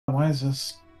Why is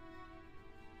this?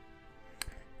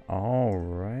 All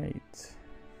right.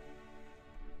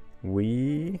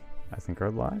 I think,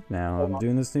 are live now. I'm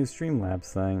doing this new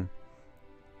Streamlabs thing.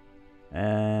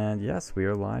 And yes, we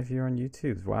are live here on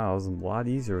YouTube. Wow, it was a lot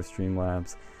easier with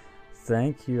Streamlabs.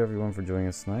 Thank you everyone for joining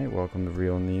us tonight. Welcome to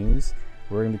Real News.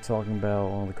 We're going to be talking about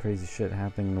all the crazy shit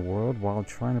happening in the world while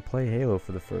trying to play Halo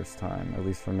for the first time, at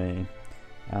least for me.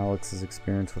 Alex is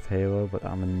experienced with Halo, but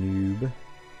I'm a noob.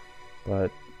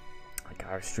 But I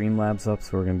got our Streamlabs up,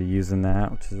 so we're going to be using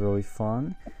that, which is really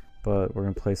fun. But we're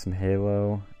going to play some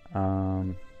Halo.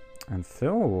 And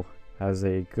Phil has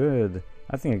a good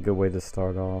way to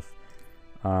start off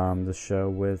the show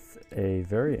with a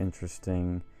very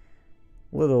interesting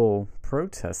little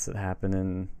protest that happened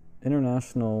in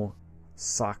international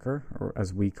soccer, or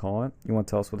as we call it. You want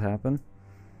to tell us what happened?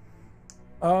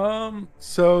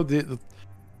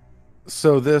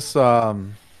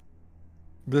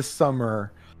 This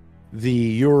summer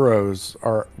the Euros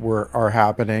are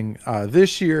happening.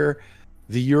 This year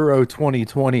the Euro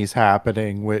 2020 is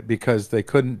happening because they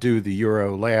couldn't do the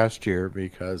Euro last year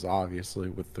because obviously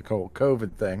with the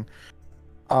COVID thing.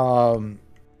 So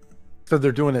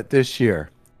they're doing it this year.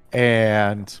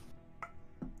 And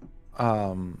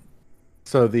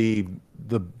so the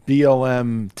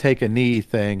BLM take a knee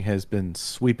thing has been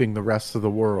sweeping the rest of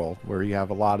the world, where you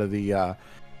have a lot of these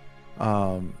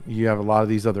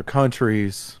other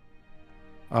countries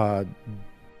right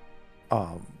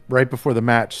before the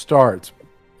match starts,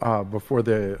 before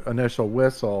the initial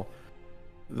whistle,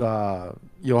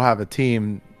 you'll have a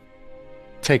team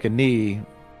take a knee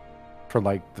for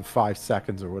like the 5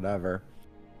 seconds or whatever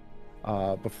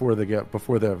before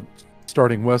the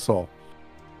starting whistle.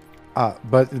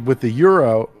 But with the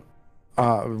Euro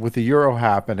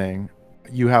happening,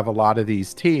 you have a lot of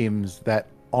these teams that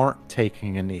aren't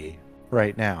taking a knee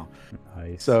right now.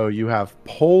 Nice. So you have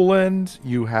Poland.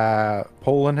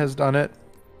 Poland has done it.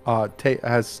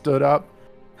 Has stood up,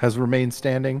 has remained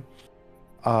standing.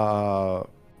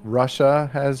 Russia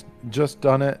has just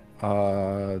done it.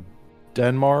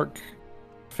 Denmark,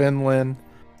 Finland,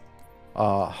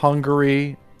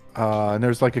 Hungary, and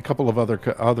there's like a couple of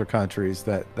other countries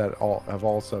that all have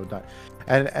also done,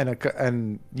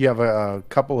 and you have a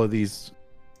couple of these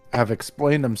have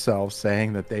explained themselves,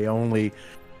 saying that they'll only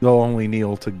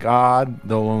kneel to God,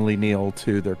 they'll only kneel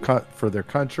to for their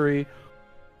country,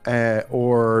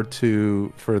 or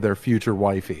for their future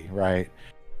wifey, right?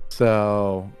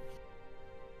 So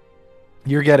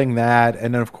you're getting that,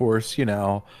 and then of course,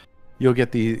 you'll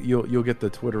get the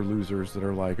Twitter losers that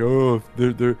are like, oh,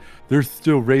 they're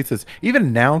still racist. Even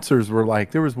announcers were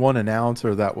like, there was one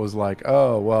announcer that was like,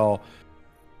 oh well,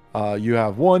 you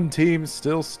have one team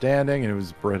still standing, and it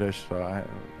was British, so I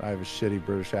have a shitty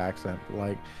British accent.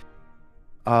 Like,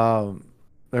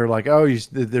 they're like, oh,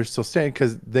 they're still standing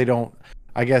because they don't.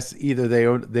 I guess either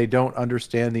they don't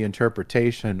understand the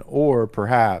interpretation, or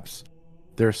perhaps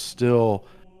there's still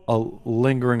a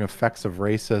lingering effects of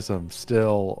racism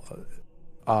still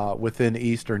within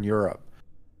Eastern Europe.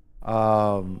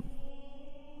 Like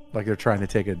they're trying to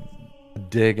take a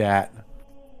dig at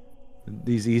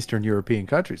these Eastern European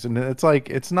countries, and it's like,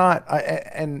 it's not.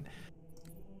 And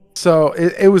so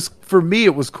it was, for me,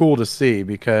 it was cool to see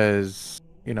because,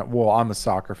 well, I'm a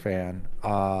soccer fan,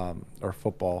 or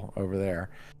football over there.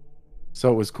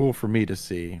 So it was cool for me to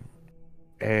see.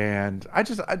 And I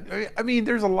mean,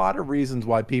 there's a lot of reasons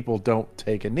why people don't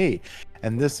take a knee.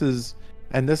 And this is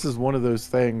one of those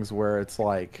things where it's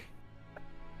like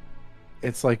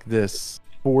this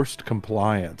forced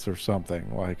compliance or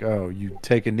something, like, oh, you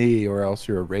take a knee or else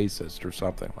you're a racist or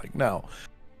something. Like, no,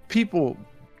 people,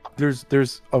 there's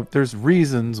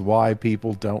reasons why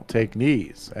people don't take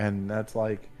knees, and that's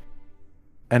like,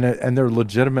 and they're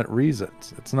legitimate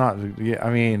reasons. It's not, I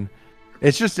mean,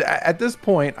 it's just, at this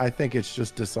point, I think it's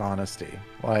just dishonesty.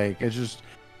 Like, it's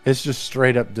just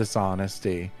straight up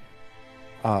dishonesty.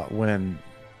 When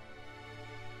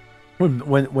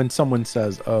someone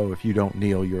says, "Oh, if you don't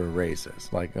kneel, you're a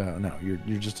racist," like, no,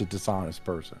 you're just a dishonest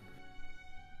person.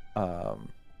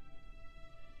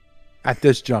 At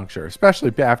this juncture,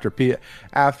 especially after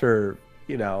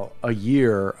a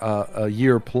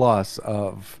year plus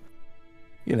of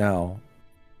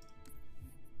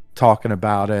talking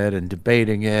about it and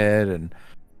debating it, and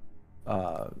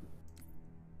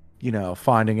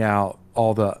finding out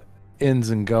all the ins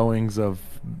and goings of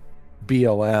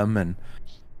BLM, and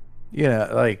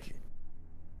like,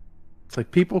 it's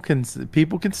like people can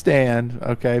stand,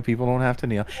 okay, people don't have to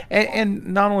kneel, and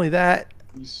not only that,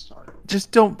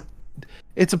 just don't.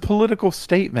 It's a political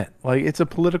statement. Like, it's a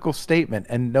political statement,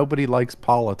 and nobody likes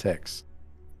politics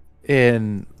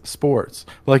in sports.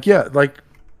 Like, yeah, like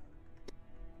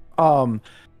um,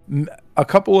 a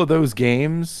couple of those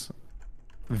games,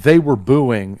 they were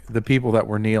booing the people that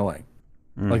were kneeling.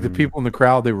 Like the people in the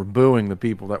crowd, they were booing the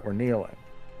people that were kneeling,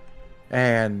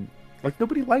 and like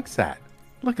nobody likes that.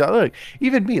 Look,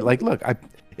 even me. Like, look,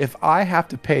 if I have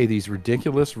to pay these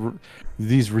ridiculous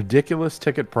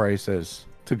ticket prices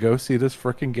to go see this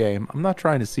freaking game, I'm not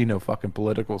trying to see no fucking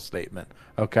political statement.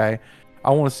 Okay,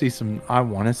 I want to see I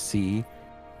want to see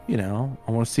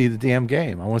the damn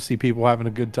game. I want to see people having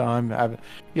a good time.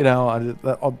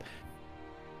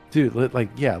 Dude,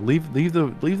 leave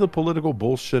the political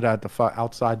bullshit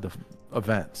outside the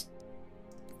events.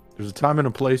 There's a time and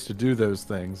a place to do those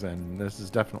things, and this is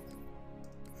definitely.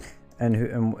 And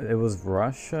it was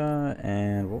Russia,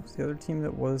 and what was the other team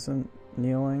that wasn't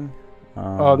kneeling?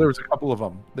 There was a couple of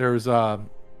them. There's so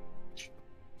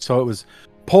it was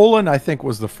Poland. I think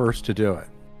was the first to do it.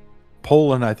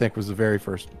 Poland, I think, was the very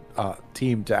first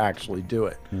team to actually do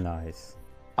it. Nice.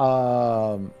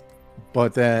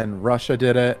 But then Russia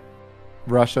did it.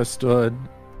 Russia stood.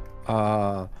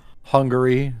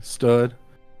 Hungary stood.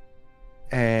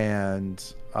 And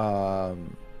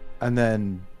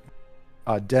then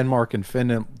Denmark and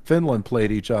Finland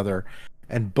played each other,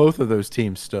 and both of those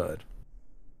teams stood.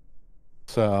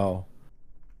 So,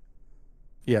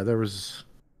 yeah, it was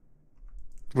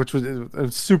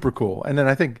super cool. And then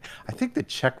I think the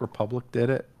Czech Republic did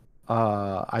it.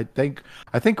 I think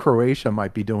Croatia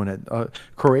might be doing it.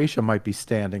 Croatia might be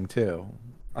standing too.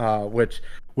 Which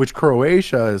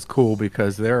Croatia is cool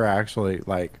because they're actually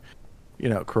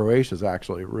Croatia's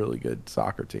actually a really good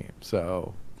soccer team.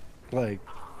 So like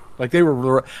they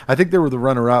were, I think they were the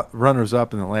runners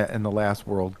up in the last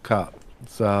World Cup.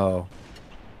 So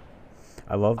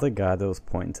I love the guy that was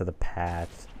pointing to the patch.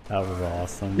 That was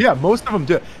awesome. Yeah, most of them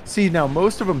do. See, now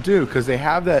most of them do because they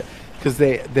have that, because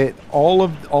they all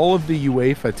of the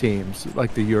UEFA teams,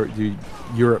 like the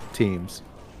Europe teams,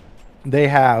 they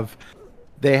have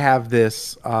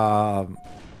this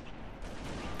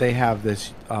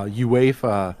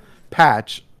UEFA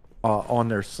patch on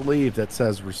their sleeve that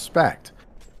says respect,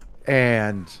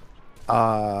 and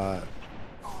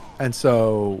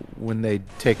so when they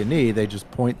take a knee, they just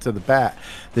point to the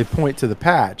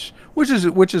patch, which is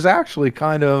actually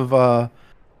kind of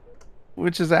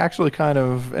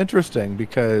interesting,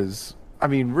 because I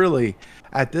mean, really,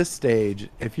 at this stage,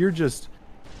 if you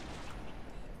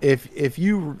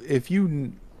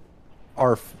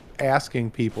are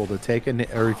asking people to take a knee,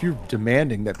 or if you're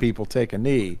demanding that people take a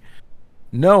knee,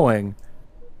 knowing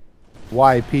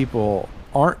why people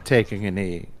aren't taking a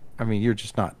knee, I mean, you're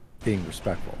just not being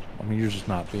respectful. I mean, you're just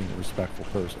not being a respectful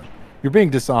person. You're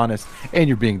being dishonest and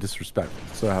you're being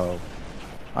disrespectful. So,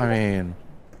 I mean,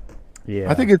 yeah,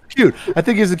 I think it's cute. I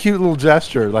think it's a cute little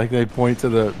gesture. Like they point to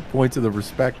the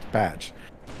respect patch,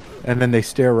 and then they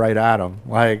stare right at them.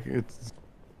 Like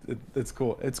it's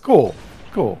cool. It's cool.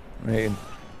 I mean,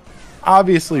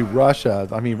 obviously Russia.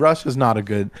 I mean, Russia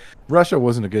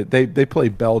wasn't a good. They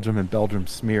played Belgium and Belgium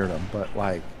smeared them. But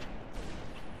like,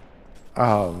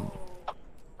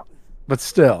 but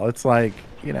still, it's like,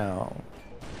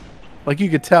 like you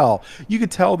could tell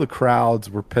the crowds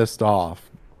were pissed off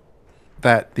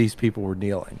that these people were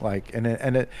kneeling. Like, and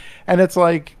it's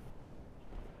like,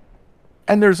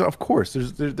 and there's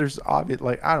obvious,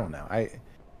 like, I don't know.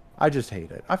 I just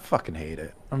hate it. I fucking hate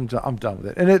it. I'm done with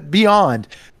it. And it beyond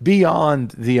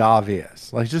the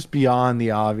obvious, like just beyond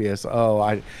the obvious.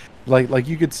 Oh, like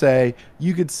you could say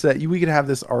we could have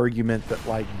this argument that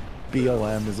like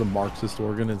BLM is a Marxist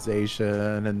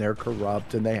organization and they're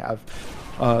corrupt and they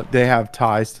have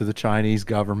ties to the Chinese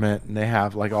government and they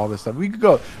have like all this stuff. We could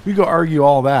go argue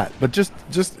all that, but just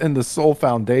in the sole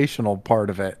foundational part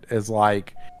of it is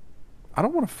like, I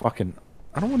don't want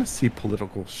to see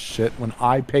political shit when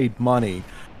I paid money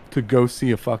to go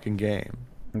see a fucking game.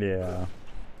 Yeah.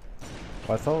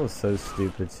 Well, I thought it was so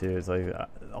stupid too. It's like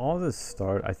all this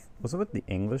was it with the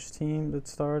English team that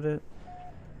started?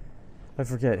 I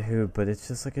forget who, but it's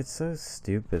just like, it's so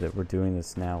stupid that we're doing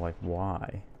this now. Like,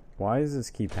 why? Why does this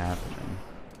keep happening?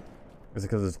 Is it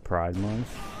because it's Pride Month?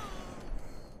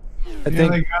 I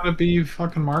think they gotta be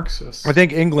fucking Marxists. I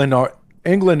think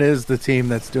England is the team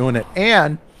that's doing it,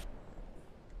 and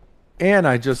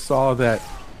I just saw that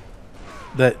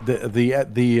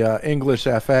the English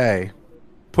FA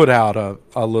put out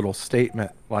a little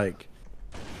statement like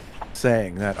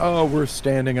saying that, oh, we're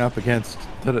standing up against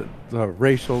the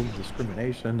racial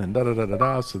discrimination and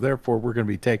so therefore we're going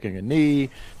to be taking a knee.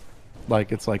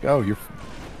 Like, it's like, oh,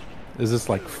 is this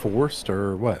like forced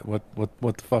or what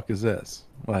the fuck is this?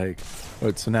 Like,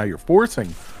 so now you're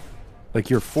forcing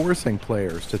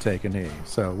players to take a knee.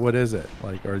 So what is it?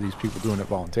 Like, are these people doing it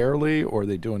voluntarily, or are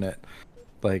they doing it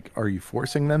like, are you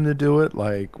forcing them to do it?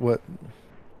 Like, what?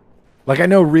 Like, I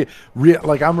know,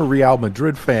 like, I'm a Real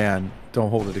Madrid fan. Don't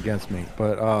hold it against me,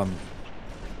 but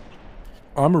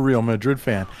I'm a Real Madrid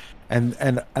fan,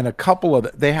 and a couple of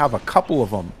they have a couple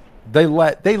of them. They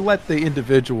let the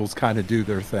individuals kind of do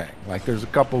their thing. Like, there's a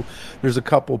couple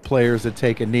players that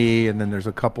take a knee, and then there's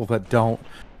a couple that don't.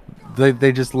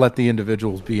 They just let the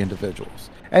individuals be individuals,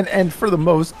 and for the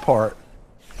most part,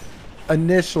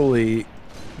 initially,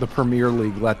 the Premier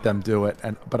League let them do it,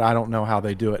 but I don't know how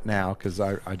they do it now, because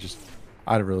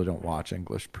I really don't watch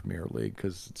English Premier League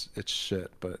because it's shit.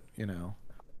 But you know,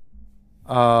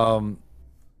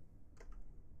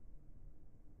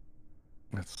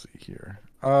 let's see here.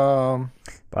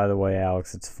 By the way,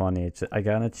 Alex, it's funny. I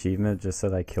got an achievement that just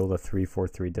said I killed a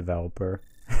 343 developer.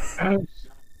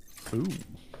 Ooh.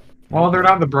 Well, they're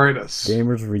not the brightest.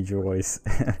 Gamers rejoice.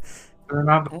 They're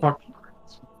not the fucking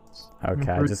brightest.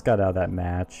 Okay, I just got out of that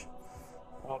match.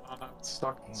 Hold on, I'm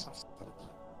stuck in something.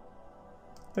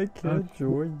 I can't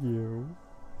join you.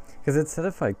 Because it said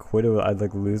if I quit, I'd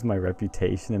like lose my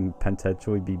reputation and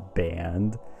potentially be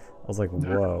banned. I was like,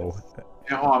 whoa.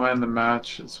 Yeah, I'm in the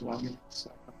match as well.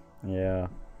 Yeah.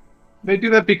 They do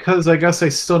that because I guess they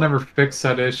still never fixed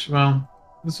that issue. Well,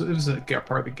 it was a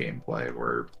part of the gameplay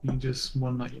where he just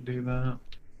wouldn't let you do that.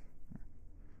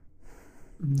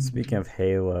 Speaking of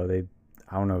Halo,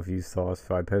 I don't know if you saw this,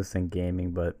 I posted in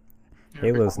gaming, but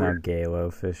Halo's now Galo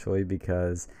officially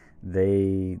because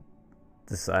they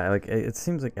decide, like, it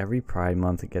seems like every Pride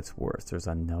Month it gets worse. There's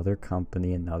another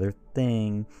company, another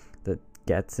thing that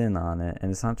gets in on it,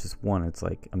 and it's not just one, it's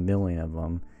like a million of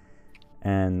them.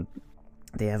 And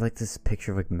they have like this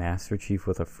picture of like Master Chief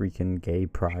with a freaking gay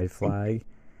pride flag,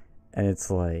 and it's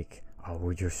like, oh,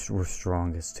 we're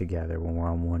strongest together when we're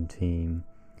on one team.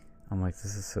 I'm like,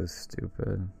 this is so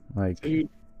stupid. Like, dude,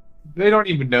 they don't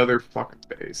even know their fucking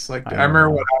base. Like, I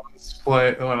remember when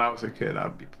I was a kid,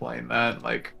 I'd be playing that.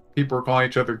 Like, people were calling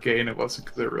each other gay, and it wasn't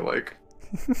because they were like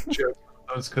joking.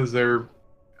 It was because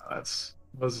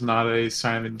was not a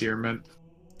sign of endearment.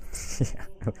 Yeah,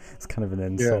 it's kind of an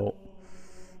insult.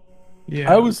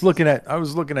 Yeah. I was looking at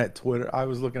Twitter. I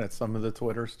was looking at some of the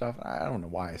Twitter stuff. I don't know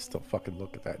why I still fucking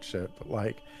look at that shit, but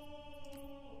like,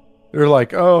 they're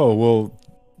like, oh well,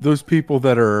 those people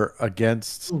that are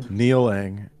against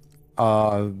kneeling,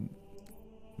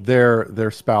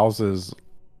 their spouses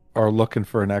are looking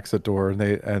for an exit door,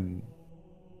 and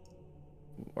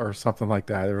or something like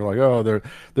that. They were like, oh,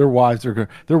 their wives or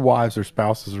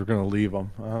spouses are gonna leave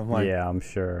them. I'm like, yeah, I'm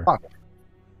sure. Fuck.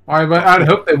 I'd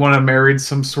hope they want to marry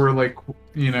some sort of, like,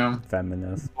 you know,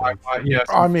 feminist. Yeah.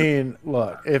 I mean,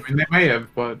 look, if they may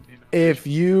have, but you know. If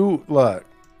you look,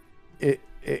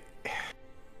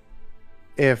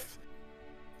 if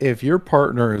your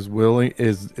partner is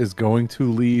going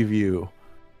to leave you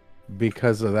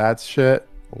because of that shit,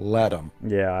 let them.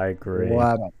 Yeah, I agree.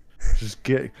 Let them. Just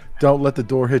don't let the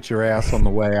door hit your ass on the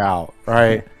way out,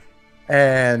 right?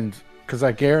 And because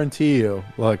I guarantee you,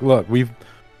 look,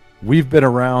 we've been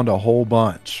around a whole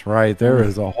bunch, right? There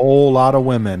is a whole lot of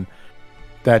women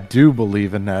that do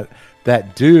believe in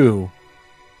that do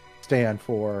stand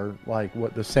for like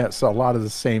a lot of the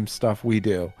same stuff we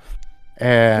do.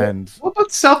 And what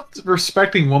about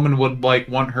self-respecting woman would like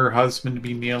want her husband to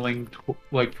be kneeling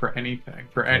like for anything,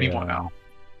 for anyone else?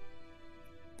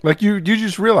 Like you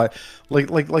just realize,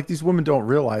 like these women don't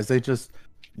realize they just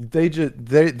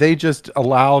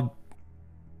allowed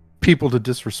people to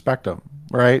disrespect them,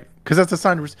 right? Because that's a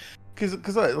sign of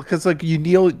because like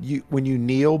when you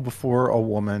kneel before a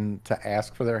woman to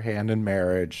ask for their hand in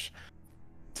marriage,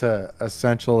 to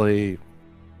essentially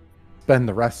spend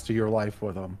the rest of your life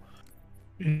with them.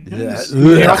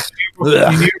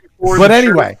 But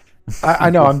anyway, I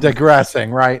know I'm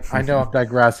digressing, right? I know I'm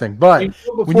digressing, but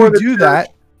when you do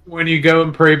that, when you go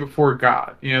and pray before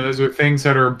God, you know, those are things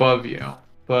that are above you.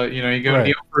 But you know, you go and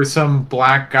kneel for some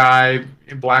black guy,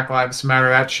 Black Lives Matter.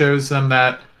 That shows them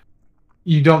that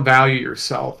you don't value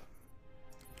yourself.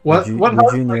 Would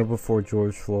you kneel before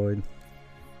George Floyd?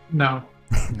 No.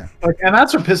 No. Like, and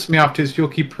that's what pisses me off too. Is people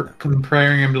keep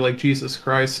comparing him to like Jesus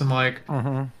Christ, and like,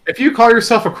 if you call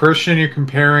yourself a Christian, you're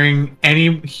comparing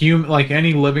any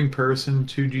any living person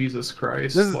to Jesus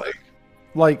Christ. You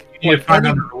need to find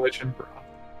another religion, bro.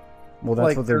 Well,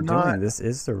 that's what they're doing. This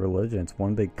is their religion. It's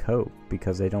one big coat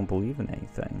because they don't believe in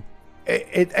anything.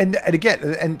 And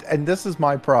again, this is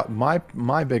my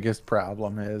biggest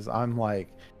problem is I'm like,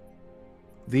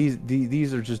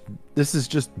 these are just this is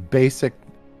just basic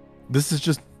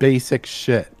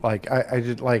shit. Like I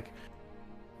just like,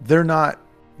 they're not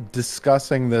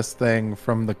discussing this thing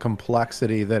from the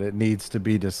complexity that it needs to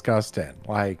be discussed in.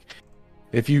 Like,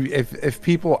 If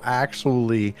people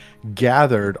actually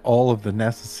gathered all of the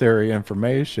necessary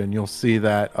information, you'll see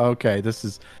that okay, this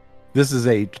is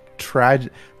a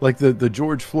tragic, like the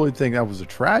George Floyd thing, that was a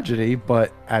tragedy,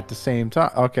 but at the same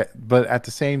time,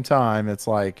 it's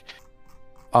like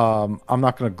I'm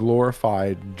not going to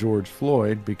glorify George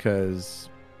Floyd because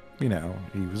he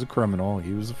was a criminal,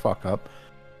 he was a fuck up.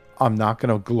 I'm not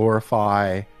going to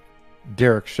glorify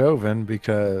Derek Chauvin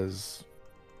because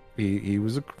he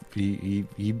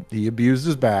abused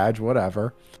his badge,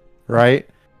 whatever, right?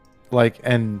 Like,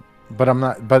 but I'm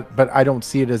not, but I don't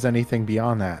see it as anything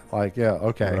beyond that. Like, yeah,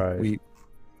 okay, right.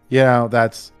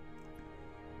 that's,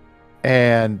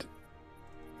 and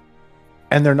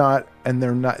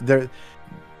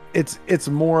it's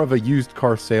more of a used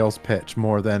car sales pitch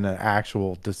more than an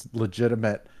actual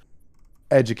legitimate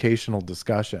educational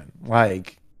discussion.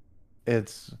 Like,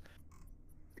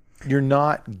 you're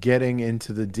not getting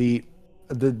into the deep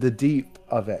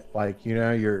of it. Like,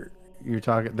 you're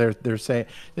talking, they're saying,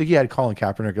 like, you had Colin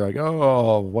Kaepernick like,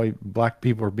 oh, black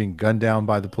people are being gunned down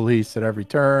by the police at every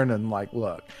turn, and like,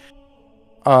 look,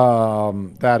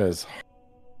 that is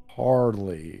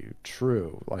hardly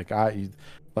true.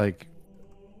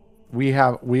 We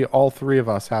all three of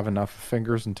us have enough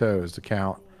fingers and toes to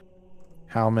count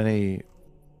how many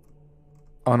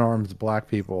unarmed black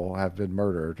people have been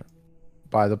murdered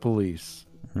by the police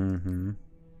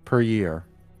per year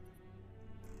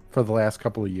for the last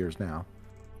couple of years now.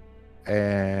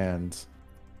 And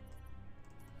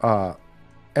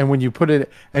when you put it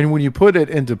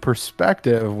into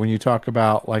perspective, when you talk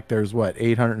about, like, there's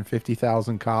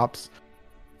 850,000 cops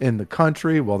in the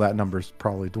country, well, that number's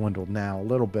probably dwindled now a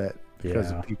little bit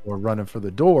because of people are running for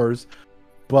the doors.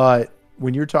 But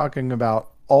when you're talking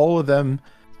about all of them,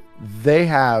 they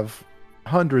have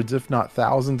hundreds, if not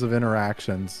thousands, of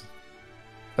interactions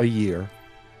a year,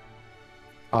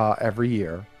 every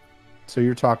year. So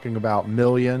you're talking about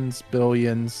millions,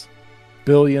 billions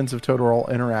of total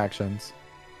interactions.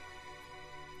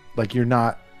 Like, you're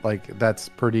not, like, that's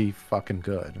pretty fucking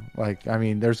good. Like, I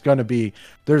mean, there's gonna be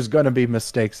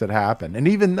mistakes that happen, and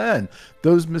even then,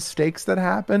 those mistakes that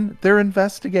happen, they're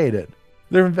investigated.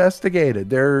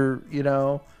 They're,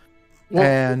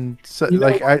 and so,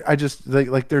 like, I just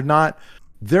like they're not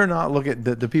looking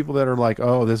at the people that are like,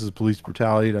 oh, this is police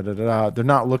brutality, da da da. They're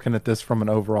not looking at this from an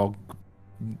overall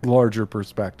larger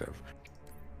perspective.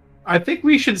 I think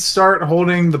we should start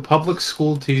holding the public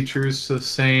school teachers to the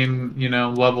same,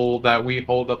 level that we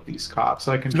hold up these cops.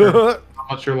 Like, in terms of how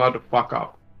much you're allowed to fuck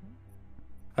up.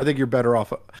 I think you're better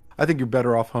off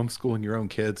homeschooling your own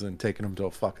kids and taking them to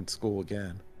a fucking school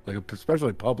again. Like,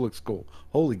 especially public school.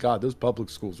 Holy God, those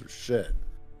public schools are shit.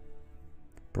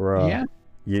 Bro, yeah.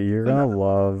 You're gonna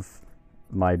love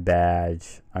my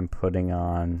badge I'm putting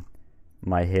on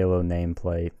my Halo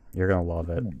nameplate. You're gonna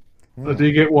love it. So do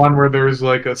you get one where there's,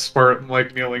 like, a Spartan,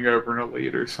 like, kneeling over an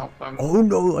elite or something? Oh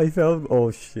no,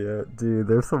 oh shit, dude,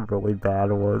 there's some really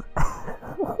bad ones.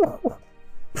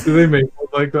 Do they make one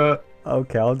like that?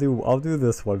 Okay, I'll do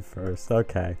this one first.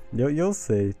 Okay, you'll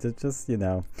see. Just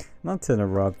not to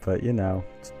interrupt, but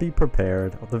just be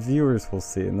prepared. The viewers will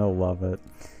see it and they'll love it.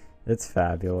 It's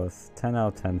fabulous. 10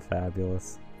 out of 10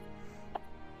 fabulous.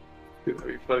 Dude,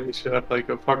 that'd be funny shit. Like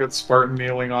a fucking Spartan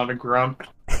kneeling on a grunt.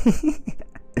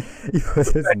 You put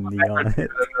his knee on it.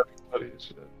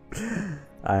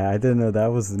 I didn't know that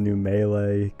was the new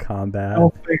melee combat.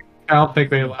 I don't think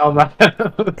they allow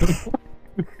that.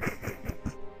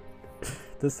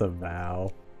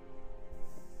 Disavow.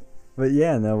 But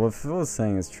yeah, no, what Phil was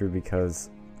saying is true, because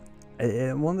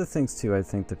one of the things too, I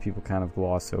think that people kind of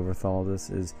gloss over with all this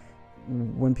is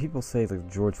when people say the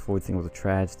George Floyd thing was a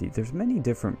tragedy, there's many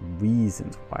different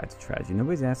reasons why it's a tragedy.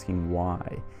 Nobody's asking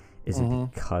why. Is it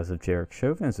because of Derek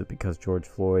Chauvin? Is it because George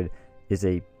Floyd is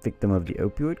a victim of the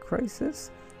opioid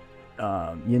crisis?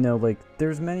 Like,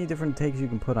 there's many different takes you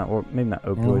can put on, or maybe not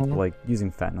opioids, but like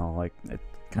using fentanyl, like it's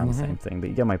kind of the same thing. But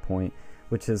you get my point,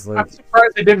 which is like, I'm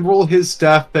surprised they didn't rule his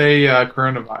death a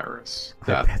coronavirus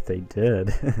death. I bet they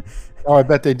did. Oh, I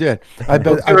bet they did. I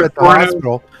bet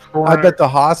the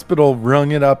hospital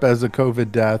rung it up as a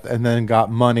COVID death and then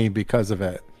got money because of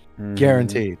it.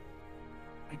 Guaranteed.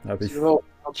 That'd be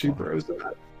how cheap is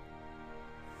that?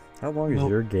 How long is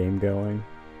your game going?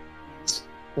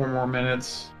 4 more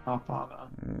minutes. Hop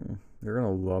on. You're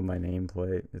gonna love my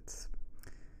nameplate. It's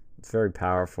very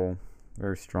powerful,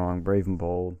 very strong, brave and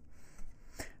bold.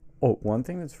 Oh, one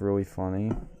thing that's really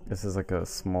funny. This is like a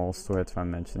small story. That's why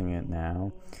I'm mentioning it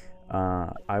now.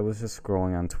 I was just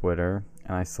scrolling on Twitter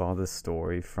and I saw this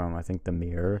story from, I think, The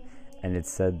Mirror, and it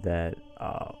said that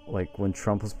like when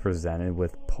Trump was presented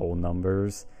with poll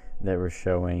numbers that were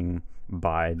showing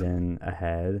Biden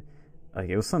ahead. Like,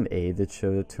 it was some aide that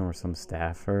showed it to him or some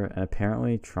staffer, and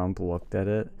apparently Trump looked at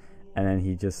it, and then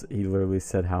he literally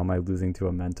said, "How am I losing to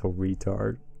a mental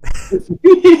retard?"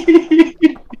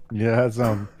 Yeah,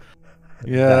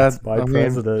 That's my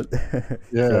president.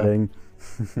 Yeah. Kidding.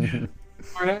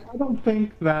 I don't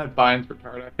think that Biden's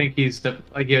retarded. I think he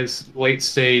has late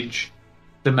stage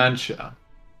dementia.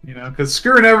 You know, because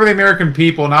screwing over the American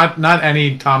people, not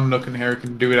any Tom Nook and Harry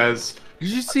can do it as Did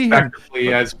you see him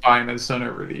effectively as Biden has done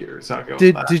over the years.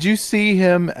 Did you see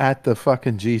him at the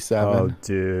fucking G7? Oh,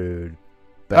 dude,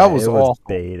 that was it awful.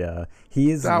 Beta.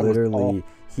 He is literally.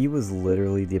 He was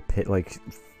literally the like.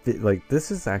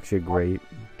 This is actually a great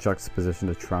juxtaposition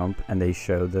to Trump, and they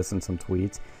showed this in some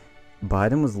tweets.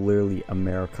 Biden was literally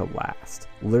America last,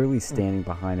 literally standing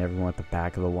behind everyone at the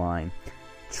back of the line.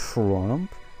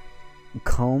 Trump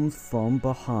comes from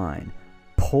behind,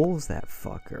 pulls that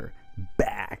fucker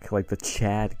back like the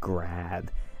Chad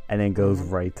grab, and then goes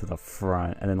right to the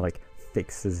front, and then like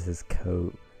fixes his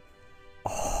coat.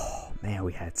 Oh man,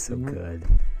 we had so good.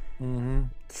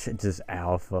 Just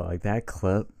alpha, like that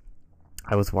clip.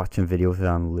 I was watching video of it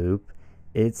on loop.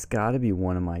 It's got to be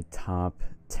one of my top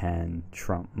 10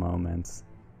 Trump moments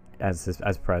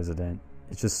as president.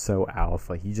 It's just so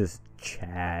alpha. He just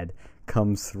Chad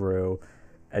comes through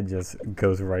and just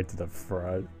goes right to the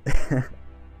front.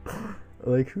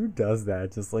 Like, who does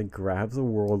that? Just like grabs a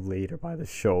world leader by the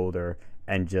shoulder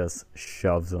and just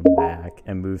shoves him back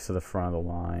and moves to the front of the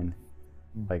line.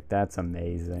 Like, that's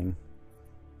amazing.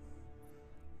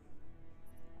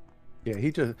 Yeah,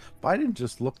 Biden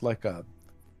just looked like a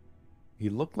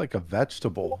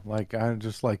vegetable. Like, I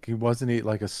just like he wasn't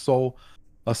like a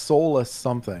soulless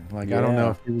something. Like, yeah. I don't know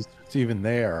if he was just even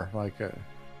there. Like, I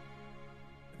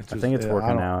think it's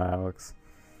working now, Alex.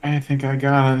 I think I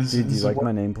got it. Do you like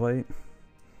my nameplate?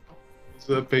 It's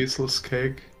a baseless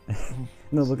cake.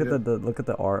 No, look at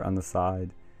the art on the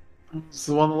side. It's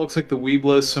the one that looks like the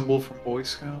Weeblo symbol from Boy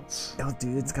Scouts. Oh,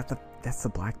 dude, that's the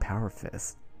Black Power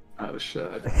fist. Oh shit!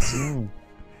 I didn't see.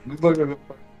 Look at the.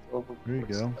 There you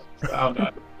go.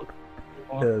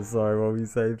 Yeah, sorry, what were you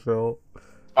saying, Phil?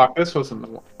 Fuck, this wasn't the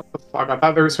one. What the fuck? I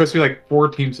thought there was supposed to be like 4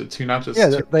 teams of 2, not just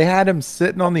 2. They had him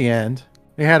sitting on the end.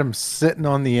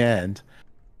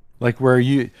 Like where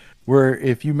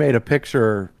if you made a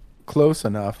picture close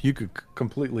enough, you could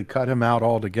completely cut him out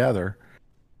altogether.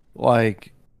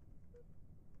 Like,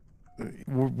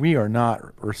 we are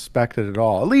not respected at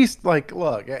all. At least, like,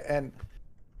 look,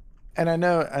 and I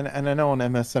know, and I know on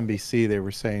MSNBC they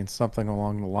were saying something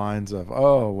along the lines of,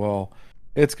 "Oh, well,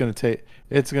 it's gonna take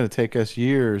us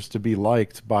years to be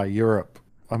liked by Europe."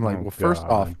 I'm like, well, first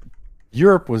off,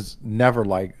 Europe was never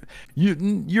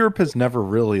Europe has never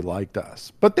really liked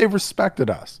us, but they respected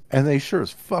us, and they sure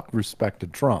as fuck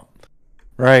respected Trump,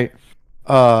 right?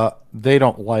 They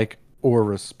don't like or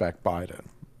respect Biden.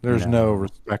 There's no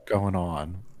respect going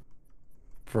on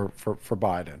for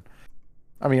Biden.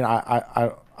 I mean,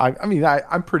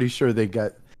 I'm pretty sure they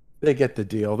get the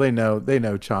deal. They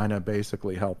know China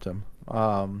basically helped him.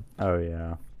 Oh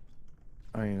yeah.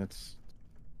 I mean, it's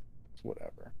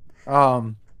whatever.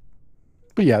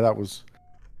 But yeah, that was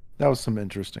some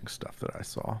interesting stuff that I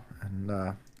saw. And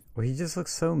well, he just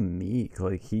looks so meek.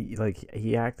 Like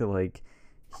he acted like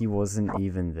he wasn't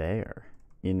even there.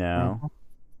 You know.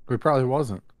 He probably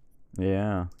wasn't.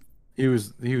 Yeah. He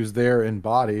was there in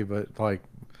body, but like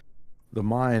the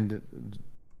mind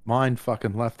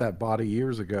fucking left that body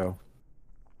years ago.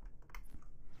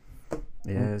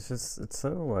 Yeah, it's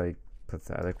so like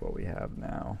pathetic what we have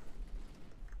now.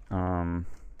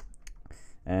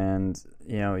 And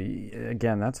you know,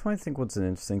 again, that's why I think what's an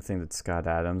interesting thing that Scott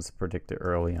Adams predicted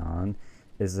early on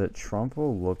is that Trump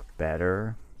will look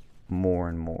better more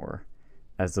and more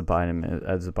as the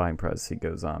Biden presidency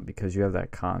goes on, because you have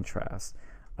that contrast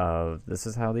of this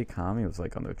is how the economy was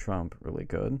like under Trump, really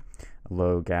good,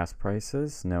 low gas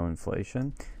prices, no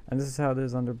inflation, and this is how it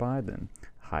is under Biden.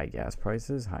 High gas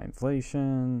prices, high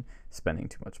inflation, spending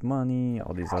too much money,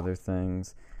 all these other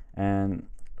things. And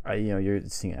you're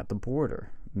seeing it at the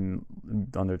border.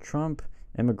 Under Trump,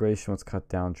 immigration was cut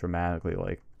down dramatically,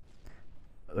 like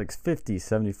 50,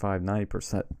 75,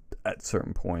 90% at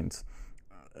certain points.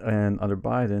 And under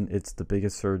Biden, it's the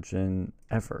biggest surge in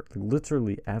ever,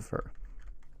 literally ever.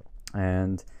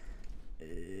 And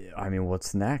I mean,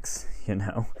 what's next?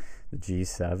 The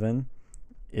G7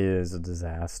 is a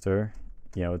disaster.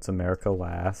 It's America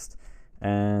last,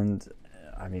 and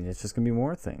I mean, it's just gonna be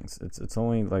more things. It's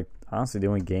only like, honestly, the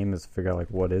only game is to figure out like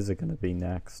what is it gonna be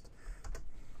next.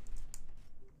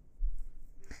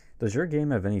 Does your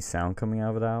game have any sound coming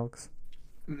out of it, Alex?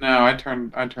 No, I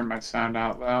turned my sound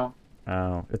out though.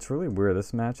 Oh, it's really weird.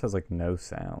 This match has like no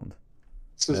sound.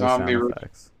 This is No on sound the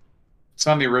effects. it's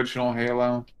on the original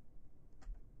Halo.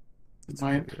 It's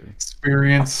Might weird.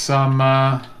 experience some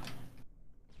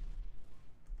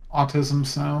autism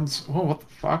sounds. Oh, what the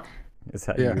fuck? Is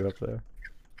that Yeah. you up there?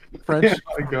 The French, Yeah,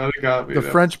 I got me. the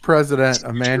That's- French president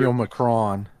Emmanuel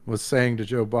Macron was saying to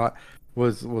Joe Biden,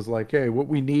 was like, hey, what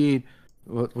we need,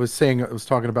 was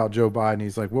talking about Joe Biden.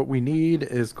 He's like, what we need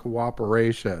is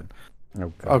cooperation.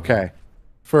 Oh, God. Okay,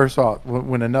 first off,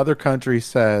 when another country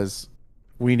says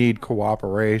we need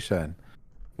cooperation,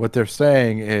 what they're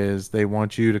saying is they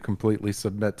want you to completely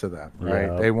submit to them, right?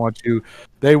 Yeah.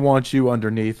 They want you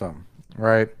underneath them,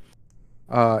 right?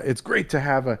 It's great to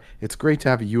have a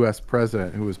U.S.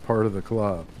 president who is part of the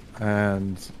club,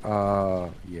 and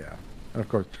yeah, and of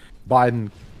course,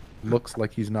 Biden looks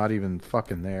like he's not even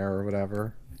fucking there or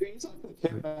whatever. He's like the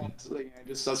kid that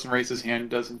just doesn't raise his hand,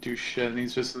 doesn't do shit, and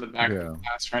he's just in the back of the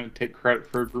class trying to take credit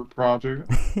for a group project.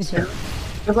 Yeah.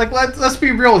 It's like let's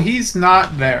be real, he's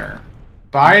not there.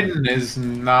 Biden is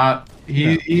not.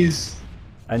 He's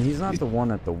And he's not the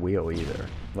one at the wheel either.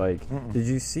 Like, Mm-mm. did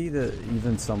you see that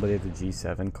even somebody at the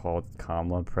G7 called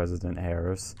Kamala President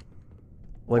Harris?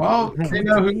 Like, Well, can they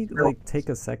know we who- like take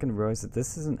a second to realize that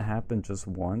this hasn't happened just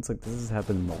once? Like, this has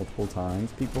happened multiple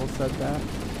times. People have said that.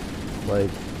 Like,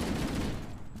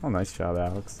 oh, nice job,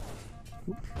 Alex.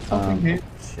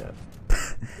 Shit.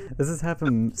 This has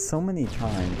happened so many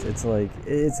times. It's like,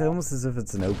 it's almost as if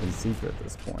it's an open secret at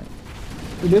this point.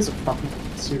 It is a fucking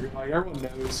secret. Like everyone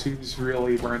knows who's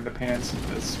really wearing the pants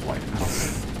in this White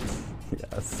House.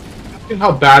 Yes. And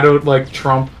how bad it would like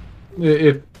Trump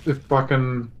if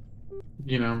fucking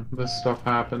this stuff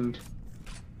happened.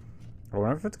 I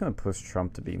wonder if it's gonna push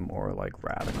Trump to be more like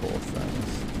radical with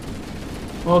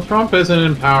things. Well, Trump isn't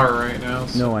in power right now.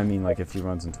 So. No, I mean like if he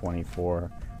runs in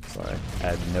 24. Sorry, I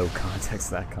had no context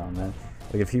to that comment.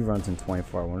 Like if he runs in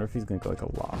 24, I wonder if he's gonna go like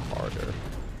a lot harder.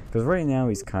 Because right now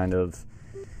he's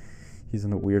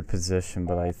in a weird position,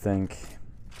 but I think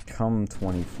come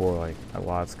 24, like a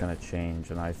lot's gonna change,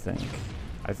 and I think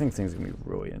things are gonna be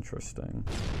really interesting.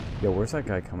 Yo, where's that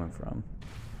guy coming from?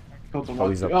 Killed the Oh,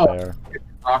 he's up one- there.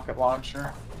 Rocket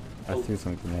launcher. I threw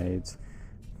some grenades.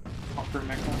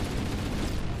 Pumpernickel.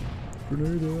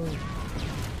 Grenade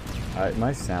out.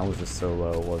 My sound was just so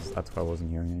low. That's why I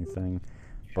wasn't hearing anything.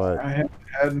 But I hit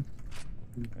the head.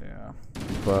 yeah,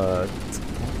 but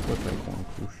what's that going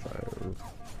to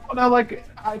Well, no, like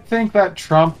I think that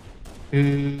Trump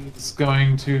is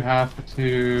going to have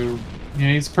to.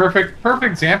 He's perfect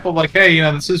example. Like, hey,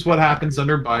 this is what happens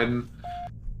under Biden.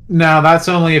 Now that's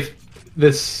only if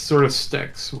this sort of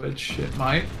sticks, which it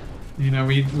might.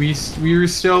 We're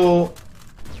still,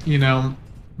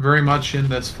 very much in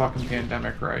this fucking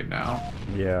pandemic right now.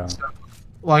 Yeah. So,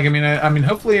 like, I mean,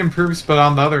 hopefully it improves, but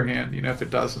on the other hand, if it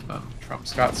doesn't, then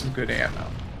Trump's got some good ammo.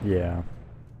 Yeah.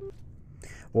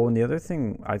 Well, and the other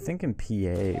thing, I think in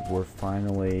PA, we're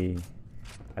finally,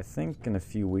 I think in a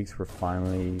few weeks, we're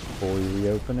finally fully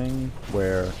reopening,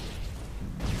 where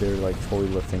they're like fully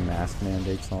lifting mask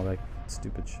mandates and all that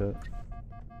stupid shit.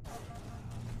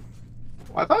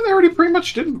 I thought they already pretty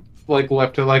much did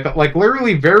lift it. Like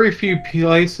literally very few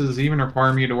places even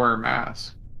require me to wear a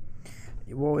mask.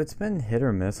 Well, it's been hit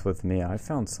or miss with me. I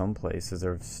found some places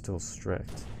are still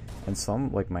strict, and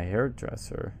some, like my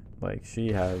hairdresser, like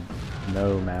she had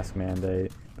no mask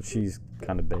mandate, but she's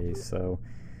kind of base, so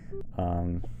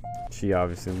she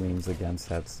obviously leans against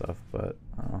that stuff. But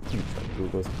let me try to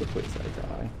Google as quickly as I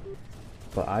die.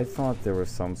 But I thought there was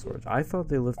some sort. I thought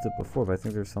they lifted before, but I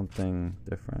think there's something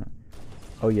different.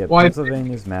 Oh yeah, Well,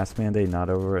 Pennsylvania's mask mandate not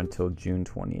over until June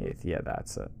 28th. Yeah,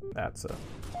 that's it. That's it.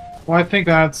 Well, I think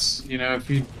that's if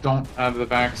you don't have the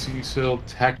vaccine, you still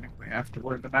technically have to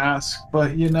wear the mask.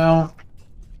 But it's not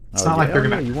like they're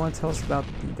gonna. You want to tell us about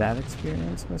that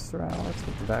experience, Mr. Alex,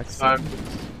 with the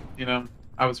vaccine?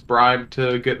 I was bribed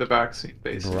to get the vaccine,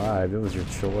 basically. Bribe. It was your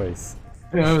choice.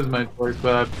 Yeah, it was my choice,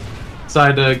 but I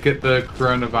decided to get the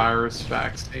coronavirus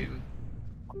vaccine.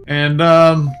 And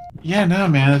yeah, no,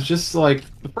 man, it's just like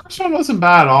the first one wasn't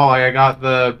bad at all. Like, I got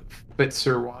the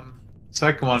Pfizer one.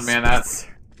 Second one, man,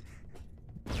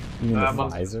 You mean that the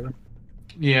one's- Pfizer?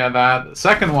 yeah, the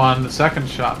second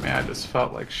shot, man, I just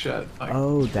felt like shit. Like,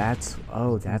 Oh, that's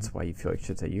why you feel like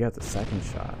shit. That you got the second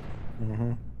shot.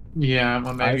 Mm-hmm. yeah,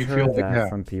 what made me I've feel heard like that yeah.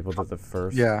 from people that the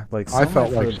first. Yeah, like I some felt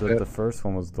I've like heard that shit. the first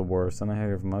one was the worst, and I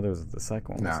heard from others that the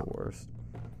second one was No. the worst.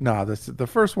 No, the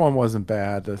first one wasn't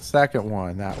bad. The second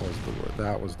one, that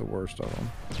was the worst of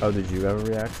them. Oh, did you have a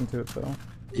reaction to it, Phil?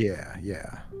 Yeah.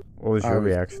 What was I your was-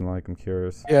 reaction like? I'm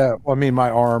curious. Yeah, well, I mean,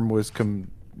 my arm was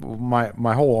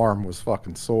my whole arm was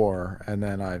fucking sore, and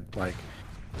then I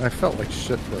I felt like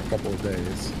shit for a couple of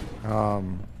days.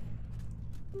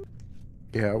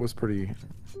 Yeah, it was pretty.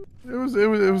 It was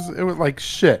like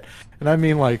shit, and I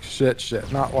mean like shit,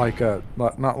 not like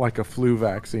a flu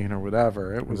vaccine or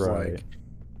whatever. It was Right. like,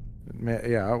 man,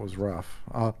 yeah, it was rough.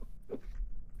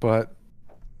 But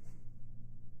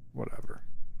whatever.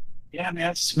 Yeah,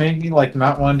 man, it's made me like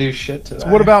not want to do shit today. So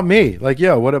what about me? Like,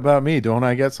 yo, what about me? Don't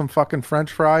I get some fucking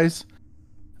French fries?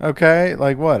 Okay,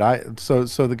 like what? So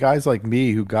the guys like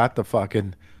me who got the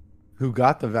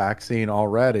vaccine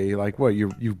already, like what?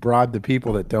 You bribed the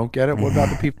people that don't get it. What about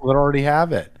the people that already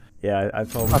have it? Yeah, I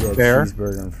told him to get fair.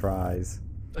 cheeseburger and fries.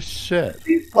 Shit.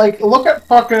 Like, look at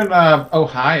fucking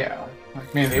Ohio.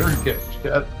 Like, man, they were getting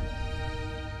shit. Oh,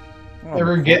 They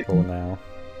were I'm getting- purple now.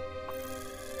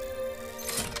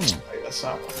 I guess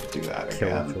I want to do that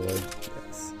again. Killjoy.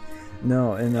 Yes.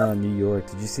 No, in New York,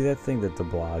 did you see that thing that De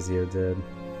Blasio did?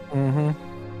 Mm-hmm.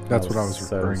 That's what I was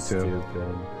so referring to. Stupid.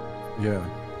 Yeah.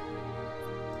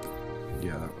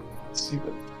 Yeah. Let's see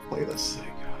what playlist they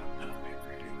got. No, maybe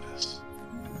reading this.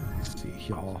 Let's see,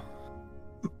 y'all.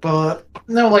 But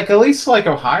no, like at least like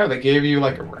Ohio, they gave you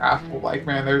like a raffle. Like,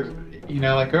 man, there's, you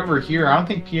know, like over here, I don't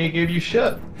think PA gave you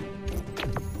shit.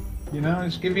 You know,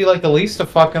 just give you like at least a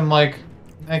fucking like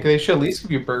they should at least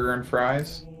give you burger and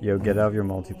fries. Yo, get out of your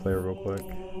multiplayer real quick.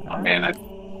 Oh man,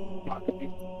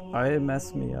 It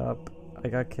messed me up. I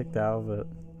got kicked out of it.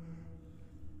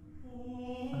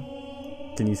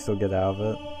 Can you still get out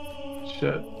of it?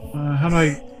 shit. How do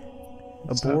I?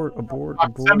 Abort, abort, Fuck,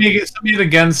 abort. send me it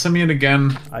again. Send me it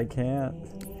again. I can't.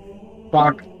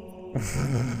 Fuck.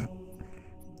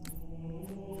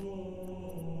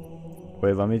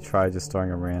 Wait, let me try just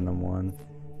starting a random one.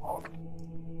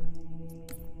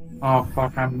 Oh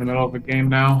fuck! I'm in the middle of a game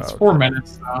now. It's Okay. 4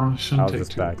 minutes now. It shouldn't I'll take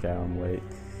just too. back out and wait.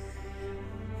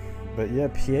 But yeah,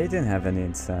 PA didn't have any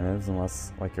incentives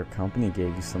unless like your company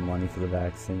gave you some money for the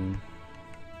vaccine.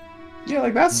 Yeah,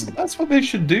 like that's what they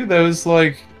should do. Though is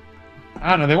like,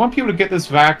 I don't know. They want people to get this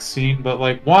vaccine, but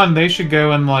like one, they should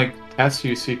go and like test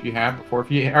you, see if you have before. If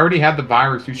you already had the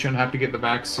virus, you shouldn't have to get the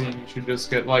vaccine. You should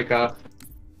just get like a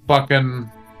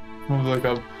fucking like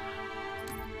a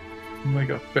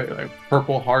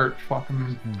Purple Heart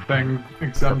fucking thing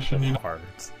exemption. You know?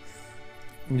 Hearts.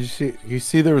 You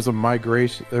see, there was a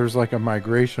migration. There was like a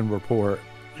migration report.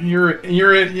 You're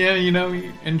yeah, you know,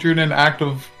 injured in an act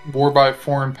of war by a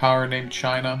foreign power named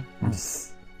China.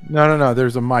 No.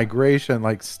 There's a migration,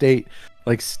 like state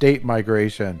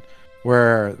migration,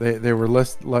 where they were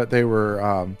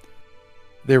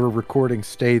recording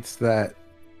states that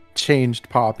changed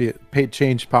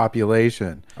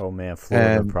population. Oh man,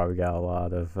 Florida And- probably got a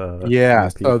lot of Yeah.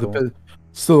 new So people.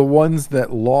 the ones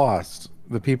that lost,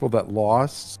 the people that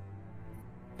lost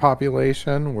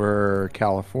population were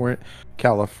California,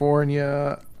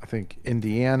 I think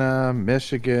Indiana,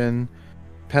 Michigan,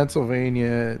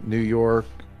 Pennsylvania, New York,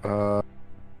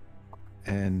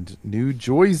 and New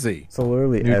Jersey. So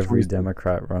literally New every Jersey.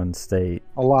 Democrat-run state.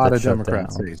 A lot that of shut Democrat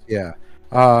down. states, yeah.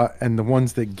 And the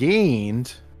ones that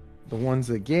gained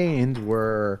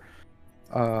were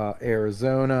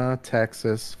Arizona,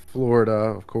 Texas, Florida,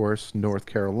 of course, North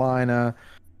Carolina,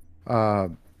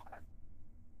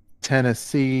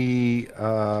 Tennessee,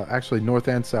 actually North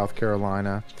and South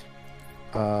Carolina.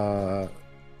 What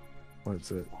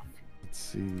is it? Let's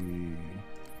see.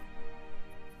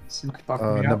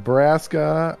 Fucking me up.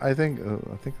 Nebraska, I think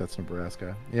that's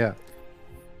Nebraska. Yeah.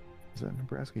 Is that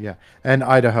Nebraska? Yeah. And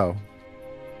Idaho.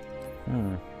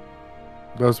 Hmm.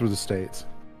 Those were the states.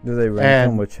 Do they rank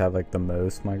And- them which have like the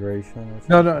most migration? Or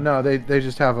something? No. They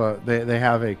just have they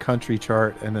have a country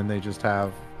chart, and then they just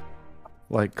have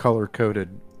like color coded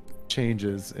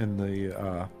changes in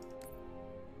the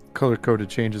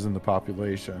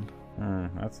population. Hmm,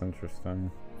 that's interesting.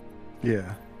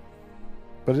 Yeah.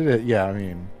 But yeah. I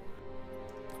mean,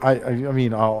 I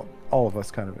mean all of us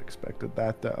kind of expected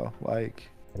that though. Like.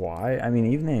 Why? I mean,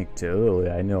 even anecdotally,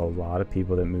 I know a lot of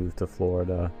people that moved to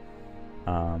Florida.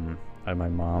 At my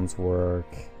mom's work,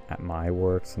 at my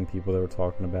work, some people that were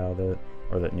talking about it,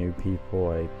 or that knew people.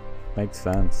 Like, makes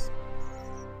sense.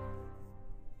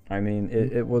 I mean,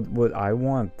 what I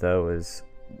want though is,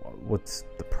 what's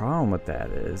the problem with that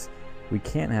is, we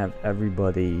can't have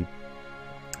everybody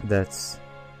that's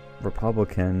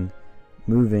Republican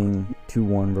moving to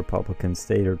one Republican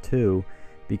state or two,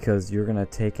 because you're going to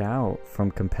take out from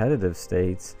competitive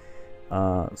states.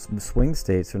 Swing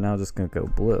states are now just going to go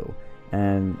blue,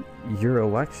 and your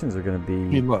elections are going to I be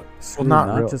mean, look. screwed not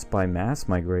not real- just by mass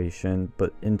migration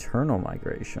but internal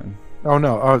migration. Oh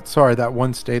no! Oh, sorry. That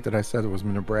one state that I said it was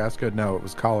Nebraska. No, it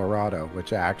was Colorado,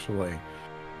 which actually,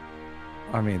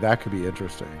 I mean, that could be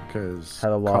interesting because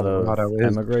Had a lot Colorado of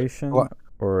is immigration or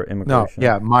no, immigration?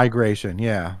 yeah, migration,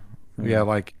 yeah, Hmm. yeah,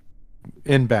 like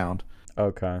inbound.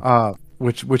 Okay.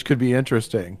 Which could be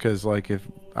interesting because like if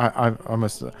I'm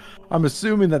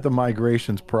assuming that the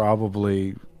migration's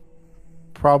probably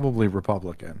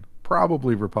Republican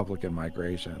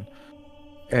migration,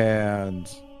 and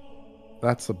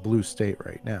that's a blue state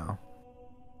right now.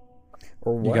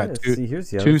 Or You got what? See,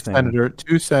 here's the other thing.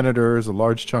 two senators, a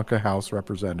large chunk of House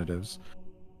representatives.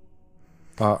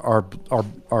 Are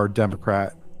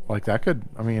Democrat. Like that could,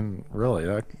 I mean, really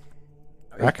that It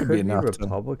could could be be enough to.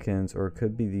 Republicans, or it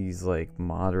could be these like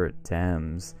moderate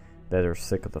Dems that are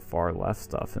sick of the far left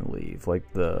stuff and leave,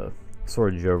 like the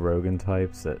sort of Joe Rogan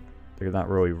types that they're not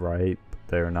really right, but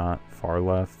they're not far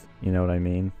left. You know what I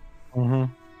mean? Hmm.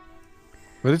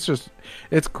 But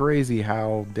it's crazy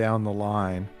how down the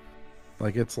line,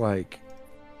 like it's like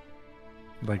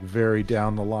very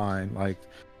down the line, like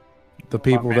the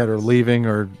people that are leaving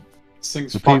or This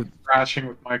thing's the fucking crashing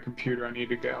with my computer. I need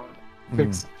to go and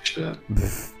fix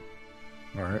this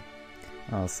shit. All right.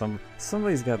 Oh,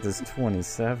 somebody's got this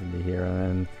 2070 here,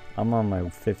 and I'm on my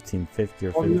 1550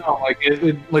 or Well, 50. no,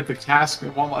 like like the task,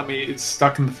 it won't let me. It's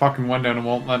stuck in the fucking window and it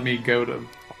won't let me go to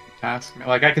task.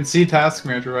 Like I can see task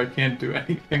manager, but I can't do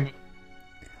anything.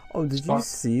 Oh, did you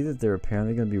see that they're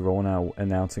apparently going to be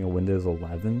announcing a Windows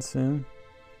 11 soon?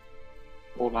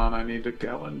 Hold on, I need to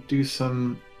go and do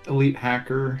some elite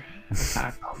hacker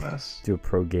hack on this. Do a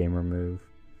pro gamer move.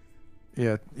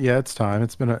 Yeah, it's time.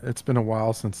 It's been a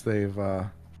while since they've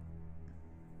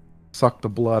sucked the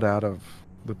blood out of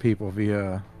the people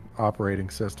via operating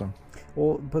system.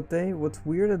 Well, but what's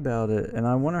weird about it, and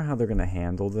I wonder how they're going to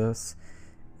handle this,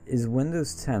 is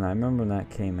Windows 10. I remember when that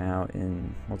came out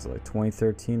in, what's it, like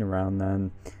 2013, around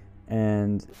then,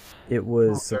 and it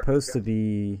was supposed to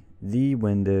be the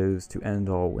Windows to end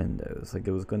all Windows. Like,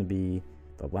 it was going to be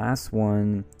the last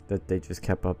one that they just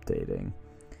kept updating.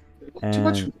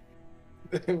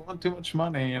 They want too much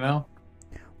money, you know?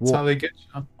 That's Well, how they get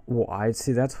you. Well, I'd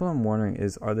see. That's what I'm wondering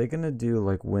is, are they going to do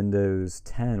like Windows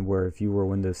 10, where if you were a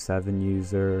Windows 7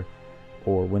 user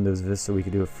or Windows Vista, we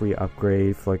could do a free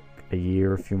upgrade for like a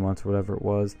year, a few months, whatever it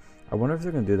was. I wonder if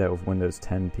they're going to do that with Windows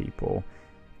 10 people.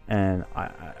 And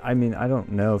I mean, I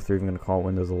don't know if they're even going to call it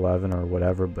Windows 11 or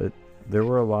whatever, but there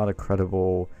were a lot of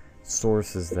credible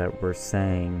sources that were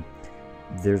saying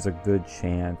there's a good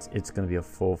chance it's going to be a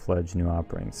full-fledged new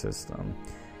operating system.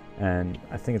 And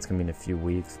I think it's going to be in a few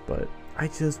weeks, but I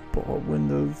just bought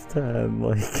Windows 10,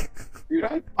 like...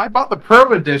 Dude, I bought the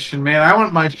Pro Edition, man. I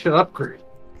want my shit upgrade.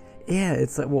 Yeah,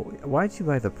 it's like, well, why'd you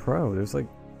buy the Pro? There's like,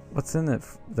 what's in it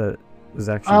that was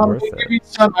actually worth They it? give me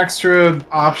some extra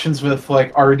options with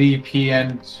like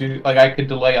RDP to like I could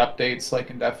delay updates like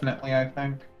indefinitely. I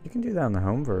think You can do that in the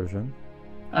home version.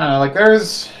 I don't know. Like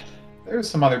there's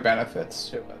some other benefits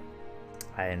to it.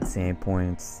 I didn't see any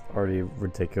point. It's already a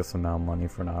ridiculous amount of money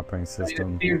for an operating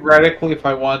system. Theoretically, if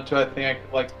I want to, I think I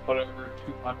could like put over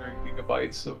 200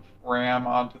 gigabytes of RAM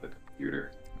onto the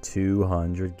computer.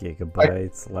 200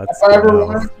 gigabytes. Let's If I ever go.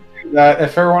 wanted to do that,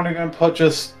 if I wanted to put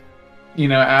just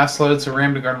ass loads of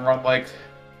RAM to go and run like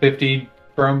 50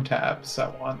 Chrome tabs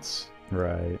at once,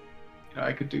 Right.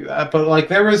 I could do that. But like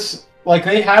there was like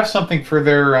they have something for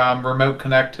their remote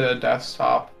connect to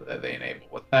desktop that they enable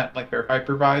with that, like their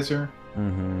hypervisor.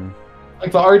 Mm-hmm.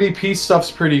 Like the RDP stuff's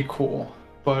pretty cool,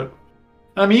 but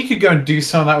I mean you could go and do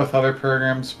some of that with other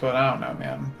programs, but I don't know,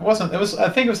 man. I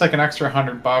think it was like an extra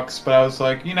 $100, but I was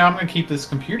like, I'm gonna keep this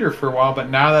computer for a while, but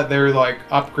now that they're like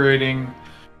upgrading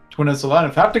to Windows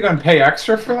 11, if I have to go and pay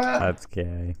extra for that, That's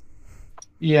gay.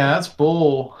 yeah, that's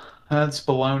bull. That's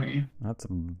baloney. That's a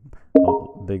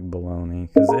big baloney.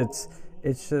 Because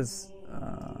it's just...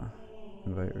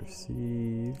 invite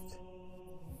received...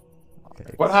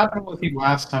 Okay. What happened with you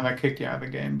last time I kicked you out of the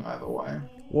game, by the way?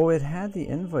 Well, it had the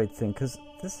invite thing, because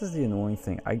this is the annoying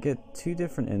thing. I get two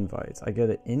different invites. I get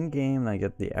it in-game, and I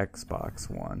get the Xbox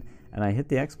one. And I hit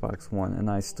the Xbox one, and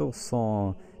I still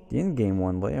saw the in-game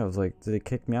one later. I was like, did it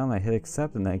kick me out? And I hit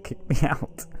accept, and then it kicked me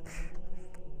out.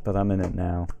 But I'm in it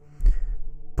now.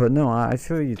 But no, I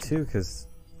feel you too, because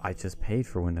I just paid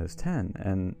for Windows 10.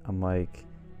 And I'm like...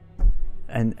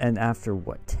 And after,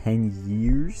 what, 10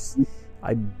 years?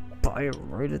 I buy it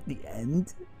right at the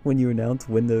end when you announce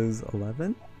Windows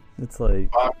 11. It's like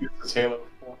This Halo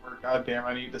 4. Goddamn,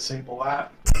 I need to disable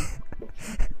that.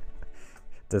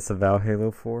 disavow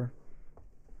Halo 4.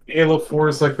 Halo 4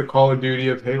 is like the Call of Duty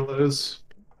of Halos.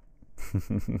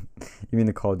 You mean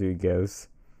the Call of Duty Ghosts?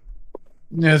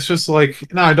 Yeah, it's just like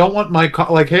I don't want my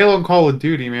like Halo and Call of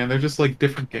Duty, man. They're just like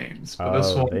different games. But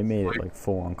this one, they made it like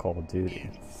full on Call of Duty.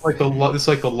 it's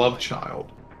like the love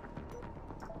child.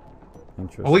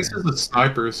 Interesting. At least it's a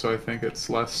sniper, so I think it's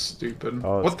less stupid.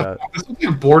 Oh, what the fuck? This looks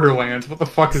like Borderlands. What the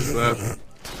fuck is that?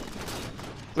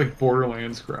 It's like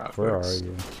Borderlands graphics. Where are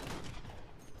you?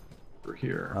 We're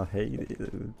here. I'll hate you,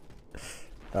 dude.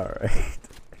 Alright.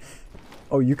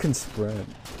 Oh, you can sprint.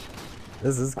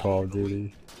 This is Call of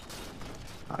Duty.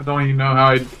 I don't even know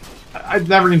how I've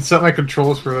never even set my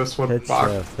controls for this one. Hit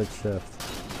shift, hit shift.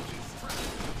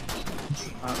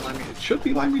 It should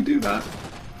be letting me do that.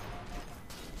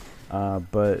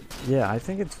 But yeah, I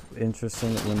think it's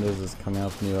interesting that Windows is coming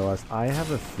out with new OS. I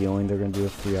have a feeling they're going to do a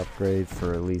free upgrade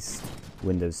for at least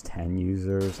Windows 10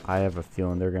 users. I have a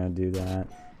feeling they're going to do that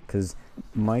because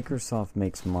Microsoft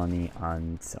makes money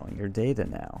on selling your data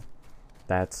now.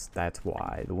 That's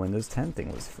why the Windows 10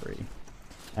 thing was free.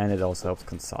 And it also helps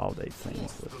consolidate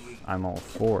things, which I'm all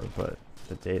for, but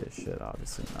the data shit,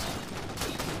 obviously not.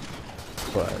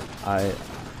 But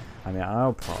I mean,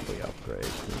 I'll probably upgrade,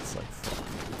 because it's like, fuck,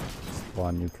 just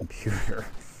bought a new computer.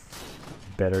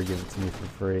 Better give it to me for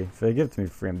free. If they give it to me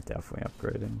for free, I'm definitely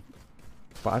upgrading.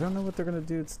 But I don't know what they're gonna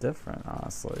do that's different,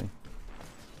 honestly.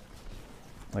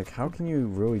 Like, how can you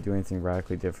really do anything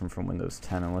radically different from Windows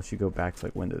 10 unless you go back to,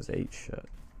 like, Windows 8 shit?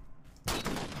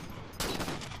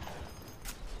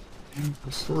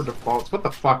 Restore defaults. What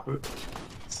the fuck?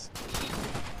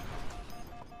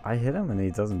 I hit him and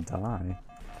he doesn't die.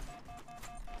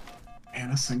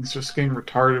 Man, this thing's just getting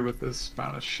retarded with this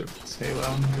amount of shit with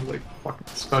Halo. Like, fucking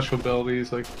special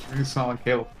abilities. Like, it's not like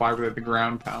Halo 5 where they have the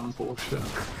ground pound bullshit.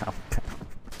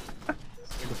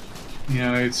 You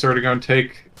know, it's sort of gonna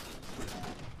take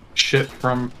shit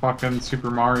from fucking Super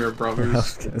Mario Brothers. I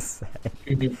was gonna say.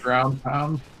 You need ground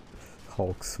pound.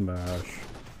 Hulk smash.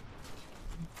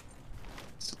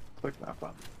 Click that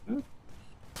button.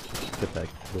 Get that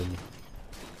kid.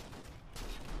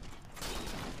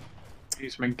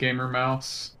 Use my gamer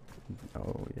mouse.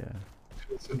 Oh yeah.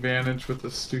 To its advantage with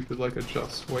this stupid like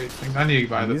adjust weight thing. I need to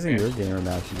buy I'm the using your gamer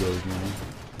mouse you gave me.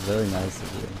 Very nice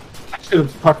of you. I should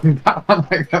have fucking got one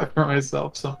like that for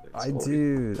myself someday.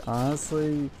 Dude,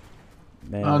 honestly,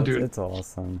 man, Oh, dude. it's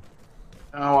awesome.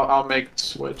 Oh, I'll make the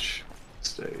Switch.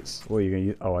 Stays. What, you're gonna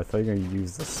use? Oh, I thought you were gonna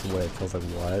use the Switch. I was like,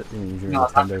 what? You're gonna use your No,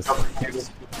 Nintendo Switch?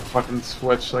 Fucking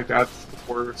Switch, like that's the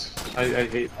worst. I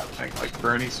hate that thing. Like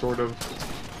for any sort of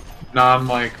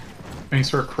any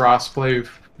sort of crossplay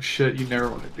shit, you never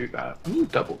want to do that. Ooh,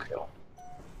 double kill.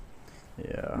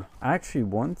 Yeah. Actually,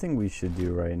 one thing we should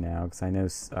do right now, because I know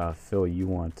Phil, you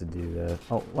want to do this.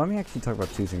 Oh, let me actually talk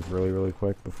about two things really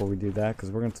quick before we do that,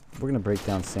 because we're gonna break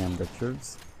down Sam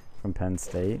Richards from Penn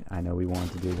State. I know we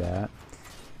wanted to do that.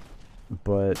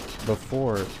 But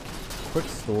before, quick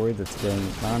story that's getting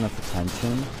not enough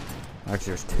attention. Actually,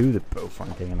 there's two that both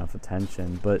aren't getting enough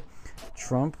attention. But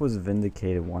Trump was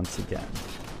vindicated once again.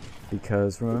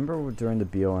 Because remember during the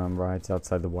BLM riots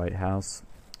outside the White House,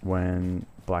 when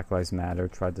Black Lives Matter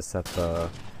tried to set the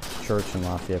church in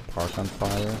Lafayette Park on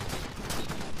fire?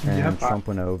 And yeah, Trump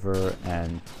went over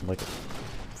and, like,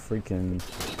 freaking...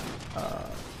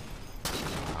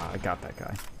 I got that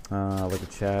guy. Like a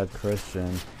Chad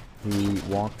Christian, he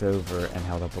walked over and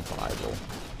held up a Bible.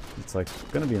 It's like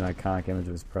gonna be an iconic image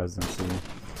of his presidency.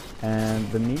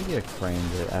 And the media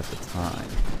framed it at the time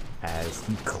as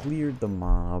he cleared the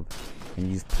mob and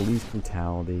used police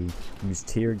brutality, used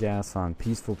tear gas on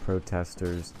peaceful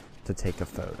protesters to take a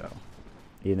photo.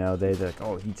 You know, they're like,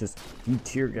 oh, he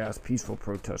tear gassed peaceful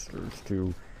protesters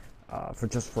for a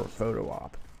photo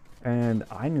op. And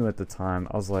I knew at the time,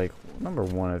 I was like, number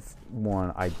one,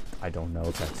 I don't know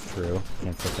if that's true.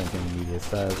 Can't trust anything the media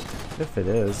says. If it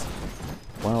is,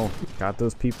 well, got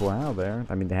those people out there.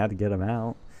 I mean, they had to get them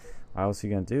out. What else are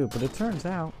you going to do? But it turns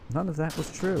out, none of that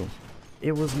was true.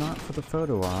 It was not for the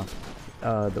photo op.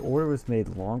 The order was made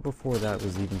long before that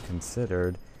was even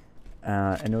considered.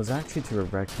 And it was actually to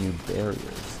erect new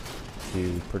barriers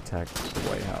to protect the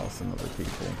White House and other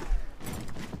people.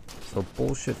 So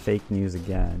bullshit fake news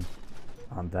again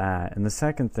on that. And the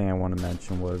second thing I want to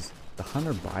mention was the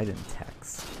Hunter Biden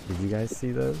texts. Did you guys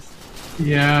see those?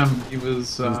 Yeah, he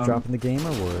was dropping the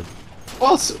gamer word.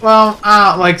 Well,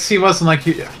 he wasn't like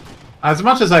he. As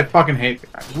much as I fucking hate the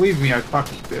guy, believe me, I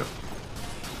fucking do.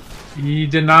 He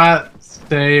did not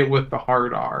say it with the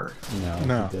hard R.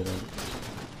 No, he didn't.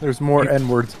 There's more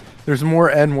N-words. There's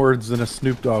more N-words than a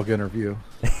Snoop Dogg interview.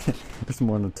 There's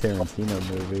more in a Tarantino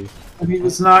movie. He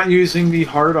was not using the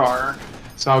hard R,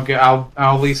 so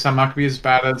at least I'm not gonna be as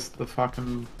bad as the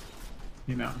fucking,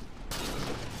 you know.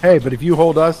 Hey, but if you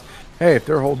hold us, if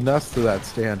they're holding us to that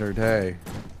standard, hey.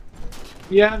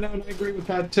 Yeah, no, I agree with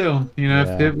that too. You know,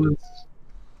 if it was,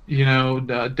 you know,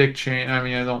 Dick Cheney. I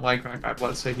mean, I don't like that guy.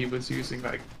 Let's say he was using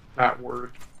like that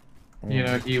word. you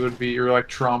know, he would be, you're like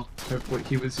Trump if what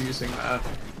he was using that.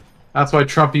 That's why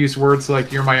Trump used words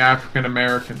like "you're my African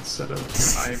American" instead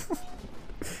of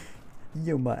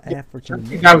You're my African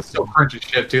American. That was so cringe as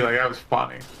shit too. Like that was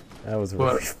funny. That was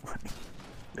really funny.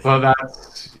 But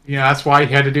that's that's why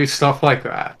he had to do stuff like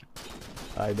that.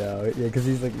 I know, yeah, because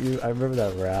he's like, I remember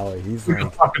that rally. He's Like like,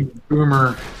 a fucking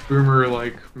boomer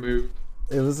like move.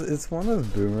 it's one of those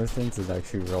boomer things that's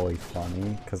actually really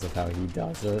funny because of how he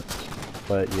does it.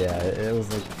 But yeah, it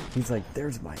was like, he's like,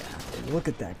 there's my African, look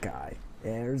at that guy.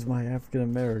 There's my African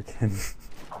American.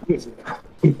 He's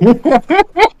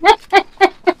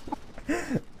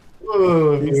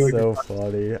so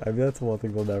funny. I mean, that's one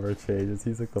thing will never change. Is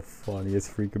he's like the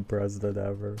funniest freaking president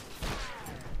ever.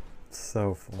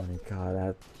 So funny.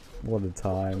 God, what a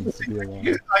time to be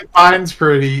alive. Like Biden's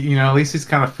pretty, at least he's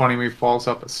kind of funny when he falls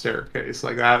up a staircase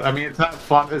like that. I mean, it's not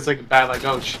fun. It's like bad, like,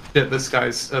 oh shit, this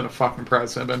guy's a fucking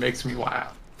president, but it makes me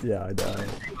laugh. Yeah, I know.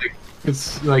 Like,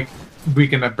 it's like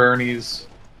Weekend at Bernie's,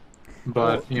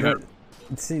 but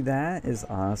See, that is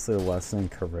honestly a lesson in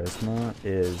charisma.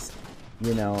 Is a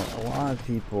lot of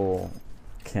people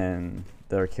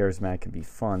that are charismatic can be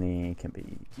funny, can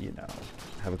be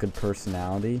have a good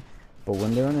personality. But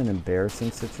when they're in an embarrassing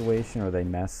situation or they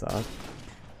mess up,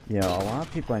 a lot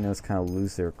of people I know kind of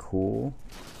lose their cool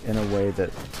in a way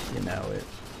that,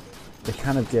 they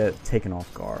kind of get taken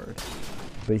off guard.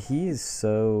 But he is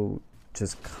so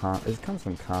it comes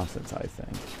from confidence, I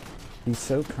think. He's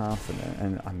so confident,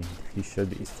 and I mean, he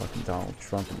should be. He's fucking Donald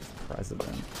Trump and he's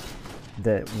president.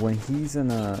 That when he's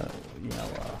in a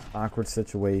awkward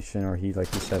situation, or he,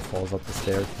 like you said, falls up the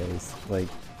staircase, like,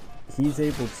 he's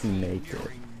able to make it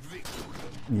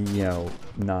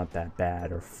not that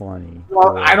bad or funny.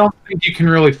 Well, I don't think you can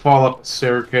really fall up a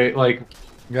staircase. Like,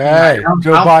 hey,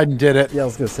 Joe Biden did it. Yeah, I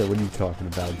was gonna say, what are you talking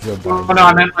about, Joe Biden? Oh, no,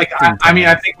 I meant like, I mean,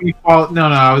 I think when you fall,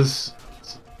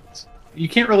 you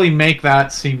can't really make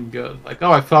that seem good. Like,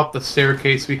 oh, I fell up the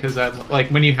staircase because like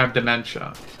when you have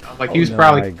dementia, like he was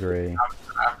probably I agree.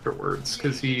 afterwards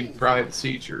because he probably had a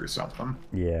seizure or something.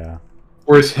 Yeah.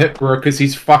 Or his hip broke because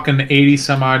he's fucking 80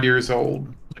 some odd years old.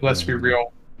 Like, let's be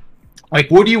real. Like,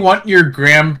 would you want your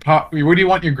grandfather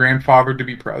to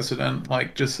be president?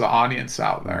 Like, just the audience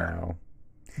out there. No.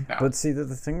 But see, the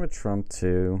thing with Trump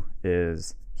too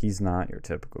is he's not your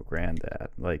typical granddad.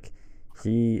 Like,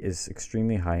 he is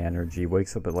extremely high energy.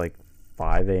 Wakes up at like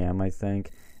 5 a.m. I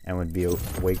think, and would be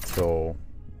awake till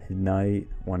midnight,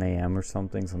 1 a.m. or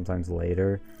something. Sometimes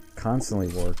later, constantly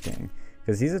working.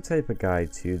 Because he's the type of guy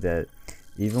too that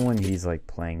even when he's like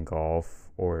playing golf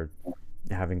or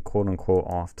having quote-unquote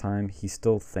off time, he's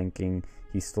still thinking,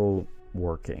 he's still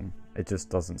working. It just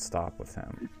doesn't stop with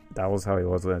him. That was how he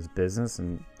was with his business,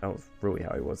 and that was really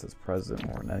how he was as president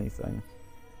more than anything.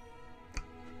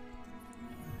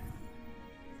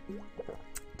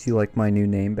 Do you like my new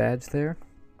name badge there?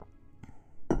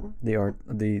 The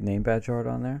name badge art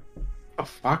on there? The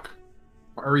fuck?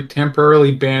 Why are we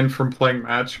temporarily banned from playing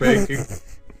matchmaking?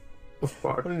 The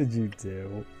fuck? What did you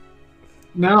do?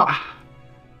 No.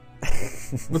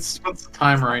 What's the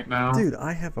time right now? Dude,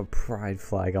 I have a pride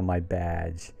flag on my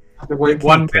badge. Wait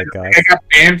 1 minute. I got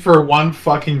banned for 1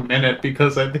 fucking minute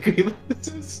because I think this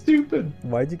is stupid.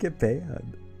 Why'd you get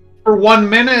banned? For 1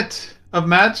 minute of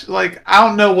match? Like, I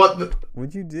don't know what the...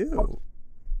 What'd you do?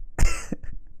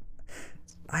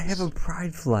 I have a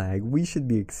pride flag. We should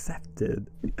be accepted.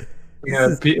 Yeah,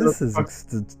 this is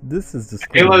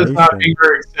discrimination. Ayla is not being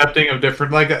very accepting of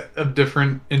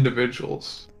different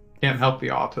individuals. Can't help the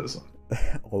autism.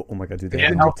 Oh my god, dude! They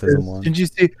have an autism one. Didn't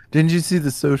you see the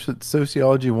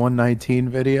Sociology 119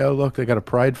 video? Look, they got a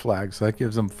pride flag, so that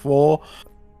gives them full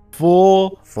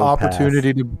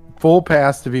opportunity to full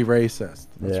pass to be racist.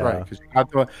 That's right, because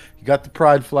you got the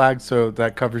pride flag, so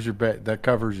that covers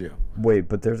you. Wait,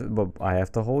 but I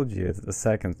have to hold you a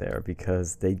second there,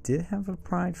 because they did have a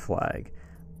pride flag,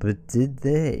 but did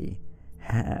they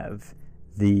have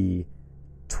the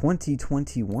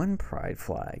 2021 pride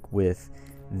flag with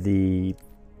the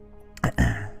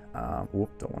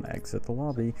don't want to exit the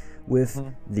lobby, with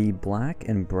the black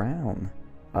and brown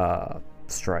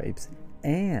stripes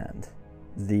and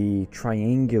the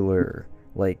triangular,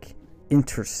 like,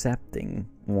 intercepting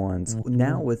ones,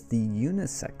 now with the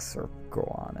unisex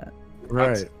circle on it. Right.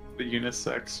 That's the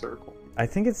unisex circle. I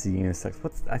think it's the unisex.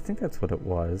 I think that's what it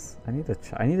was. I need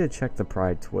to check the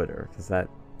Pride Twitter, because that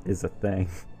is a thing.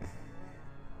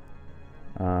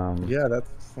 Yeah, that's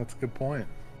a good point.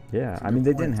 Yeah, I mean,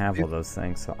 they didn't have all those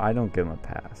things, so I don't give them a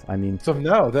pass. I mean, so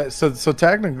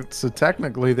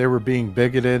technically they were being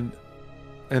bigoted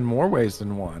in more ways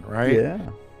than one, right? Yeah.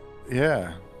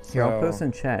 Yeah. Here, I'll post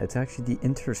in chat. It's actually the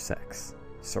intersex.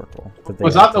 circle.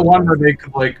 Was that the one where they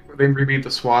could they remade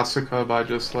the swastika by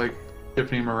just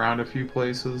shifting him around a few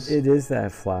places? It is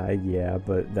that flag, yeah,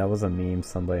 but that was a meme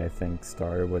somebody I think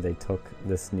started where they took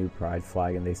this new pride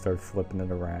flag and they started flipping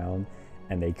it around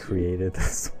and they created the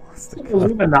swastika.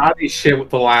 Illuminati shit with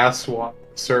the last one,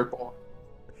 circle.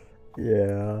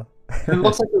 Yeah. It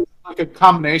looks like it's a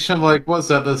combination of what's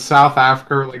that, the South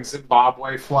Africa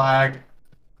Zimbabwe flag,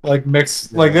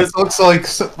 mixed. Yeah. This looks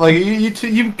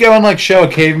you go and show a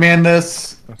caveman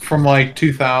this from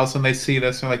 2000. They see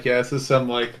this and yeah, this is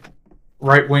some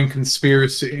right wing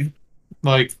conspiracy,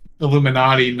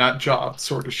 Illuminati nut job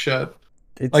sort of shit.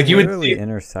 It's literally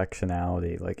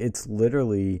intersectionality. It's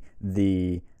literally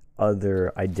the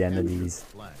other identities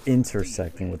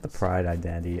intersecting with the pride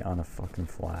identity on a fucking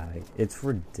flag. It's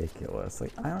ridiculous.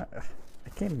 I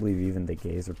can't believe even the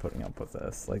gays are putting up with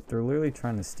this. They're literally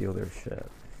trying to steal their shit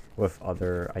with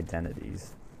other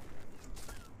identities.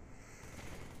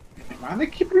 Man, they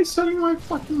keep resetting my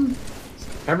fucking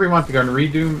every month. They're going to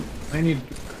redo. They need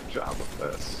to do a good job with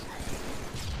this.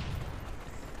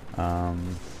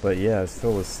 But yeah, as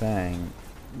Phil was saying,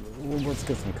 let's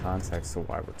get some context to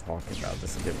why we're talking about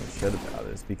this and giving a shit about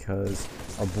it. Is because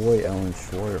our boy Owen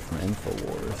Shroyer from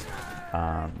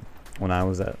InfoWars, when I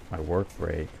was at my work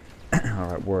break,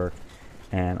 or at work,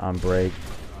 and on break,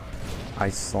 I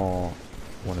saw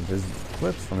one of his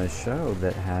clips from his show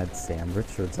that had Sam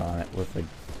Richards on it with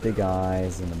big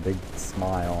eyes and a big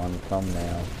smile on the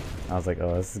thumbnail. I was like,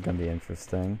 oh, this is gonna be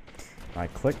interesting. I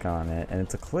click on it, and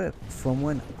it's a clip from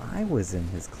when I was in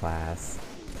his class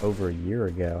over a year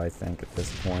ago, I think, at this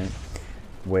point,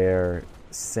 where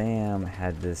Sam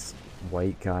had this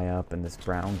white guy up and this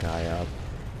brown guy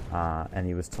up, and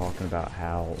he was talking about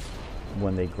how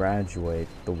when they graduate,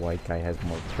 the white guy has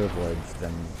more privilege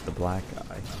than the black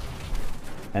guy.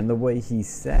 And the way he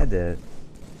said it,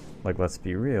 let's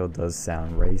be real, does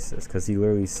sound racist, because he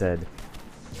literally said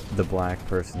the black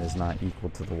person is not equal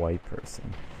to the white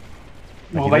person.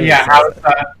 Well, yeah,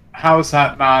 how is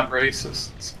that not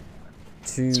racist?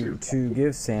 To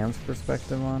give Sam's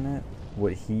perspective on it,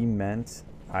 what he meant,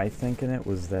 I think, in it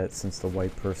was that since the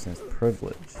white person is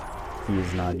privileged, he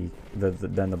is not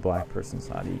then the black person's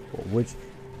not equal, which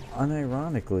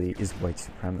unironically is white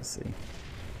supremacy.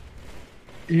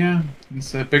 Yeah,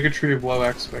 it's a bigotry of low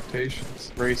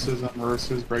expectations, racism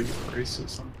versus regular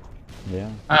racism. Yeah,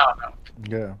 I don't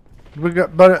know. Yeah,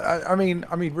 but I mean,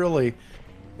 really,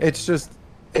 it's just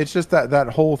that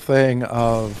whole thing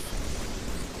of.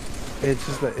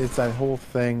 It's that whole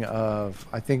thing of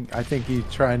I think he's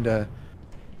trying to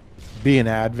be an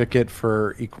advocate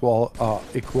for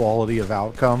equality of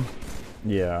outcome.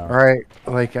 Yeah. Right.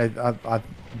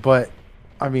 But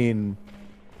I mean,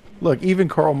 look, even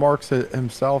Karl Marx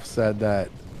himself said that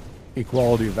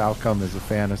equality of outcome is a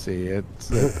fantasy. It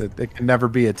can never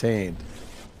be attained.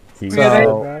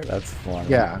 That's funny.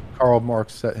 Yeah, Karl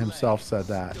Marx himself said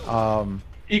that.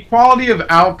 Equality of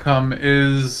outcome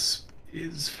is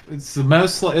it's the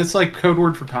most, it's like code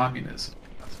word for communism.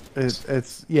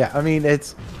 It's yeah, I mean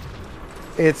it's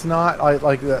not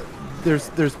like that.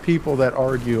 There's people that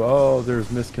argue, oh,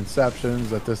 there's misconceptions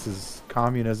that this is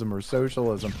communism or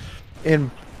socialism.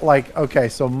 Okay,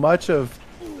 so much of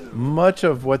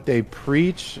what they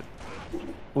preach,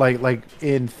 like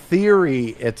in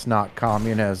theory it's not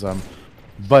communism,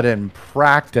 but in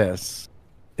practice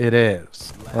it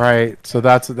is, right? So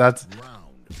that's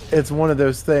it's one of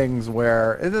those things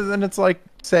where, and it's like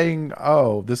saying,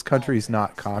 oh, this country's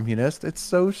not communist, it's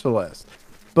socialist.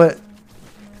 But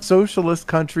socialist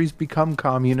countries become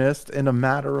communist in a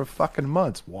matter of fucking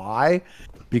months. Why?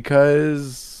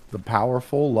 Because the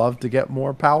powerful love to get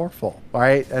more powerful,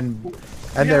 right? And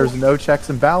there's no checks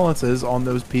and balances on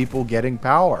those people getting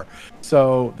power.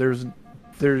 So there's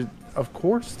of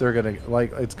course they're gonna,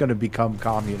 it's gonna become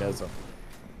communism.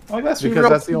 Well, that's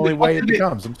the only way it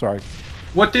becomes. I'm sorry.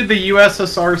 What did the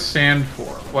USSR stand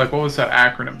for? What was that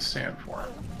acronym stand for?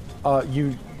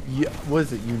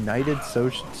 Was it United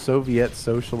Soviet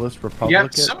Socialist Republic? Yeah,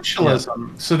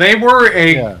 socialism. Yeah. So they were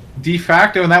a de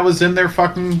facto, and that was in their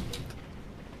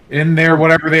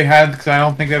whatever they had, because I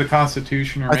don't think they had a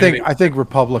constitution or anything. I think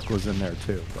Republic was in there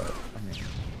too, but I mean.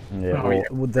 Yeah,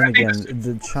 well, then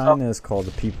again, China is called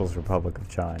the People's Republic of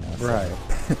China. So. Right,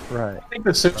 right. I think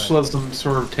the socialism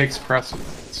sort of takes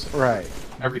precedence. Right.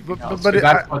 Everything else. But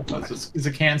that's what it does. It's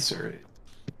a cancer.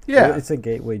 Yeah. Well, it's a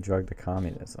gateway drug to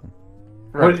communism.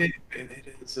 Right. Well, it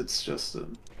is. It's just a...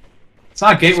 It's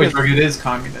not a gateway drug. It is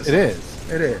communism. It is.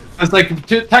 It is.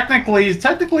 It's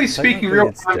technically speaking, real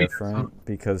it's communism. Different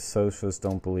because socialists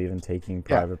don't believe in taking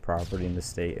private property and the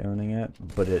state owning it,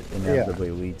 but it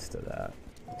inevitably leads to that.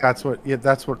 that's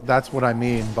what I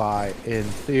mean by in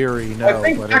theory. No, I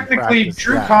think but technically,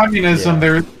 true communism,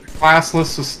 there's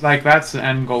classless. Like that's the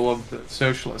end goal of the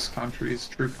socialist countries.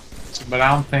 True, but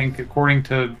I don't think, according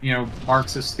to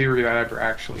Marxist theory, that ever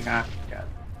actually happened yet.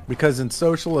 Because in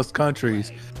socialist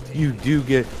countries, you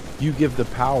give the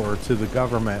power to the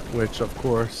government, which of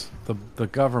course the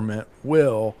government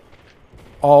will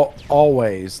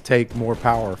always take more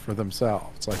power for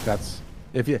themselves. Like that's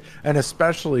and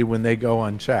especially when they go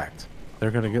unchecked,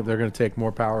 they're gonna take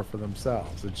more power for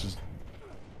themselves. It's just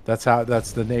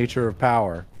that's the nature of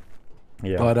power.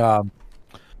 Yeah.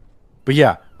 But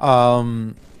yeah.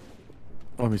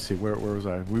 Let me see. Where was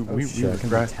I? We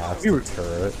regressed. We were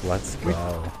turret. Let's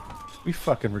go. We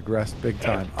fucking regressed big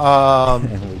time.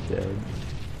 And we did.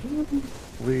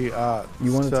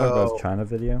 You want to talk about this China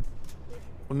video?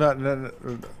 No.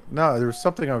 There was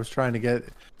something I was trying to get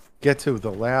to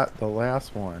the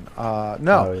last one.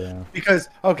 No. Oh, yeah. Because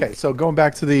so going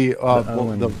back to the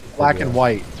black and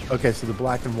white. Okay, so the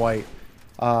black and white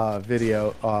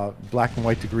video, black and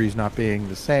white degrees not being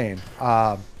the same.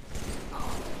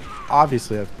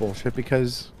 Obviously that's bullshit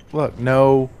because look,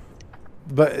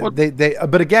 but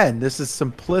but again, this is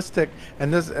simplistic,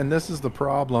 and this is the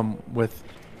problem with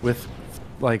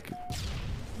like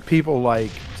people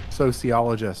like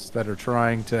sociologists that are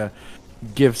trying to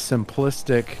explain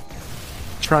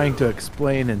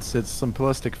in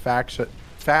simplistic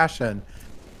fashion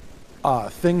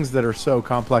things that are so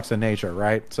complex in nature,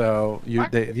 right? So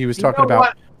he was talking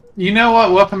about.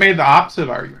 What if I made the opposite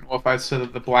argument? What if I said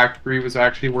that the black degree was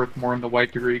actually worth more than the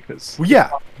white degree? Because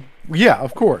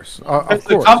of course,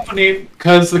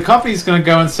 because the company's going to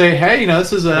go and say, hey,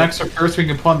 this is an extra person we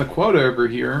can put on the quota over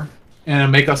here, and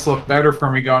it'll make us look better for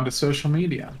when we go into social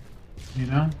media.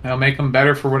 It'll make them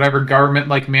better for whatever government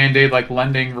mandate, like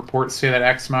lending reports say that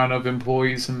X amount of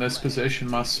employees in this position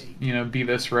must be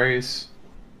this race.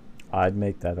 I'd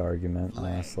make that argument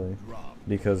honestly,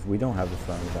 because we don't have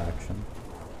affirmative action.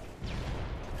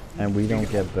 And we don't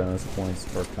get bonus points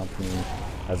for a company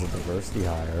as a diversity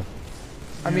hire.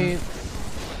 I mean,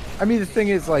 the thing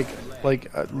is,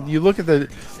 you look at the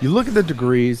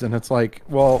degrees, and it's like,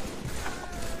 well,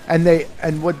 and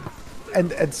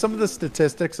some of the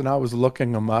statistics, and I was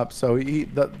looking them up. So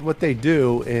what they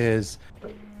do is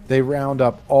they round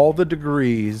up all the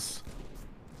degrees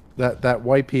that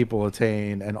white people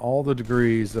attain and all the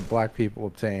degrees that black people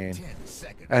obtain,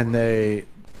 and they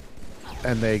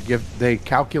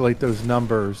calculate those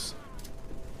numbers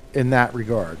in that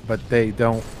regard, but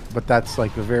that's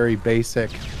like a very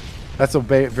basic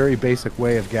very basic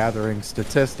way of gathering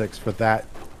statistics for that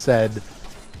said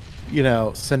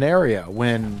scenario,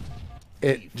 when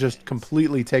it just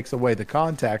completely takes away the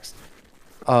context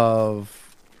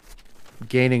of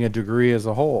gaining a degree as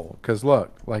a whole. Because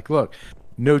look,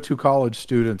 no two college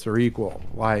students are equal,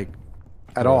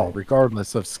 at all,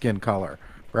 regardless of skin color,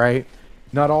 right?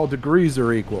 Not all degrees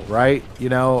are equal, right?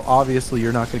 Obviously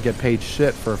you're not going to get paid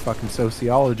shit for a fucking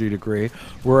sociology degree,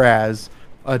 whereas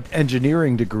an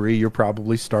engineering degree, you're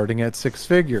probably starting at 6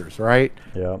 figures, right?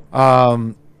 Yeah.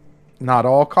 Not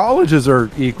all colleges are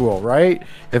equal, right?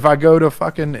 If I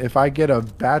get a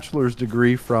bachelor's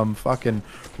degree from fucking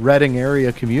Reading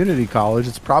area community college,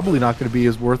 it's probably not going to be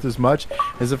worth as much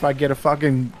as if I get a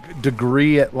fucking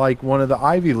degree at one of the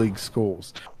Ivy League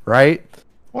schools, right?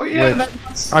 Well, yeah,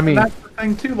 that's the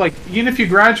thing too. Even if you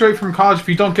graduate from college, if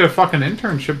you don't get a fucking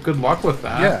internship, good luck with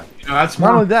that. Yeah, that's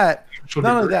none of that.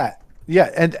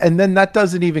 Yeah, and then that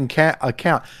doesn't even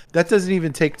account. That doesn't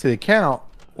even take to account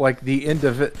the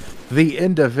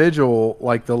individual,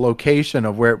 the location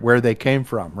of where they came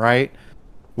from, right?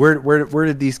 Where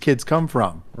did these kids come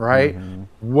from, right? Mm-hmm.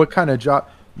 What kind of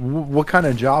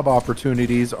job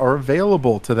opportunities are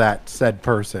available to that said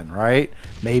person, right?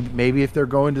 Maybe if they're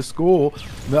going to school,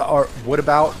 or what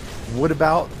about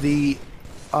the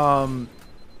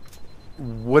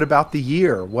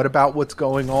year? What about what's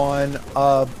going on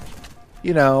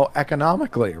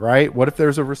economically, right? What if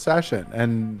there's a recession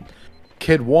and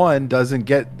kid 1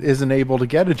 isn't able to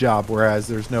get a job, whereas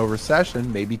there's no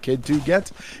recession? Maybe kid 2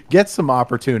 gets some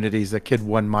opportunities that kid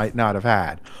 1 might not have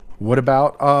had. What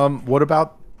about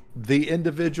the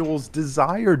individual's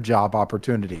desired job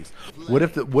opportunities? What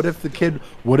if kid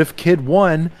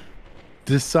 1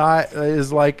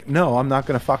 is like, no, I'm not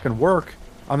gonna fucking work.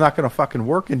 I'm not gonna fucking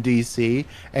work in DC,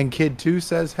 and kid 2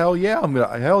 says, hell yeah,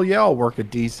 I'll work at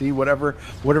DC, whatever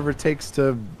it takes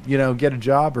to get a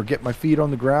job or get my feet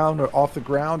on the ground or off the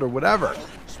ground or whatever,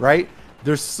 right?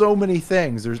 There's so many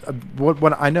things. There's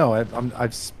what I know.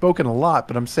 I've spoken a lot,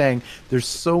 but I'm saying there's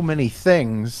so many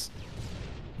things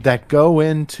that go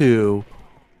into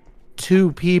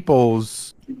two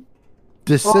people's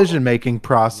decision-making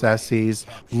processes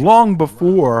long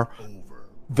before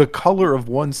the color of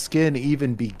one's skin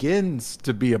even begins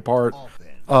to be a part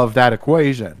of that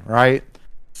equation, right?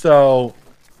 So,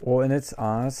 well, and it's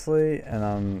honestly, and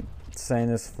I'm saying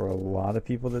this for a lot of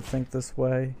people that think this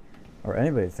way, or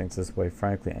anybody that thinks this way,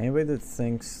 frankly, anybody that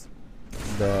thinks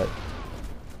that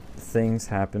things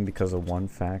happen because of one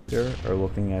factor are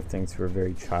looking at things through a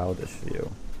very childish view.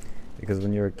 Because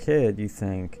when you're a kid, you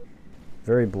think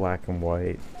very black and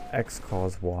white, X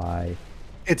cause Y.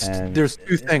 There's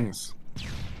two things.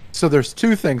 So there's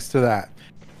two things to that.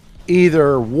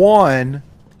 Either one,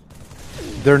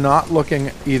 they're not looking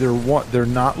at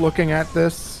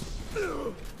this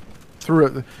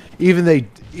through either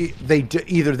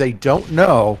they don't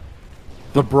know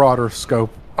the broader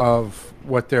scope of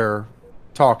what they're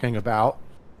talking about,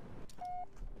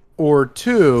 or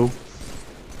two,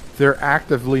 they're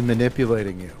actively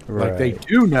manipulating you. Right. Like they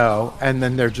do know, and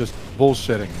then they're just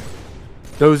bullshitting you.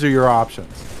 Those are your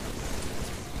options.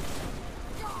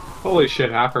 Holy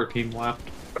shit, half our team left.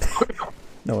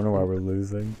 No wonder why we're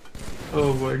losing.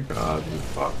 Oh my god,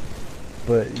 fuck.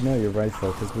 But you know, you're right,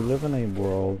 Phil, because we live in a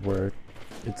world where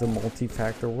it's a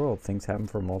multi-factor world. Things happen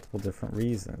for multiple different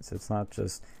reasons. It's not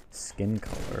just skin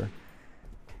color.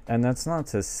 And that's not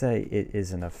to say it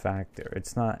isn't a factor.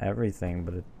 It's not everything,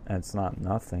 but it's not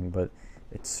nothing, but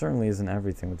it certainly isn't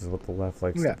everything, which is what the left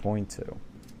likes to point to.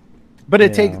 But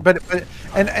it takes,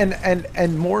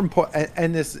 and more important,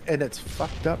 and it's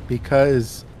fucked up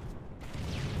because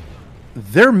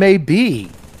there may be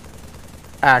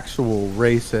actual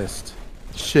racist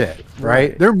shit,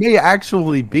 right? There may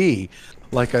actually be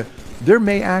there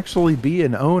may actually be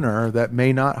an owner that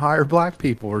may not hire black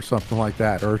people or something like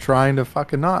that, or trying to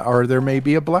fucking not, or there may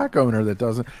be a black owner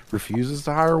that refuses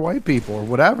to hire white people or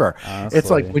whatever. Honestly. It's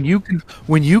like when you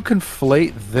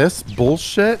conflate this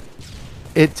bullshit,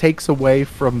 it takes away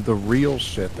from the real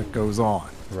shit that goes on.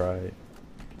 Right.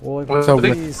 Well,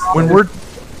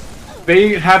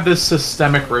 they have this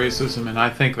systemic racism, and I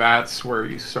think that's where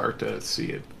you start to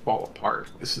see it fall apart.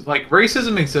 It's like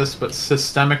racism exists, but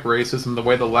systemic racism, the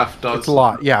way the left does, it's a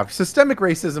lie. Yeah, systemic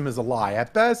racism is a lie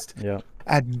at best. Yeah.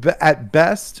 At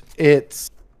best, it's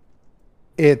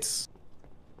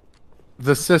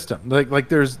the system. Like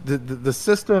there's the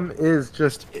system is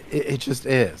just it just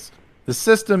is. The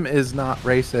system is not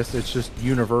racist. It's just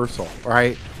universal,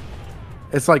 right?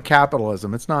 It's like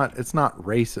capitalism. It's not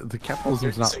racist. The capitalism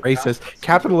is not racist.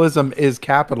 Capitalism is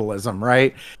capitalism,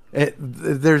 right?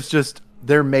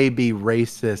 There may be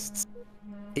racists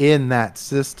in that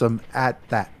system at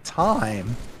that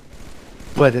time,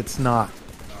 but it's not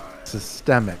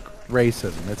systemic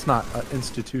racism. It's not an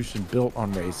institution built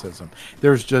on racism.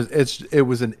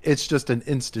 It's just an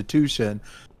institution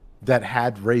that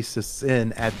had racists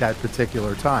in at that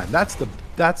particular time. That's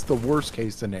the worst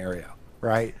case scenario.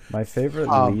 Right. My favorite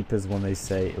leap is when they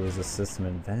say it was a system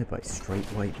invented by straight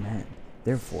white men.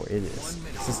 Therefore, it is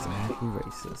systematically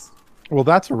racist. Well,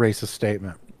 that's a racist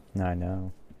statement. I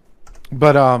know.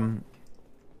 But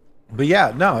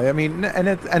yeah, no, I mean,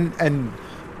 and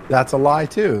that's a lie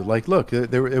too. Like, look,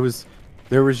 there was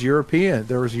Europeans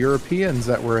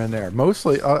that were in there.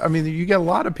 Mostly, I mean, you get a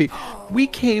lot of people. We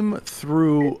came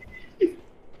through.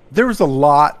 There was a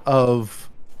lot of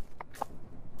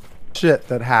shit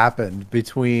that happened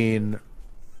between,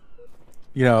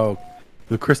 the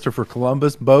Christopher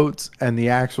Columbus boats and the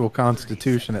actual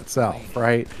Constitution itself,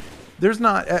 right? There's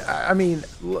not, I mean,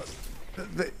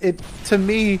 to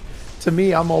me,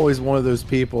 I'm always one of those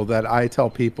people that I tell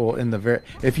people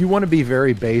if you want to be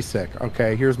very basic,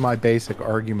 okay, here's my basic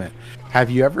argument. Have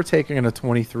you ever taken a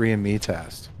 23andMe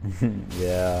test?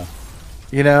 Yeah.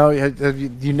 You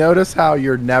notice how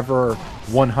you're never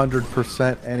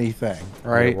 100% anything,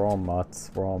 right? Yeah, we're all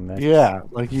mutts. We're all mixed. Yeah,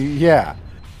 yeah.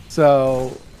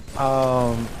 So,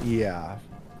 yeah.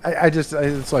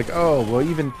 It's like, oh, well,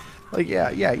 even,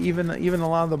 even a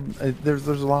lot of them, there's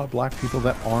a lot of black people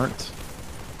that aren't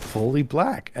fully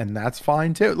black, and that's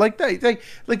fine too.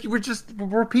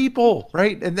 We're people,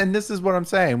 right? And then this is what I'm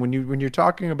saying. When you're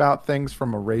talking about things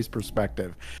from a race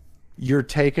perspective, you're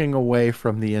taking away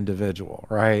from the individual,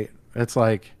 right? It's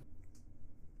like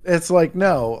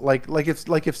no,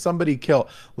 if somebody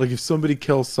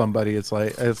kills somebody, it's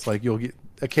like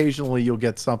occasionally you'll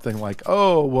get something like,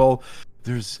 oh, well,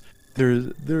 there's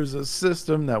a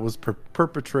system that was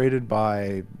perpetrated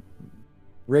by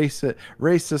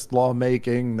racist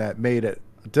lawmaking that made it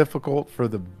difficult for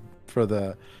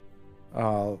the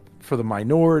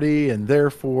minority, and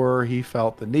therefore he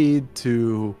felt the need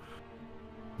to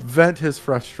vent his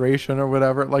frustration or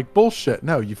whatever. Like, bullshit.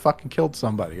 No, you fucking killed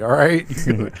somebody. All right.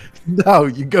 No,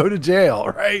 you go to jail.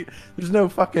 Right. There's no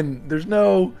fucking. There's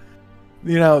no.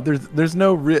 You know. There's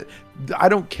no. I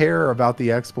don't care about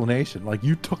the explanation. Like,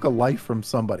 you took a life from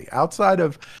somebody outside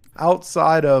of.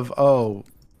 Oh,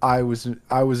 I was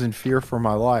in fear for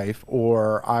my life,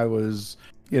 or I was,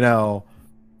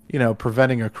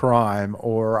 preventing a crime,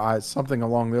 or something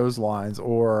along those lines,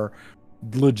 or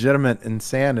legitimate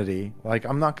insanity. Like,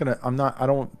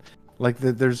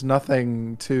 there's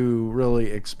nothing to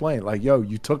really explain. Like, yo,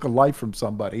 you took a life from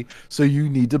somebody, so you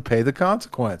need to pay the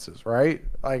consequences, right?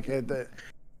 Like,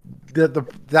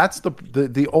 that's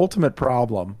the ultimate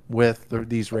problem with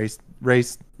these race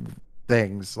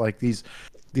things, like these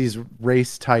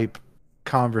race type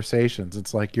conversations.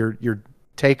 It's like you're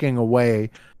taking away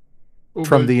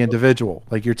from the individual.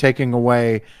 Like, you're taking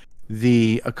away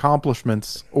the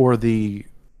accomplishments or the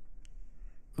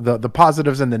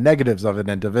positives and the negatives of an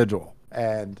individual.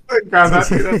 And God, that's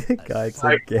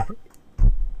like, do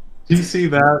you see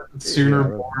that Sooner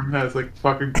Born has like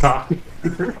fucking coffee?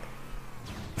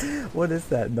 What is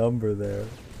that number there?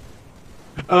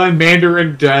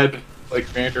 Mandarin Dead,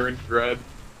 like Mandarin Dread.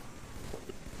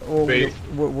 Well,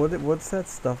 what's that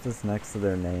stuff that's next to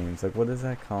their names? Like, what is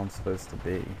that comp supposed to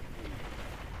be?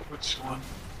 Which one?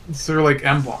 Is there like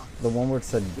emblem? The one where it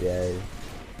said gay.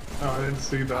 Oh, I didn't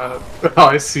see that. Oh,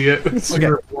 I see it.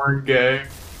 Sooner Born gay.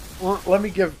 Well, let me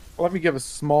give a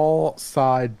small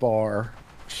sidebar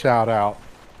shout out.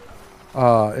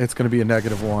 It's going to be a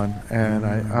 -1, and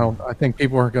I think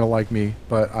people aren't going to like me,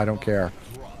 but I don't care.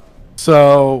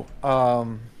 So,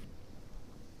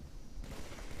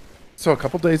 so a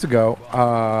couple days ago,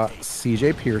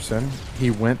 CJ Pearson, he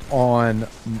went on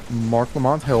Mark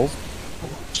Lamont Hill's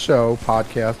show,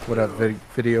 podcast, whatever,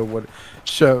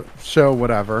 show,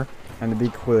 whatever. And to be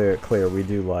clear, we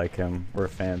do like him. We're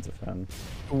fans of him.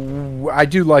 I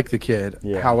do like the kid.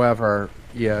 Yeah. However,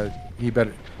 yeah, he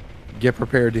better get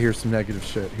prepared to hear some negative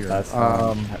shit here. That's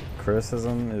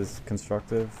criticism is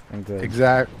constructive and good.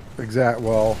 Exact.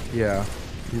 Well, yeah.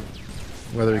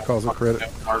 Whether he calls it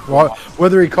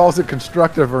whether he calls it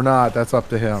constructive or not, that's up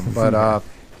to him. But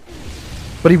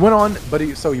he went on.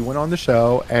 He went on the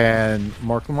show, and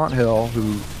Mark Lamont Hill,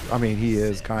 who, I mean, he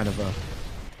is kind of a,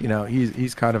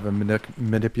 he's kind of a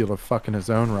manipulative fuck in his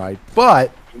own right.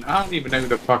 But I don't even know who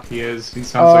the fuck he is. He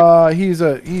sounds like he's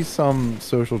some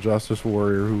social justice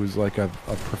warrior who was like a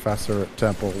professor at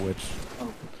Temple, which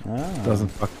doesn't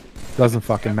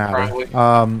fucking matter.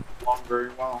 Very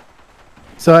well.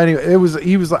 So anyway,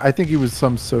 I think he was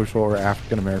some social or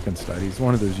African American studies,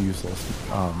 one of those useless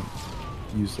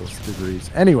degrees.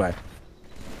 Anyway,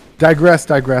 digress.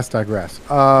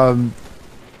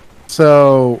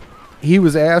 So he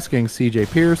was asking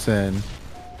CJ Pearson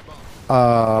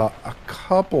a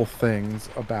couple things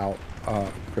about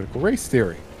critical race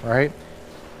theory, right?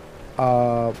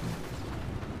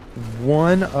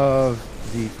 One of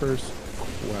the first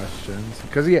questions,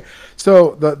 because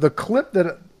so the clip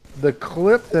that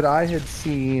I had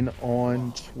seen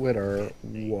on Twitter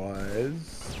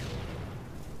was,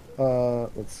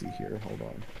 let's see here, hold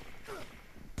on.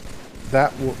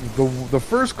 That the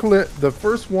first clip, the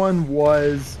first one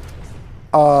was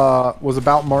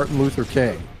about Martin Luther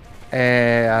King,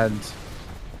 and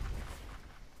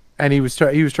he was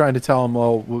trying to tell him,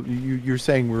 well, you're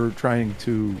saying we're trying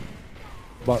to,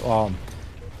 but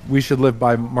we should live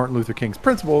by Martin Luther King's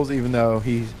principles, even though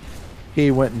he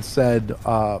went and said,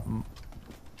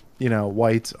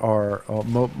 whites are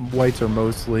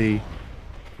mostly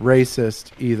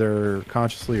racist, either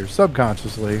consciously or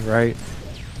subconsciously, right?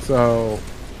 So,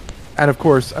 and of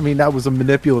course, I mean, that was a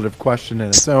manipulative question in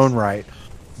its own right,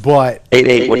 but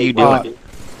 88, what are you doing?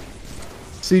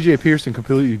 CJ Pearson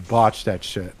completely botched that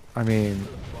shit. I mean,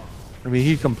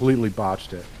 he completely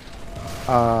botched it.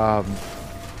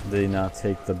 Did he not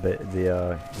take the gimme,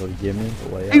 the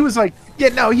layup? He was like, yeah,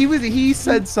 no, he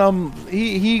said some,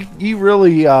 he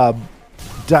really,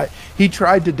 he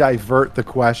tried to divert the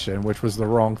question, which was the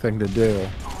wrong thing to do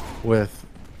with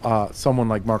someone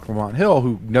like Mark Lamont Hill,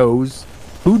 who knows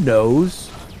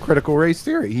critical race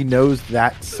theory. He knows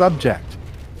that subject.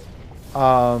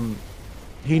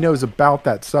 He knows about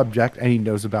that subject, and he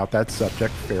knows about that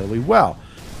subject fairly well.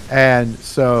 And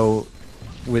so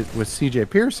with CJ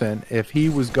Pearson, if he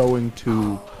was going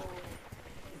to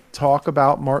talk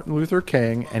about Martin Luther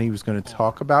King and he was going to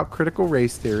talk about critical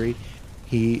race theory,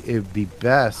 it would be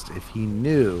best if he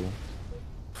knew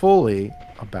fully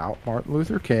about Martin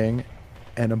Luther King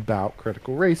and about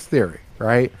critical race theory,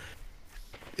 right?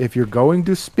 If you're going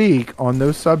to speak on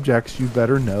those subjects, you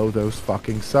better know those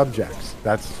fucking subjects.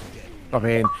 That's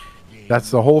That's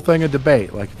the whole thing of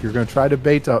debate. Like, if you're going to try to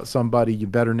debate somebody, you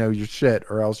better know your shit,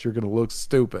 or else you're going to look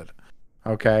stupid.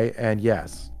 Okay? And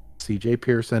yes, C.J.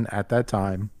 Pearson at that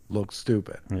time looked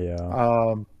stupid.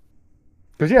 Yeah.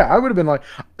 Because yeah, I would have been like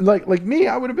me.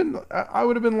 I would have been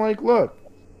like, look.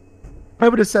 I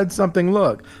would have said something.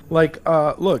 Look,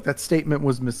 that statement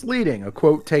was misleading. A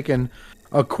quote taken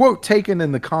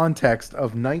in the context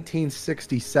of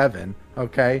 1967.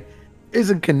 Okay.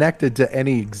 Isn't connected to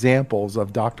any examples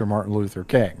of Dr. Martin Luther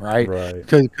King, right? Right.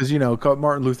 Because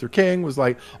Martin Luther King was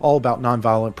like all about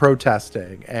nonviolent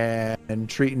protesting and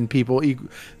treating people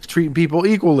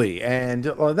equally and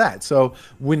all of that. So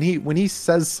when he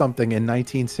says something in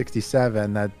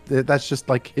 1967, that's just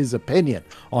like his opinion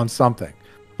on something.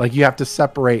 Like, you have to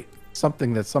separate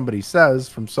something that somebody says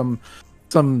from some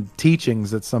teachings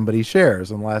that somebody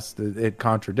shares, unless it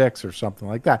contradicts or something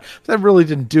like that. But that really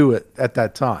didn't do it at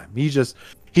that time.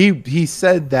 He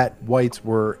said that whites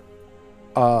were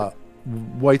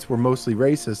mostly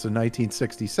racist in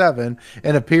 1967,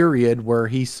 in a period where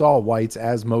he saw whites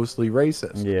as mostly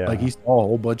racist. Yeah. Like, he saw a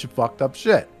whole bunch of fucked up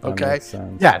shit. Okay. That makes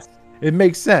sense. Yes, it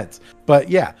makes sense. But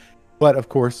yeah, but of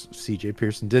course, C.J.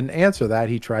 Pearson didn't answer that.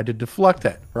 He tried to deflect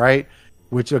it, right?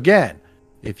 Which, again,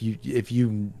 if you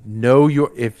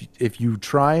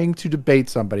trying to debate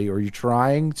somebody, or you're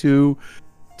trying to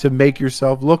make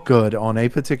yourself look good on a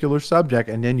particular subject,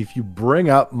 and then if you bring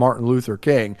up Martin Luther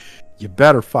King, you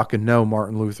better fucking know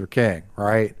Martin Luther King,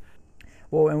 right?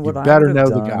 Well, and what you better I've know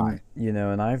done, the guy.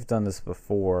 And I've done this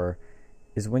before,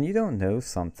 is when you don't know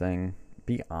something,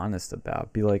 be honest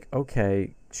about. Be like,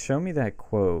 okay, show me that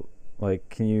quote. Like,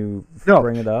 can you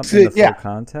bring it up in the full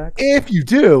context? If you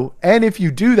do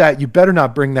that, you better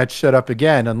not bring that shit up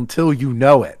again until you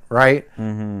know it, right?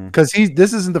 Because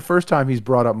this isn't the first time he's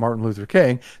brought up Martin Luther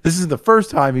King. This is the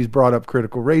first time he's brought up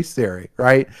critical race theory,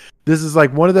 right? This is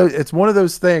like one of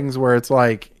those things where it's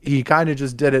like he kind of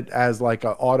just did it as like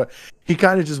he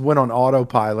kind of just went on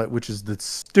autopilot, which is the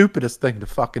stupidest thing to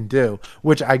fucking do,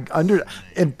 which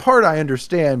in part I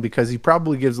understand, because he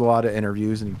probably gives a lot of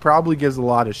interviews and he probably gives a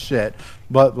lot of shit,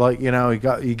 but like,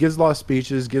 he gives a lot of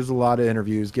speeches, gives a lot of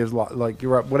interviews, gives a lot, like,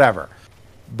 you're whatever.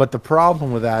 But the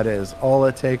problem with that is all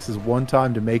it takes is one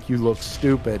time to make you look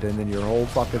stupid, and then your whole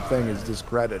fucking thing is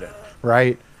discredited,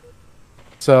 right?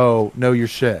 So know your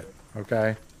shit,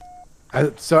 okay?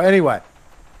 So anyway,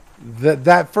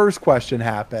 that first question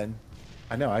happened.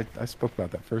 I know I spoke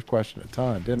about that first question a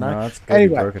ton, didn't I? That's good.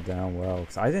 Anyway. You broke it down well,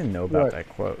 because I didn't know about that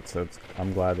quote, so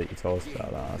I'm glad that you told us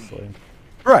about it, honestly.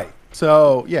 Right.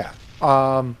 So yeah,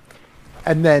 and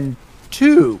then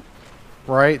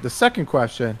right? The second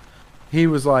question, he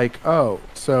was like, "Oh,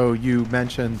 so you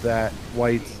mentioned that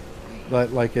whites,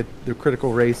 the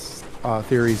critical race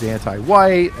theory is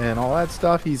anti-white and all that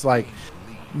stuff." He's like,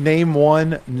 "Name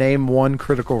one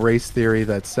critical race theory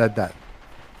that said that.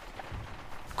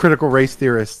 Critical race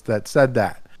theorist that said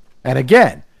that." And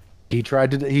again, he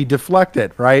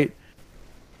deflected, right?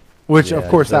 Which of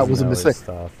course that was a mistake.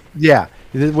 Yeah,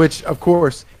 which of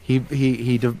course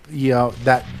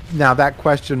that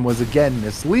question was again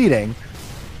misleading.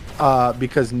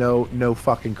 Because no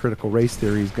fucking critical race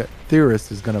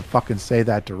theorist is gonna fucking say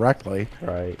that directly.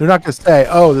 Right. They're not gonna say,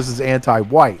 "Oh, this is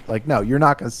anti-white." Like, no, you're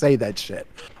not gonna say that shit.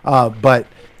 But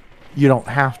you don't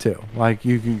have to. Like,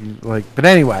 but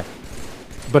anyway.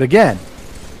 But again,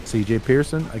 C.J.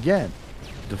 Pearson again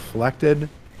deflected,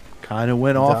 kind of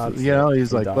went off.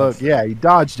 He's like, "Look, yeah, he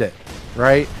dodged it,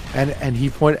 right?" And he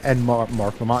pointed, and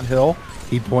Mark Lamont Hill,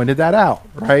 he pointed that out,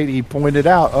 right? He pointed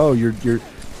out, "Oh, you're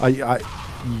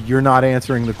not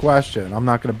answering the question. I'm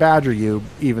not going to badger you,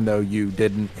 even though you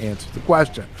didn't answer the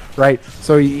question," right?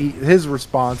 So his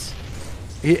response,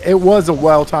 it was a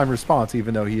well-timed response,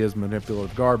 even though he is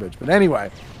manipulative garbage. But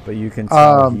anyway. But you can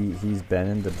tell he's been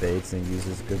in debates and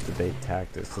uses good debate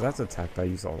tactics. So that's a tactic I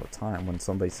use all the time. When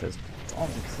somebody says,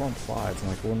 Donald Trump lies, I'm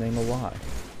like, well, name a lie.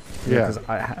 Because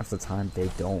half the time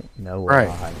they don't know a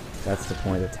lie. That's the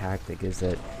point of the tactic, is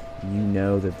that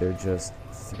that they're just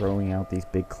throwing out these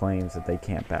big claims that they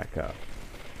can't back up.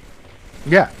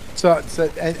 Yeah. So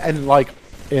and like,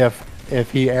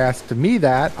 if he asked me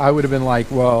that, I would have been like,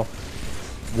 well,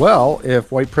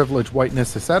 if white privilege,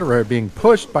 whiteness, etc. are being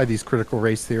pushed by these critical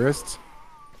race theorists,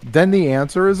 then the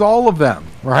answer is all of them,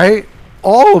 right?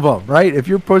 All of them, right? If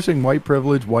you're pushing white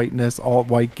privilege, whiteness, all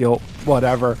white guilt,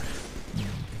 whatever,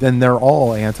 then they're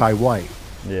all anti-white.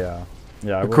 Yeah.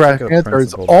 The correct answer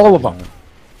is all of them.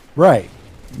 Right.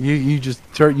 You just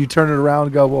turn it around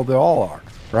and go, well, they all are,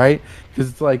 right? Because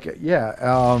it's like,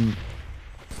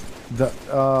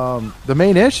 the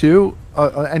main issue,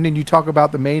 and then you talk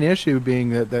about the main issue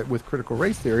being that with critical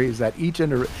race theory is that each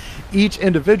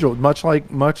individual, much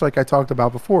like I talked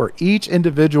about before, each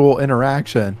individual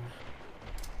interaction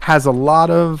has a lot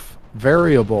of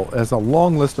has a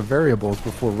long list of variables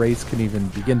before race can even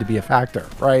begin to be a factor,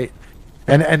 right?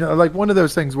 And like one of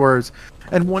those things was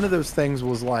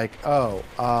like,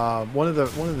 one of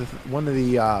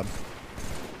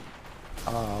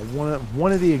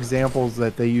the examples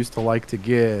that they used to like to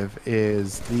give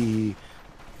is the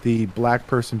black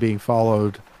person being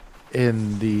followed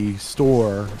in the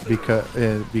store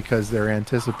because they're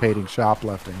anticipating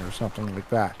shoplifting or something like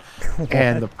that.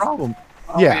 And the problem,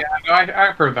 no,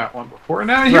 I've heard that one before.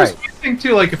 Now here's the thing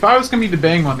too. Like if I was gonna be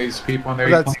debating on these people and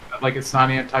they're like it's not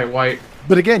anti-white,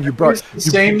 but again, you brought the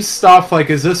same stuff. Like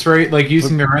is this right? Like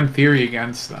using their own theory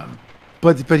against them.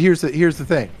 But here's the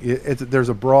thing. There's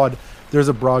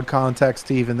a broad context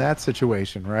to even that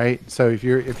situation, right? So if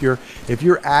you're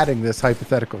adding this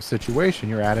hypothetical situation,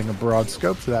 you're adding a broad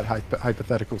scope to that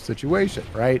hypothetical situation,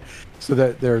 right? So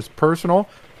that there's personal,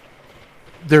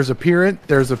 there's appearance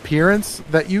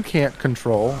that you can't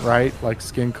control, right? Like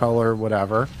skin color,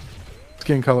 whatever,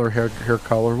 hair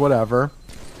color, whatever.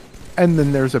 And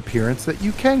then there's appearance that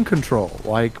you can control,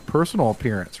 like personal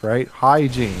appearance, right?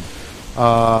 Hygiene,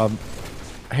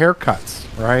 haircuts,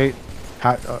 right?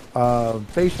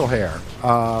 Facial hair,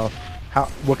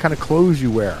 what kind of clothes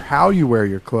you wear, how you wear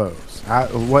your clothes,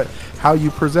 how you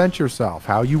present yourself,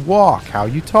 how you walk, how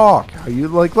you talk, how you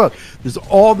look. There's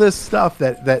all this stuff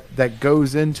that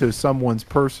goes into someone's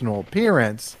personal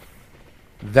appearance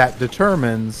that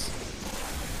determines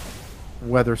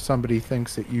whether somebody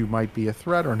thinks that you might be a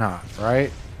threat or not,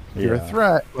 right? If you're a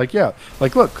threat, look,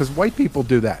 because white people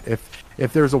do that.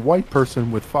 If there's a white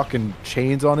person with fucking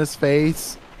chains on his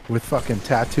face, with fucking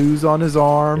tattoos on his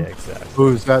arm,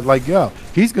 who's got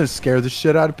he's gonna scare the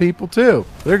shit out of people too.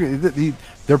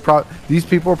 These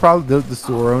people are probably the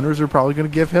store owners are probably gonna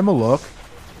give him a look.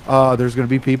 There's gonna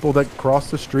be people that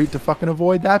cross the street to fucking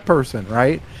avoid that person,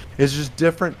 right? It's just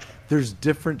different. There's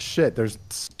different shit. There's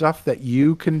stuff that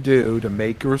you can do to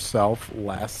make yourself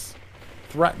less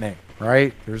threatening,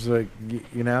 right? There's that,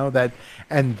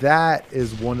 and that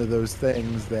is one of those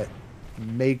things that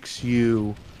makes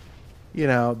you,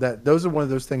 that those are one of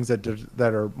those things that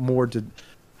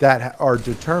are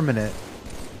determinate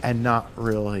and not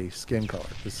really skin color.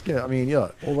 The skin, I mean,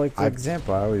 well, like the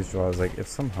example I always draw is like if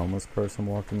some homeless person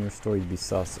walked in your store, you'd be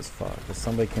sus as fuck. If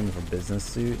somebody came with a business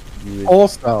suit, you would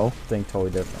also think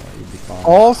totally differently. You'd be fine.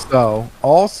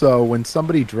 Also, when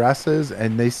somebody dresses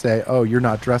and they say, "Oh, you're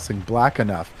not dressing black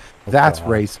enough," that's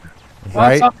racist,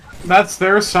 right? That's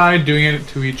their side doing it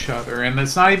to each other, and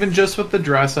it's not even just with the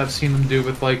dress. I've seen them do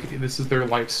with this is their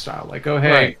lifestyle. Like, oh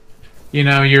hey. Right.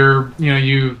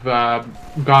 You've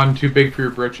gone too big for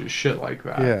your britches, shit like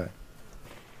that. Yeah.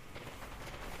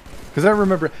 Because I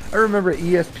remember an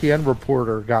ESPN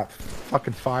reporter got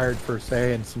fucking fired for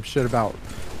saying some shit about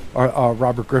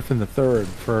Robert Griffin III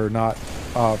for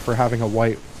having a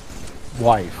white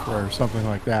wife or something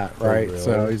like that, right? Oh, really?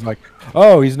 So he's like,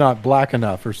 oh, he's not black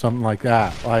enough or something like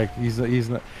that. Like he's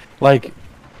not like,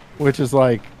 which is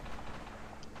like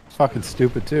fucking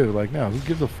stupid too. Like, no, who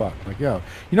gives a fuck? Like, yo,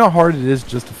 you know how hard it is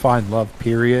just to find love,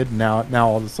 period. Now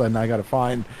all of a sudden I gotta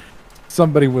find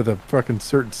somebody with a fucking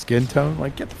certain skin tone.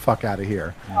 Like, get the fuck out of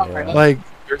here. Yeah. Like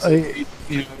it's in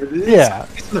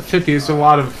the 50s, a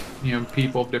lot of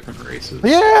people of different races.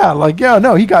 Yeah, like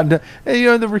no, he got into,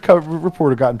 the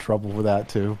reporter got in trouble for that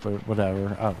too, but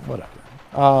whatever.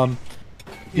 I've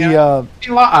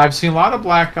seen a lot of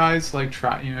black guys like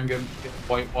try get a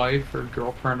white wife or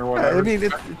girlfriend or whatever. I mean,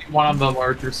 it's one on the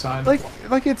larger side. Like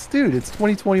it's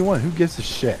 2021. Who gives a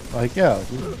shit? Like,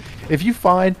 if you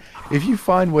find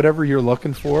whatever you're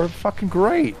looking for, fucking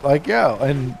great. Like,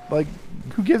 and like,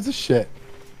 who gives a shit?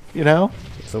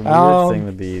 It's a weird thing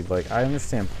to be like. I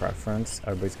understand preference.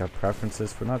 Everybody's got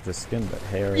preferences for not just skin, but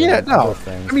hair. And other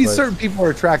things, I mean, certain people are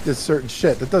attracted to certain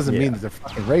shit. That doesn't mean that they're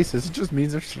fucking racist. It just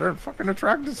means they're fucking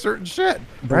attracted to certain shit,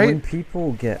 but right? When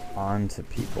people get onto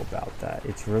people about that,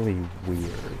 it's really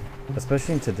weird,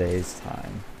 especially in today's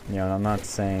time. And I'm not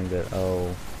saying that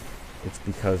it's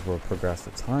because we're a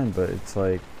progressive time, but it's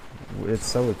like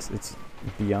it's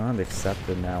beyond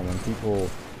accepted now when people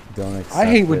don't accept I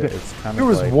hate it. It's kind there of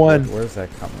was like, one. Where's that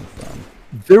coming from?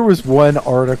 There was one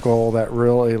article that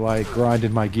really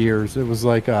grinded my gears. It was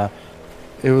like the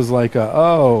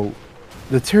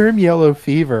term yellow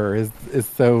fever is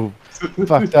so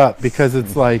fucked up because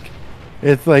it's like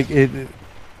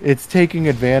it's taking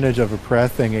advantage of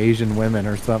oppressing Asian women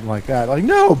or something like that. Like,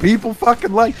 no, people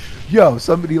fucking like, yo,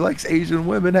 somebody likes Asian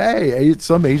women. Hey,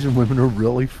 some Asian women are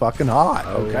really fucking hot.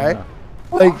 Okay,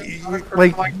 like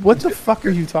what the fuck are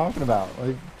you talking about?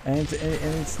 Like, and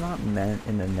it's not meant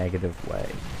in a negative way.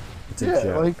 It's a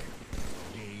joke.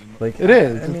 Like it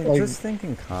is. I mean, like, just think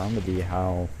in comedy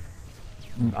how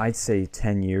I'd say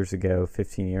 10 years ago,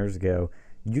 15 years ago,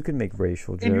 you could make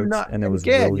racial jokes and it was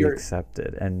really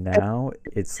accepted. And now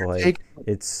it's like,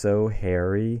 it's so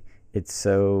hairy, it's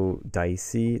so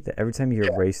dicey that every time you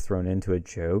hear race thrown into a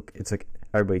joke, it's like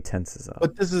everybody tenses up.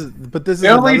 But this is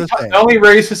the only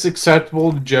race is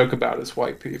acceptable to joke about is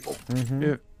white people.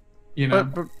 Mm-hmm. You know,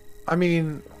 but I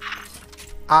mean,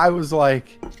 I was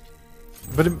like,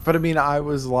 but I mean, I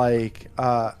was like,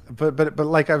 but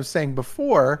like I was saying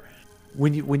before,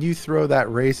 when you throw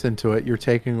that race into it, you're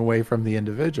taking away from the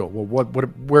individual. Well,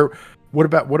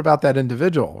 what about that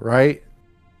individual, right?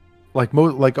 Like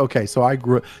okay, so I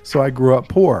grew up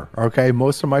poor. Okay,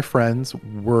 most of my friends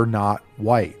were not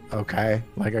white. Okay,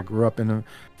 like I grew up in a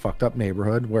fucked up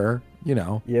neighborhood where, you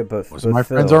know, but most of my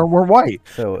friends weren't white.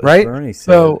 So right? Bernie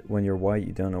said, when you're white,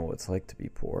 you don't know what it's like to be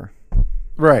poor.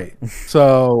 Right.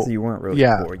 So you weren't really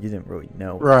poor. You didn't really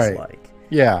know what it's like.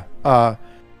 Yeah.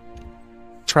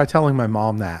 Try telling my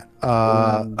mom that.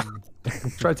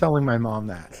 Try telling my mom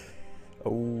that.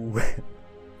 Oh.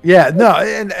 Yeah, no,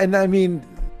 and I mean,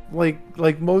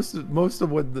 like most of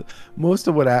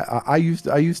what I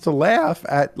used to laugh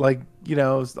at, like, you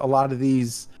know, a lot of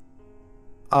these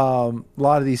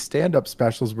stand-up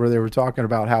specials where they were talking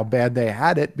about how bad they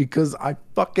had it, because I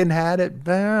fucking had it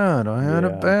bad. I had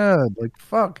it bad. Like,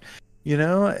 fuck, you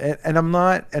know, and I'm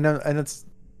not, and it's,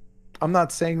 I'm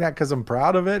not saying that because I'm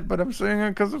proud of it, but I'm saying it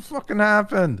because it fucking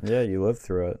happened. Yeah, you lived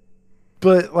through it.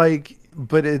 But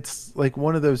it's like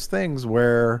one of those things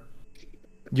where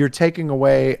you're taking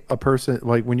away a person,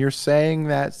 like when you're saying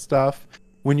that stuff,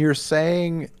 when you're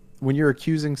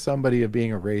accusing somebody of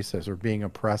being a racist or being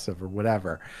oppressive or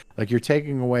whatever, like you're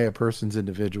taking away a person's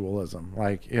individualism,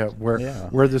 like, you know,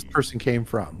 where this person came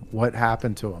from, what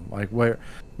happened to him, like what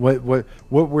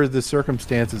were the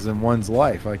circumstances in one's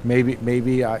life, like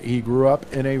maybe he grew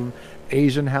up in a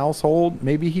Asian household,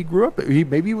 maybe he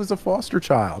maybe was a foster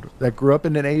child that grew up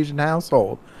in an Asian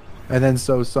household, and then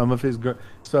so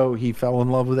he fell in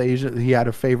love with Asian. He had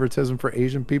a favoritism for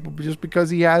Asian people just because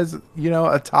he has, you know,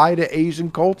 a tie to Asian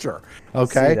culture.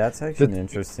 Okay, see, that's actually an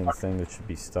interesting thing that should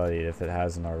be studied if it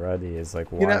hasn't already. Is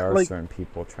like, why are certain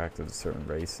people attracted to certain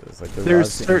races? Like,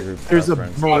 there's a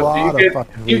lot of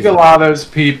fucking. You get a lot of those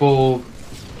people.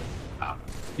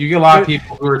 You get a lot of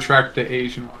people who are attracted to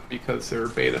Asian ones because they're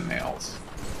beta males.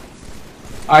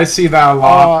 I see that a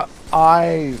lot.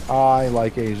 I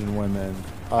like Asian women.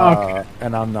 Okay.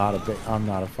 And I'm not a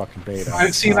fucking beta.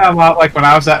 I've seen that a lot. Like when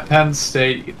I was at Penn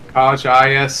State, college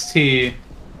IST, a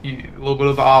little bit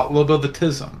of the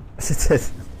tism,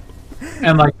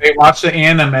 and like they watch the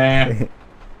anime,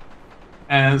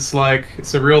 and it's like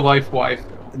it's a real life wife.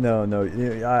 No,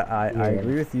 I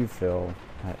agree with you, Phil.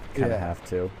 I kind of have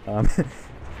to,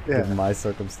 given my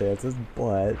circumstances,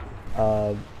 but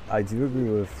I do agree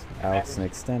with Alex to an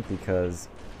extent, because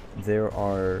there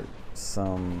are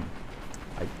some.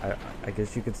 I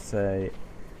guess you could say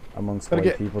amongst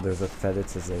white people there's a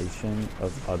fetishization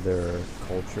of other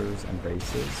cultures and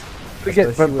races.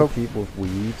 Especially with people with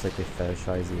weaves, like they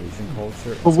fetishize the Asian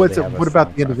culture. But what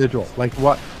about the individual? Like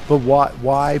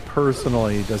why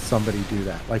personally does somebody do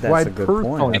that? Like, that's why a good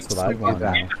point. That's what I want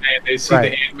to know. They see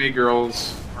the anime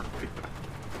girls,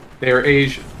 they're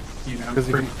Asian. You know,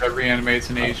 pretty much every anime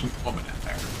is an Asian woman in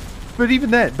there. But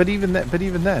even then,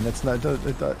 it's not.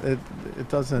 It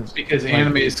doesn't. It's because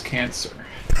anime is cancer.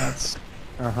 That's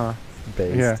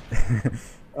based. Yeah.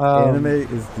 Anime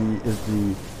is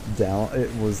the down. It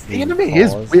was the anime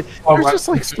cause. is weird. There's just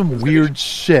like some weird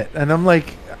shit, and I'm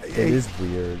like, it is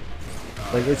weird.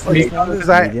 Like it's one of those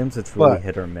mediums. It's really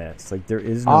hit or miss. Like there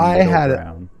is no middle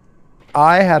ground.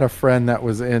 I had a friend that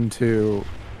was into,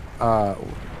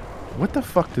 what the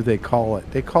fuck do they call it?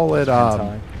 They call it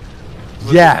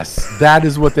yes, that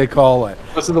is what they call it.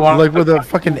 Was it the one like with the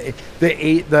fucking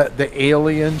the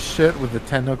alien shit with the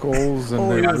tentacles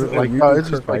and it's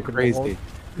just like crazy.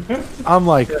 I'm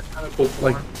like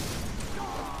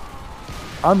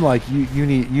you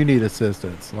need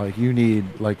assistance. Like you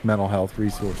need like mental health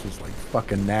resources like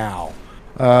fucking now.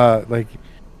 Like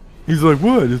he's like,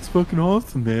 what? It's fucking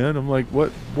awesome, man. I'm like,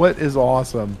 what is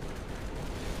awesome?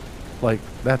 Like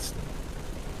that's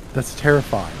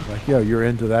terrifying. Like, yo, you're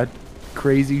into that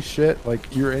crazy shit?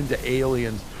 Like you're into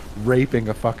aliens raping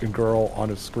a fucking girl on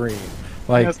a screen.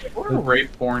 Like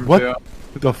rape porn. What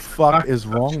the fuck is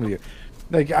wrong with you?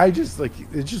 Like I just like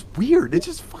it's just weird. It's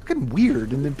just fucking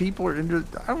weird, and then people are into.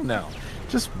 I don't know,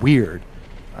 just weird.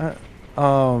 But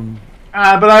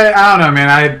I don't know,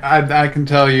 man. I can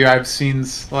tell you, I've seen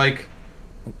like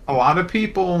a lot of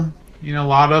people. You know, a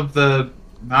lot of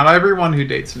not everyone who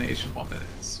dates an Asian woman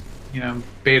is,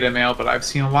 beta male. But I've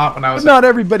seen a lot when I was. But not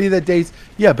everybody that dates.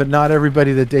 Yeah, but not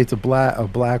everybody that dates a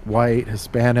black, white,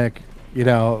 Hispanic,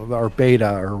 or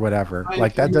beta or whatever.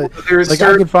 Like that. Like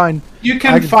I can find. You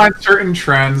can find certain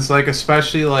trends, like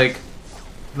especially like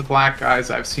the black guys.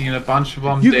 I've seen a bunch of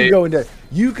them. You could go into.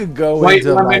 You could go white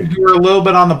into women like, who are a little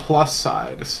bit on the plus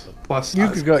side. You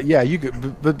could go, yeah. You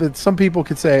could, but some people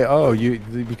could say, oh,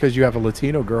 because you have a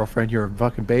Latino girlfriend, you're a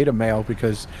fucking beta male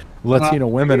because Latino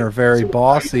women are very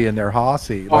bossy and they're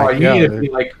hossy. Oh, like, you need to be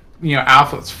like,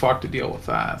 alpha as fuck to deal with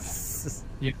that.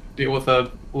 You deal with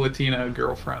a Latina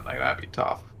girlfriend, like that'd be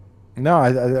tough.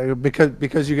 No,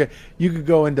 because you could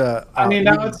go into. I mean,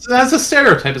 that's a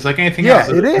stereotype. It's like anything else.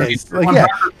 Yeah, it is. Like, yeah,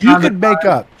 you could make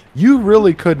up. You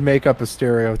really could make up a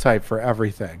stereotype for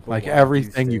everything. Like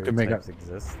everything you can make up.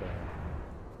 Exist,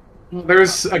 well,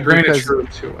 there's a grain of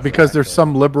truth to it. Because there's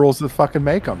some liberals that fucking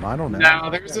make them. I don't know. No,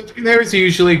 there's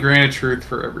usually a grain of truth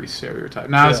for every stereotype.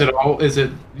 Now, is it all? Is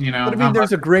it But I mean,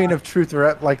 there's a grain of truth.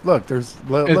 Like, look,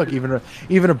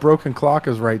 even a broken clock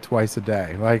is right twice a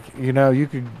day. Like, you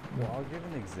could. Well, I'll give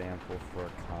an example for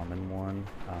a common one,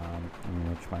 in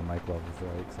which my mic level's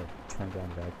right, because I turned down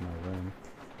back in my room.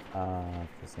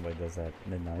 Because somebody does that at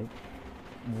midnight.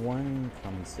 One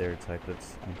common stereotype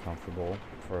that's uncomfortable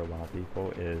for a lot of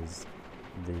people is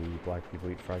the black people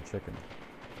eat fried chicken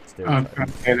stereotype.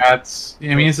 Okay, that's.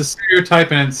 I mean, it's a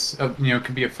stereotype, and it's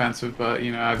can be offensive, but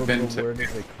I've been to. Where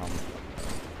does it come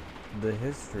from? The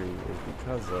history is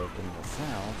because of in the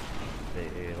South they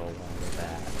ate a lot of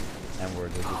that, and where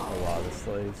there's just a lot of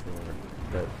slaves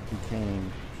that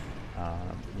became,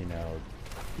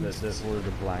 that were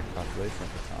the black population at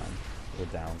the time, were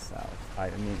down south. I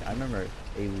mean, I remember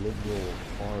a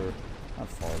liberal, not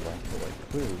far left, but like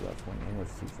clearly left wing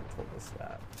English teacher told us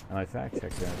that, and I fact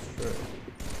checked that it's true.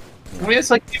 I mean,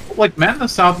 it's like people, like men in the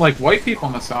South, like white people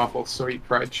in the South, will still eat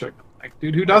fried chicken. Like,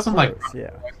 dude, who doesn't like? Yeah,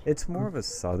 it's more of a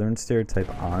Southern stereotype,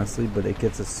 honestly, but it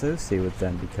gets associated with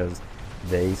them because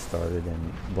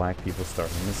black people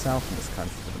started in the South in this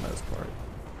country for the most part.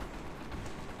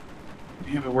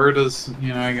 Yeah, but where does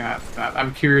I got that?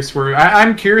 I'm curious where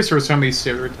some of these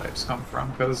stereotypes come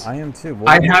from, because I am too.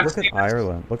 Well, look at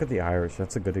Ireland. Look at the Irish.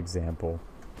 That's a good example.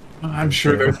 I'm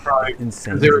sure there's probably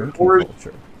insane drinking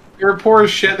culture. They're poor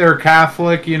as shit. They're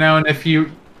Catholic, and if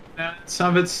you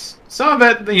some of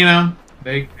it,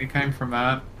 they came from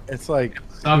that. It's like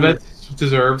some of it's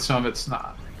deserved, some of it's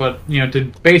not. But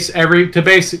to base every thing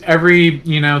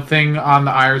on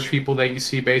the Irish people that you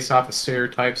see based off of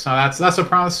stereotypes. Now that's a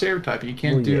problem with stereotype. You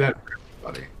can't do that for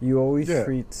everybody. You always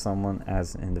treat someone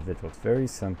as an individual. It's very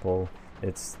simple.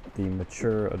 It's the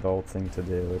mature adult thing to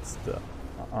do. It's the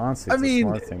honestly, it's the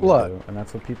smart thing to do, and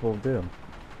that's what people do.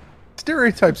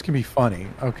 Stereotypes can be funny,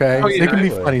 okay? They can be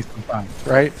funny sometimes,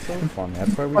 right? So funny.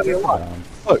 That's why we get them.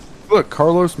 Look,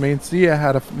 Carlos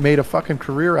Mencia made a fucking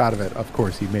career out of it. Of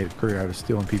course, he made a career out of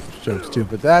stealing people's jokes too,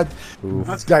 but that's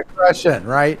digression,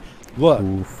 right? Look.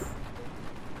 Oof.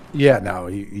 Yeah, no,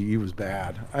 he was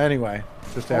bad. Anyway,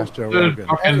 just ask Joe Rogan.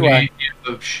 Anyway.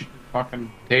 The fucking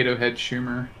potato head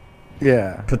Schumer.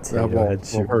 Yeah. Potato head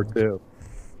Schumer. Will hurt too.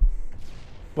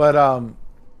 But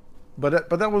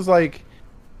that was like,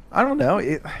 I don't know.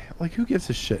 Like, who gives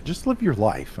a shit? Just live your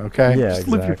life, okay? Yeah, just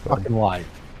live your fucking life.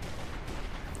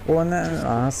 Well, and then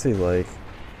honestly, like,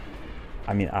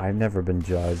 I mean, I've never been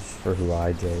judged for who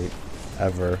I date,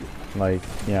 ever. Like,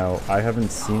 I haven't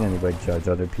seen anybody judge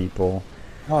other people.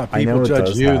 Oh, people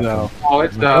judge you though. Oh,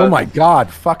 it does. Oh my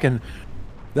God, fucking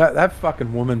that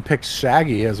fucking woman picked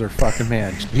Shaggy as her fucking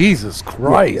man. Jesus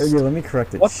Christ. Yeah, let me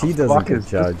correct it. She doesn't get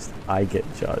judged. I get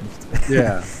judged.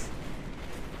 Yeah.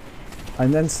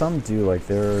 And then some do, like,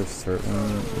 there are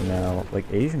certain, like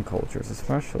Asian cultures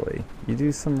especially. You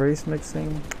do some race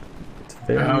mixing, it's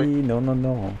very,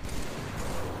 no.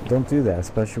 Don't do that,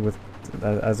 especially with,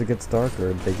 as it gets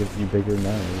darker, they give you bigger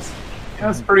nose. Yeah,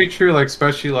 that's pretty true, like,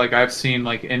 especially, like, I've seen,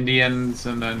 like, Indians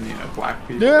and then, black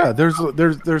people. Yeah,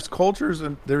 there's cultures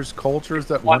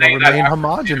that want to remain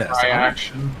homogenous.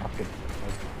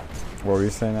 What were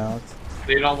you saying, Alex?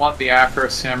 They don't want the Afro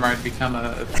Samurai to become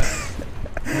a thing.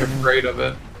 They're afraid of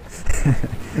it.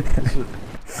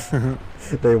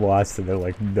 They watched it, they're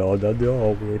like, no,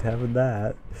 we ain't having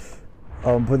that.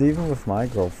 But even with my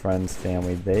girlfriend's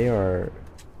family, they're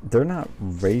not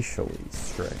racially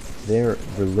strict. They're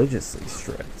religiously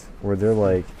strict. Where they're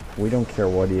like, we don't care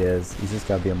what he is, he's just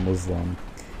gotta be a Muslim.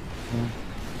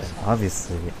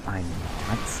 obviously I'm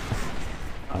not.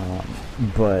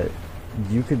 But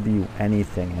you could be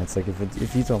anything. It's like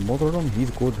if he's a Muslim,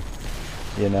 he's good.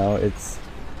 You know, it's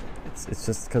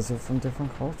just because they're from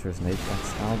different cultures, and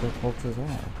that's how their cultures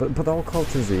are. But all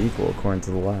cultures are equal according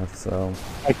to the left. So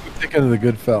I keep thinking of the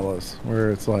Goodfellas,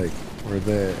 where it's like where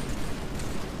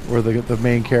the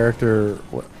main character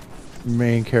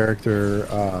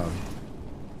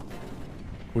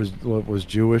was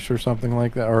Jewish or something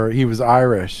like that, or he was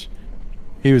Irish.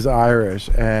 He was Irish,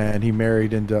 and he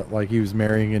married into he was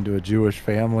marrying into a Jewish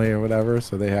family or whatever.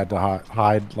 So they had to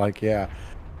hide.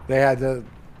 They had to.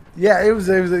 Yeah, it was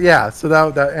yeah. So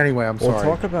that anyway. I'm sorry.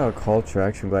 We'll talk about culture.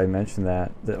 Actually, I'm glad I mentioned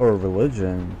that, or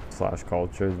religion /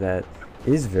 culture that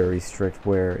is very strict.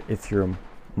 Where if your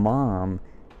mom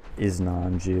is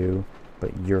non-Jew,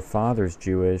 but your father's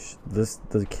Jewish,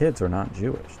 the kids are not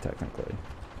Jewish technically.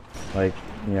 Like,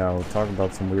 you know, talk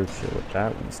about some weird shit with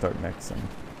that when you start mixing.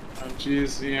 Oh,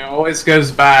 jeez, you know, always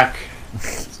goes back.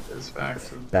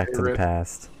 Back to the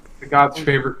past. The God's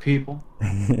favorite people.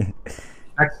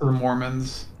 Next to the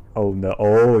Mormons. Oh no!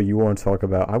 Oh, you want to talk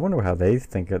about? I wonder how they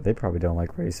think it. They probably don't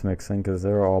like race mixing because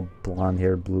they're all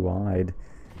blonde-haired, blue-eyed.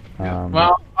 Yeah.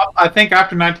 Well, I think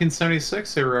after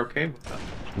 1976 they were okay with that.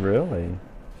 Really?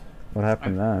 What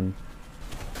happened then?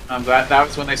 That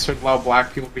was when they started to allow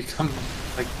black people to become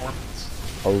like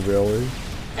Mormons. Oh really?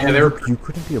 Yeah, they were. You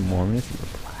couldn't be a Mormon if you were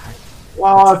black.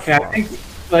 Well, okay, I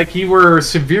think you were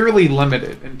severely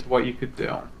limited into what you could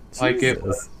do. Like it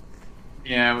was.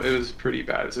 Yeah, it was pretty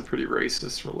bad. It's a pretty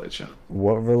racist religion.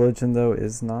 What religion, though,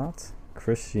 is not?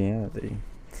 Christianity.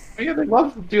 But yeah, they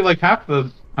love to do like half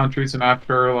the countries and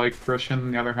after like Christian,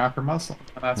 and the other half are Muslim,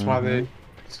 and that's why there's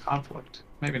conflict.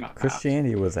 Maybe not.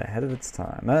 Christianity was ahead of its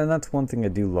time, and that's one thing I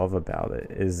do love about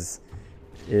it.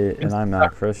 And I'm not a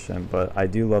Christian, but I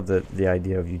do love the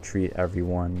idea of you treat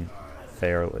everyone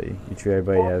fairly. You treat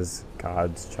everybody as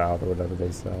God's child or whatever they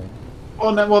say.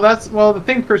 Well, no, the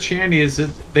thing with Christianity is that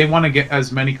they want to get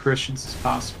as many Christians as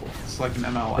possible. It's like an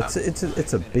MLM.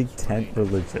 It's a big tent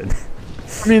religion.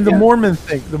 I mean, the Mormon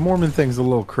thing's a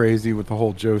little crazy with the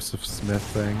whole Joseph Smith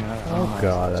thing. Oh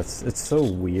god, it's so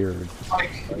weird.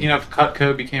 Like, you know, if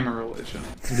Cutco became a religion.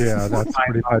 Yeah, that's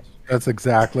pretty much. That's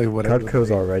exactly what. Cutco's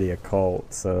already a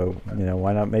cult, so you know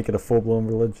why not make it a full-blown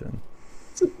religion?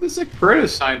 It's like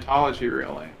British Scientology,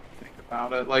 really.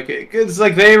 About it, like it's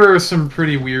like they were some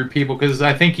pretty weird people because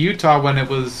I think Utah, when it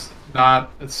was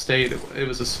not a state, it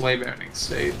was a slave owning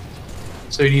state,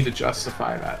 so you need to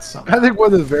justify that somehow. I think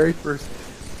one of the very first,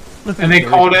 and they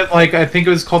called it like I think it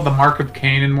was called the Mark of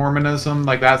Cain in Mormonism.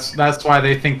 Like that's why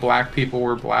they think black people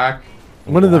were black.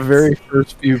 One of the very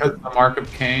first few. Because of the Mark of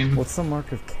Cain. What's the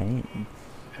Mark of Cain?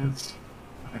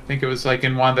 I think it was like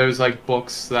in one of those like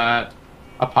books that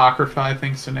Apocrypha, I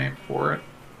think's the name for it.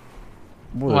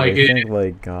 What, like I think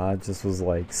like God just was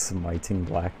like smiting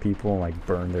black people and like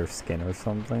burned their skin or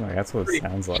something. Like that's what it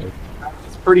sounds like.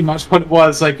 That's pretty much what it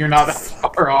was. Like you're not that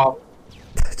far off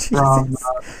from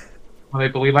what they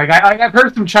believe. Like I've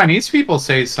heard some Chinese people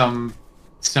say some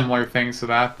similar things to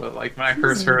that, but like when I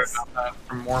first heard about that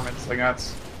from Mormons, like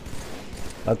that's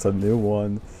a new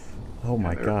one. Oh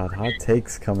my god, hot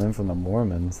takes come in from the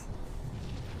Mormons.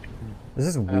 This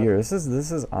is weird. This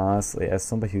is honestly, as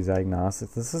somebody who's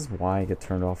agnostic, this is why I get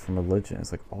turned off from religion.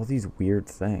 It's like all these weird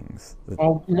things.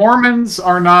 Well, Mormons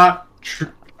are not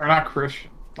Christian.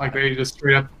 Like they just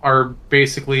straight up are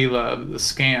basically the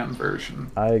scam version.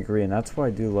 I agree, and that's why I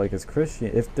do like as Christian.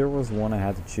 If there was one I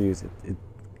had to choose, it'd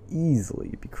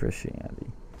easily be Christianity.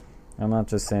 I'm not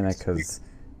just saying that because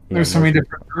there's so many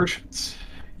different versions.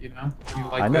 You know,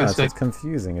 I know it's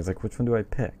confusing. It's like which one do I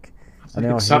pick? And they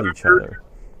all hate each other.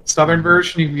 Southern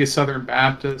version, you can be a Southern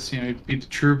Baptist. You know, you'd be the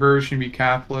true version, you'd be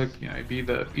Catholic. You know, you'd be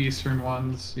the Eastern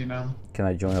ones. You know. Can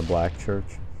I join a black church?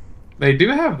 They do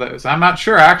have those. I'm not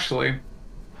sure actually,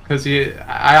 because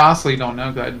I honestly don't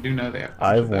know. Because I do know they have.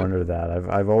 I've wondered that.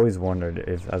 I've always wondered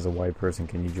if, as a white person,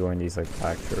 can you join these like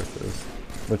black churches?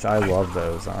 Which I love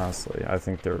those. Honestly, I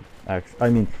think they're actually. I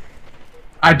mean.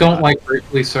 I don't like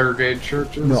racially segregated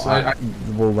churches. No,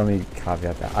 well, let me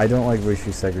caveat that. I don't like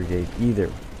racially segregated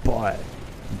either, but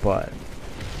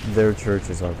their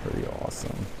churches are pretty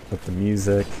awesome with the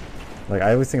music. Like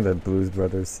I always think of the Blues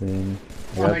Brothers scene.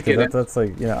 That's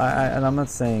like, you know, and I'm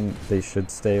not saying they should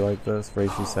stay like this,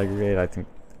 racially segregated. I think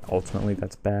ultimately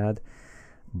that's bad,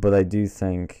 but I do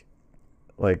think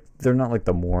like they're not like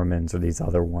the Mormons or these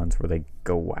other ones where they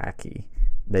go wacky.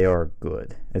 They are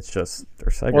good. It's just they're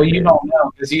segregated. Well, you don't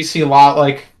know because you see a lot.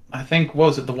 Like I think what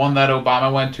was it the one that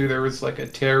Obama went to? There was like a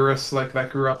terrorist like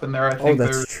that grew up in there. I think. Oh,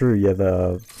 that's true. Yeah,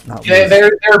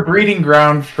 they're a breeding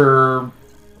ground for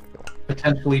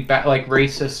potentially like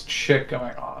racist shit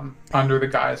going on under the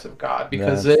guise of God,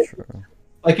 because That's true.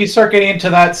 like you start getting into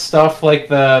that stuff, like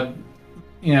the,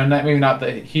 you know, maybe not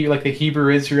the like the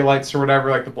Hebrew Israelites or whatever,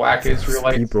 like the Black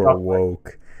Israelites. People are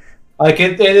woke. Like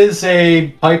it is a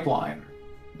pipeline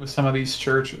with some of these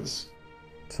churches.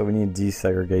 So we need to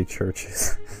desegregate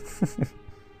churches.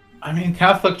 I mean,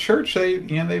 Catholic Church,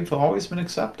 they've always been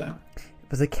accepting.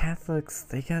 But the Catholics,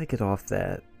 they gotta get off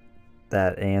that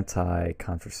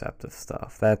anti-contraceptive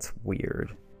stuff. That's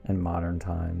weird in modern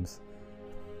times.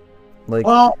 Like,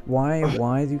 well,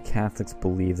 why do Catholics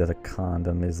believe that a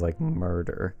condom is like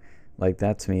murder? Like,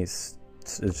 that to me is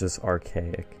just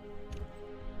archaic.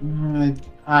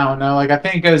 I don't know. Like, I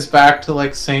think it goes back to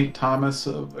like Saint Thomas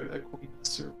of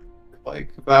Aquinas, or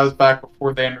like that was back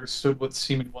before they understood what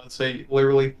semen was. They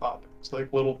literally thought it was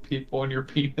like little people in your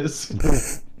penis. And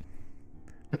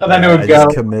then it would go.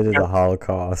 Just committed the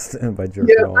Holocaust by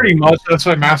jerking off. Pretty much. That's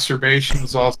why masturbation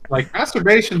is also like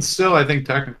masturbation's still, I think,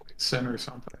 technically a sin or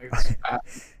something. It's bad.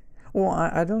 Well,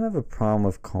 I don't have a problem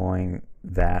with calling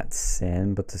that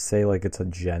sin, but to say like it's a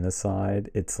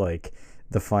genocide, it's like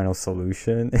the final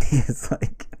solution. It's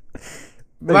like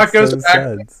that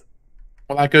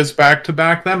goes back to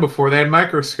back then before they had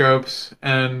microscopes,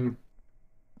 and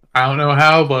I don't know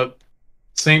how, but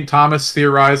St. Thomas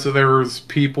theorized that there was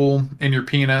people in your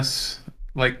penis,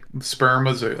 like sperm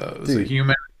was a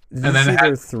human. Did you see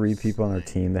there are 3 people on our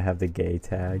team that have the gay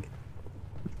tag?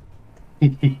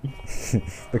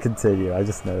 But continue, I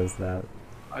just noticed that.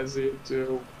 I see it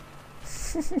too.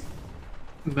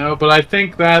 No, but I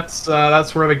think that's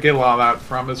where they get a lot of that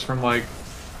from, is from like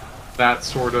that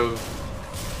sort of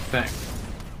thing.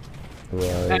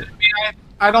 Right. And,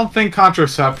 I don't think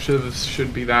contraceptives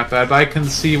should be that bad. I can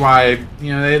see why,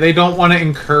 you know, they don't want to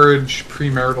encourage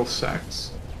premarital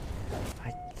sex.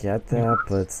 I get that,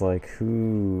 but it's like,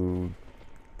 who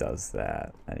does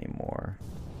that anymore?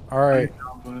 All right,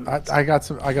 I got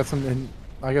some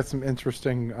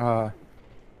interesting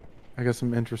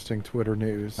Twitter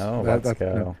news. Oh, let's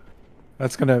go.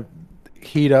 That's gonna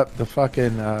heat up the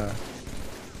fucking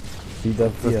heat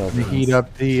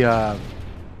up the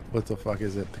what the fuck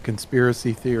is it? The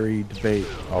conspiracy theory debate.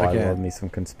 Oh, again. I love me some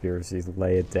conspiracies.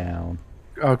 Lay it down.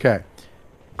 Okay.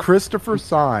 Christopher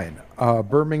Sine,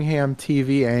 Birmingham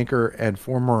TV anchor and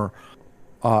former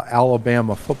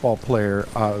Alabama football player,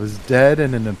 was dead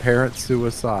in an apparent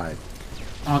suicide.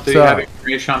 Oh, so, you have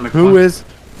information on the who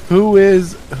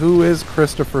is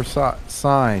Christopher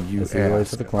Sine? You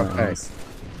asked. To the Clintons.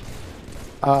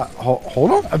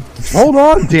 Hold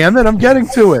on, damn it! I'm getting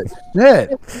to it.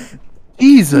 Shit.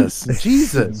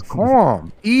 Jesus,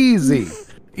 calm, easy,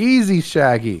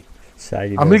 Shaggy.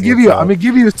 I'm gonna give you a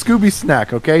Scooby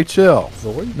snack, okay? Chill.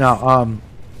 Now,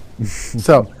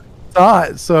 so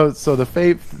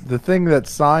the thing that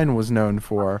Sine was known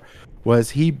for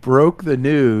was he broke the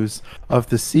news of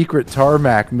the secret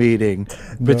tarmac meeting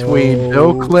between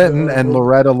Bill Clinton and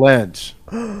Loretta Lynch.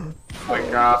 Oh my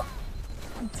God.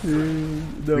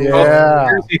 Dude,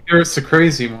 there's the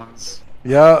crazy ones.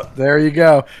 Yep, there you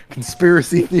go.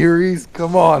 Conspiracy theories.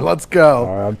 Come on, let's go.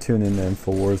 All right, I'm tuning in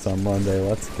for Wars on Monday.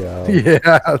 Let's go.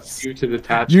 Yes.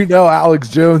 You know Alex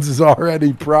Jones is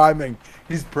already priming.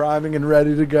 He's priming and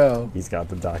ready to go. He's got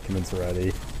the documents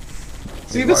ready.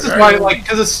 See, this is why, like,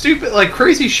 because it's stupid, like,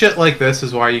 crazy shit like this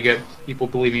is why you get people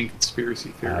believing in conspiracy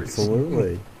theories.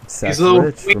 Absolutely. Seth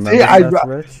Rich.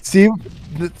 Remember Seth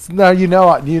Rich? Now you know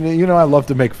I love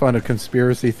to make fun of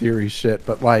conspiracy theory shit,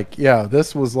 but like, yeah,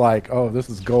 this was like, oh, this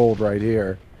is gold right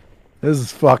here. This is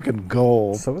fucking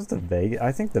gold. So was the Vegas.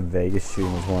 I think the Vegas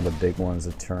shooting was one of the big ones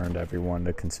that turned everyone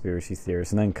to conspiracy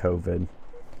theorists, and then COVID.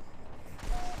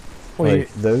 Wait.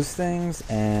 Like those things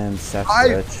and Seth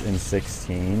Rich in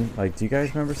 16. Like, do you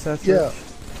guys remember Seth Rich?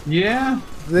 Yeah.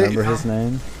 Remember his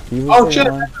name? He was shit!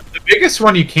 The biggest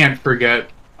one you can't forget.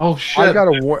 Oh shit!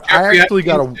 I actually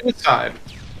got a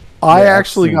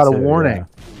warning. Yeah.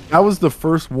 That was the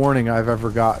first warning I've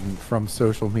ever gotten from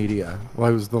social media.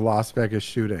 Well, it was the Las Vegas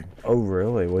shooting. Oh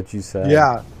really? What'd you say?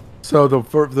 Yeah. So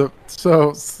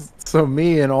so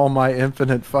me and all my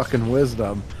infinite fucking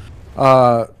wisdom,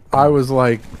 I was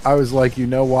like, you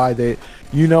know why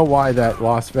that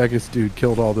Las Vegas dude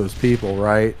killed all those people,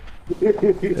 right?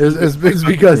 It's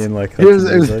because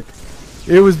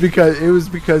it was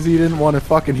because he didn't want to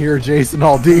fucking hear Jason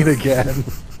Aldean again.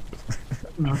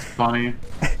 That's funny.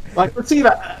 Like, let's see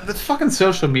that the fucking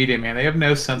social media, man. They have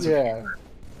no sense of humor.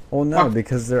 Well, no,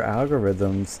 because their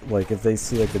algorithms, like, if they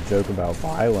see like a joke about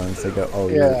violence, they go, "Oh,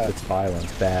 yeah, it's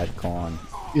violence, bad, con."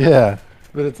 Yeah,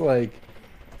 but it's like,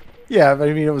 Yeah, but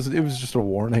I mean, it was just a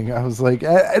warning. I was like,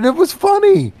 and it was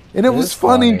funny, and it was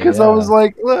funny because yeah. I was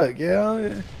like, look,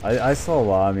 yeah. I saw a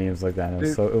lot of memes like that, and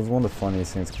it was one of the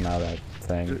funniest things to come out of that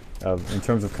thing, in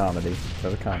terms of comedy.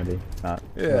 Not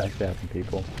bashing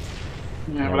people.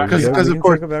 Yeah, because of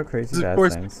course, about crazy of bad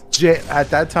course, things. at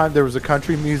that time there was a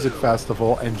country music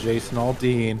festival, and Jason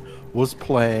Aldean was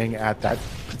playing at that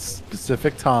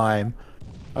specific time.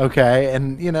 Okay,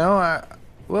 and you know,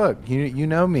 look, you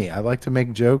know me. I like to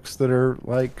make jokes that are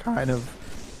like kind of,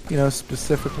 you know,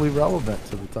 specifically relevant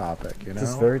to the topic. You know,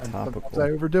 just very and topical. Sometimes I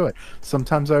overdo it.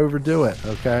 Sometimes I overdo it.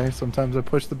 Okay, sometimes I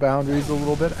push the boundaries a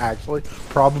little bit. Actually,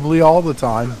 probably all the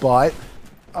time, but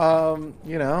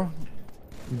you know.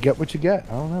 Get what you get.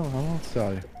 I don't know. I don't know what to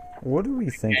tell you. What do we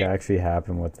think actually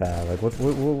happened with that? Like,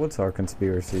 what's our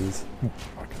conspiracies?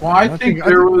 Well, I think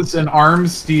there was an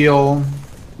arms deal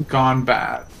gone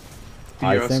bad.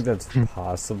 I think that's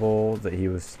possible that he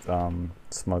was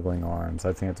smuggling arms.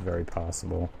 I think it's very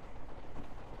possible.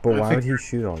 But why would he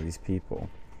shoot all these people?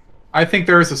 I think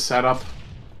there is a setup.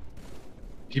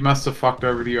 He must have fucked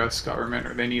over the U.S. government,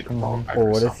 or they need to fall back. Or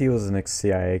what if he was an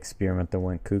CIA experiment that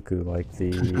went cuckoo, like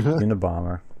the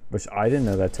Unabomber? Which I didn't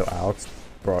know that till Alex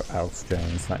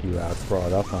Jones, not you, Alex, brought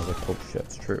it up, and I was like, oh shit,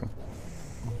 it's true.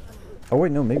 Oh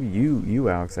wait, no, maybe you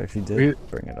Alex, actually did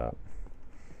bring it up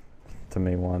to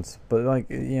me once. But like,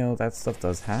 you know, that stuff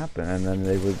does happen, and then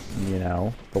they would, you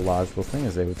know, the logical thing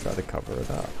is they would try to cover it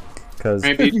up. Because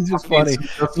maybe it's just funny.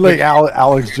 Like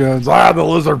Alex Jones, the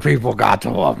lizard people got to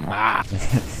him.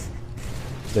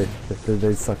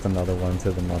 They sucked another one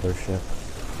to the mothership.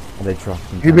 And they dropped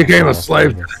him. He became a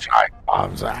slave to the giant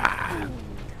bombs.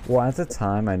 Well, at the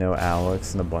time, I know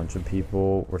Alex and a bunch of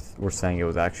people were saying it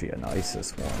was actually an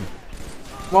ISIS one.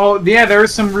 Well, yeah, there are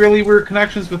some really weird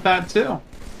connections with that too.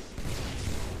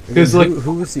 Because like,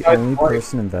 who was the only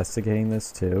person investigating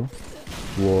this too?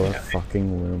 Laura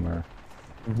fucking Loomer.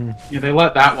 Yeah, they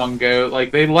let that one go.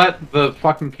 Like, they let the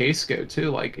fucking case go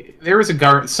too. Like, there was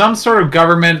some sort of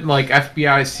government, like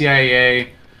FBI,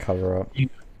 CIA, cover up,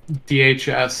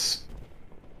 DHS.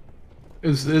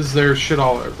 Is there shit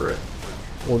all over it?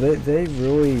 Well, they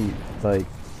really, like,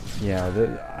 yeah.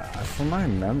 From what I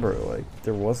remember, like,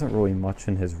 there wasn't really much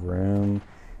in his room.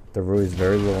 There really was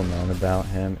very little known about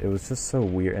him. It was just so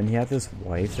weird. And he had this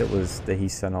wife that he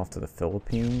sent off to the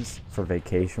Philippines for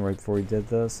vacation right before he did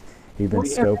this. He'd been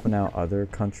scoping out other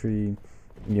country,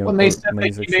 you know,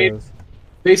 music shows.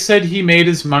 They said he made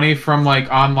his money from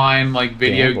like online like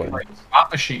video like,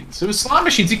 slot machines. It was slot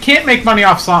machines. You can't make money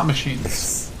off slot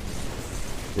machines.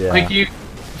 Yeah. Like you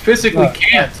physically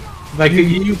can't. Like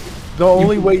the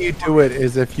only way you do it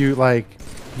is if you like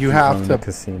you have to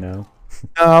casino.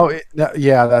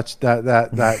 Yeah, that's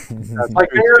that's like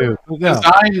they're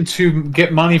designed to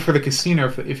get money for the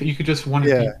casino if you could just win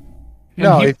it.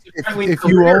 No, if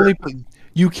you only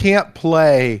you can't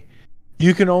play,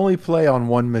 you can only play on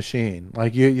one machine.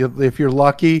 Like you if you're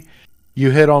lucky, you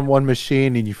hit on one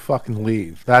machine and you fucking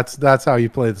leave. That's how you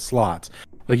play the slots.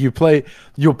 Like you'll play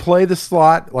the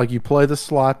slot, like you play the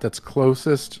slot that's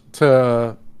closest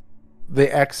to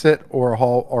the exit or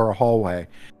a hallway,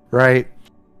 right?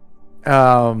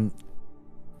 And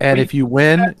if you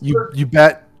win, you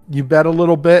bet a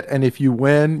little bit, and if you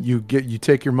win, you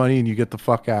take your money and you get the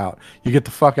fuck out. You get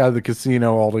the fuck out of the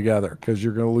casino altogether because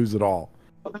you're gonna lose it all.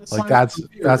 Like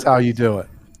that's how you do it.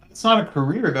 It's not a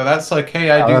career though. That's like, hey,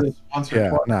 I do this once or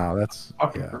twice. No, that's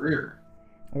fucking career.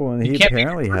 Well, and he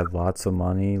apparently had lots of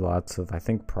money, lots of, I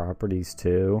think, properties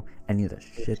too, and he had a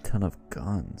shit ton of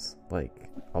guns, like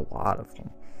a lot of them.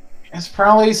 It's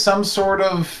probably some sort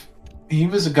of. He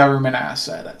was a government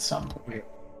asset at some point.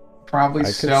 Probably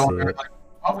still. Like,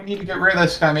 oh, we need to get rid of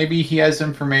this guy. Maybe he has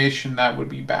information that would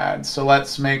be bad. So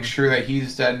let's make sure that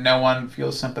he's dead. No one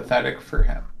feels sympathetic for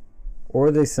him.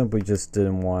 Or they simply just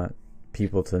didn't want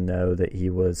people to know that he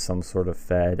was some sort of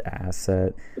Fed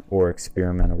asset or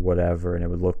experiment or whatever, and it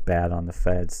would look bad on the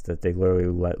Feds that they literally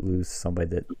let loose somebody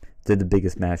that did the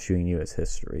biggest mass shooting in U.S.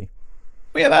 history.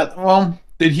 Yeah, well,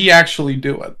 did he actually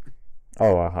do it?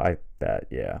 Oh, I bet,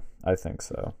 yeah. I think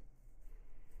so.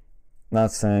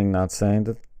 Not saying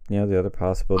that, you know, the other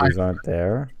possibilities aren't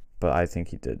there, but I think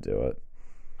he did do it.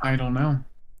 I don't know.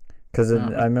 Because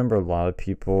I remember a lot of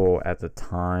people at the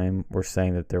time were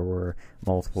saying that there were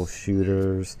multiple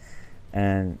shooters,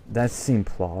 and that seemed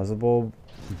plausible,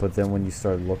 but then when you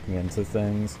started looking into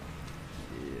things,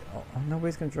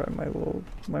 nobody's gonna drive my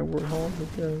word home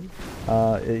again.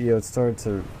 It started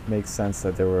to make sense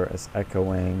that they were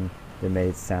echoing. They made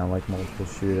it sound like multiple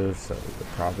shooters, so they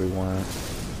probably weren't.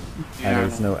 Yeah. And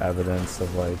there's no evidence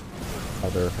of like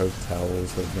other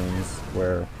hotels or things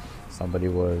where somebody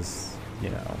was you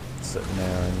know, sitting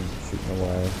there and shooting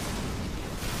away.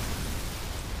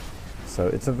 So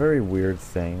it's a very weird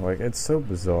thing. Like, it's so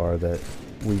bizarre that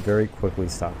we very quickly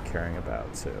stopped caring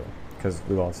about too, because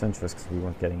we lost interest because we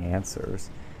weren't getting answers.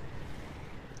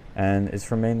 And it's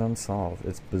remained unsolved.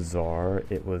 It's bizarre.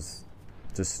 It was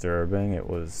disturbing. It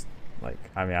was like,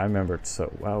 I mean, I remember it so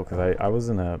well because I was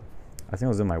in I think I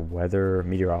was in my weather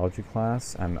meteorology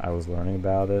class and I was learning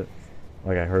about it.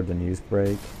 Like, I heard the news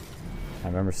break. I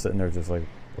remember sitting there just like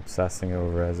obsessing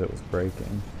over it as it was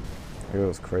breaking. It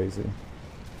was crazy.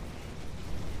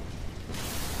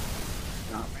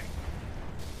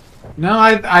 No,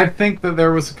 I think that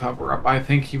there was a cover-up. I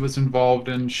think he was involved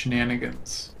in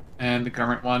shenanigans, and the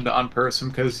government wanted to unperson him,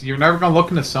 because you're never going to look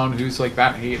into someone who's, like,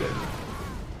 that hated.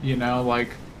 You know, like,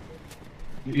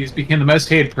 he's became the most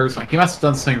hated person. Like, he must have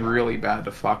done something really bad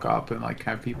to fuck up and, like,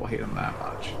 have people hate him that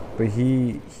much. But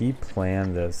he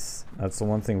planned this. That's the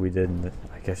one thing we didn't,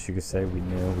 I guess you could say we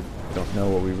knew. We don't know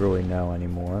what we really know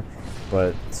anymore.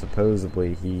 But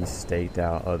supposedly he staked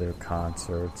out other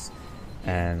concerts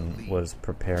and was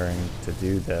preparing to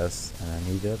do this, and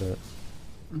he did it.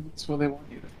 That's what they want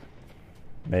you to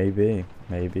think.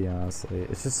 Maybe, honestly.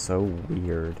 It's just so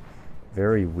weird.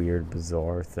 Very weird,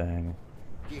 bizarre thing.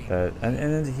 That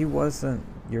and he wasn't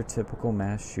your typical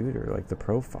mass shooter, like the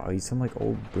profile. He's some, like,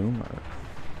 old boomer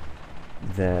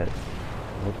that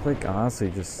looked like,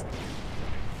 honestly, just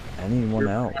anyone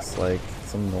else, like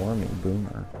some normie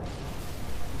boomer.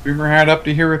 Boomer had up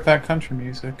to here with that country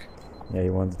music. Yeah, he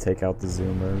wanted to take out the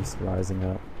Zoomers rising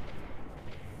up.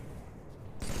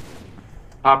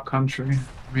 Pop country.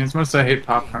 I mean, as much as I hate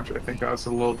pop country, I think that was a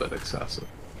little bit excessive.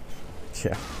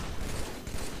 Yeah.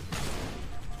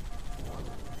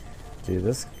 Dude,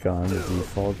 this gun, the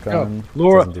default gun. Oh,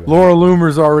 Laura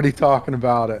Loomer's already talking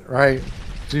about it, right?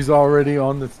 She's already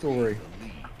on the story.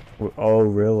 Oh,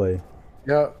 really?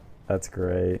 Yep. That's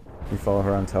great. You follow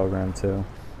her on Telegram too?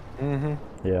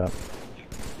 Mm-hmm. Yeah.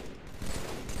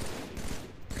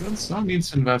 Someone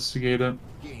needs to investigate it.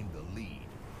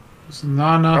 There's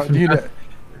not enough.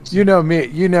 You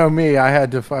know me. I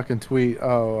had to fucking tweet.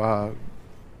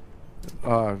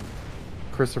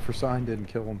 Christopher Sign didn't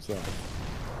kill himself.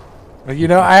 You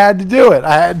know, I had to do it.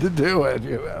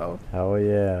 You know. Hell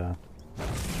yeah.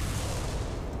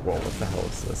 Whoa, what the hell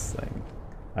is this thing?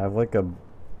 I have like a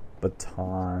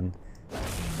baton.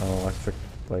 An electric,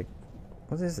 like,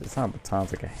 what is it? It's not a baton,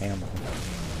 it's like a hammer.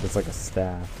 It's like a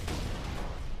staff.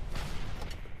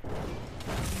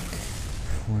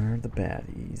 Where are the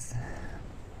baddies?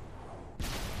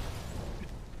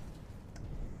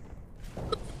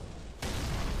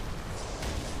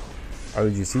 Oh,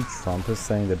 did you see Trump is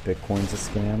saying that Bitcoin's a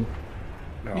scam?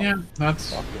 No. Yeah,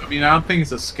 that's. I mean, I don't think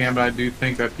it's a scam, but I do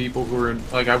think that people who are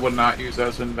like, I would not use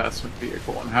as an investment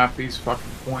vehicle, and half these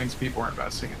fucking coins people are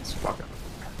investing in is fucking.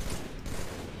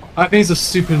 I think it's a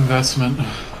stupid investment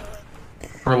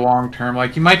for long term.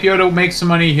 Like, you might be able to make some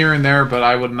money here and there, but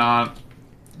I would not.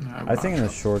 I think in the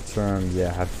short term,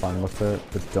 yeah, have fun with it,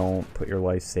 but don't put your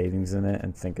life savings in it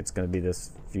and think it's going to be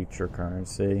this future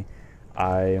currency.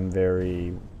 I'm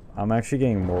actually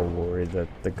getting more worried that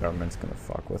the government's going to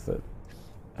fuck with it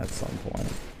at some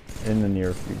point in the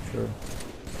near future.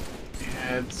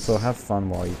 Yeah, so have fun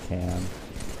while you can.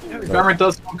 Yeah, the government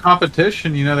does want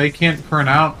competition. You know, they can't print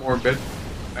out more Bitcoin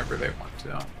whenever they want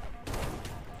to.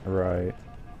 Right.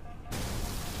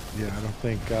 Yeah, I don't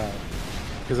think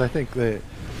because I think that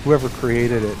whoever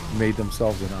created it made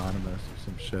themselves anonymous or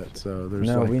some shit. So there's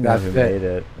no, like we know who made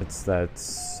it. It's that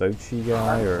Sochi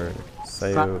guy or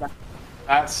Sayo.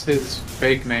 That's his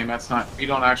fake name. That's not. We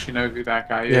don't actually know who that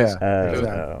guy is. Yeah.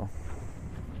 Exactly.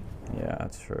 Yeah,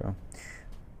 that's true.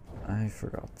 I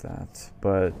forgot that.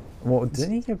 But well,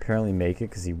 didn't he apparently make it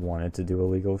because he wanted to do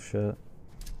illegal shit?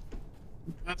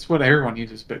 That's what everyone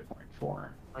uses Bitcoin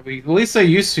for. At least they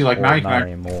used to. Like, or now you not can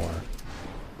anymore.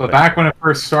 But back when it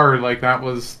first started, like, that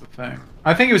was the thing.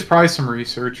 I think it was probably some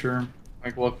researcher,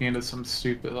 like, looking into some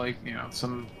stupid, like, you know,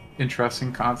 some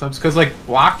interesting concepts. Because, like,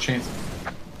 blockchain's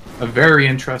a very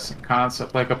interesting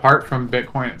concept. Like, apart from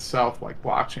Bitcoin itself, like,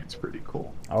 blockchain's pretty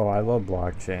cool. Oh, I love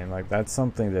blockchain. Like, that's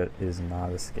something that is not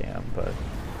a scam, but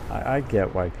I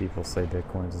get why people say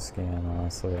Bitcoin's a scam,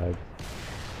 honestly. You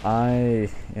know,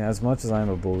 as much as I'm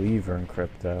a believer in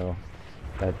crypto,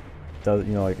 that does,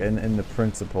 you know, like, in the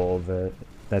principle of it,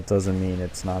 that doesn't mean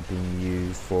it's not being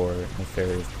used for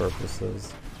nefarious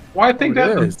purposes. Well, I think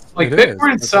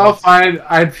Bitcoin itself,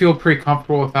 I'd feel pretty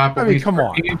comfortable with that. But I mean, come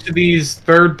on. Into these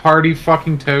third-party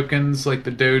fucking tokens, like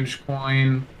the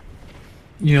Dogecoin,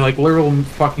 you know, like literal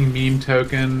fucking meme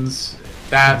tokens.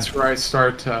 That's where I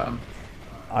start to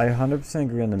I 100%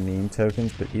 agree on the meme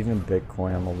tokens, but even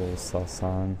Bitcoin I'm a little sus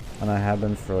on. And I have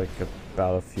been for like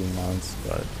about a few months,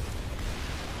 but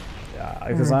yeah,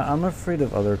 because I'm afraid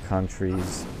of other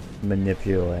countries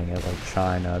manipulating it, like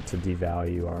China, to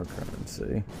devalue our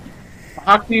currency.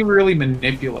 How can you really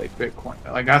manipulate Bitcoin?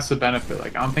 Like, that's the benefit.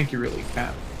 Like, I don't think you really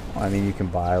can. I mean, you can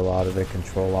buy a lot of it,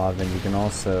 control a lot of it. You can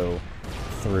also,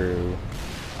 through,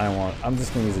 I'm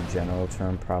just going to use a general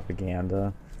term,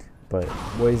 propaganda, but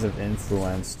ways of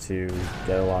influence to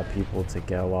get a lot of people to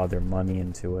get a lot of their money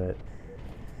into it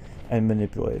and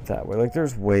manipulate it that way. Like,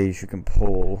 there's ways you can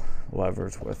pull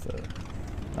levers with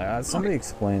it. Somebody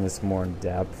explained this more in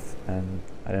depth, and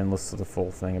I didn't listen to the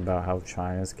full thing about how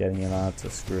China's getting in on it to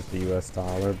screw with the US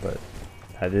dollar, but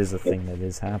that is a thing that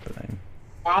is happening.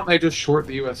 Why don't they just short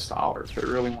the US dollar if they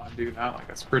really want to do that? Like,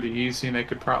 that's pretty easy, and they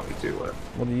could probably do it.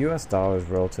 Well, the US dollar is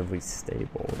relatively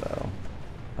stable, though.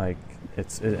 Like,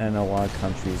 and a lot of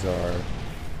countries are...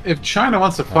 If China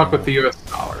wants to fuck with the US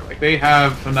dollar, like, they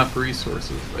have enough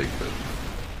resources, they could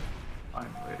find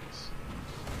ways.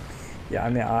 Yeah, I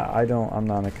mean, I'm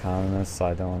not an economist, so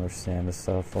I don't understand this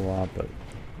stuff a lot, but,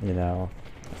 you know,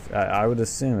 I would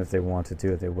assume if they wanted to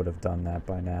do it, they would have done that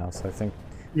by now, so I think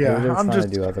they're trying to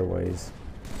do other ways.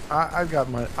 I got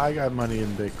money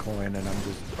in Bitcoin, and I'm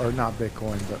just, or not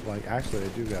Bitcoin, but like actually I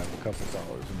do have a couple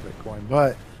dollars in Bitcoin,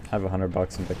 but I have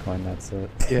 $100 in Bitcoin. That's it.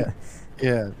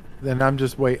 yeah. Then I'm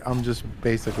just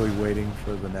basically waiting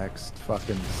for the next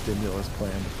fucking stimulus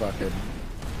plan to fucking.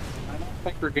 I don't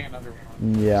think we're getting another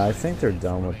one. Yeah, I think they're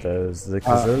done with those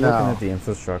because they're looking at the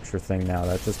infrastructure thing now.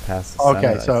 That just passed the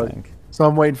Senate, I think. So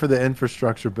I'm waiting for the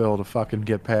infrastructure bill to fucking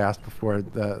get passed before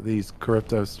these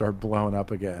cryptos start blowing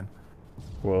up again.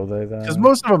 Will they then? Because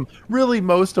most of them,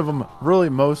 most of these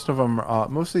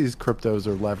cryptos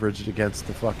are leveraged against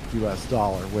the fucking US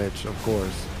dollar, which of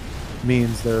course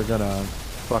means they're gonna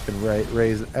fucking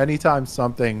raise anytime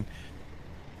something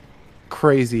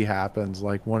crazy happens,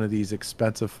 like one of these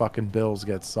expensive fucking bills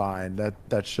gets signed,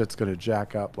 that shit's gonna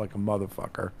jack up like a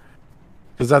motherfucker.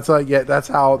 Because that's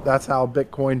how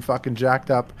Bitcoin fucking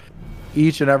jacked up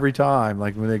each and every time.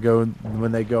 Like when they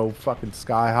go fucking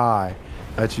sky high.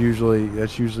 That's usually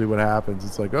what happens.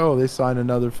 It's like, oh, they signed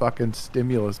another fucking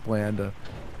stimulus plan to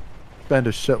spend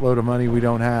a shitload of money we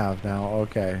don't have now.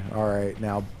 Okay, all right,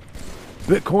 now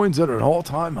Bitcoin's at an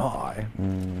all-time high.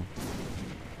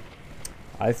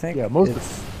 I think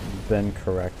it's been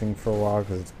correcting for a while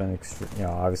because it's been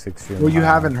obviously extremely. Well, you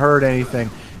haven't heard anything.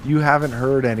 You haven't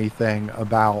heard anything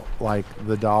about like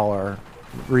the dollar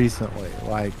recently.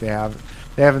 Like they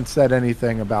haven't said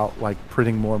anything about like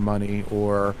printing more money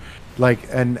or. Like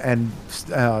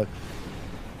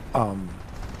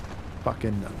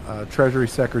fucking Treasury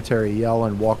Secretary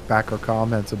Yellen walked back her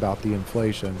comments about the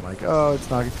inflation. Like, oh, it's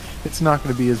not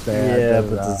going to be as bad. Yeah,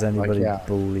 but does anybody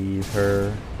believe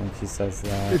her when she says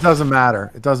that? It doesn't matter.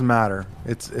 It doesn't matter.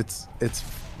 It's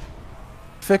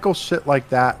fickle shit like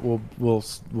that will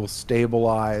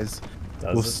stabilize.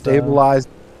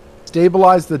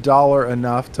 Stabilize the dollar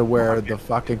enough to where the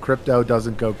fucking crypto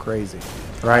doesn't go crazy,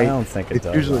 right? I don't think it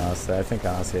does. Usually, honestly, I think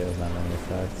honestly it doesn't have any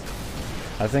effect.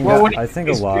 I think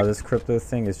a lot of this crypto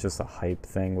thing is just a hype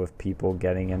thing with people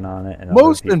getting in on it. And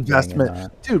most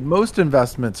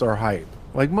investments are hype.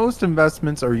 Like most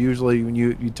investments are usually when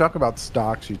you talk about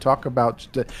stocks, you talk about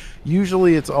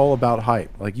usually it's all about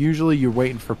hype. Like usually you're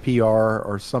waiting for PR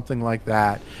or something like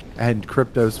that, and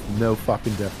crypto's no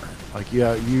fucking different. Like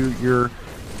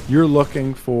you're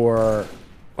looking for,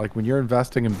 like when you're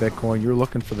investing in Bitcoin, you're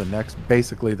looking for the next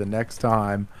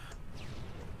time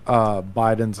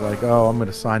Biden's like, oh, I'm going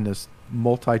to sign this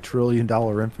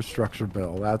multi-trillion-dollar infrastructure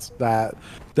bill.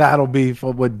 That'll be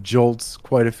what jolts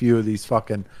quite a few of these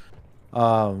fucking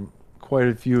crypto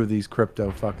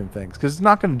fucking things, because it's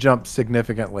not going to jump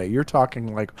significantly. You're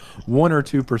talking like 1 or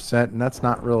 2%, and that's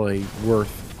not really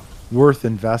worth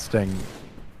investing.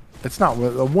 It's not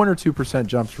a 1 or 2%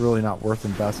 jump's really not worth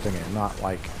investing in. Not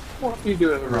like. Well, if you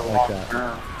do it like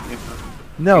that.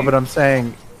 No, but I'm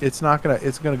saying it's not gonna.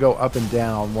 It's gonna go up and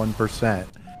down 1%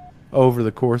 over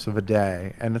the course of a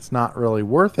day, and it's not really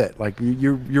worth it. Like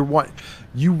you're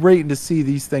waiting to see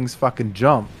these things fucking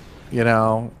jump,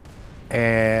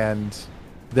 and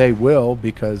they will,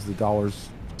 because the dollar's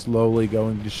slowly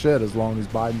going to shit as long as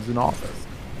Biden's in office.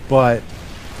 But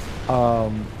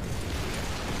I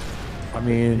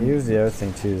mean, here's the other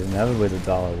thing too. Inevitably, the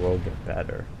dollar will get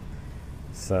better.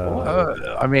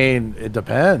 So I mean, it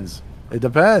depends. It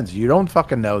depends. You don't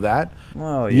fucking know that.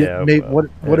 Well, yeah.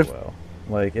 What if?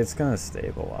 Like, it's gonna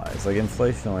stabilize. Like,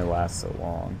 inflation only lasts so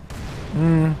long.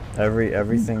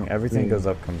 Everything goes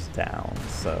up, comes down.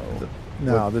 So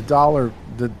no, the dollar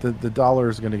the dollar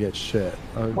is going to get shit.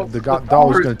 Well, the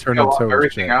dollar is going to turn into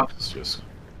everything shit. else is just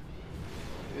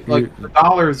like the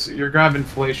dollars. You're going to have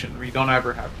inflation. We don't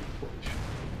ever have inflation.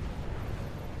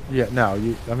 Yeah,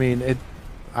 no. I mean,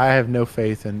 I have no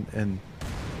faith in.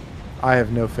 I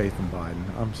have no faith in Biden.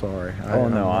 I'm sorry.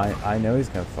 I know he's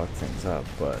gonna fuck things up,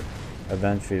 but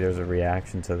eventually there's a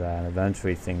reaction to that, and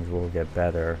eventually things will get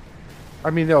better. I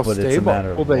mean, they'll but it's a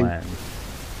matter of when.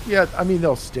 Yeah, I mean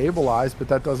they'll stabilize, but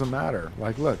that doesn't matter.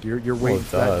 Like, look, you're waiting. Well,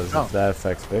 it does. If that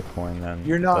affects Bitcoin, then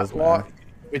you're not.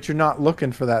 But you're not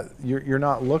looking for that. You're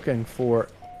not looking for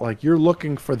like you're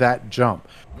looking for that jump.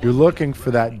 You're looking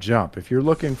for that jump. If you're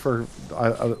looking for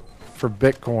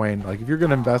Bitcoin, like if you're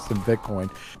gonna invest in Bitcoin,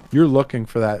 you're looking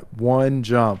for that one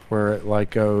jump where it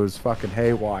like goes fucking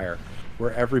haywire,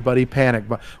 where everybody panic,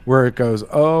 but where it goes,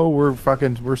 oh, we're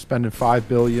spending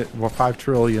 $5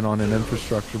 trillion on an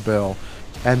infrastructure bill,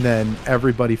 and then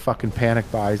everybody fucking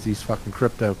panic buys these fucking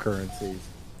cryptocurrencies.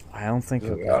 I don't think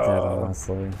you'll get that,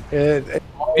 honestly. It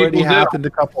already happened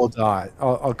a couple of times.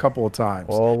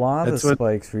 Well, a lot of the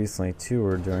spikes recently too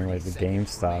were during like the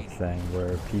GameStop thing,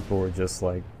 where people were just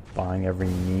like buying every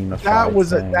meme.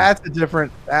 That's a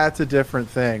different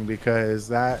thing, because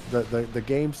the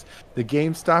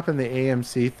GameStop and the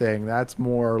AMC thing, that's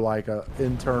more like an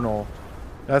internal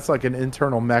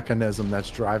mechanism that's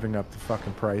driving up the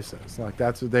fucking prices. Like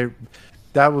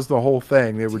that was the whole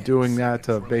thing. They were doing that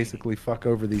to basically fuck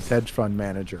over these hedge fund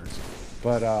managers.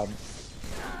 But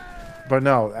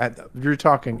no, you're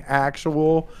talking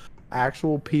actual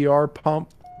PR pump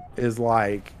is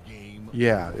like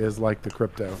the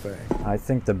crypto thing. I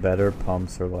think the better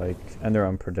pumps are like, and they're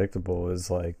unpredictable,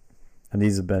 is like, and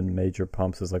these have been major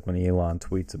pumps, is like when Elon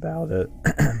tweets about it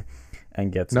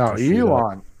and gets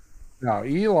Elon.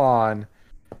 Elon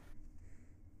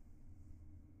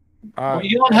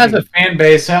has a fan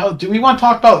base. Do we want to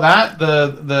talk about that?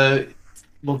 The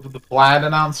Plaid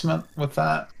announcement with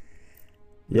that?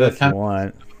 Yeah, if you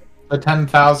want. The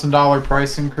 $10,000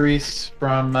 price increase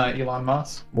from Elon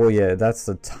Musk? Well, yeah, that's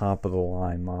the top of the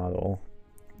line model.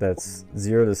 That's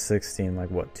 0 to 60 in,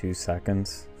 like, what, 2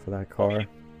 seconds for that car?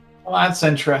 Well, that's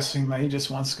interesting that he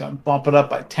just wants to bump it up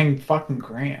by 10 fucking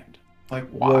grand. Like,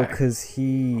 why? Well, because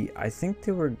I think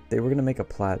they were going to make a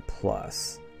Plaid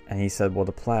Plus. And he said, well,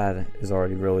 the Plaid is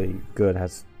already really good,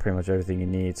 has pretty much everything you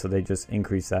need, so they just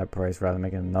increased that price rather than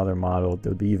making another model.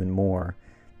 There'll be even more.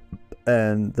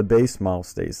 And the base model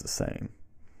stays the same.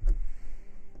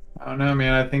 I don't know,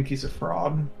 man. I think he's a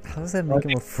fraud. How does that make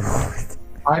him a fraud?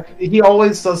 He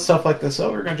always does stuff like this.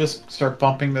 Oh, we're going to just start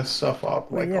bumping this stuff up.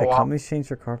 Well, yeah, companies change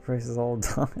their car prices all the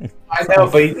time. I know,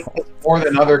 but he does more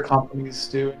than other companies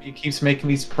do. He keeps making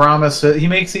these promises. He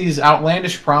makes these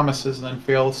outlandish promises and then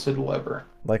fails to deliver.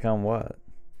 Like on what?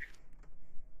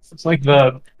 It's like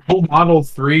the whole Model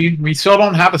 3. We still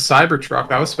don't have a Cybertruck.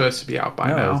 That was supposed to be out by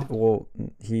now. Well,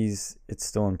 it's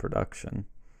still in production.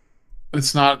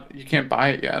 It's not. You can't buy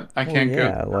it yet. I can't go.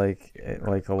 Yeah,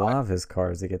 like a lot of his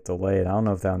cars, they get delayed. I don't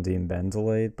know if that one's even been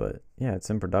delayed, but yeah, it's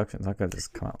in production. It's not gonna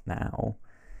just come out now.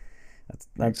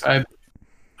 That's. I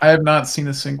have not seen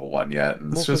a single one yet.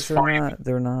 It's just funny.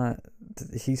 They're not.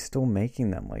 He's still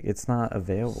making them. Like, it's not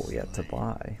available yet to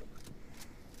buy.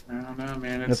 I don't know,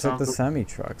 man. It's like the semi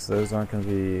trucks; those aren't going to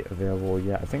be available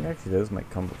yet. I think actually those might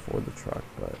come before the truck,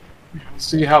 but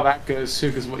see how that goes too.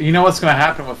 Because you know what's going to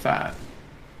happen with that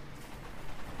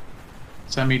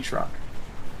semi truck.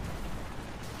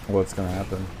 What's going to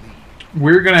happen?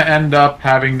 We're going to end up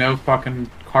having no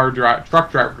fucking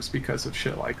truck drivers because of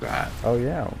shit like that. Oh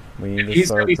yeah, we need to He's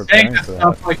start going to be saying that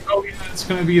stuff like, "Oh yeah, it's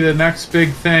going to be the next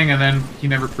big thing," and then he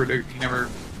never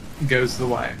goes the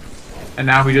way. And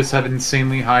now we just have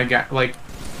insanely high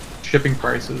shipping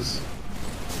prices.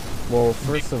 Well,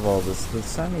 first of all, the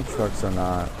semi trucks are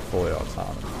not fully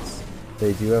autonomous.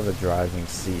 They do have a driving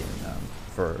seat in them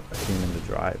for a human to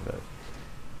drive it.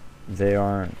 They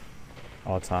aren't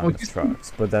autonomous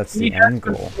trucks, but that's the end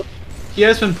goal. He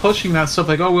has been pushing that stuff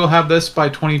like, oh, we'll have this by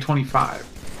 2025.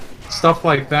 Stuff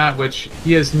like that, which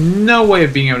he has no way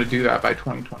of being able to do that by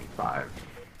 2025.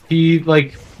 He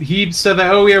said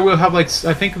that, oh yeah, we'll have I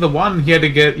think the one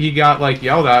he got like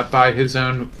yelled at by his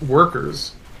own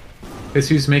workers because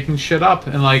he was making shit up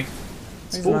and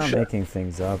it's he's bullshit. Not making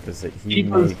things up. Is that he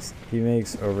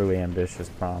makes overly ambitious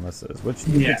promises, which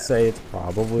you could say it's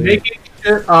probably making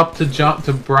shit up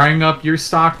to bring up your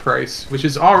stock price, which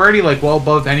is already well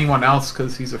above anyone else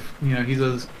because he's a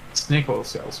snake oil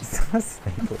salesman.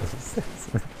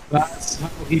 That's how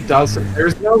he does it.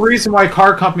 There's no reason why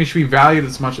car companies should be valued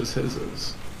as much as his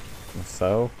is.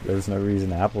 so. There's no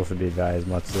reason Apple should be valued as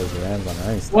much as Amazon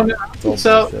or anything.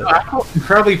 Well, Apple's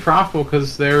incredibly profitable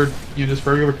because they're just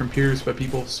regular computers, but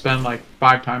people spend like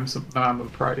 5 times the amount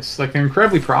of the price. Like they're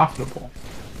incredibly profitable.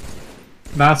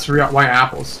 That's why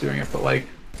Apple's doing it. But like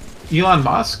Elon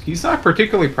Musk, he's not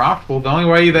particularly profitable. The only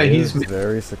way that he's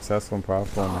very successful and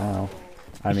profitable now.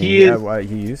 I mean, he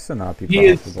used to not be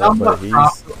profitable, but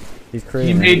he's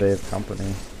creating an innovative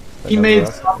company.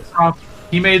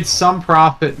 He made some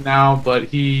profit now, but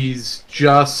he's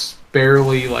just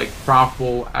barely like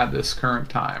profitable at this current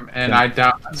time, and I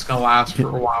doubt that's gonna last for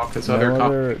a while because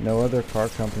no other car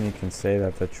company can say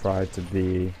that they tried to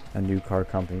be a new car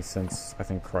company since I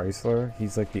think Chrysler.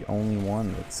 He's like the only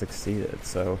one that succeeded.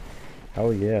 So,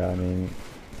 hell yeah, I mean,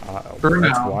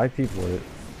 that's why people are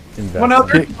investing. Well, no,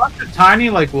 there's a bunch of tiny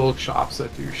like little shops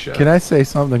that do shit. Can I say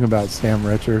something about Sam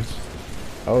Richards?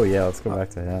 Oh yeah, let's go back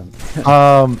to him.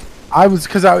 I was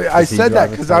I said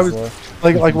that because I was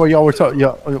like while y'all were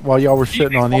while y'all were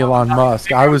shitting on Elon Musk,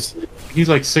 he's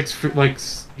like 6 feet, like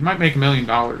he might make $1 million.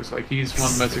 Like he's one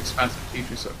of the most expensive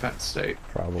teachers at Penn State.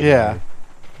 Probably. Yeah.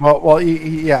 Well,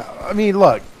 yeah. I mean,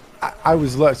 look, I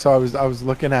was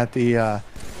looking at the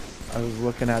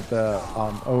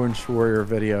Owen Schroyer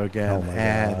video again,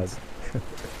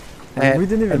 and we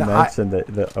didn't even mention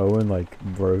that Owen like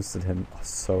roasted him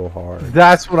so hard.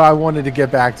 That's what I wanted to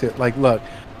get back to. Like, look.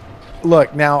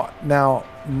 Now,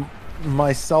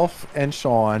 myself and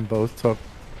Sean both took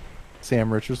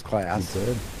Sam Richards' class. He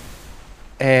did.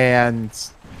 And,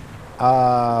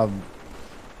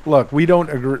 look, we don't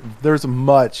agree. There's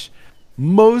most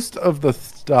of the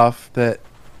stuff that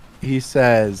he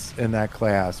says in that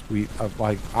class,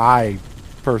 I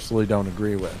personally don't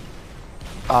agree with.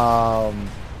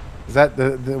 Is that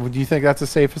do you think that's a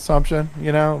safe assumption?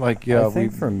 I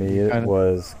think for me it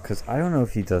was because I don't know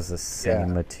if he does the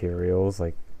same materials.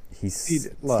 Like he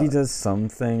does some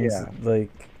things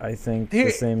like I think the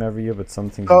same every year, but some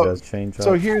things he does change up.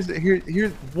 So here's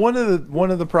one of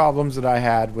the problems that I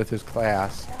had with his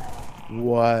class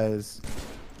was,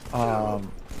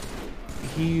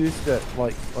 he used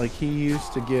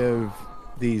to give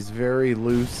these very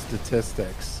loose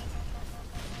statistics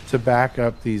to back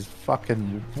up these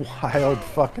fucking wild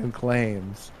fucking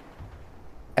claims,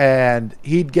 and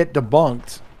he'd get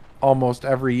debunked almost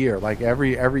every year. Like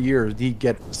every year he'd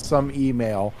get some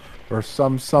email or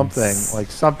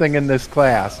something in this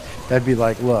class that'd be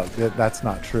like, look, that's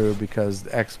not true because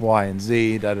X, Y, and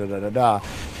Z, da da da da da.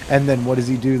 And then what does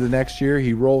he do the next year?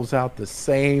 He rolls out the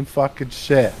same fucking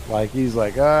shit. Like he's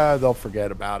like, they'll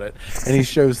forget about it, and he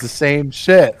shows the same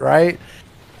shit, right?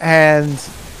 And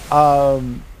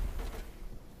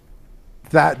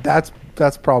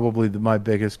that's probably my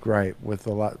biggest gripe with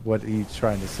what he's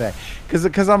trying to say,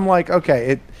 because I'm like,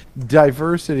 okay,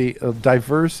 diversity of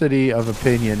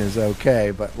opinion is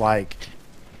okay, but like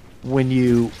when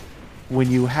you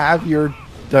have your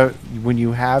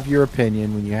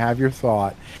opinion, when you have your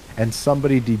thought, and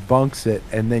somebody debunks it,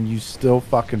 and then you still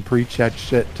fucking preach that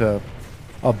shit to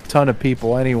a ton of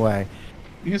people anyway.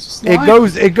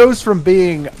 It goes from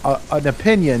being an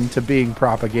opinion to being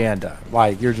propaganda.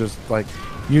 Like you're just like,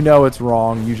 it's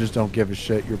wrong. You just don't give a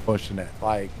shit. You're pushing it.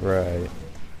 Like right.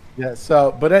 Yeah.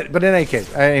 So, but in any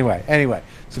case, anyway.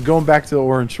 So going back to the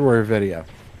Owen Schroyer video.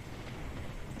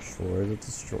 Schroyer the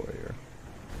Destroyer.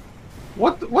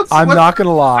 I'm not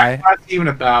gonna lie. What's even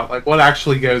about? Like, what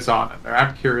actually goes on in there?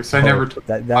 I'm curious. I never took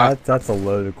that's a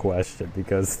loaded question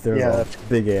because there's a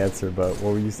big answer. But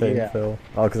what were you saying, Phil?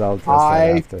 Oh, because I'll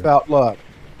address that after. Look.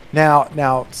 Now,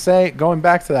 going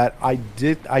back to that,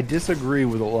 I disagree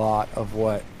with a lot of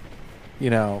what,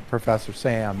 Professor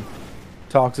Sam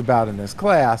talks about in this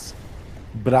class,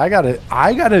 but I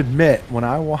gotta admit, when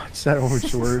I watched that Owen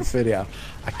Schroyer video,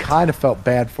 I kind of felt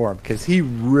bad for him because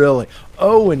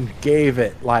Owen gave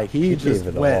it like he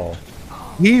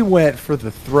went for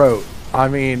the throat. I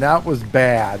mean, that was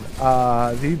bad.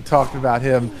 He talked about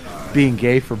him being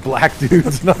gay for black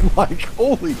dudes, and I'm like,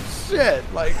 holy shit!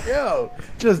 Like,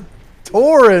 just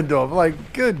tore into him.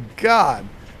 Like, good God.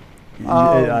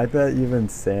 I bet even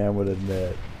Sam would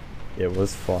admit it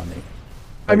was funny.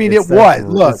 I mean, it was.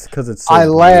 Look, because it's so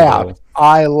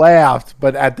I laughed,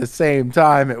 but at the same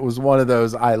time, it was one of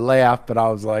those. I laughed, but I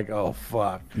was like, "Oh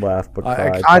fuck!" Laugh, but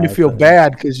I kind of feel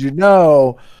bad because his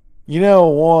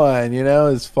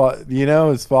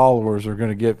followers are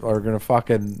gonna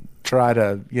fucking try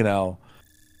to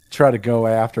go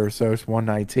after Source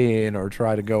 119 or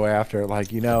try to go after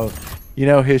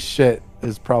his shit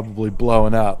is probably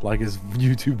blowing up, like his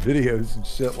YouTube videos and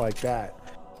shit like that.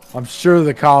 I'm sure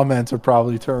the comments are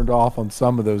probably turned off on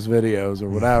some of those videos or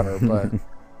whatever, but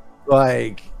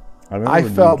like, I remember I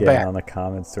when felt you getting bad. on the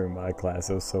comments during my class.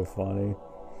 It was so funny.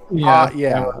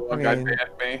 Yeah. One guy banned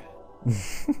me.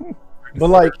 But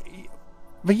like,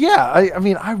 but yeah, I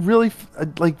mean, I really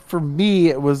like. For me,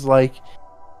 it was like,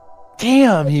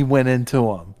 damn, he went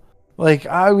into him. Like,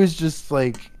 I was just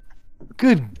like,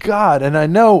 good God. And I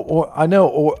know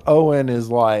Owen is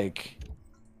like,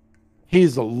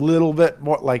 he's a little bit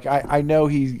more like, I know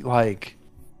he like,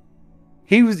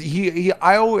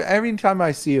 I always, every time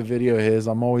I see a video of his,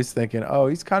 I'm always thinking, oh,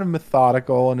 he's kind of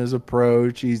methodical in his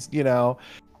approach. He's, you know,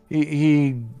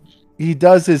 he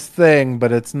does his thing,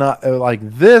 but it's not like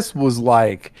this was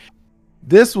like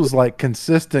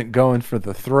consistent going for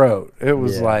the throat. It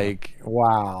was like,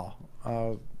 wow.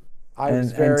 I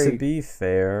was very. And to be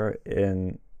fair,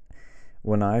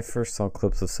 when I first saw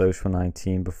clips of Social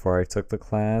 19 before I took the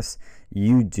class,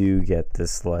 you do get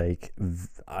this like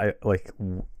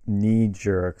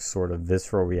knee-jerk sort of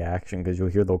visceral reaction because you'll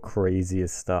hear the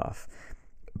craziest stuff,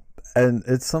 and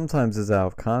it sometimes is out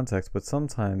of context, but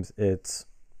sometimes it's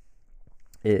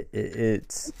even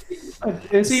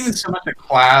so much a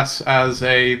class as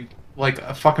a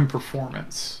fucking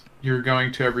performance you're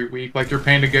going to every week. Like you're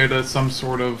paying to go to some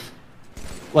sort of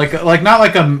like not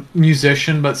like a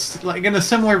musician, but like in a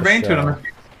similar vein to it.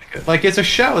 Like it's a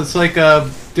show. It's like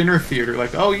a dinner theater.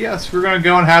 Like, oh yes, we're gonna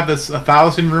go and have this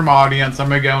 1,000-room audience. I'm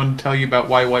gonna go and tell you about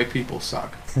why white people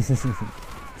suck.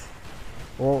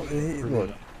 Well,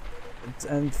 look,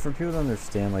 and for people to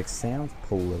understand, like Sam's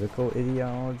political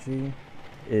ideology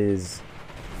is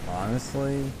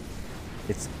honestly,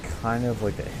 it's kind of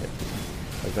like a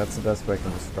hippie. Like that's the best way I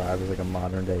can describe it, like a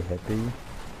modern day hippie.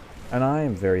 And I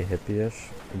am very hippie-ish,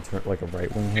 like a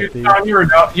right-wing hippie. No, you are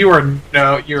not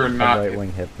a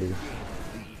right-wing hippie.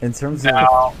 In terms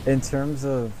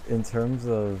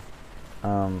of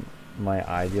my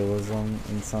idealism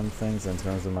in some things, in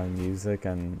terms of my music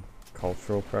and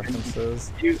cultural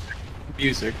preferences.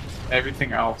 Music,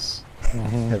 everything else.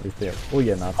 Everything. Oh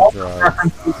yeah, not the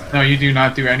drugs. No, you do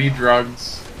not do any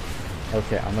drugs.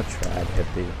 Okay, I'm a trad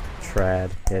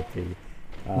hippie.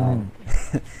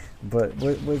 But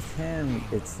with him,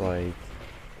 it's like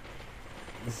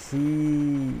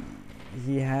he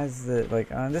has the like.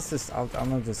 This is I'm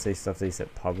gonna just say stuff that he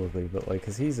said publicly, but like,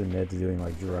 cause he's admitted to doing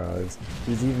like drugs.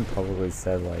 He's even publicly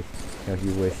said like, you know,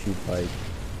 he wished he'd like,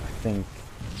 I think,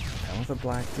 been with a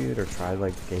black dude or tried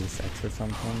like gay sex or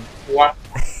something. What?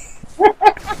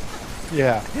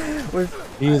 Yeah.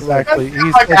 He's like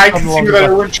I can see that.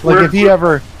 Like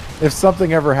if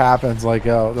something ever happens, like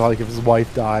if his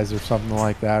wife dies or something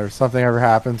like that, or something ever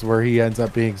happens where he ends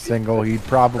up being single, he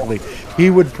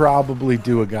would probably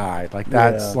do a guy like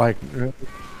that's like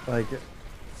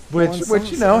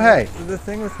which you know, hey, the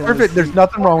thing with him perfect. There's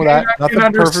nothing wrong with that. Nothing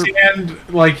understand, perfect.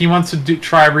 Like he wants to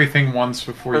try everything once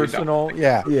before personal, you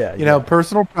die. Yeah. You know,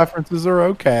 personal preferences are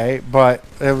okay, but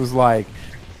it was like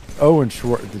Owen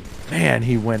Schwartz. Man,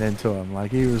 he went into him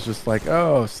like he was just like,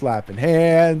 oh, slapping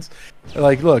hands.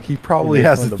 Like, look, he probably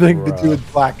has a thing to do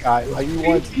with black guy. Like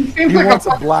he wants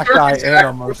a black guy in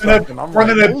him or something. I'm like,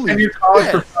 holy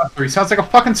shit. He sounds like a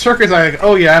fucking circus. I'm like,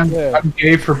 oh yeah, I'm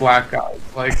gay for black guys.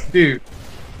 Like, dude,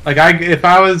 like if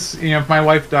I was, you know, if my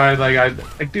wife died, like,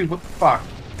 dude, what the fuck?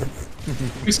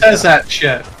 Who says that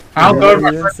shit? I'll go to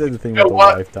my friend. He didn't say the thing about the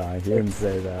wife dying. He didn't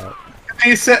say that.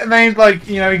 He said, and then, like,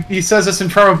 you know, he says this in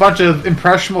front of a bunch of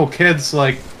impressionable kids.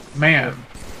 Like, man,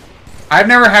 I've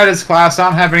never had his class. I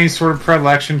don't have any sort of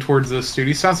predilection towards this dude.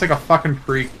 He sounds like a fucking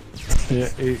freak. Yeah,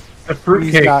 a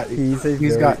fruitcake. He's a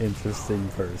very interesting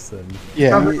person.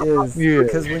 Yeah, he is.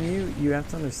 Because when you have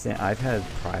to understand, I've had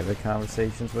private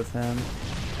conversations with him,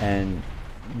 and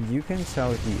you can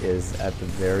tell he is at the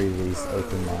very least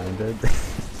open-minded.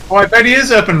 Well, I bet he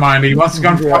is open-minded. He wants to go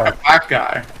and fuck a black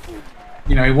guy.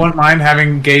 You know, he wouldn't mind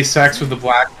having gay sex with a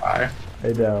black guy.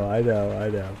 I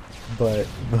know. But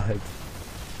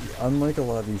unlike a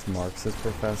lot of these Marxist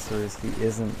professors, he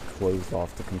isn't closed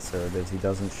off to conservatives. He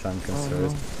doesn't shun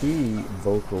conservatives. He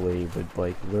vocally would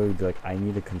like literally be like, I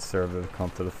need a conservative to come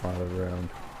to the front of the room,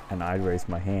 and I'd raise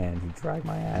my hand. He'd drag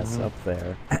my ass up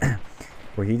there.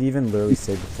 Where he'd even literally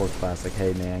say before class, like,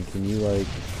 hey man, can you like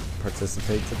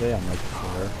participate today? I'm like,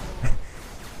 sure.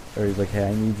 Or he's like, hey,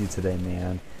 I need you today,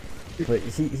 man. But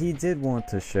he did want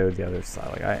to show the other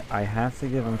side. Like I have to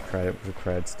give him credit where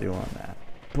credit's due on that.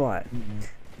 But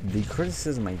the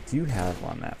criticism I do have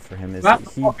on that for him is that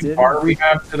he did. Part we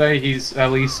have today, he's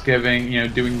at least giving, you know,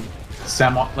 doing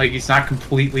like he's not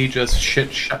completely just shit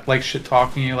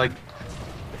talking you like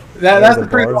that. That's the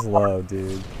bar's low,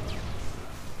 dude.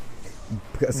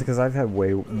 Because I've had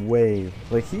way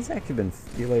like he's actually been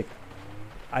like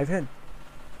I've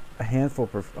a handful,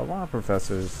 a lot of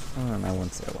professors, I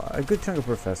wouldn't say a lot, a good chunk of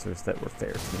professors that were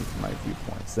fair to me from my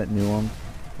viewpoints, that knew him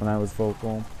when I was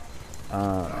vocal.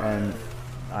 And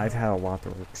I've had a lot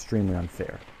that were extremely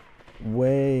unfair.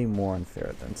 Way more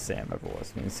unfair than Sam ever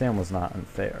was. I mean, Sam was not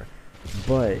unfair.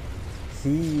 But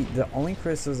the only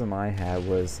criticism I had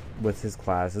was with his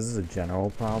class, this is a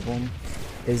general problem,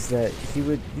 is that he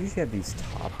would usually have these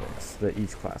topics that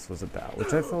each class was about,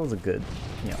 which I felt was a good,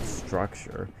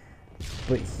 structure.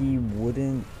 But he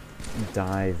wouldn't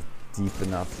dive deep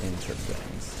enough into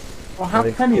things. Well, how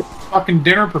can you fucking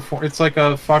dinner perform? It's like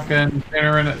a fucking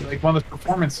dinner and like one of those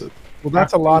performances. Well,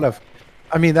 that's a lot of.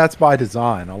 I mean, that's by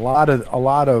design. A lot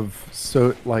of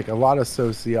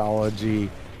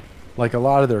sociology, like a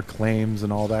lot of their claims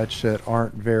and all that shit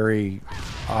aren't very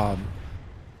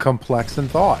complex in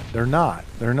thought. They're not.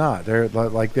 They're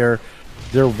like they're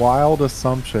wild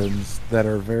assumptions that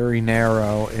are very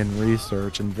narrow in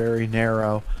research and very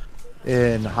narrow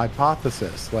in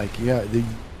hypothesis. Like, yeah,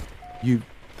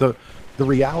 the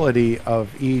reality of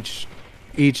each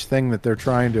thing that they're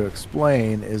trying to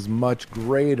explain is much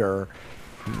greater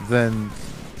than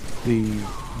the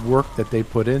work that they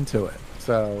put into it.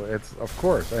 So it's, of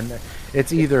course, and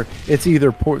it's either it's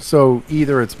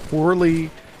poorly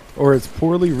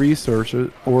researched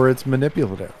or it's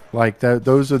manipulative. Like that,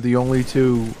 those are the only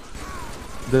two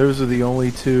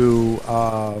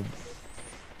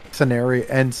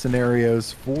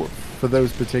scenarios for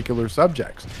those particular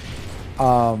subjects.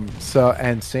 So,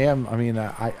 and Sam, I mean,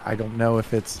 I don't know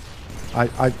if it's,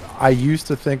 I used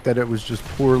to think that it was just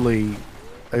poorly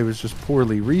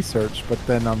researched, but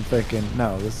then I'm thinking,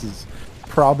 no, this is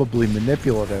probably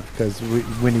manipulative, because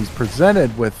when he's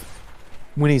presented with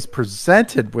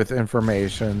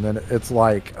information, then it's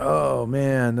like, oh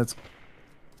man, that's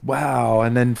wow.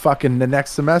 And then fucking the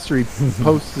next semester he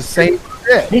posts the same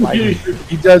shit. Like,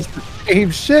 he does the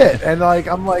same shit, and like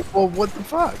I'm like, well, what the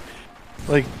fuck?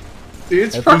 Like, dude,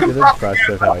 it's I fucking think it is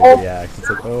impressive how he reacts. It's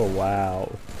like, oh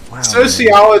wow.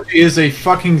 Sociology is a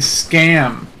fucking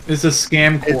scam. It's a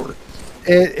scam course.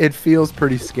 It feels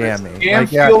pretty scammy.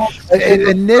 Like, yeah,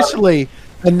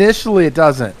 initially it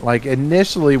doesn't. Like,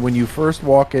 initially when you first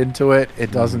walk into it,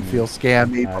 it doesn't feel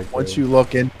scammy. But once you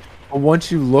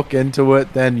look into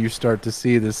it, then you start to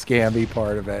see the scammy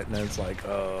part of it, and it's like,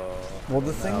 oh. Well,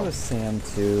 the thing with Sam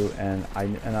too, and I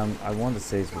wanted to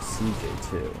say is with CJ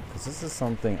too, because this is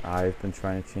something I've been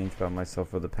trying to change about myself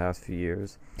for the past few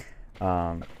years.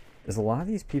 Is a lot of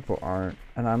these people aren't,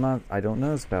 and I don't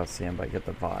know this about Sam, but I get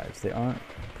the vibes. They aren't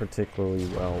particularly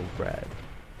well read,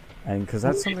 and because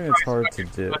that's something that's hard to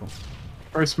do.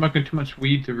 Or smoking too much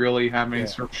weed to really have any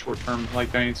sort of short-term,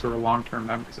 like any sort of long-term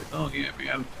memories. Like, oh yeah,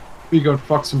 man, we go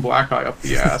fuck some black eye up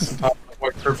the ass and talk about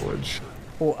white privilege.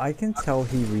 Well, I can tell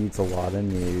he reads a lot of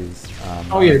news.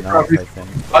 Oh yeah, probably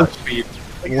BuzzFeed.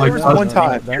 Like, one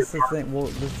time. That's the thing. Well,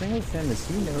 the thing with him is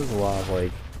he knows a lot of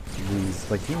like these.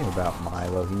 Like, he knew about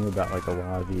Milo. He knew about like a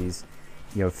lot of these,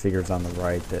 figures on the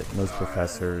right that most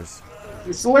professors.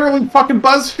 It's literally fucking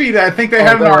BuzzFeed. I think they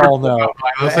have an article about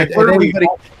Milo. It's like literally.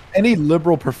 Any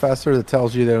liberal professor that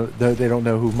tells you that they don't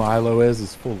know who Milo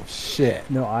is full of shit.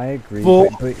 No, I agree. Know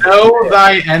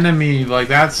thy enemy. Like,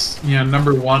 that's,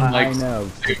 number one. Like, I know.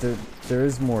 But there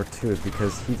is more to it,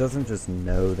 because he doesn't just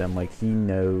know them. Like, he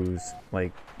knows,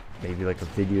 like, maybe like a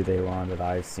video they were on that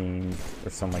I've seen, or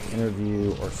some like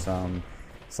interview, or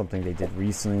something they did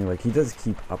recently. Like, he does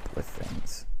keep up with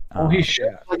things. Oh, he should.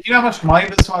 Yeah. Like, you know how much money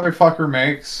this motherfucker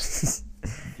makes?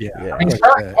 Yeah. I mean,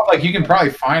 like, you can probably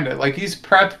find it. Like, he's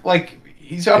prepped. Like,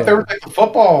 he's up there with like the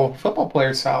football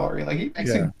player salary. Like, he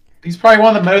makes he's probably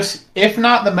one of the most, if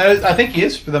not the most. I think he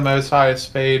is for the most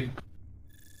highest paid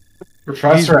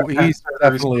professor. He's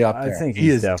definitely up there. I think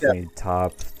he's definitely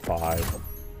top 5,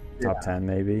 top 10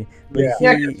 maybe. But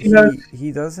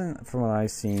he doesn't, from what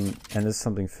I've seen, and this is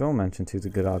something Phil mentioned too, it's a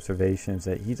good observation, is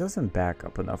that he doesn't back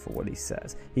up enough of what he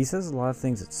says. He says a lot of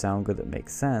things that sound good, that make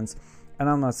sense. And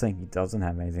I'm not saying he doesn't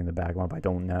have anything to back him up. I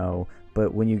don't know.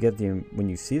 But when you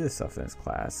see this stuff in his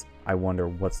class, I wonder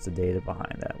what's the data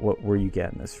behind that. Where are you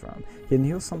getting this from? And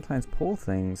he'll sometimes pull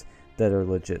things that are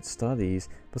legit studies,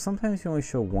 but sometimes he only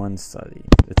show one study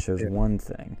that shows one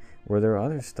thing, where there are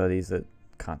other studies that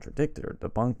contradict it or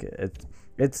debunk it.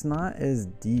 It's not as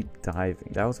deep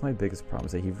diving. That was my biggest problem,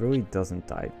 is that he really doesn't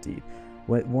dive deep.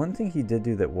 One thing he did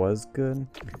do that was good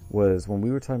was when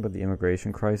we were talking about the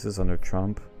immigration crisis under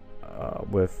Trump,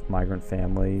 with migrant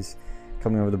families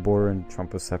coming over the border, and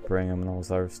Trump was separating them and all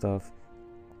this other stuff,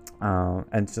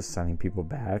 and just sending people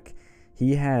back.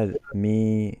 He had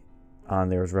me on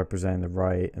there as representing the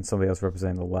right, and somebody else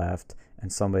representing the left,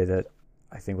 and somebody that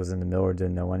I think was in the middle or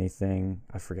didn't know anything.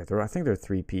 I forget. I think there are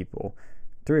 3 people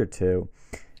 3 or 2,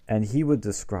 and he would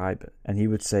describe it, and he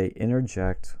would say,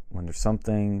 interject when there's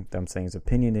something that I'm saying is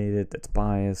opinionated, that's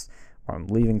biased, or I'm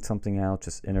leaving something out,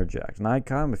 just interject. And I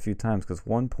caught him a few times because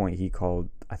one point he called,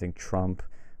 I think, Trump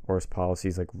or his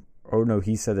policies like, oh no,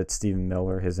 he said that Stephen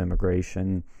Miller, his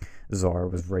immigration czar,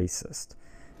 was racist.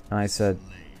 And I said,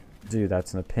 dude,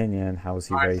 that's an opinion. How is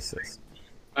he racist?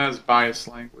 That is biased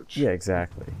language. Yeah,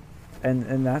 exactly.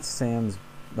 And that's Sam's,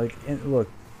 like, look,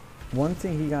 one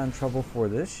thing he got in trouble for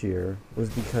this year was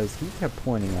because he kept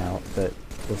pointing out that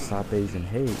with Stop Asian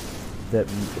Hate, that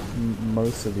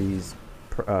most of these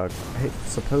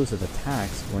supposed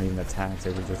attacks weren't even attacks,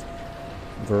 they were just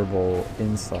verbal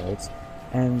insults,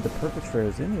 and the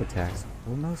perpetrators in the attacks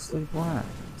were mostly black.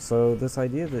 So this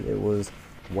idea that it was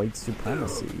white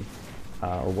supremacy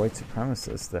or white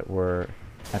supremacists that were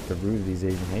at the root of these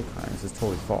Asian hate crimes is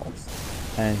totally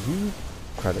false. And he,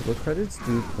 credit where credit's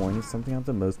due, pointed something out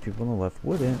that most people on the left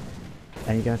wouldn't,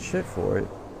 and he got shit for it.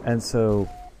 And so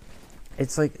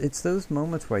it's like, it's those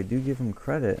moments where I do give him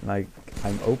credit, and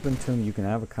I'm open to him. You can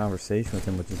have a conversation with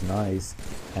him, which is nice,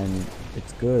 and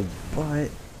it's good. But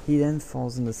he then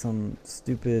falls into some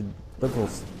stupid liberal,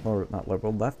 or not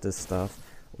liberal, leftist stuff,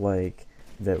 like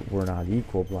that we're not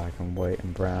equal, black and white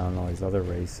and brown, and all these other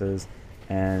races,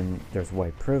 and there's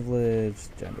white privilege,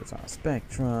 gender's on a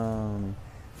spectrum.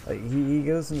 Like he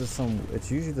goes into some, it's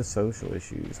usually the social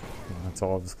issues, that's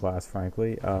all of his class,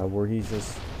 frankly, where he's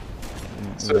just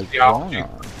like, wrong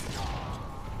on.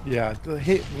 Yeah,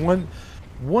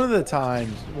 one of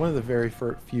the very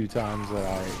few times that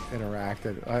I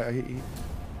interacted,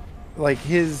 like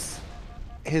his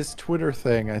Twitter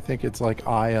thing, I think it's like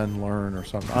I Unlearn or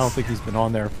something. I don't think he's been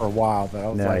on there for a while, but I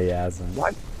was like, he hasn't.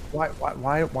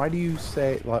 Why do you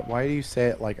say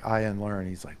it like I Unlearn?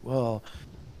 He's like, well,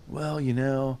 you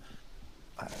know,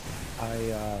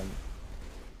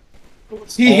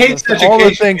 he hates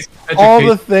education. All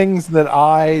the things that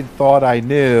I thought I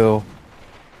knew.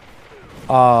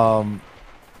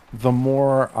 The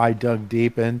more I dug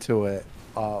deep into it,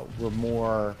 were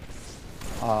more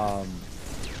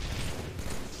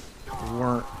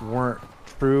weren't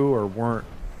true or weren't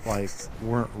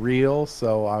real.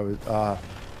 So I was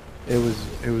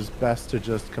it was best to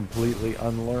just completely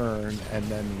unlearn and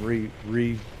then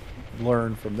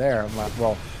relearn from there. I'm like,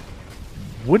 well,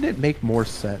 wouldn't it make more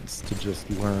sense to just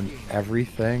learn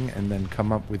everything and then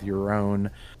come up with your own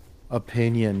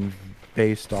opinion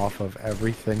based off of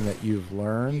everything that you've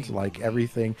learned? Like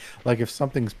everything, like if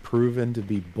something's proven to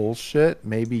be bullshit,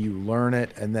 maybe you learn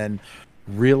it and then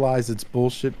realize it's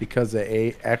bullshit because of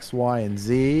X, Y, and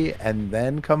Z, and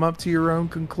then come up to your own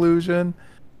conclusion.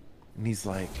 And he's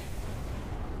like,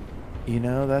 you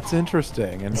know, that's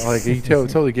interesting. And like he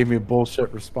totally gave me a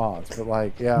bullshit response, but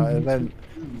like, yeah. And then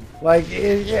like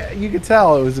you could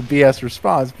tell it was a BS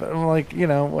response, but I'm like, you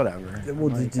know, whatever.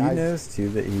 Well, did you notice too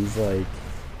that he's like,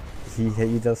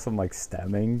 he does some like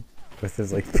stemming with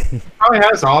his like he probably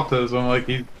has autism. Like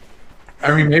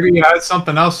I mean, maybe he has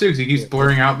something else too, because he keeps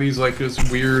blurring out these like this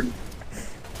weird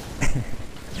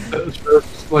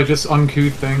like just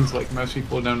uncouth things like most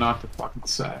people know not to fucking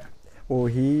say. Well,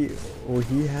 he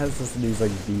has these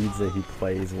like beads that he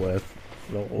plays with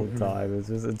the whole time.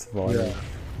 It's funny. Yeah.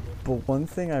 But one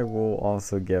thing I will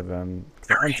also give him,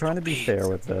 I'm trying to be fair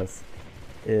with this,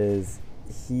 is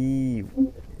he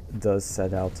does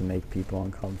set out to make people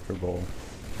uncomfortable,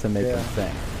 to make them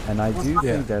think. And I do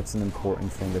think that's an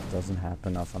important thing that doesn't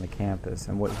happen enough on the campus.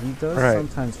 And what he does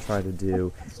sometimes try to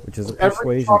do, which is a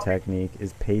persuasion technique,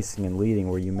 is pacing and leading,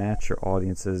 where you match your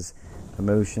audience's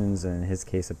emotions and in his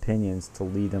case opinions to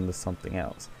lead them to something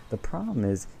else. The problem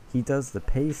is he does the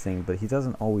pacing, but he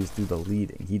doesn't always do the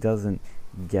leading. He doesn't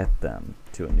get them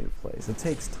to a new place. It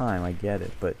takes time, I get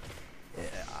it, but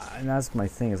and that's my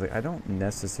thing, is like I don't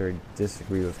necessarily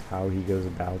disagree with how he goes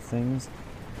about things.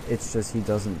 It's just he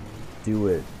doesn't do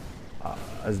it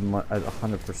as much as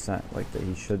 100% like that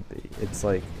he should be. It's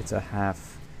like it's a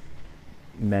half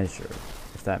measure,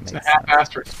 if that makes sense. It's a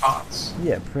half-assed response.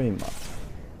 Yeah, pretty much.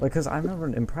 Like, because I remember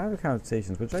in private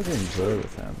conversations, which I did enjoy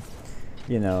with him,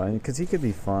 you know, and because he could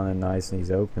be fun and nice and he's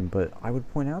open, but I would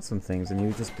point out some things and he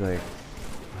would just be like,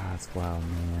 that's wild,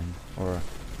 man, or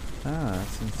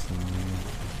that's insane.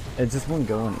 It just wouldn't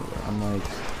go anywhere. I'm like,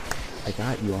 I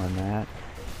got you on that.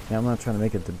 Now, I'm not trying to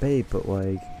make a debate, but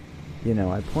like, you know,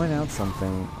 I point out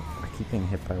something, I keep getting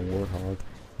hit by a warthog,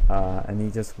 and he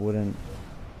just wouldn't,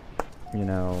 you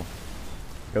know,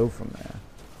 go from there.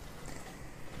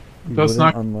 He does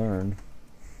not unlearn.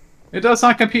 It does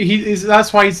not compete.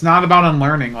 That's why he's not about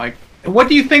unlearning. Like, what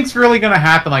do you think's really going to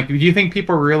happen? Like, do you think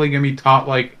people are really going to be taught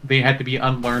like they had to be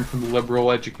unlearned from the liberal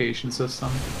education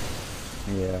system?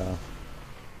 Yeah.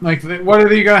 Like, what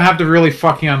are you gonna have to really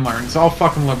fucking unlearn? It's all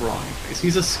fucking liberal anyways.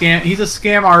 He's a scam. He's a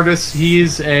scam artist.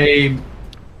 He's a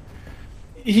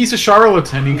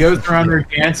charlatan. He goes around there,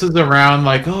 dances around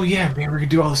like, oh yeah, man, we're gonna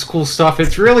do all this cool stuff.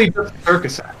 It's really just a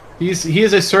circus act. He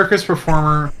is a circus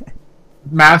performer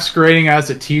masquerading as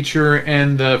a teacher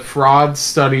in the fraud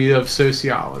study of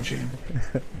sociology.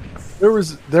 There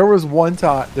was one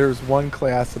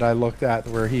class that I looked at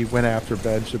where he went after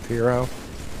Ben Shapiro.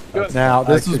 Now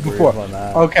this was before.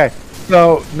 Okay,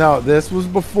 so no, this was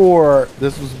before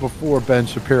Ben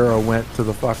Shapiro went to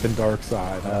the fucking dark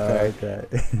side. Okay,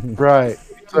 right.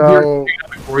 So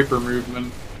Groyper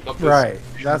movement. Right,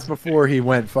 that's before he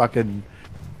went fucking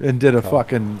and did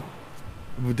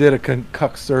a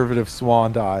conservative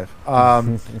swan dive.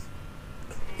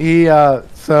 He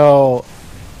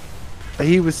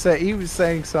was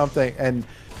saying something, and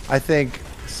I think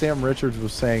Sam Richards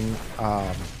was saying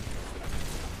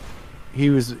he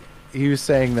was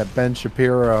saying that Ben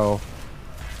Shapiro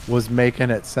was making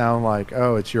it sound like,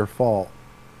 oh, it's your fault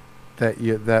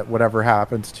that whatever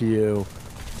happens to you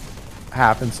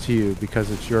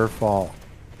because it's your fault.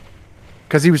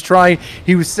 Because he was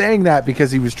saying that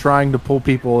because he was trying to pull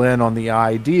people in on the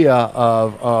idea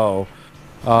of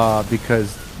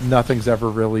because nothing's ever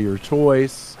really your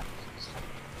choice.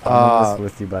 I'm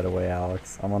with you, by the way,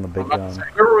 Alex. I'm on the big gun.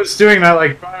 Whoever was doing that,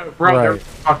 like, right.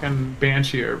 Fucking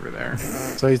banshee over there.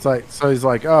 So he's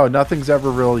like, oh, nothing's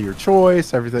ever really your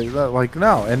choice. Everything, like,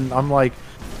 no. And I'm like,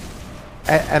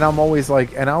 and I'm always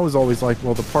like, and I was always like,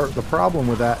 well, the problem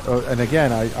with that, and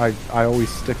again, I always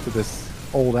stick to this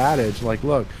old adage, like,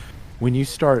 look, when you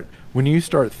start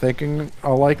thinking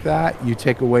like that, you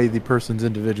take away the person's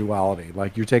individuality.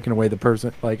 Like, you're taking away the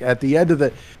person. Like, at the end of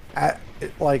the,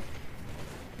 like.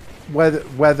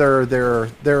 Whether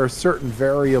there are certain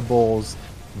variables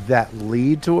that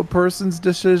lead to a person's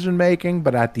decision making,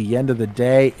 but at the end of the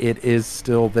day, it is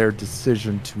still their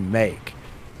decision to make.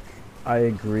 I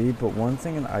agree, but one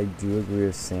thing, and I do agree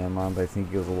with Sam on, but I think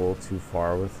he goes a little too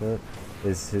far with it,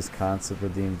 is his concept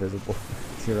of the invisible.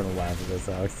 You're gonna laugh at this,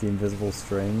 Alex. The invisible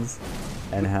strings,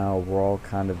 and how we're all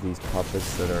kind of these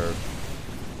puppets that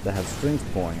have strings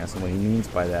pulling us. And what he means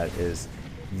by that is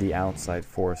the outside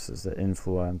forces that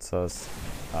influence us,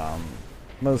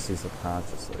 mostly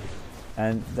subconsciously.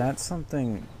 And that's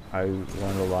something I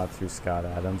learned a lot through Scott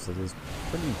Adams. It is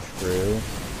pretty true.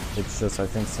 It's just, I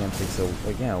think Sam takes it,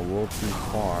 again, a little too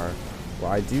far,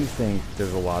 where I do think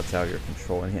there's a lot out of your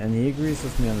control. And he agrees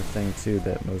with me on the thing, too,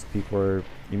 that most people are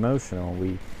emotional.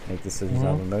 We make decisions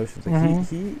out of emotions. Like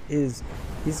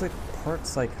he's like part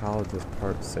psychologist,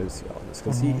 part sociologist,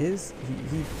 because he is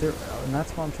there, and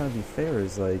that's why I'm trying to be fair.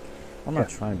 Is like, I'm not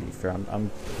trying to be fair.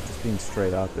 I'm just being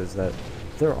straight up. Is that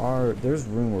there's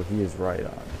room where he is right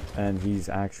on, and he's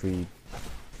actually,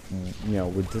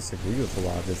 would disagree with a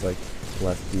lot of his like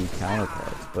lefty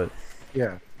counterparts, but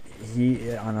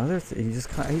he on other he's a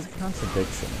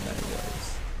contradiction in many ways.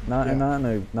 Not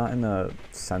in a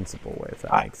sensible way, if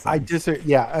that makes sense. I disagree.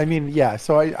 Yeah, I mean, yeah.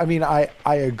 So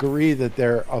I agree that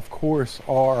there, of course,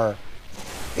 are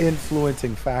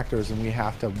influencing factors, and we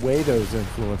have to weigh those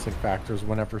influencing factors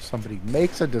whenever somebody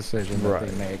makes a decision that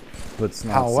they make. But it's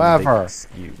not some big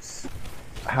excuse.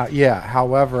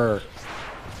 However,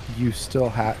 you still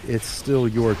have. It's still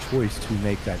your choice to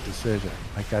make that decision.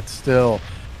 Like, that's still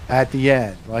at the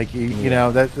end. Like you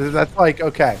know that's like,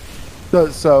 okay.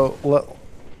 So.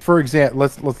 For example,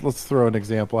 let's throw an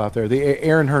example out there. The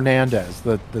Aaron Hernandez,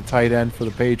 the tight end for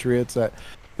the Patriots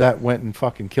that went and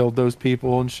fucking killed those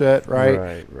people and shit,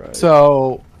 right? Right.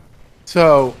 So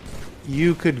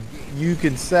you could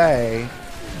say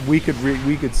we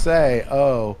could say,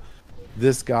 oh,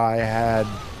 this guy had,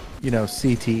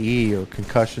 CTE or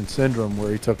concussion syndrome,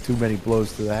 where he took too many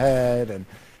blows to the head, and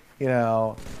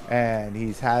and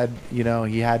he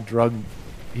had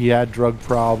drug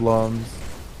problems.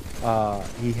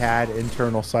 He had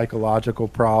internal psychological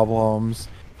problems.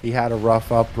 He had a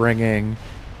rough upbringing.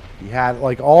 He had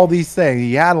like all these things.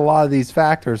 He had a lot of these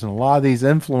factors and a lot of these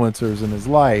influencers in his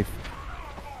life,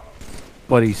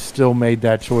 but he still made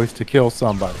that choice to kill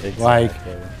somebody.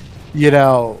 Exactly. Like,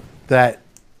 that,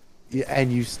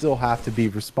 and you still have to be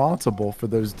responsible for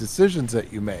those decisions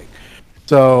that you make.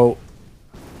 So,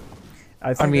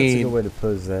 I think that's a good way to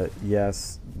put it, that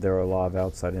yes, there are a lot of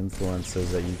outside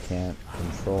influences that you can't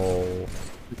control,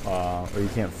 or you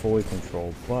can't fully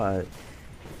control, but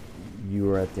you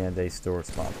are at the end of the day still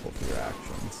responsible for your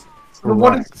actions. Then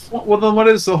what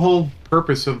is the whole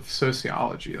purpose of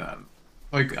sociology then?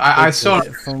 Like, I saw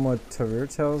from what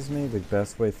Tavir tells me, the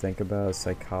best way to think about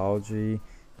psychology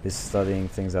is studying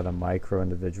things at a micro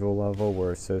individual level,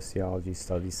 where sociology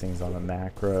studies things on a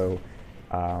macro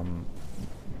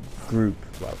group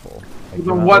level. Like, But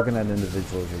you're not what- looking at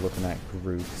individuals, you're looking at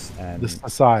groups and The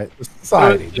society.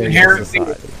 Basically. Inherently-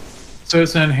 society. So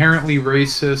it's an inherently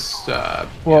racist,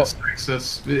 Well-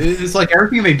 sexist. It's like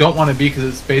everything they don't want to be because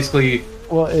it's basically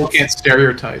Well, looking at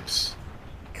stereotypes.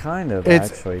 Kind of,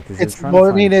 It's- actually, because you're it's- trying well,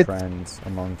 to I mean, find it's- trends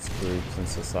amongst groups and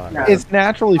society. Yeah. it's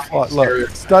naturally flawed. Look,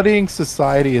 Stereotype. studying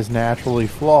society is naturally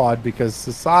flawed because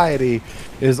society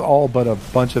is all but a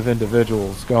bunch of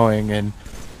individuals going in,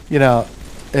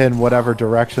 in whatever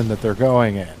direction that they're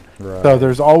going in. Right. So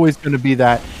there's always going to be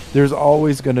that. There's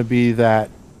always going to be that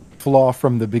flaw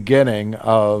from the beginning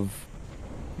of,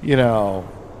 you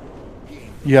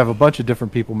have a bunch of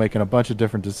different people making a bunch of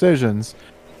different decisions,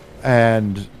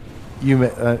 and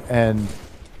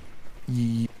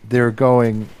they're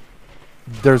going.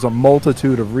 There's a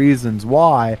multitude of reasons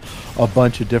why a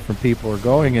bunch of different people are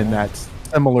going in that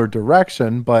similar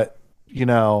direction, but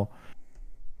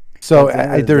so At the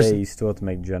end of the there's day, you still have to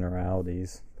make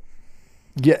generalities.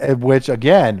 yeah, which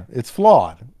again, it's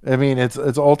flawed. I mean, it's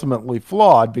ultimately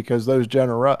flawed because those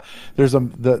there's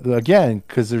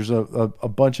because there's a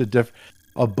bunch of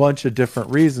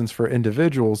different reasons for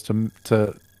individuals to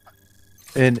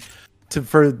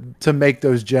make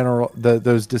those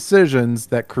those decisions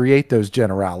that create those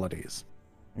generalities.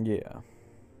 Yeah.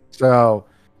 So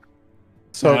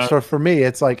Yeah. for me,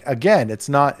 it's like, again, it's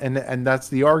not, and that's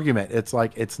the argument. It's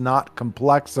like, it's not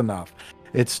complex enough.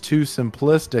 It's too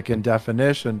simplistic in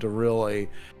definition to really,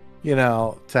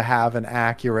 to have an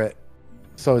accurate.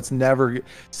 So it's never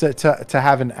to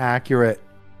have an accurate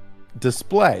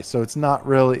display. So it's not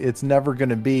really. It's never going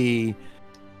to be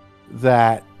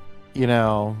that.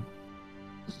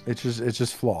 It's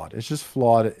just flawed. It's just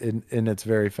flawed in its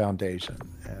very foundation,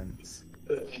 and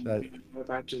that.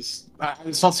 I just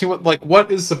don't see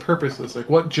what is the purpose of this? Like,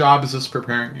 what job is this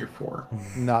preparing you for?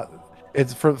 Not.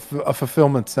 It's for a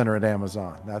fulfillment center at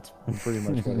Amazon. That's pretty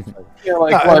much what it's like. Yeah,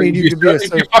 like, I mean, you could be a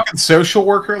fucking social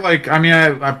worker. Like, I mean,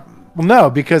 I Well, no,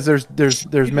 because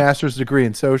there's master's degree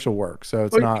in social work, so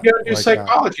it's not. You gotta do like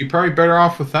psychology. You're probably better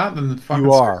off with that than fucking.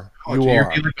 You are. psychology. You You're are.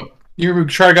 being like you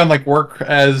try to go and like work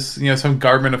as some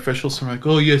government official. So I'm like,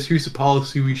 oh yes, here's the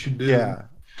policy we should do. Yeah.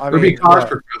 Or be a college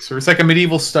professor. It's like a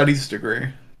medieval studies degree.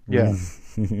 Yeah.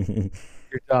 You're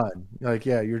done. Like,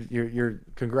 yeah, you're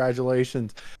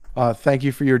congratulations. Thank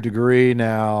you for your degree.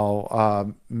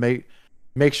 Now,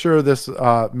 make sure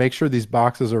these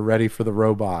boxes are ready for the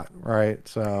robot, right?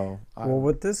 So, Well,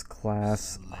 with this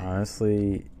class,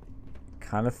 honestly,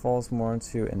 kind of falls more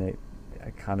into, and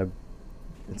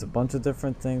it's a bunch of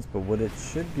different things, but what it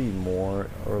should be more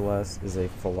or less is a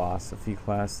philosophy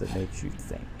class that makes you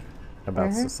think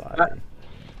about society.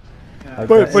 Like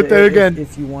But then again,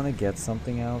 if you want to get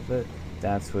something out of it,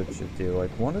 that's what you should do.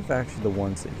 Like, one of actually the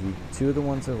ones that two of the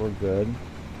ones that were good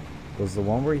was the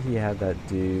one where he had that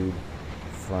dude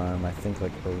from, I think,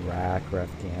 like Iraq or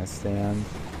Afghanistan,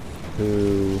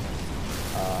 who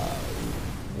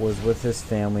was with his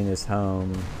family in his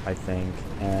home, I think,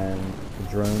 and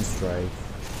a drone strike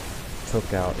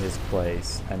took out his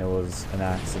place, and it was an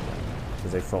accident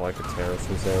because they felt like a terrorist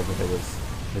was there, but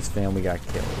his family got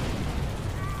killed.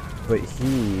 But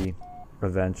he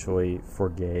eventually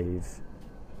forgave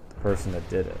the person that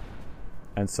did it,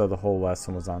 and so the whole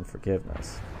lesson was on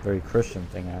forgiveness. Very Christian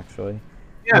thing, actually.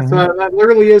 Yeah, so that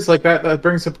literally is like that. That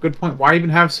brings up a good point. Why even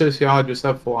have sociologists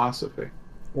have philosophy?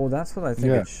 Well, that's what I think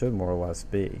it should more or less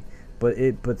be. But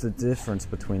the difference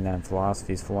between that and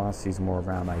philosophy is more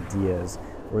around ideas,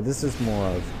 where this is more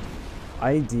of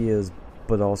ideas,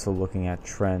 but also looking at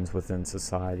trends within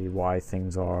society, why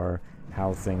things are,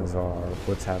 how things are,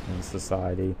 what's happening in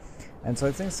society. And so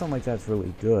I think something like that's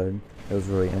really good. It was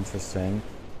really interesting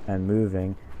and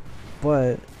moving,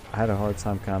 but I had a hard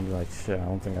time kind of like, shit, I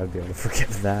don't think I'd be able to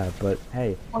forgive that. But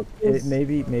hey,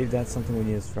 maybe that's something we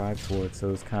need to strive towards. So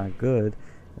it was kind of good.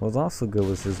 What was also good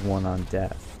was his one on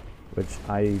death, which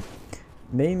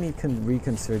made me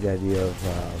reconsider the idea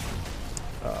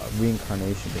of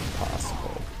reincarnation being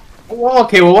possible. Well,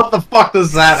 okay. Well, what the fuck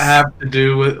does that have to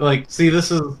do with see?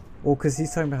 This is because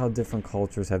he's talking about how different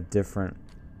cultures have different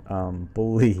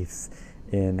beliefs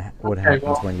in what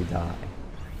happens when you die.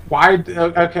 Why? Okay,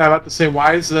 I'm about to say,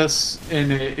 why is this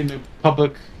in a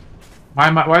public? Why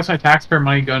is my taxpayer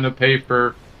money going to pay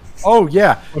for? Oh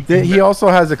yeah, he also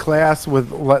has a class with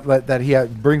that he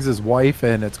brings his wife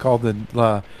in. It's called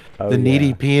the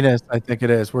needy penis, I think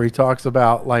it is, where he talks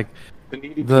about like The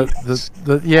needy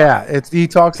he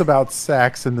talks about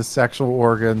sex and the sexual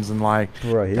organs and like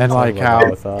right, and like how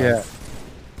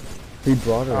he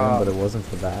brought her in, but it wasn't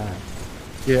for that.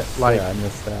 I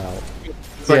missed out.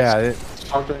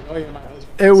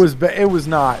 It was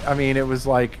not. I mean, it was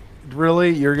like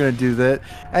really, you're gonna do that?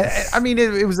 I mean,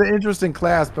 it was an interesting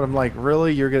class, but I'm like,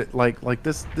 really, you're gonna like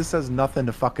this? This has nothing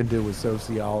to fucking do with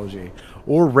sociology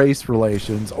or race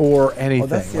relations or anything.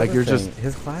 That's the like, other you're thing. just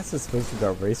His class is supposed to be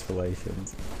about race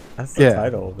relations. That's the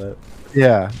title of it.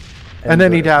 Yeah. And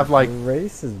then he'd have like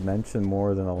race is mentioned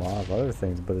more than a lot of other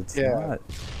things, but it's not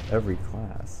every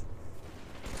class.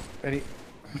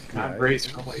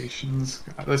 Race relations.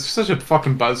 God, that's such a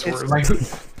fucking buzzword. Like,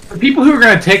 the people who are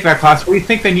going to take that class, we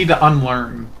think they need to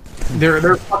unlearn.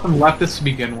 They're fucking leftists to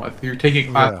begin with. You're taking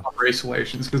a class on race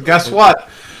relations because guess what?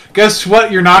 Guess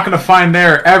what? You're not going to find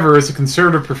there ever as a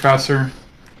conservative professor.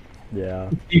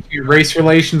 Yeah. Your race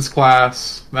relations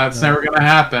class. That's never going to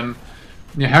happen.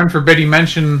 Yeah, heaven forbid you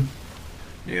mention.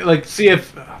 Like, see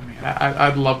if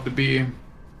I'd love to be in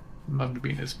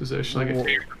his position, like a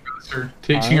favorite professor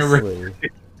teaching a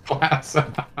class.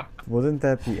 Wouldn't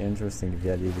that be interesting if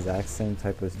you had the exact same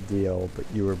type of deal, but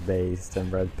you were based in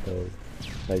red pills?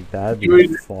 Like, that'd be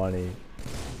funny.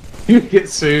 You'd get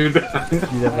sued. You'd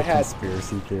have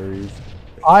conspiracy theories.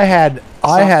 I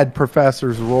had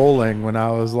professors rolling when I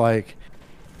was like,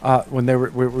 when they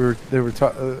were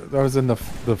I was in the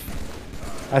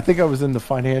I think I was in the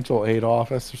financial aid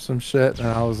office or some shit, and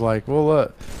I was like, well,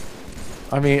 look,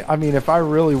 I mean, if I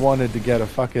really wanted to get a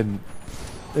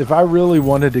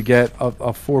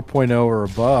 4.0 or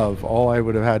above, all I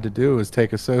would have had to do is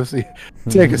take a sociology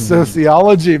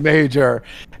major,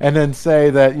 and then say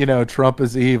that, you know, Trump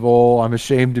is evil, I'm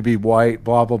ashamed to be white,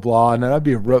 blah blah blah, and then I'd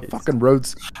be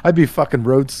fucking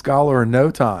Rhodes Scholar in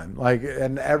no time. Like,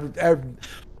 and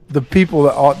the people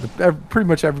that pretty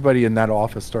much everybody in that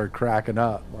office started cracking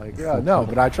up. Like, yeah, no,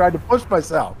 but I tried to push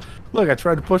myself. Look, I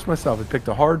tried to push myself. I picked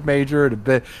a hard major at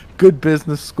a good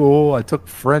business school. I took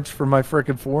French for my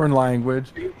freaking foreign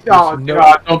language. Oh,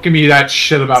 God, don't give me that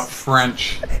shit about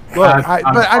French. Look,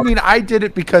 I did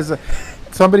it because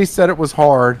somebody said it was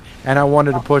hard, and I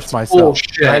wanted to push myself.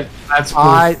 Bullshit. Right? That's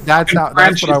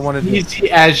what I wanted to do. Easy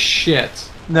as shit.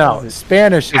 No,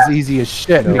 Spanish is easy as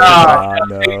shit.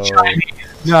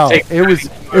 No,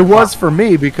 it was for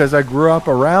me because I grew up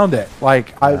around it.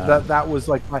 Like, that was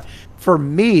like for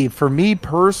me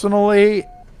personally,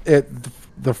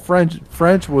 the French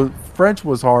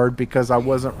was hard because I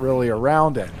wasn't really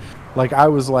around it. Like, I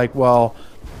was like, well,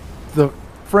 the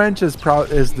French is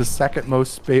the second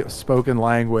most spoken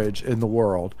language in the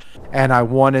world, and I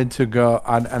wanted to go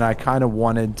and I kind of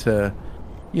wanted to,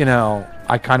 you know,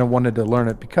 I kind of wanted to learn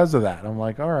it because of that. I'm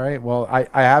like, all right, well,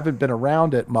 I haven't been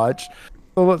around it much.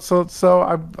 So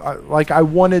I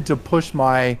wanted to push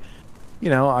my, you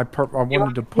know, I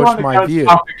wanted to push my view.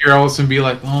 Talk to girls and be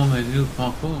like, oh, they do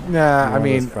talk. Nah, I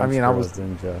mean, I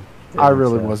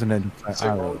really wasn't in. That's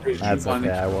okay.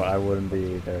 I wouldn't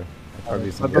be either.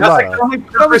 That's like the only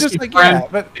purpose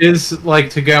is like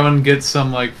to go and get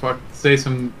some like say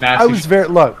some nasty.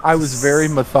 I was very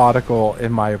methodical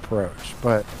in my approach,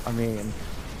 but I mean,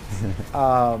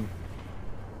 but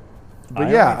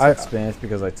I took Spanish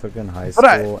because I took it in high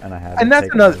school and I had. And that's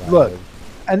another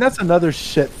and that's another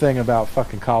shit thing about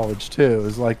fucking college too.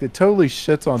 Is like it totally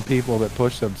shits on people that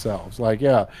push themselves. Like,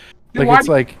 yeah, dude, like it's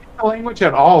like the language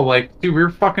at all. Like, dude, we're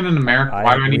fucking in America.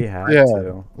 Why do I need? I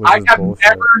have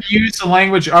never used a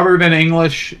language other than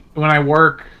English when I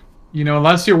work. You know,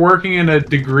 unless you're working in a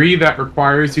degree that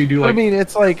requires you to do like. I mean,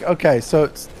 it's like, okay, so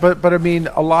it's but I mean,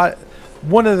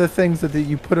 one of the things that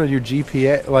you put on your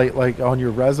GPA, like on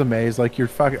your resumes, like your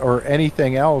fucking or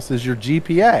anything else, is your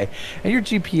GPA, and your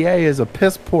GPA is a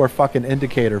piss poor fucking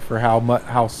indicator for how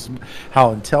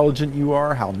intelligent you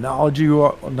are, how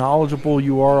knowledgeable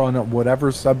you are on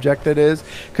whatever subject it is.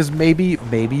 Because maybe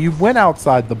you went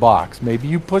outside the box, maybe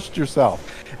you pushed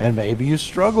yourself, and maybe you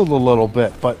struggled a little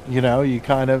bit, but you know, you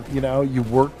kind of, you know, you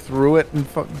worked through it and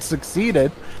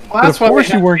succeeded. Well, of course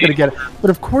you weren't going to get it. But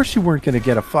of course you weren't going to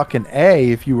get a fucking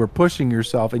A if you were pushing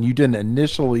yourself and you didn't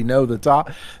initially know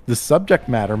the subject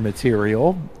matter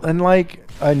material, and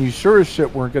you sure as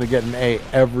shit weren't going to get an A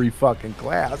every fucking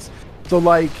class. So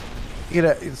like, you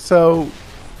know, so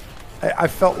I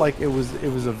felt like it was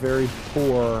a very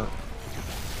poor.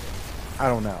 I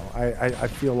don't know. I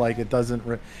feel like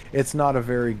it's not a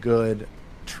very good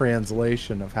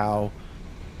translation of how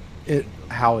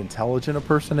intelligent a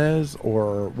person is,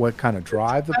 or what kind of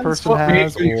drive the person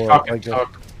has, or like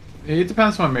it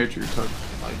depends on what major you took.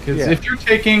 Like, if you're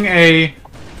taking a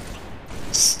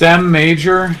STEM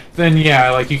major, then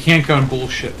like you can't go and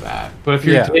bullshit that. But if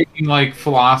you're taking like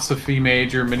philosophy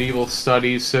major, medieval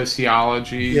studies,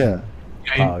 sociology,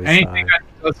 anything that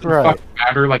doesn't fucking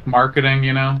matter, like marketing,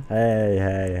 you know.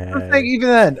 Hey. Even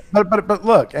then, but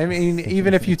look, I mean,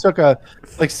 even if you took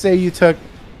say you took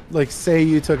like say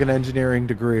you took an engineering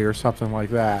degree or something like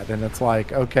that, and it's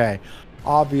like, okay,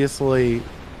 obviously,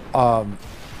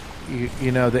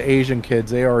 you know, the Asian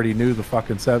kids, they already knew the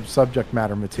fucking subject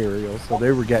matter material, so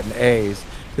they were getting A's.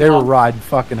 They were riding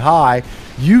fucking high.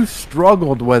 You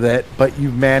struggled with it, but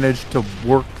you managed to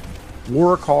work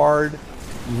hard,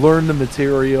 learn the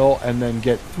material, and then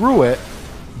get through it.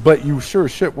 But you sure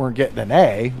as shit weren't getting an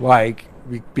A, like,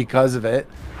 because of it.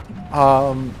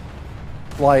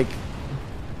 Like,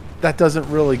 that doesn't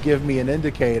really give me an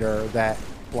indicator that,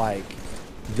 like,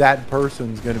 that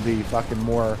person's going to be fucking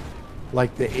more,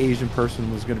 like the Asian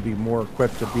person was going to be more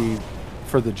equipped to be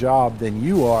for the job than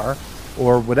you are,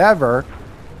 or whatever.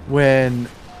 When,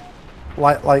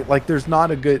 like, there's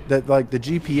not a good, that, like, the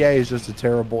GPA is just a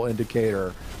terrible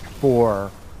indicator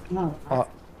for,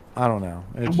 I don't know.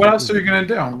 What else are you going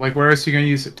to do? Like, where else are you going to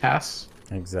use it? Tests?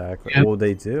 Exactly. Yeah. Well,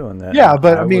 they do, and that. Yeah,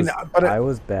 but I mean, I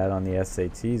was bad on the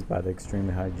SATs by the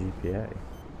extremely high GPA.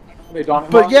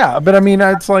 But yeah, but I mean,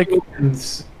 it's like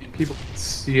people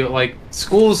see, like,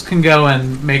 schools can go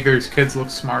and make their kids look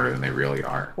smarter than they really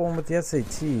are. Well, with the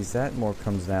SATs, that more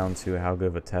comes down to how good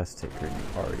of a test taker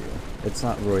are you. It's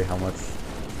not really how much.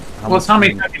 Well, it's not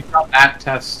me talking about that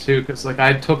test too, because like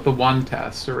I took the one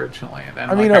test originally, and then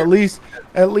I mean, at least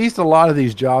a lot of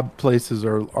these job places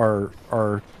are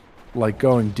like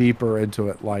going deeper into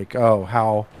it. Like,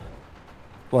 oh,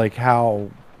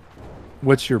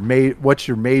 what's your major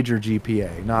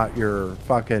GPA, not your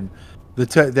fucking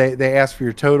they ask for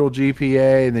your total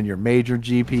GPA and then your major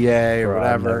GPA or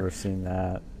whatever. I've never seen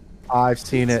that. I've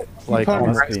seen it. Like, it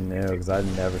must be new because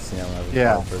I've never seen it when I was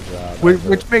yeah, for a job.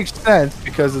 which makes sense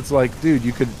because it's like, dude,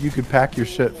 you could pack your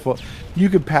shit full. You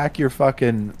could pack your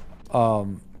fucking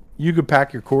you could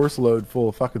pack your course load full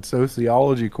of fucking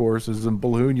sociology courses and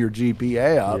balloon your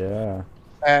GPA up. Yeah.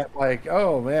 At like,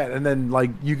 oh man, and then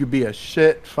like you could be a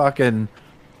shit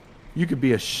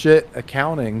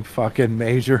accounting fucking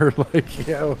major, like,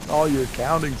 you know, all your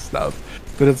accounting stuff.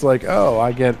 But it's like, oh,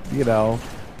 I get, you know,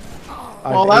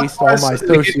 I aced all my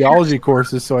sociology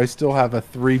courses, so I still have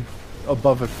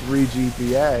above a 3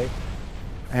 GPA.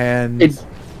 And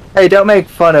hey, don't make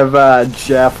fun of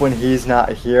Jeff when he's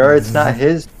not here. It's not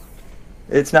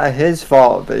his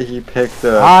fault that he picked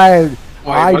the.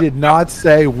 I did not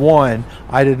say one.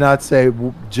 I did not say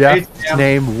Jeff's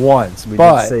name once. We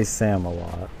but did say Sam a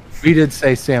lot. We did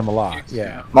say Sam a lot.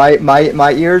 Yeah.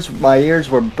 My ears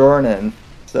were burning.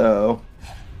 So.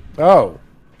 Oh.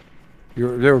 They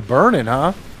were burning,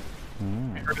 huh?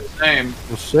 I heard his name.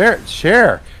 Well,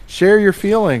 share your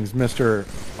feelings, Mr.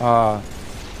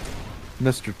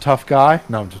 Tough Guy.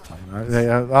 No, I'm just playing.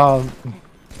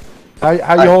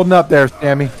 How you holding up there,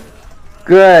 Sammy?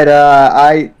 Good.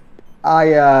 I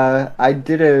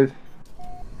did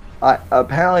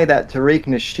apparently that Tariq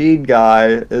Nasheed guy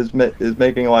is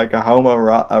making like a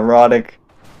homoerotic,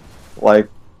 like,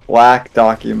 black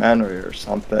documentary or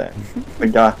something. The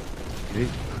guy.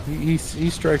 He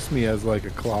strikes me as like a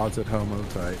closet homo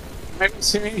type.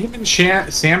 Him and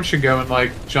Sam should go and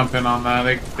like jump in on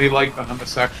that. They like the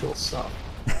homosexual stuff.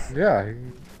 Yeah.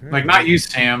 Like, not you,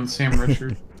 Sam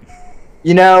Richard.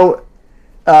 You know,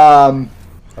 no,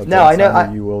 I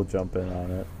know. You will jump in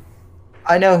on it.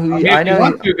 I know who. If you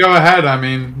want to, go ahead. I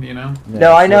mean, you know. Yeah,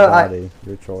 no, I know.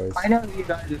 Your choice. I know who you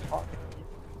guys are talking.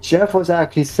 Jeff was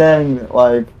actually saying that,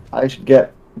 like, I should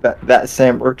get that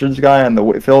Sam Richards guy on the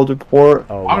Whitfield report.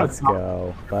 Oh, let's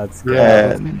go. Let's go.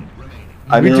 Yeah.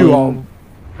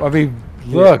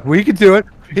 Look, we could do it.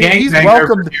 He's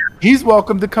welcome. He's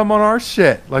welcome to come on our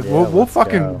shit. Like, yeah,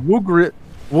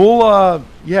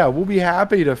 we'll be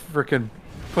happy to freaking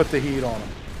put the heat on him.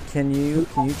 Can you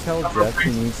tell Jeff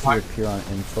he needs to appear on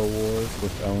InfoWars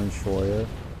with Owen Schroyer?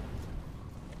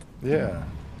 Yeah.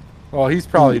 Well, he's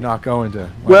probably not going to.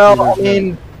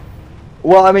 Like,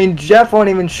 I mean, Jeff won't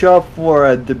even show up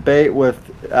for a debate with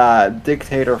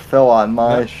Dictator Phil on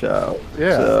my show.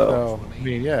 Yeah. So, I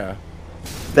mean, yeah.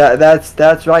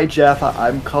 That's right, Jeff.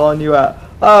 I'm calling you out.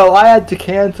 Oh, I had to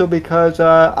cancel because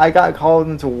I got called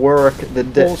into work.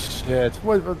 Bullshit.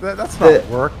 That's not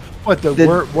work. What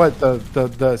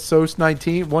the SOS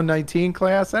 119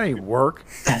 class? That ain't work.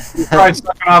 You're probably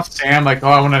sucking off Sam, like, oh,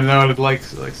 I want to know what it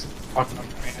likes fucking up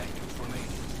me.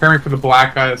 Preparing for the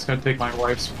black guy that's gonna take my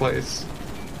wife's place.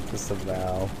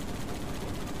 Disavow.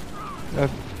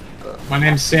 My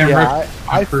name's Sam. Yeah,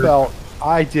 I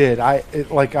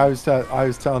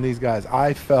was telling these guys,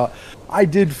 I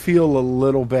did feel a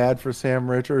little bad for Sam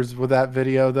Richards with that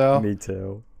video, though. Me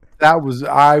too. I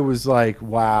was like,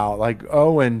 wow, like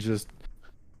Owen just,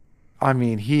 I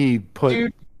mean,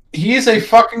 Dude, he is a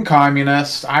fucking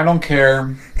communist. I don't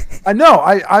care. I know.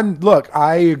 I'm look.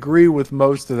 I agree with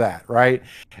most of that, right?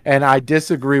 And I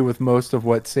disagree with most of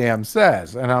what Sam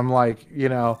says. And I'm like,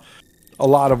 a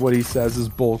lot of what he says is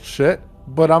bullshit.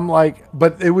 But I'm like,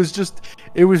 but it was just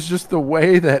the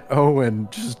way that Owen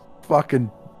just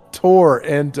fucking tore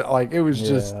into, like, it was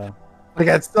just like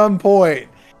at some point.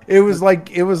 It was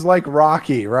like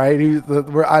Rocky, right?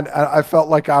 I felt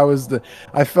like I was the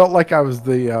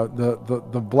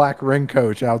black ring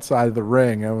coach outside of the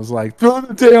ring. I was like, throw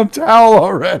the damn towel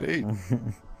already.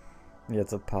 Yeah,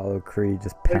 it's Apollo Creed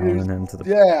just pounding him to the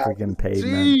freaking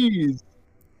pavement. Jeez.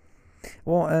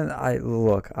 Well, and I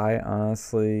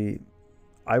honestly,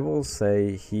 I will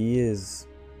say he is.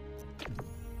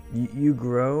 He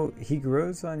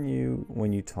grows on you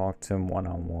when you talk to him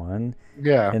one-on-one.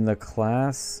 Yeah. In the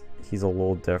class, he's a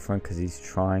little different because he's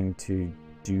trying to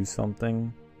do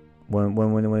something.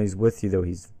 When he's with you, though,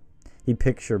 he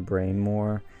picks your brain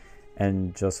more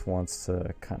and just wants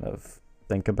to kind of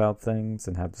think about things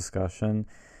and have discussion.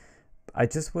 I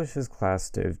just wish his class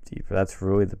dove deeper. That's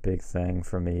really the big thing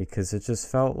for me, because it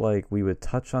just felt like we would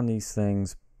touch on these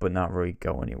things but not really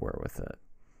go anywhere with it.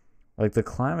 Like, the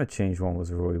climate change one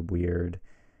was really weird,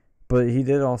 but he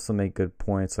did also make good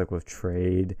points, like with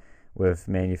trade, with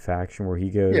manufacturing, where he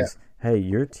goes, hey,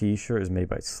 your t-shirt is made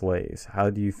by slaves.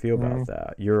 How do you feel about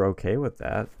that? You're okay with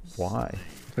that? Why?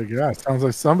 Yeah, it sounds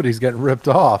like somebody's getting ripped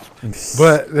off.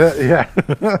 But,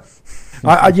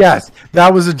 yes,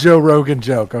 that was a Joe Rogan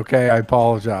joke, okay? I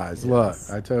apologize. Yes.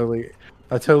 Look,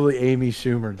 I totally Amy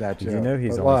Schumer'd that joke. Did you know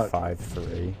he's only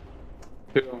 5'3"?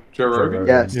 Joe Rogan?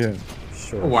 Yes. Yeah.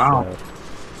 Sure. Oh, wow.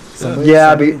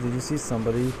 Did you see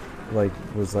somebody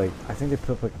was I think they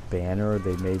put up like a banner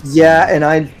they made? Yeah, and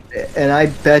I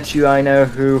bet you I know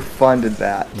who funded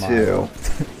that too.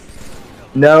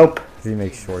 Nope. He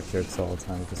makes short jokes all the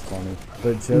time, which is funny.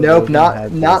 But Joe nope,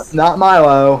 Rogan not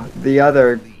Milo, the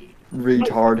other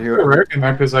retard who. I reckon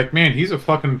that because, like, man, he's a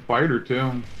fucking fighter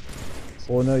too.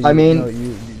 Well, no,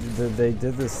 they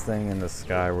did this thing in the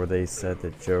sky where they said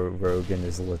that Joe Rogan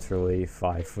is literally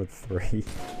 5'3".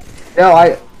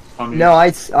 No,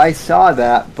 I saw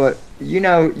that, but you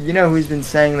know who's been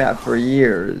saying that for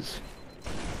years,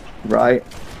 right?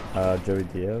 Joey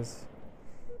Diaz.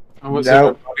 What's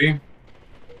nope.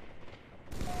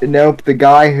 It, nope, the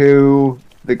guy who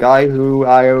you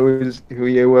always.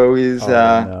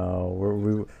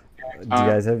 No, do you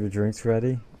guys have your drinks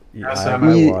ready? I have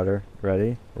my water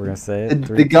ready. We're gonna say it.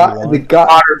 The guy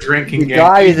water drinking. The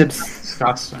guy is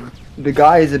disgusting. The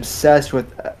guy is obsessed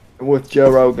with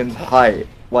Joe Rogan's height.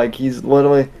 Like he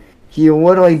literally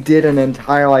did an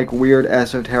entire like weird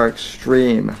esoteric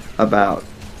stream about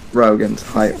Rogan's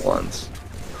height once.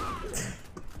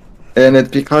 And it's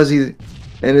because he's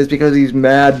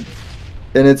mad,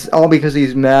 and it's all because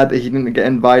he's mad that he didn't get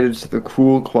invited to the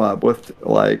Cool Club with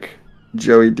like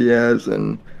Joey Diaz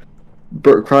and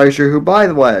Bert Kreischer, who, by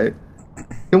the way,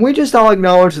 can we just all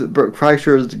acknowledge that Bert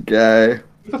Kreischer is gay?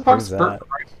 Who the fuck's Bert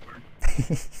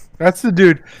Kreischer? That's the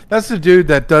dude. That's the dude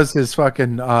that does his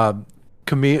fucking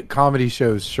comedy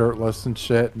shows shirtless and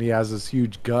shit, and he has this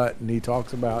huge gut, and he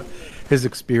talks about his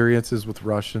experiences with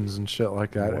Russians and shit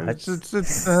like that. It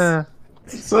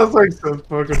sounds like some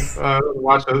fucking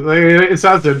watch it. It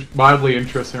sounds mildly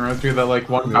interesting. Reminds me of that like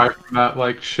one guy from that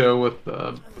like show with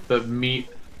the meat.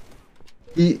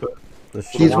 He's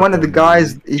one of the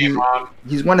guys.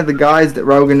 He's one of the guys that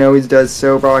Rogan always does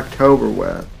Sober October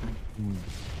with.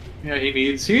 Yeah, he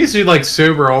needs to be like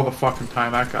sober all the fucking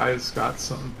time. That guy's got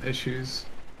some issues.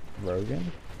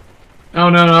 Rogan? Oh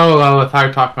no! With how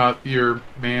you talk about your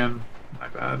man. My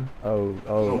bad. Oh,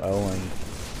 Owen.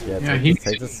 Yeah,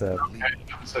 take a sip. Okay,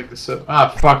 let's take a sip. Ah,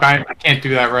 fuck! I can't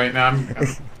do that right now.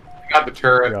 I got the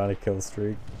turret. You're on a kill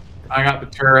streak. I got the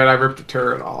turret. I ripped the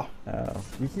turret off. Oh,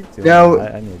 you keep doing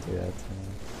that. I need to do that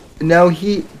too. No,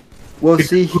 he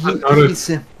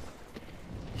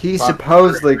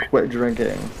supposedly quit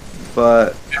drinking,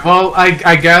 but well,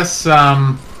 I guess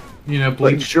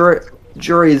bleach.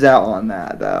 Jury's out on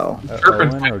that though.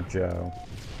 Owen or Joe?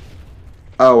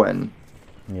 Owen.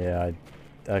 Yeah,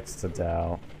 X to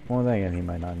doubt. Well, then again, he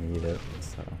might not need it.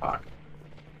 So. Fuck.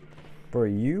 Bro,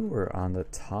 you were on the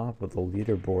top of the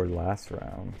leaderboard last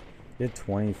round. You had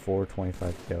 24,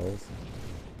 25 kills.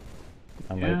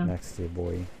 I'm right next to you,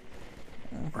 boy.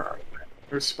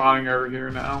 They're spawning over here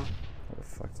now. Where the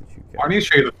fuck did you go? I need to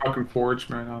show you the fucking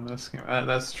forgeman on this game.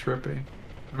 That's trippy.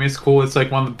 I mean, it's cool. It's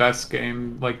like one of the best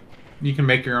games. Like, you can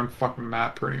make your own fucking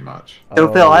map pretty much.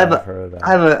 So Phil, I have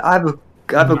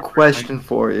a question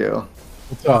for you.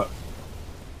 What's up?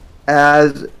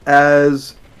 As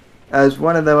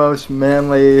one of the most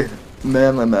manly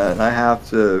men, I have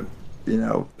to,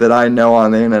 that I know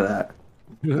on the internet.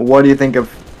 what do you think of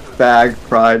Fag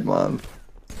Pride Month?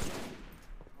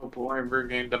 Oh boy, we're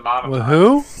getting demonetized. Well,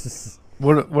 who?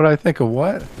 What I think of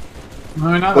what?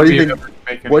 No, not What that do you we think? ever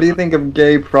make What do you money. think of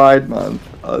Gay Pride Month?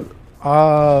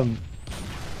 Why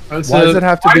does it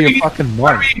have to be a fucking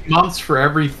Why do month? we need months for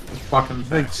every fucking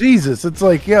thing? Like Jesus, it's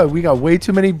like yeah, we got way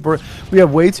too many. We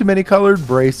have way too many colored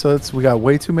bracelets. We got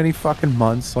way too many fucking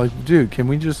months. Like, dude, can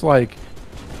we just like,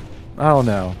 I don't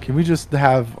know, can we just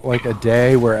have like a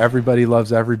day where everybody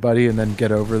loves everybody and then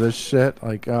get over this shit?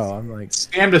 Like, oh, I'm like,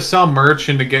 Scam to sell merch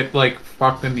and to get like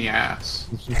fucked in the ass.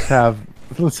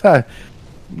 let's have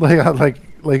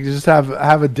like just have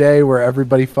a day where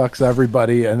everybody fucks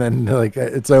everybody and then like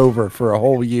it's over for a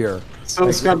whole year. So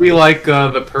it's gonna be like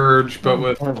the Purge, but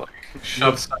with like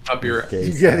shove stuff up your. Gay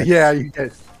You get sex.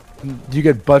 yeah, you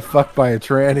get butt fucked by a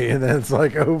tranny and then it's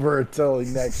like over until like,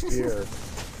 next year.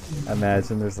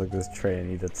 Imagine there's like this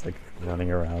tranny that's like running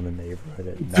around the neighborhood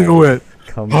at night. Do it.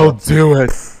 Comes I'll up, do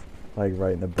it. like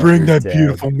right in the butt, Bring you're that dead.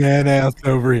 beautiful man ass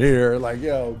over here. Like,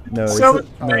 yo. No, it's So-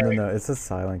 no. It's a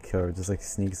silent killer. It just like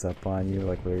sneaks up on you,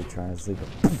 like where you're trying to sleep,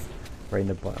 right in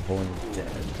the butthole, and you're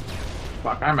dead.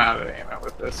 Fuck, I'm out of aiming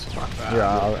with this. Fuck that.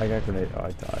 Yeah, I got grenade. Oh,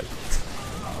 I died.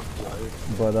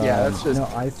 But Yeah, that's just no,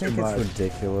 I think too it's much.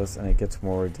 ridiculous, and it gets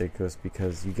more ridiculous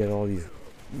because you get all these.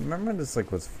 Remember this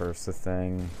like was first a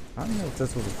thing. I don't know if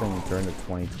this was a thing during the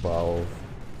 2012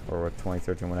 or what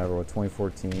 2013, whenever, or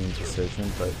 2014 decision,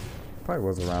 but it probably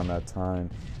was around that time.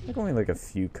 Like only like a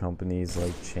few companies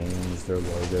like changed their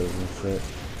logos and shit,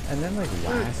 and then like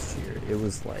last year it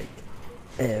was like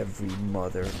every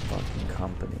motherfucking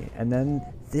company, and then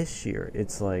this year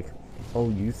it's like, oh,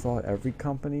 you thought every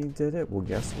company did it? Well,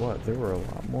 guess what? There were a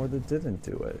lot more that didn't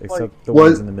do it, except the what-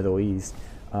 ones in the Middle East.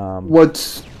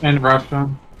 What's And Russia.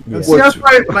 Yeah. See, that's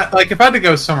why, like, if I had to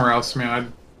go somewhere else,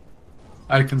 man,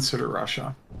 I'd consider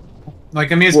Russia.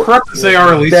 Like, I mean, as Well, corrupt as they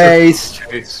are, at least based? they're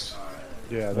case.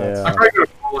 Yeah, Yeah. I'd probably go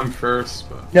to Poland first,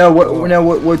 but No,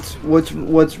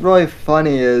 what's really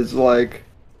funny is like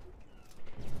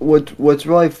what's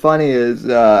really funny is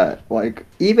like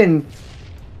even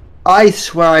I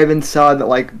swear I even saw that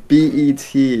like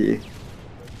BET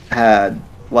had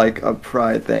like a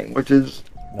pride thing, which is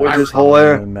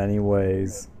hilarious. In many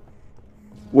ways.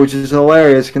 Which is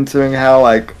hilarious considering how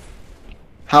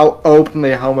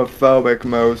openly homophobic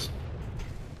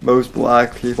most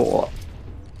black people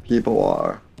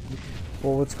are.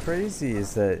 Well, what's crazy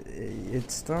is that it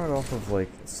started off of like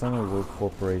some of the little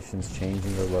corporations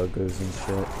changing their logos and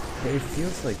shit. But it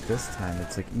feels like this time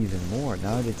it's like even more.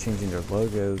 Now they're changing their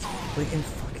logos. Like in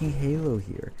fucking Halo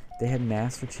here, they had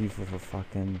Master Chief with a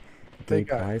fucking gay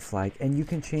pride flag, and you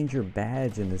can change your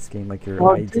badge in this game, like your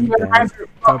ID dude, badge. reminds me of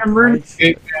fucking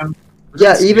RuneScape, man.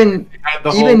 Yeah, RuneScape, even they had the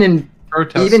whole even in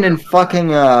protest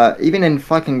even in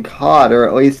fucking COD, or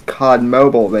at least COD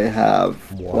Mobile, they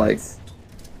have What? like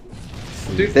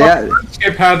Dude, they fucking had-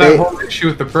 RuneScape had that they- whole issue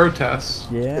with the protests.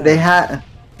 Yeah. they have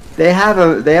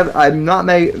I'm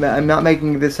not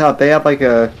making this up. They have like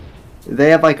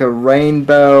a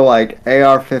rainbow like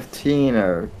AR-15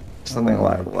 or something Oh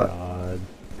like my what. God.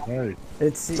 Right.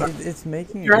 It's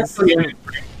making You're it's, actually in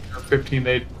AR-15,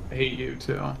 they'd hate you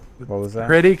too. what was that?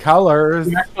 Pretty colors.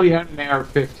 If you actually had an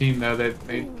AR-15 though,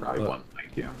 they probably wouldn't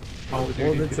like you. Call of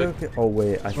Well, Duty the would be joke. Oh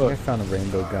wait, I think I Look. found a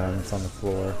rainbow gun. It's on the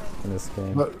floor in this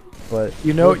game. But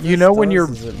You know- what you this know when does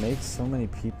you're- is it makes so many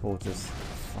people just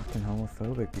fucking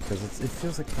homophobic because it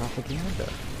feels like propaganda.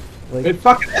 Like, It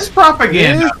fucking is It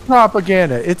propaganda. is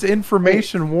propaganda. It's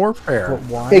information but warfare.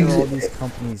 why are all these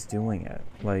companies doing it?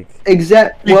 Like,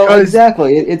 Exactly. Because-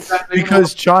 Exactly. It's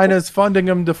Because China's funding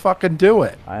them to fucking do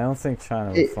it. I don't think China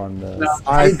would It- fund this. No.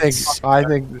 I think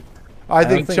I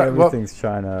don't think well, everything's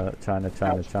China.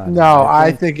 no,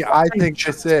 I think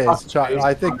this is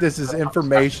I think this is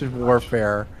information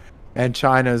warfare, and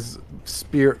China's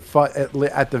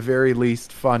at the very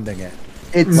least funding it.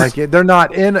 it's Like they're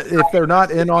not in. If they're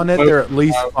not in on it, they're at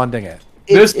least funding it.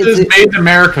 This it's- is made in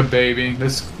America, baby.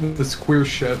 This queer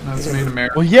shit. That's made in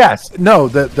America. Well, yes, no,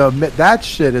 that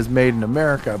shit is made in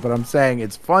America, but I'm saying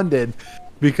it's funded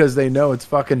because they know it's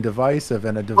fucking divisive,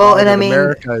 and a divided Well, and I mean-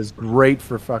 America is great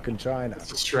for fucking China.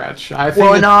 It's a stretch. I think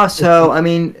well, and also, I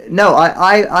mean, no,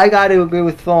 I got to agree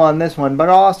with Phil on this one, but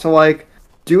also, like,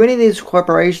 do any of these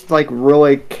corporations like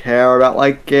really care about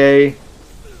like gay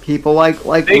people? Like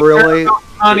they care really? about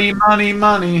money. that's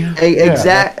what they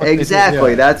do, Exactly.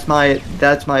 yeah. That's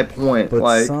my point. But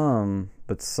like, some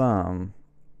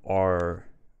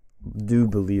do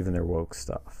believe in their woke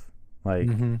stuff. Like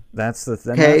that's the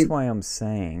thing. Okay. That's why I'm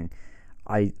saying,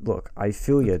 I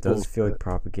feel it does feel like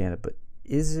propaganda, but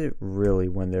is it really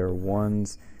when there are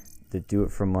ones that do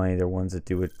it for money, there are ones that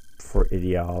do it for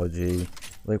ideology,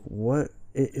 Like what?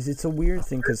 It's a weird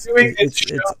thing because Doing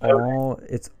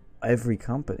it's every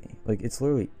company. Like it's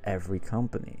literally every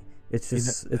company. It's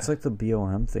just it's like the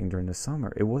BLM thing during the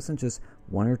summer. It wasn't just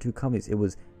one or two companies. It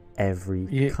was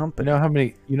every company.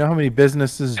 You know how many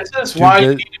businesses? This is why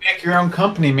you need to make your own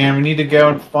company, man. We need to go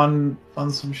and fund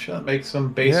some shit, make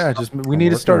some base. Yeah, we need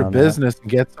to start a business and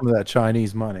get some of that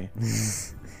Chinese money.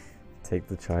 Take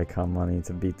the Chi-Com money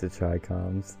to beat the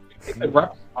Chi-Coms. Take the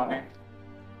Russian money.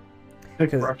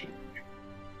 Take the Russian.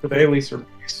 But they at least are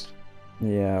based.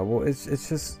 Yeah, well, it's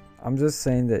just I'm just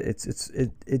saying that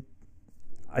it.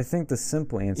 I think the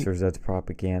simple answer is that's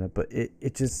propaganda, but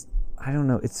it just I don't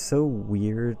know. It's so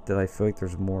weird that I feel like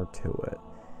there's more to it.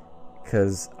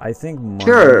 Because I think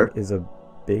money is a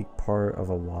big part of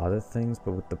a lot of things,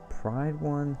 but with the Pride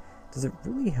one, does it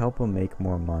really help them make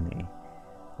more money?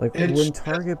 Like when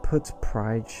Target puts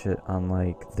Pride shit on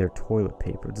like their toilet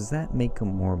paper, does that make them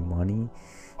more money?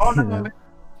 Oh no, they're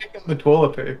taking the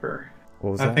toilet paper.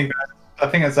 What was that? I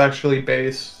think it's actually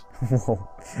based. Well,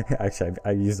 actually,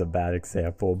 I used a bad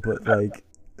example, but like,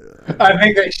 I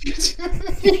think they should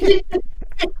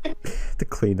to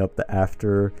clean up the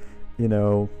after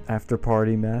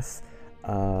party mess.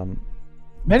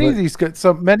 Many of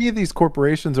these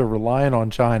corporations are relying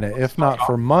on China, if not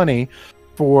for money,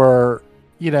 for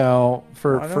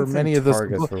for many of those.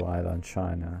 Target's relied on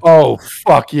China. Oh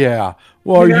fuck yeah!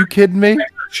 Well, are you kidding me?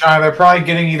 China, they're probably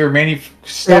getting either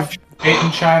stuff made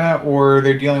in China or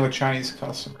they're dealing with Chinese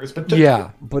customers. But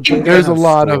but there's a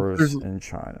lot of in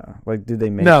China. Like, do they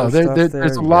make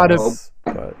there's a lot of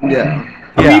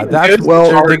that's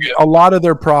a lot of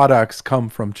their products come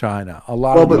from China. A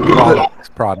lot of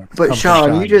products. But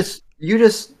Sean, you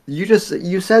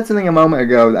said something a moment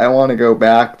ago that I want to go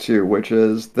back to, which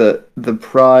is that the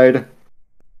pride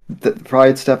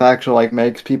stuff actually like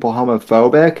makes people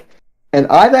homophobic. And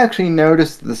I've actually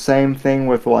noticed the same thing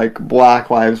with like Black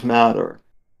Lives Matter,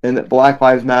 and that Black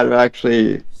Lives Matter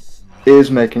actually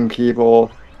is making people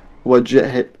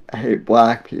legit hate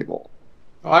black people.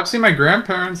 Well, I've seen my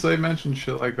grandparents, they mentioned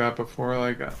shit like that before,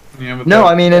 like no,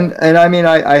 I mean, and I mean,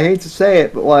 I hate to say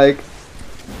it, but like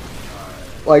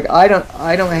I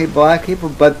don't hate black people,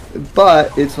 but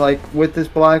it's like with this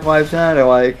Black Lives Matter,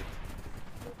 like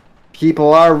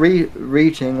people are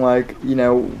reaching, like,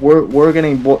 we're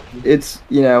getting we're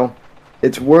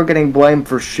getting blamed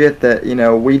for shit that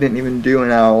we didn't even do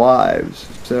in our lives.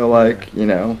 So like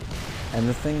And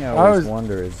the thing I always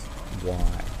wonder is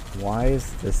why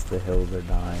is this the hill they're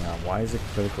dying on? Why is it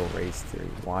critical race theory?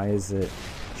 Why is it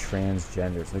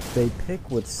transgenders? Like they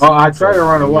pick what's I try to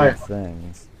run away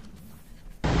things.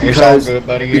 Because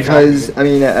I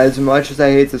mean, as much as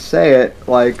I hate to say it,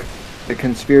 like, the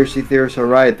conspiracy theorists are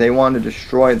right. They want to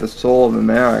destroy the soul of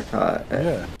America.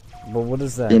 Yeah. But what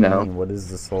does that mean? What is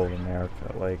the soul of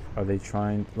America? Like, are they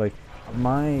trying... Like,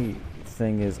 my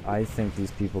thing is, I think these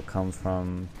people come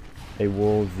from a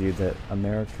worldview that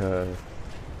America...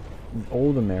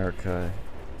 Old America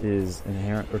is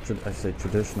inherent... Or I say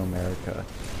traditional America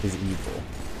is evil.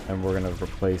 And we're going to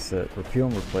repeal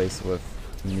and replace it with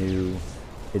new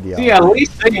ideology. See, at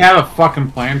least they have a fucking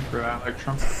plan for that, like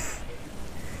Trump.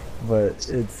 But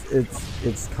it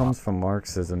comes from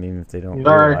Marxism, even if they don't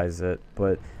realize it.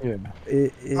 But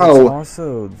it's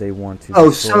also they want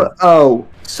to.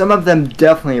 Some of them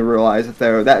definitely realize it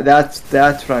though. That's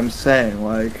what I'm saying.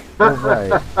 Like,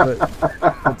 right,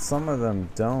 but some of them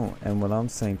don't. And what I'm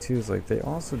saying too is like they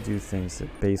also do things that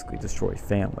basically destroy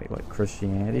family, like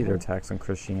Christianity. Their attacks on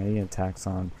Christianity, attacks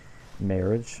on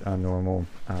marriage, normal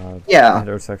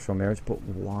heterosexual marriage. But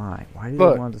why? Why do they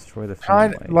want to destroy the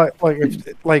family?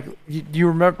 You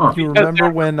remember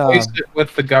when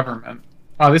with the government?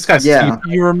 Oh, this guy's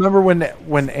You remember when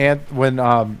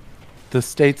the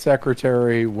state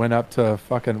secretary went up to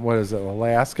fucking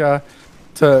Alaska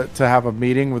to have a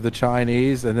meeting with the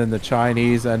Chinese, and then the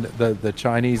Chinese and the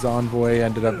Chinese envoy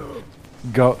ended up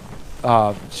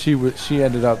she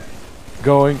ended up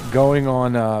going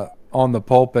on the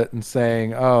pulpit and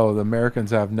saying, "Oh, the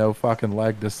Americans have no fucking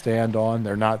leg to stand on.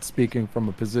 They're not speaking from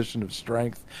a position of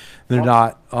strength. They're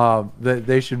not.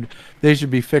 They should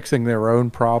be fixing their own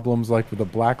problems, like with the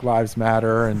Black Lives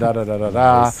Matter and da da da da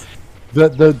da."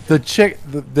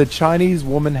 The Chinese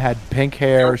woman had pink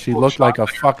hair. She looked like a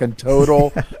fucking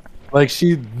total. Like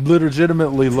she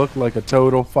legitimately looked like a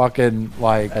total fucking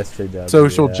like SJW,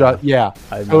 total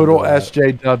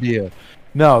SJW.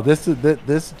 No, the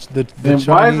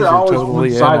Chinese are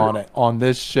totally in on it, on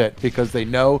this shit, because they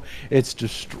know it's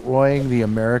destroying the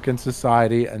American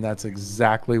society, and that's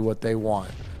exactly what they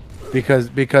want.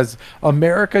 Because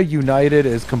America united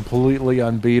is completely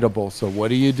unbeatable. So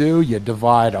what do? You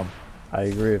divide them. I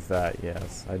agree with that.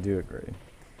 Yes, I do agree.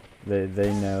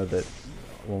 They know that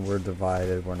when we're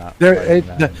divided, we're not.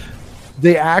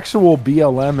 The actual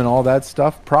BLM and all that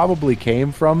stuff probably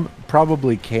came from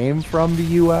the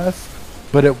U.S.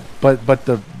 But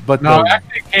no,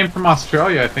 actually it came from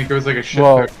Australia. I think it was like a ship.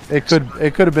 Well, it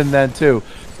could have been then too,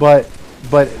 but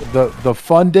the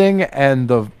funding and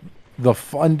the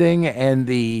funding and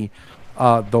the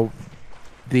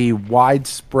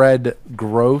widespread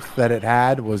growth that it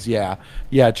had was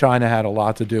China had a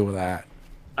lot to do with that.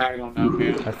 I don't know,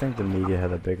 man. I think the media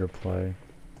had a bigger play.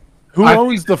 Who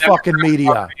owns the fucking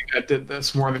media? That did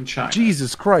this more than China.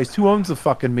 Jesus Christ, who owns the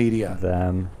fucking media?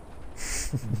 Them.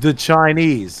 The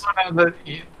Chinese.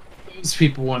 Those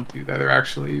people won't do that. They're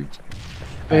actually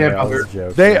they have other.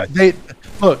 They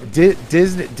look.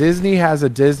 Disney has a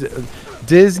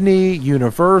Disney,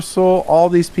 Universal. All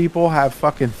these people have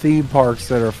fucking theme parks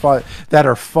that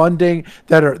are funding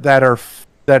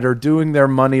that are doing their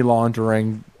money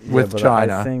laundering with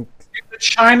China. I think the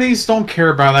Chinese don't care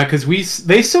about that because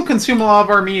they still consume a lot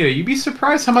of our media. You'd be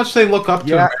surprised how much they look up to.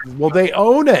 Yeah, well, they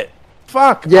own it.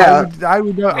 Fuck. Yeah. I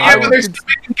would. Yeah, but they're still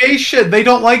making gay shit. They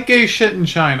don't like gay shit in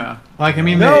China. Like, I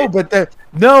mean, they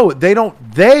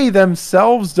don't. They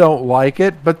themselves don't like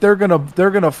it, but they're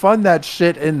gonna fund that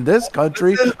shit in this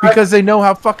country because they know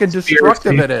how fucking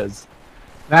destructive it is.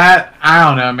 That I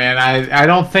don't know, man. I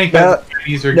don't think that the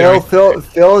Chinese are going.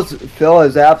 Phil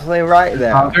is absolutely right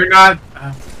there. They're not.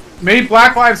 Maybe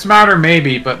Black Lives Matter,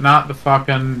 maybe, but not the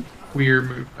fucking queer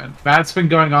movement. That's been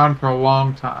going on for a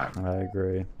long time. I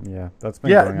agree. Yeah, that's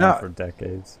been going on for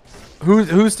decades.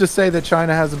 Who's to say that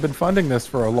China hasn't been funding this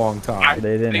for a long time?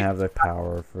 They didn't have the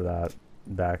power for that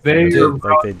back then,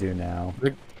 like they do now.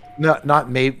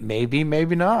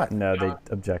 Maybe not. No, they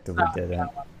objectively didn't.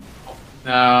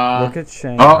 No. Look at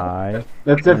Shanghai. Oh,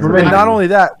 that's information. And not only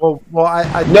that,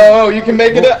 No, you can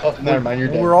make it up. Oh, never mind, you're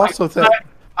dead. We're also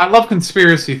I love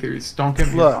conspiracy theories. Don't get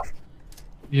me wrong.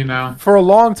 You know, for a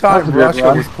long time,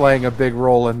 Russia was playing a big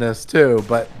role in this too,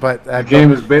 but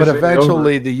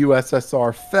eventually the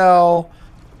USSR fell,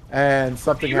 and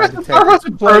something had to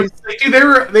take place.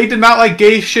 They did not like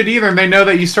gay shit either, and they know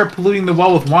that you start polluting the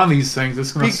well with one of these things,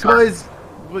 it's going to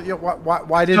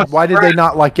why did they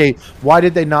not like gay? Why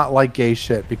did they not like gay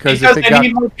shit? Because they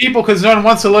need more people. Because no one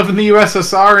wants to live in the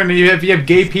USSR, and if you have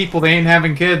gay people, they ain't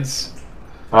having kids.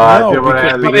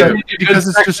 Because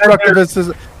it's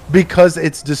destructive. Because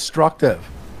it's destructive.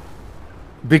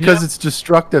 Because it's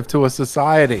destructive to a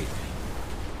society.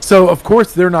 So of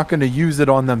course they're not going to use it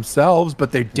on themselves,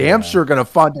 but they're damn sure going to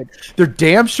fund it. They're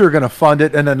damn sure going to fund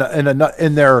it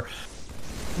in their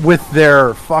with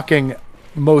their fucking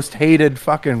most hated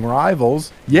fucking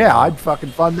rivals. Yeah, I'd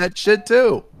fucking fund that shit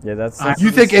too. Yeah, that's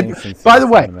you think it. By the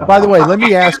way, let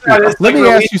me ask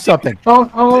you something.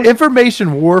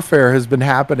 Information warfare has been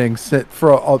happening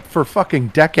for fucking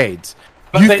decades.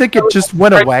 You think it just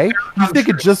went away? You think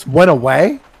it just went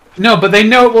away? No, but they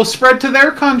know it will spread to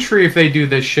their country if they do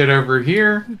this shit over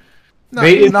here. No,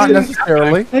 not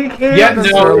necessarily. Yeah,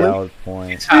 no.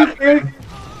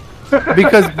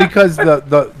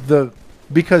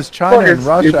 Because China and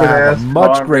Russia have a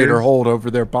much greater hold over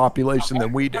their population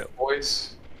than we do.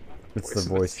 It's the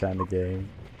voice China game.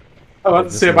 Oh,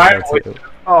 let's see if I.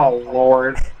 Oh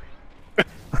Lord.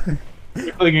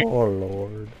 Oh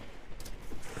Lord.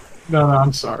 No,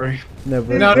 I'm sorry. No,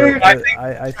 but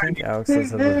I think Alex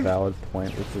has a valid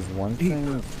point, which is one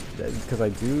thing, because I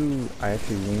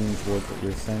actually lean towards what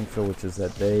you're saying, Phil, which is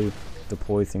that they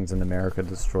deploy things in America to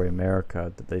destroy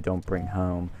America that they don't bring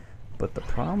home. But the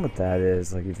problem with that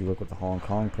is, like, if you look at the Hong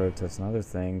Kong protests and other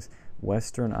things,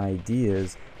 Western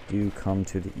ideas do come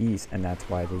to the East, and that's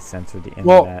why they censor the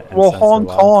internet. Well,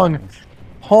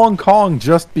 Hong Kong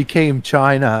just became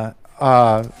China.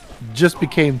 Just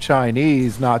became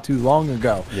Chinese not too long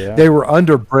ago. Yeah. They were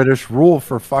under British rule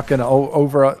for fucking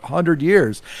over 100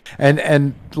 years,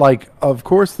 and like, of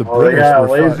course the British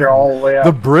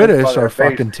the British are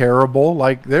fucking terrible.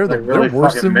 Like they're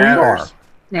worse than we are.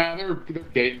 Yeah, they're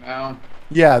gay now.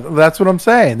 Yeah, that's what I'm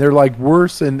saying. They're like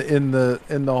worse in the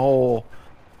whole,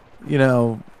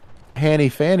 Hanny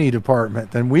Fanny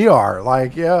department than we are.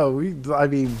 Like, I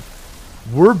mean,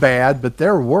 we're bad, but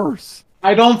they're worse.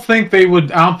 I don't think they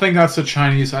would. I don't think that's the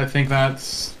Chinese. I think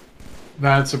that's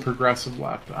a progressive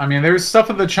left. I mean, there's stuff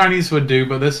that the Chinese would do,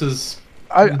 but this is.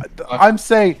 I'm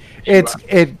saying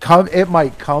it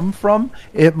might come from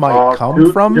the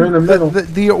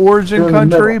origin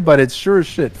country, but it's sure as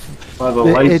shit.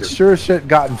 It's sure as shit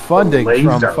gotten funding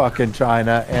from fucking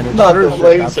China, and it's sure as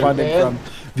shit got funding from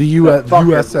the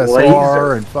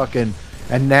USSR and fucking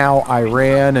and now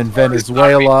Iran and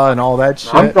Venezuela and all that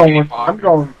shit. I'm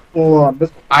going.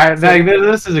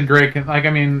 This is a great. Like, I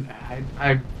mean,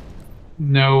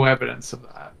 no evidence of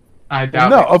that. I doubt.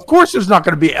 No, of course there's not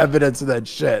going to be evidence of that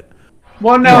shit.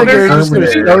 Well, no, they're there's just going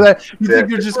to show that. You think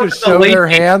they're just going to show their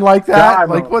hand like that?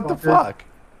 Like what the fuck?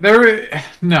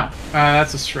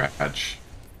 That's a stretch.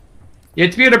 You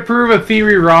have to be able to prove a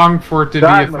theory wrong for it to be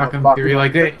a fucking theory.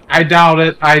 Like, I doubt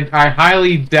it. I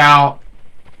highly doubt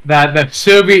that the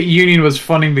Soviet Union was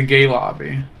funding the gay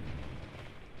lobby.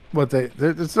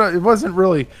 It wasn't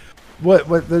really.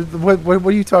 What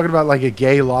are you talking about? Like a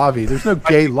gay lobby? There's no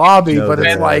gay lobby, but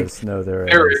it's like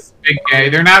there is big gay.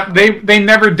 They're not. They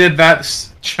never did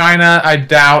that. China, I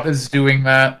doubt, is doing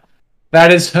that.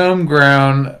 That is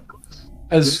homegrown.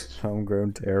 As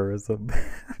homegrown terrorism.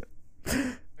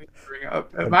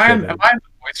 Am I in the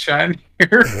voice chat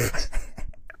here?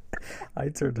 I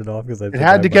turned it off because it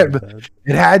had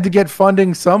to get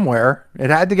funding somewhere. It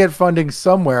had to get funding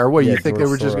somewhere. What you think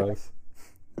George they were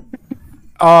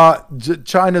Soros. just?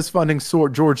 China's funding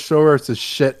George Soros is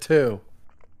shit too.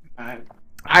 I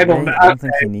don't know. I don't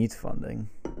think he needs funding.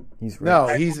 He's rich. No,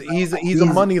 he's a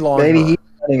money launderer. Maybe he's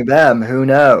funding them. Who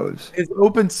knows? His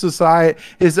Open Society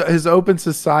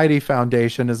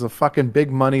Foundation is a fucking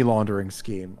big money laundering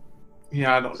scheme.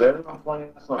 Yeah, I don't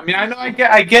know. I mean, I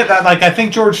get that. Like, I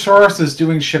think George Soros is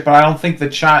doing shit, but I don't think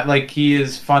he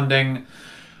is funding.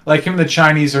 Like him, the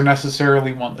Chinese are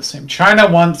necessarily one the same. China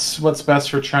wants what's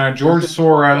best for China. George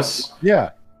Soros. Yeah.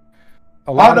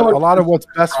 A lot of what's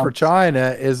best for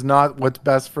China is not what's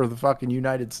best for the fucking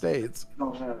United States.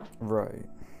 Right.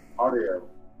 Audio.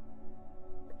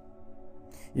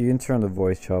 You can turn the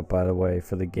voice chat, by the way,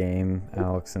 for the game,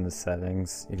 Alex, in the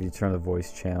settings. If you turn the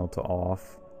voice channel to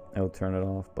off, it'll turn it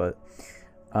off. But,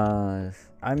 I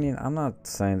mean, I'm not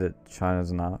saying that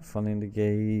China's not funding the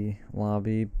gay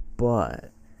lobby,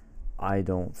 but I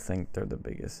don't think they're the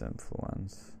biggest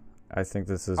influence. I think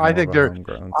this is. I think they're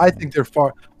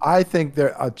far. I think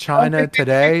they're China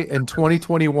today in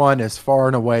 2021 is far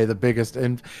and away the biggest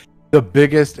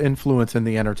influence in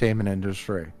the entertainment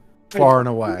industry. Far and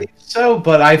away. So,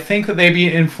 but I think that they'd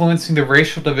be influencing the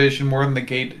racial division more than the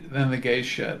gay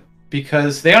shit,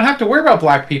 because they don't have to worry about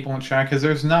black people in China because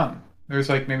there's none. There's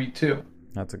like maybe 2.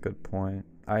 That's a good point.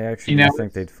 I actually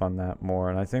think they'd fund that more,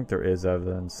 and I think there is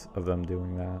evidence of them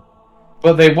doing that.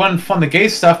 But they wouldn't fund the gay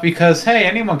stuff because, hey,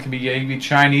 anyone can be gay. You can be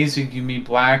Chinese, you can be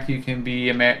black, you can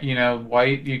be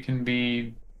white, you can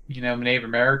be Native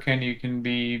American, you can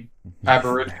be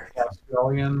Aboriginal,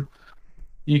 Australian.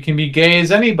 You can be gay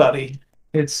as anybody.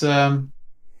 It's I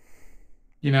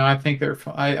think they're.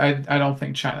 I don't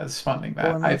think China's funding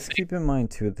that. Well, let's keep in mind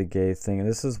too the gay thing, and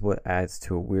this is what adds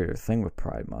to a weirder thing with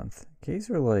Pride Month. Gays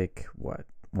are like what,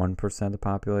 1% of the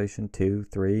population, 2,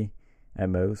 3, at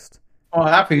most. Well,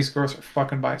 half of these girls are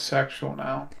fucking bisexual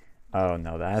now. Oh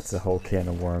no, that's a whole can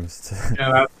of worms.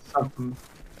 Yeah, that's something.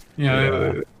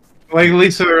 Like at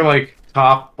least they're like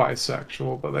top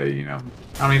bisexual, but they, how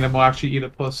many of them will actually eat a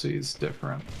pussy is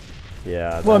different.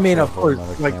 Yeah. Well, I mean, of course,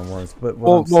 like, but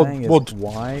what I'm saying is,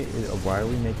 why are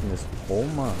we making this whole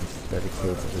month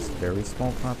dedicated to this very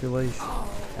small population?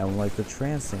 And like the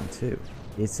trans thing too,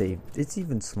 it's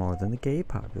even smaller than the gay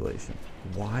population.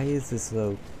 Why is this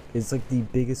though? It's like the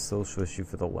biggest social issue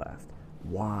for the left.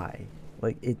 Why?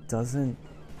 Like, it doesn't.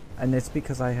 And it's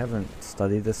because I haven't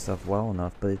studied this stuff well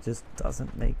enough, but it just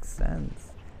doesn't make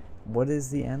sense. What is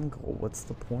the end goal? What's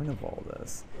the point of all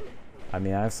this? I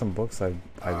mean, I have some books. I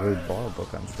really bought a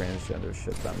book on transgender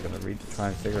shit that I'm gonna read to try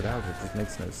and figure it out. It just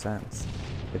makes no sense.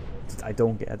 I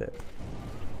don't get it.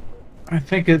 I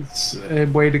think it's a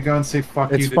way to go and say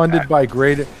fuck you. It's funded by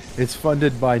It's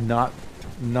funded by not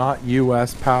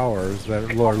U.S. powers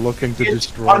that are looking to destroy. It's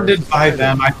funded by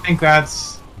them. I think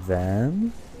that's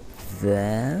them.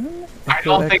 I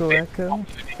don't think they.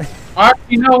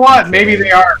 You know what? Maybe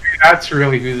they are. Maybe that's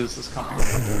really who this is coming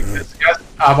from. Because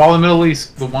of all the Middle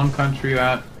East, the one country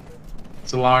that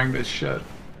is allowing this shit.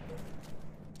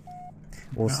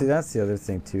 Well, see, that's the other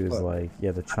thing too. Is like, yeah,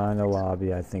 the China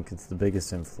lobby. I think it's the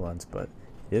biggest influence, but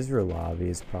Israel lobby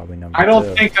is probably number 2. I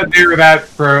don't think that they're that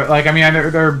for. Like, I mean,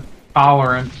 they're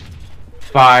tolerant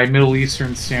by Middle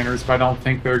Eastern standards, but I don't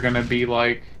think they're going to be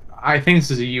like. I think this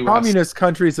is a U.S. Communist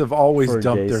countries have always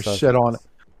dumped their shit on.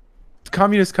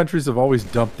 Communist countries have always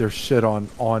dumped their shit on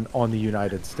the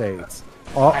United States.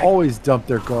 Always dumped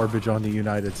their garbage on the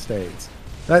United States.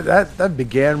 That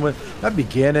began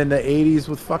in the 80s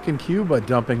with fucking Cuba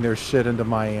dumping their shit into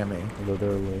Miami.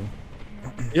 Literally.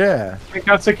 Yeah. I think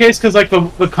that's the case because like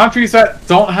the countries that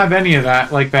don't have any of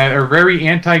that, like that are very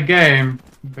anti-gay,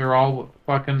 they're all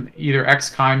fucking either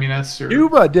ex-communists or.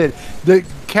 Cuba did. The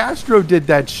Castro did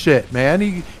that shit, man.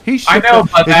 He I know,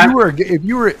 but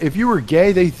if you were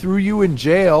gay, they threw you in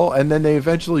jail, and then they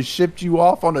eventually shipped you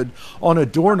off on a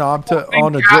doorknob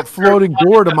floating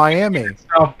door to Miami.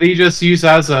 They just use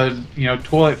as a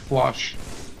toilet flush.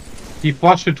 He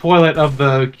flushed the toilet of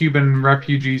the Cuban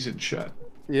refugees and shit.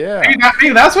 Yeah,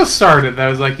 maybe that's what started. That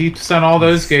was like he sent all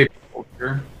those gay people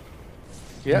here.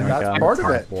 Yeah, that's part of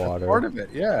it. That's part of it.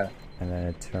 Yeah. And then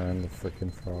it turned the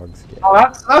freaking frogs gay. Oh,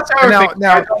 that's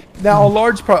how now a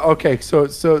large part. Okay, so a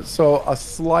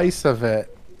slice of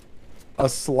it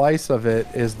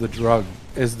is the drug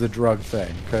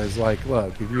thing. Because like,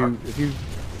 look, if you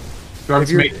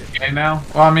drugs make you gay now.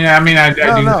 Well,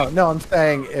 no. I'm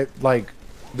saying it like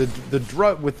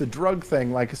the drug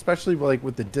thing, like especially like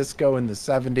with the disco in the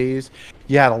 70s,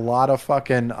 you had a lot of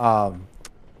fucking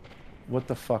what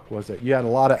the fuck was it? You had a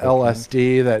lot of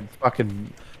LSD that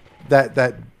fucking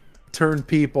that turned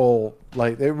people,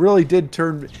 like, it really did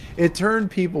turn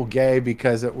people gay,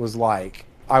 because it was like,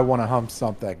 I want to hump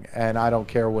something and I don't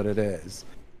care what it is.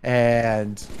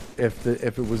 And if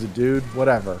it was a dude,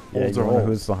 whatever. Yeah, you know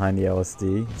who's behind the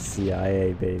LSD?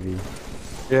 CIA, baby.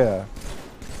 Yeah.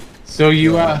 So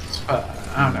U.S.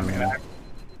 I don't know, man.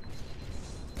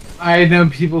 I know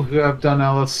people who have done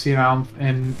LSD now,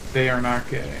 and they are not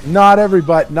gay. Not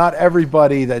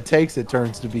everybody that takes it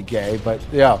turns to be gay, but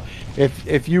yeah,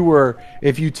 if you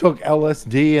took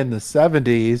LSD in the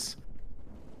 70s,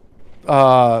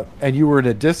 and you were in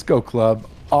a disco club,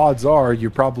 odds are you're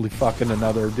probably fucking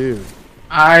another dude.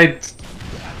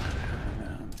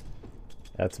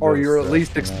 Or you're at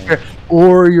least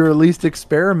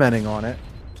experimenting on it.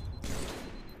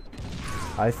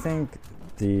 I think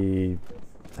the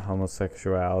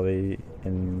homosexuality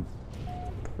in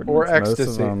or ecstasy. Most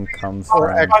of them comes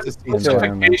from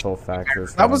environmental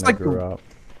factors. That was like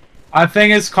I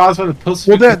think it's caused by the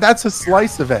pussy. Well, that's a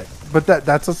slice of it, but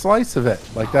that's a slice of it.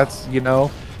 Like, that's,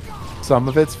 some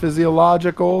of it's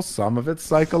physiological, some of it's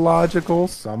psychological,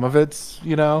 some of it's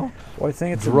Well, I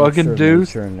think it's drug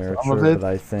induced, nature and nurture, but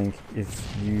I think if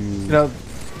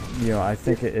I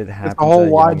think it happens a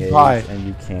whole at a young wide age, and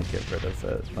you can't get rid of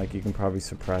it. Like, you can probably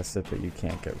suppress it, but you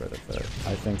can't get rid of it.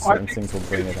 I think certain things will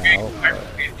bring it out.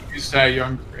 You say at a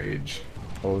younger age.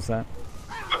 What was that?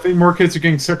 I think more kids are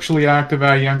getting sexually active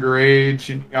at a younger age,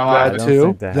 and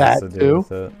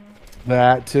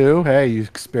that too. Hey, you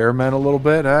experiment a little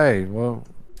bit. Hey, well.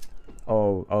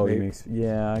 Oh,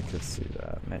 yeah, I could see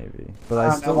that maybe, but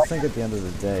I still think at the end of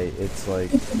the day, it's like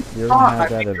you're gonna have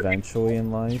that eventually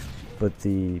in life. But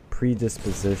the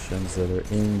predispositions that are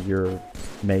in your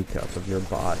makeup of your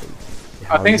body,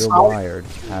 how you're wired,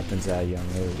 happens at a young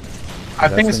age. I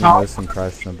think it's most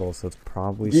impressionable, so it's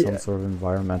probably some sort of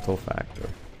environmental factor.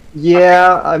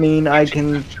 Yeah, I knew.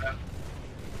 And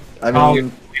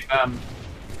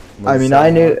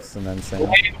then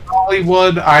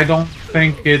Hollywood, I don't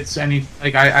think it's any.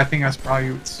 Like, I think that's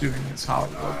probably what's doing is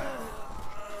Hollywood.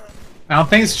 I don't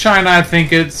think it's China. I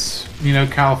think it's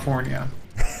California.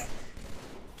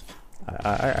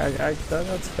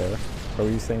 That's fair. What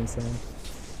were you saying, Sam?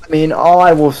 All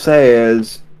I will say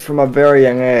is, from a very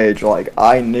young age, like,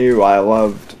 I knew I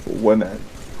loved women.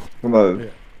 From a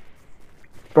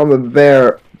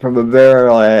very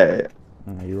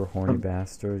you were a horny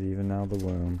bastard, even out of the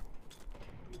womb.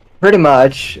 Pretty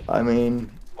much.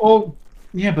 Well,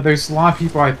 yeah, but there's a lot of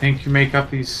people, I think, who make up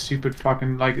these stupid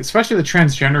fucking, like, especially the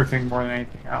transgender thing more than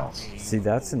anything else. See,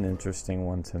 that's an interesting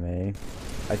one to me.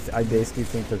 I basically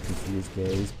think they're confused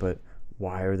gays, but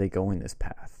why are they going this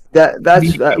path?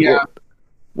 That's what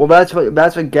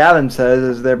Gavin says,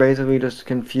 is they're basically just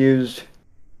confused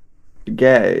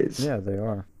gays. Yeah, they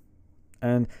are.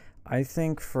 And I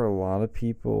think for a lot of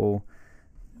people,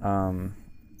 any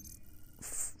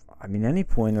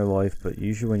point in their life, but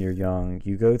usually when you're young,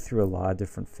 you go through a lot of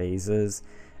different phases,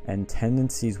 and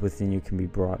tendencies within you can be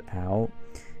brought out.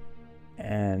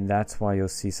 And that's why you'll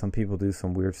see some people do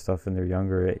some weird stuff when they're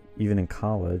younger, even in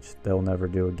college, they'll never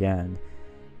do again.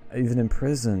 Even in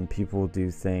prison, people do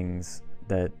things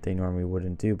that they normally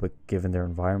wouldn't do, but given their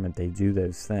environment, they do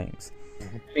those things.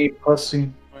 They need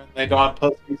pussy. When they don't have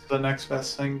pussy, it's the next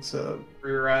best thing to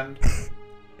rear end.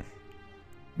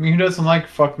 Who doesn't like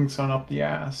fucking someone up the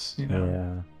ass,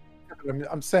 Yeah.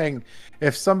 I'm saying,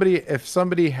 if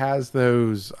somebody has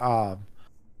those, I'll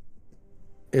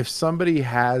be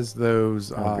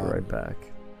right back.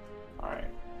 Alright.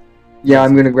 Yeah,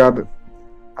 I'm gonna grab it.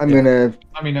 Let me know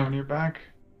when you're back.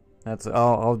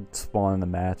 I'll spawn in the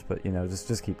match, but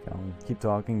just keep going, keep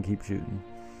talking, keep shooting.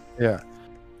 Yeah,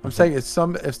 I'm saying if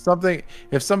somebody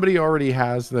already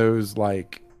has those,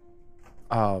 like,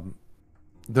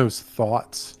 those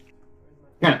thoughts.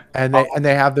 Yeah. And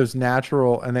they have those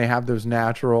natural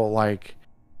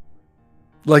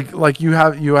like you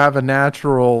have a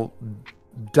natural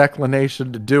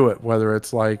declination to do it, whether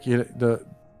it's like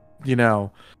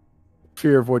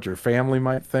fear of what your family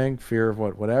might think, fear of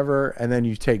whatever, and then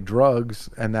you take drugs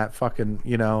and that fucking,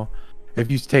 if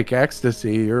you take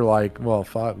ecstasy, you're like, well,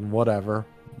 fuck, whatever,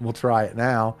 we'll try it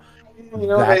now. You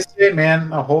know what they say,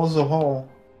 man, a hole's a hole.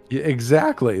 Yeah,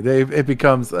 exactly. It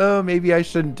becomes, oh, maybe I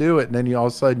shouldn't do it, and then all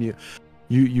of a sudden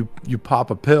you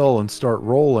pop a pill and start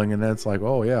rolling, and then it's like,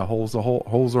 oh yeah, holes are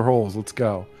holes, let's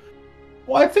go.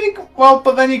 Well, I think,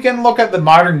 but then you can look at the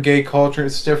modern gay culture.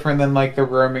 It's different than like the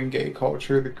Roman gay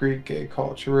culture, the Greek gay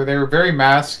culture, where they were very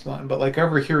masculine, but like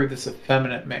over here, this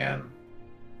effeminate man.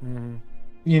 Mm-hmm.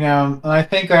 And I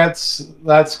think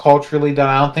that's culturally done.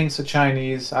 I don't think it's the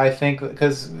Chinese. I think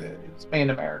because it's made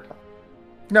in America.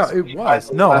 No, it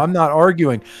was. No, I'm not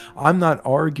arguing. I'm not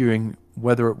arguing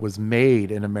whether it was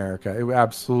made in America.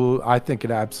 I think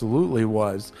it absolutely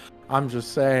was. I'm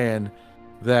just saying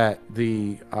that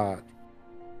the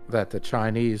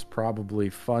Chinese probably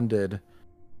funded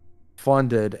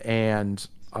and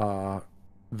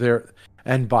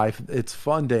by its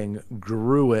funding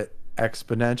grew it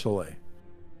exponentially.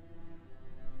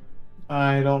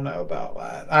 I don't know about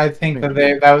that. I think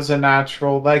that was a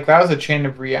natural, that was a chain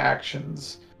of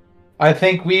reactions. I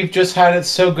think we've just had it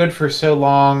so good for so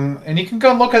long, and you can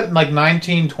go look at like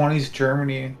 1920s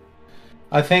Germany.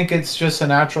 I think it's just a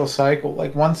natural cycle.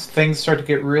 Like once things start to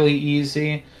get really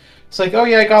easy, it's like, oh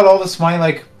yeah, I got all this money.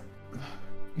 Like,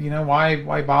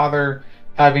 why bother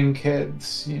having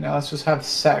kids? Let's just have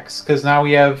sex, because now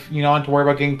we have, don't have to worry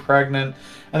about getting pregnant.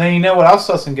 And then what else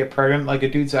doesn't get pregnant? Like a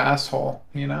dude's asshole.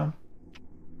 I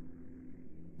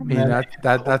mean,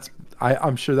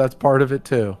 I'm sure that's part of it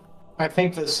too. I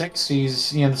think the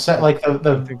 60s,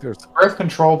 the birth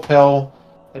control pill,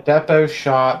 the Depo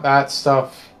shot, that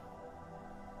stuff.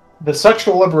 The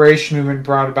sexual liberation movement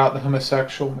brought about the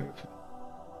homosexual movement.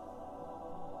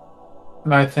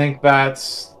 And I think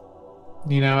that's,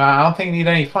 I don't think you need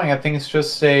any fighting. I think it's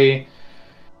just a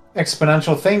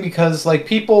exponential thing because, like,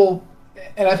 people,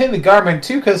 and I think the government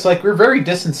too, because, like, we're very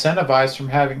disincentivized from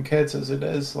having kids as it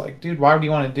is. Like, dude, why would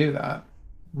you want to do that?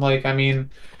 Like, I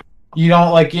mean, you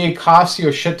don't, like, it costs you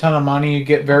a shit ton of money. You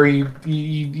get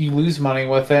you lose money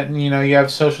with it, and, you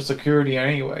have Social Security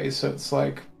anyway. So it's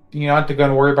like, you don't have to go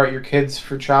and worry about your kids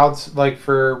for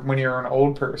for when you're an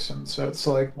old person. So it's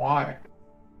like, why?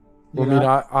 Well,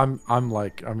 I mean, I'm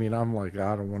like,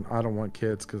 I don't want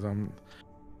kids because I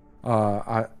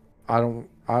don't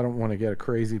want to get a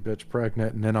crazy bitch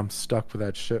pregnant and then I'm stuck with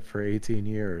that shit for 18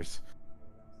 years.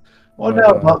 Well,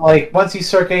 no, but like once you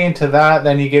start getting into that,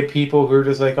 then you get people who are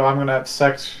just like, oh, I'm gonna have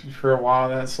sex for a while,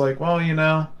 and it's like, well,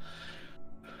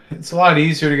 it's a lot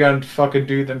easier to go and fuck a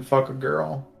dude than fuck a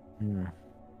girl. Yeah.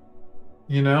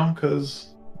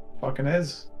 Because fucking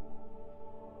is.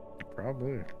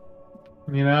 Probably.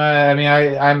 I mean,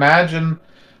 I imagine,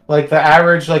 like, the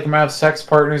average, like, amount of sex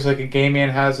partners, like, a gay man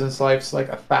has in his life is, like,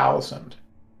 1,000.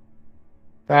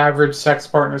 The average sex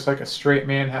partners, like, a straight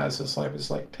man has in his life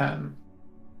is, like, 10.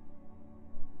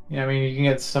 I mean, you can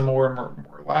get some more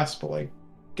or less, but, like,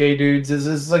 gay dudes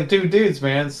is like, dudes,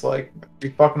 man. It's, like, be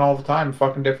fucking all the time,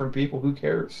 fucking different people. Who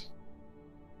cares?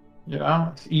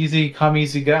 It's easy come,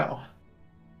 easy go.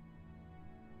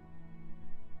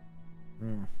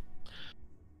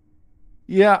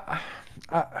 Yeah,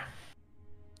 I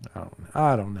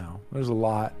don't know. There's a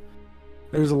lot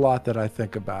that I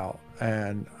think about,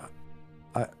 and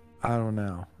I don't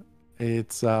know.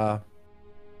 It's let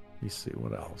me see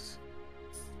what else.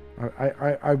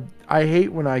 I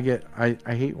hate when I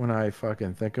hate when I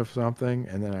fucking think of something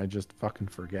and then I just fucking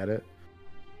forget it.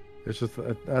 It's just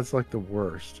that's like the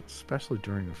worst, especially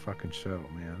during a fucking show,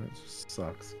 man. It just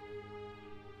sucks.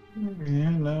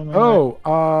 Yeah, no.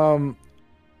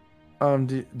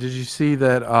 Did you see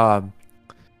that?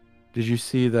 Did you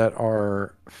see that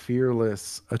our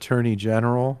fearless Attorney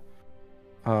General,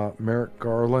 Merrick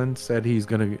Garland, said he's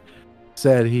going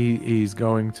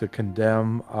to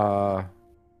condemn. I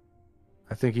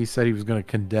think he said he was going to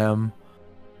condemn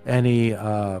any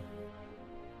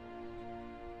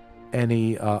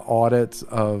audits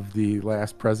of the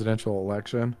last presidential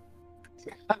election.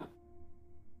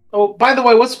 Oh, by the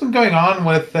way, what's been going on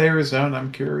with Arizona?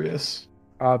 I'm curious.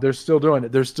 They're still doing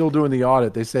it. They're still doing the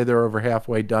audit. They say they're over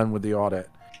halfway done with the audit.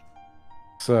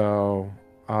 So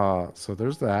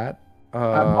there's that.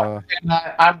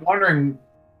 I'm wondering,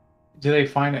 do they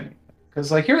find anything?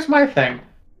 Because, like, here's my thing.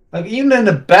 Like, even in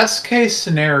the best case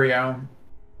scenario,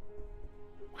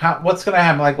 what's going to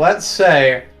happen? Like, let's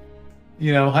say,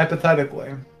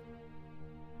 hypothetically,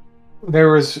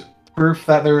 there was proof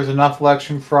that there was enough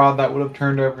election fraud that would have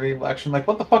turned over the election. Like,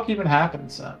 what the fuck even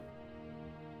happens then?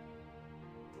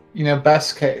 You know,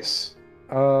 best case.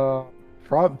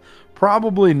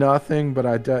 Probably nothing, but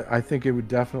I think it would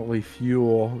definitely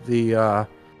fuel the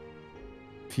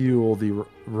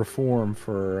reform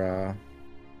for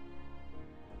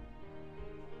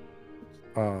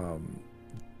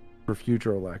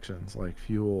future elections, like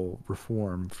fuel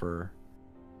reform for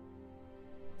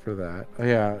that.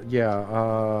 Yeah,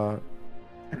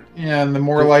 and the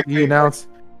more likely he announced.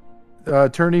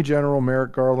 Attorney General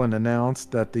Merrick Garland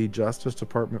announced that the Justice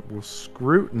Department will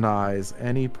scrutinize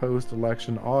any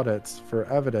post-election audits for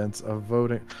evidence of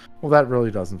voting. Well, that really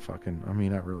doesn't fucking. I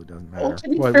mean, that really doesn't matter. Well, to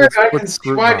be fair, I can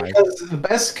see why, because the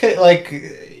best case, like,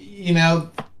 you know,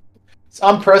 it's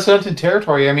unprecedented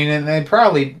territory. I mean, and they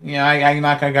probably, you know, I'm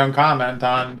not going to go and comment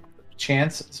on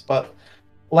chances, but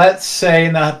let's say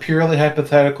in a purely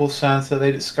hypothetical sense that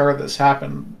they discover this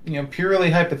happened, you know, purely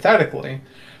hypothetically.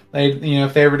 They, you know,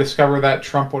 if they ever discover that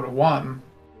Trump would have won,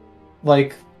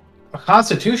 like,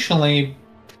 constitutionally,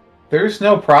 there's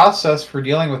no process for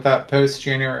dealing with that post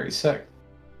January 6th.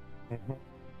 Mm-hmm.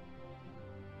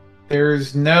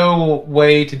 There's no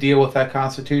way to deal with that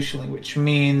constitutionally, which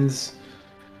means,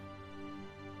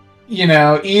 you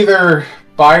know, either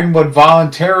Biden would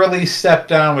voluntarily step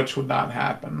down, which would not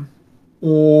happen,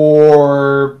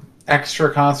 or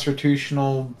extra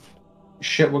constitutional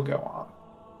shit would go on.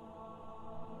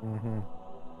 Mm-hmm.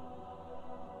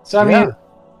 So I mean,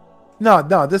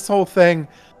 no. This whole thing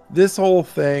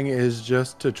is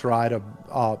just to try to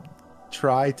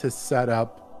set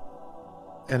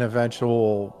up an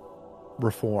eventual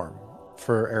reform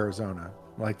for Arizona.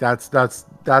 Like that's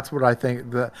what I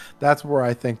think. That's where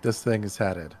I think this thing is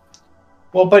headed.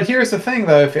 Well, but here's the thing,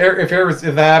 though. If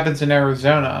that happens in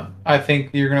Arizona, I think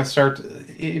you're going to start.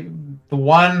 The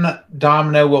one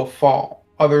domino will fall.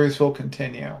 Others will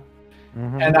continue.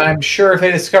 Mm-hmm. And I'm sure if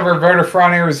they discover voter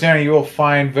fraud in Arizona, you will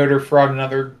find voter fraud in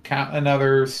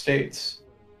other states.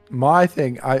 My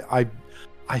thing, I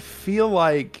feel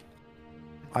like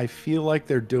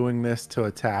they're doing this to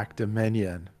attack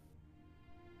Dominion.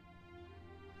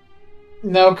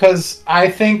 No, because I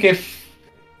think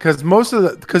because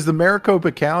the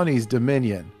Maricopa County is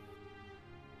Dominion.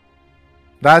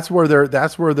 That's where they're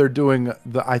doing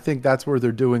I think that's where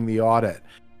they're doing the audit.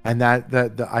 And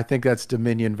I think that's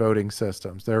Dominion voting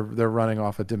systems. They're running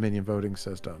off of Dominion voting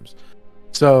systems.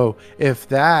 So if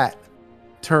that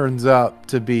turns up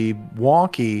to be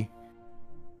wonky,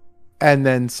 and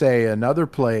then say another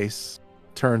place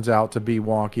turns out to be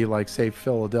wonky, like say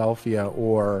Philadelphia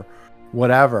or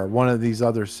whatever, one of these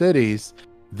other cities,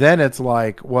 then it's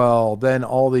like, well, then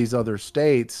all these other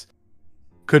states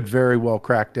could very well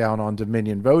crack down on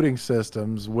Dominion voting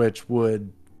systems, which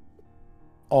would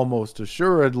almost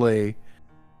assuredly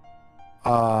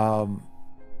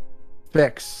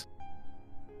fix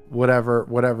whatever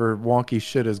wonky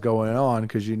shit is going on,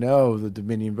 because you know the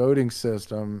Dominion voting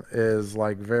system is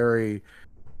like very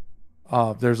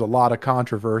there's a lot of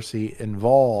controversy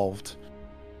involved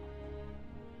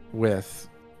with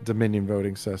Dominion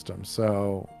voting system.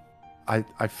 So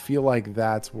I feel like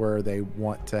that's where they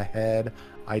want to head.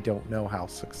 I don't know how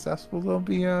successful they'll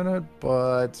be on it,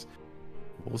 but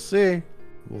we'll see.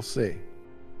 We'll see.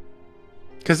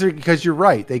 Because you're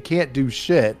right, they can't do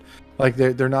shit. Like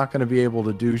they're not going to be able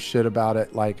to do shit about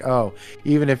it. Like, oh,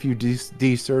 even if you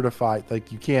decertify,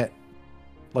 like you can't.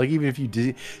 Like even if you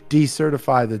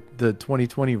decertify the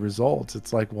 2020 results,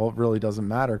 it's like, well, it really doesn't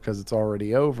matter because it's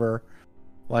already over.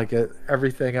 Like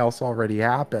everything else already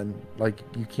happened. Like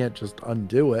you can't just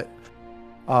undo it.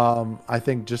 I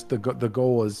think just the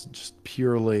goal is just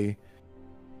purely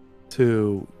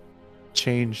to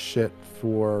change shit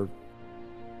for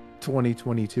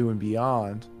 2022 and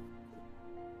beyond.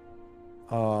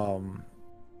 But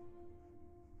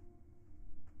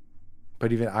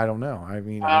even I don't know. I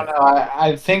mean, I don't know.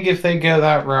 I think if they go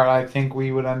that route, I think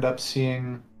we would end up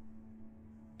seeing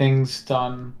things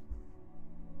done.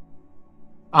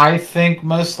 I think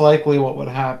most likely what would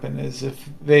happen is if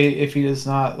he does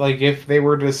not, like, if they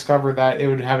were to discover that, it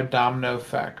would have a domino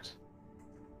effect.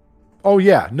 Oh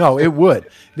yeah, no, it would.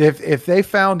 If they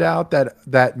found out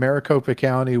that Maricopa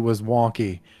County was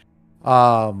wonky,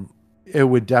 it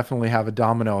would definitely have a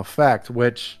domino effect.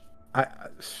 Which I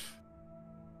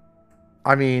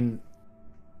mean,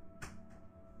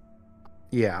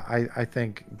 yeah, I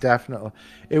think definitely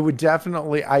it would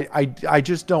definitely. I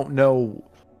just don't know.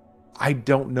 I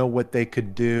don't know what they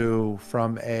could do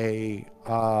from a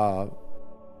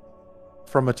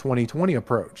 2020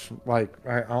 approach. Like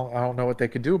I don't know what they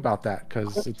could do about that,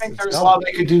 because I think there's a lot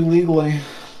they could do legally.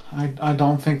 I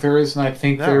don't think there is, and I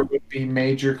think No. there would be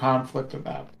major conflict with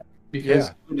that. Because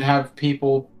Yeah. you would have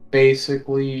people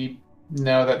basically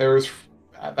know that there was,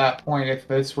 at that point, if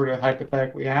this were to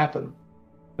hypothetically happen,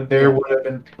 that there Yeah. would have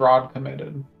been fraud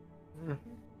committed.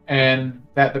 And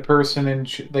that the person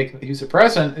who's the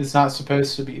president is not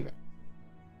supposed to be there.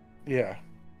 Yeah.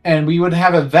 And we would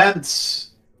have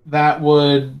events that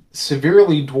would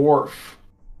severely dwarf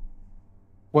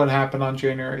what happened on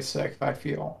January 6th, I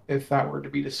feel, if that were to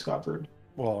be discovered.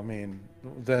 Well, I mean,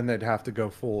 then they'd have to go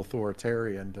full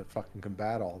authoritarian to fucking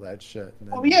combat all that shit.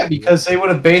 Well, yeah, because they would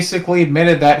have basically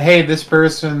admitted that, hey, this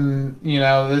person,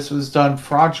 this was done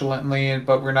fraudulently,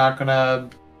 but we're not gonna,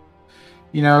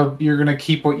 you're gonna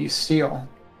keep what you steal.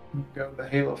 Go with the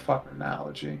Halo fucking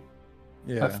analogy.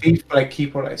 Yeah. A thief, but I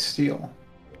keep what I steal.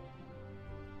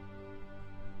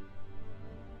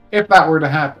 If that were to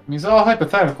happen, I mean, it's all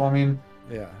hypothetical. I mean,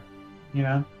 yeah,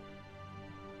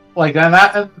 like and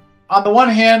on the one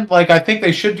hand, like I think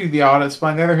they should do the audits, but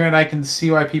on the other hand, I can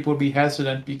see why people would be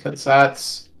hesitant because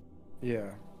that's, it's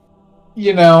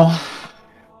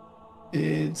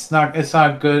not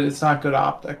good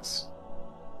optics.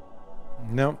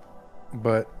 Nope.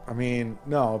 But I mean,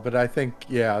 no. But I think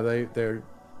they're.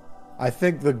 I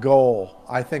think the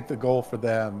goal for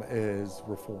them is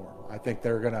reform. I think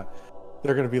they're gonna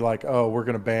be like, oh, we're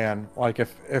gonna ban, like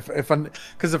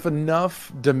because if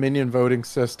enough Dominion voting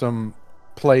system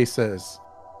places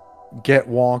get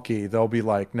wonky, they'll be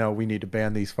like, no, we need to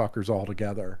ban these fuckers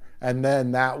altogether, and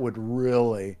then that would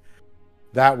really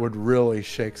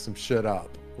shake some shit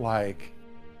up, like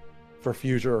for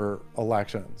future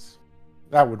elections.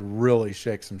 That would really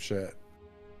shake some shit.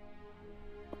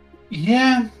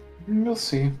 Yeah, we'll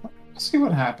see. We'll see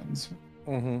what happens.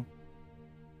 Mm-hmm.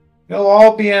 They'll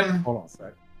all be in. Hold on a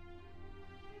sec.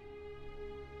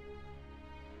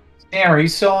 Sam, are you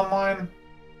still online?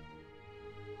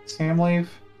 Sam leave?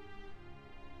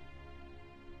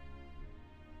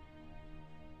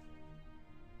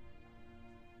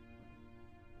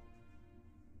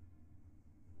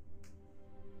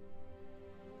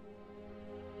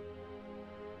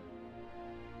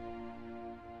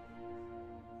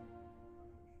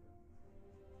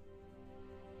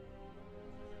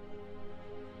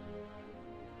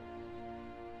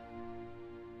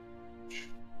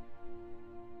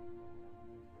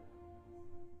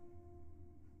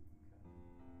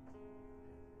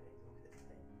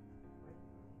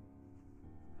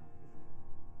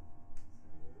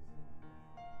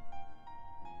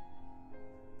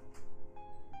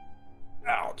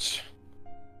 Ouch.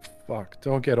 Fuck,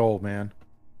 don't get old, man.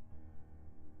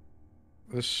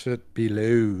 This shit be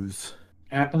lose.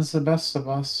 Happens to the best of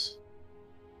us.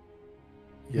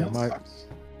 Yeah, sucks.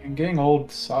 And getting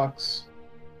old sucks.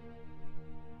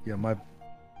 Yeah,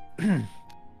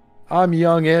 I'm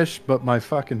youngish, but my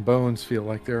fucking bones feel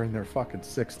like they're in their fucking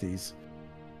 60s.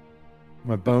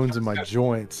 My bones and my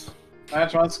joints.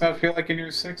 That's what it's gonna feel like in your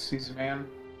 60s, man.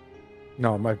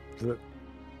 No,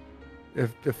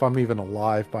 if I'm even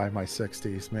alive by my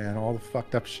 60s, man, all the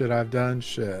fucked up shit I've done,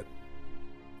 shit.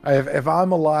 If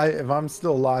I'm alive, if I'm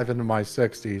still alive into my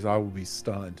 60s, I will be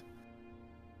stunned.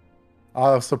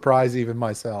 I'll surprise even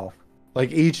myself.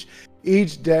 Like each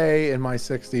day in my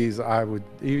 60s,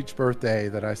 each birthday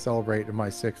that I celebrate in my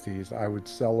 60s, I would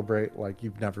celebrate like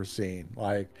you've never seen.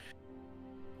 Like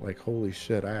holy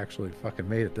shit, I actually fucking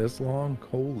made it this long.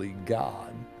 Holy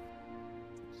God.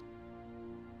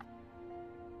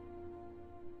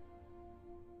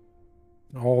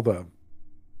 All the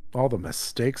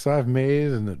mistakes I've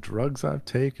made and the drugs I've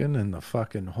taken and the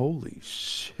fucking holy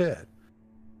shit.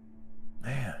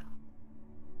 Man.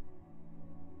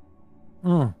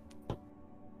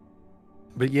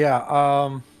 But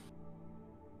yeah,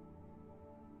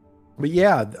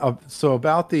 so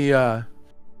about the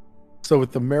so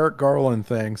with the Merrick Garland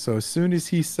thing, so as soon as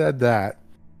he said that,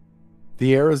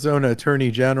 the Arizona Attorney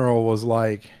General was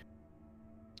like,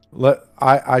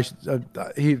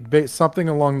 something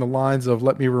along the lines of,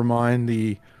 let me remind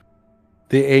the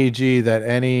AG that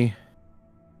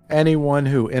anyone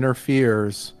who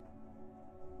interferes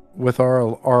with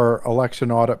our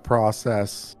election audit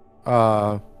process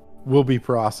will be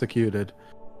prosecuted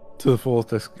to the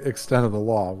fullest extent of the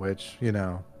law, which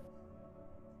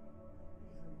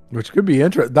could be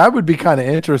interesting. That would be kind of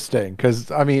interesting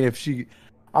because I mean,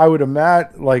 I would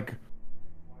imagine, like,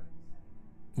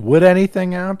 would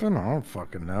anything happen? I don't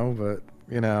fucking know, but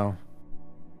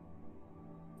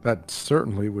that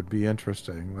certainly would be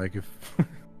interesting. Like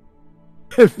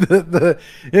if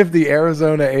the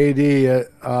Arizona AD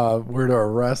were to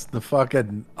arrest the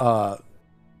fucking the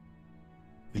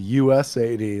US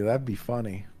AD, that'd be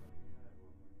funny.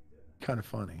 Kind of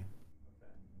funny.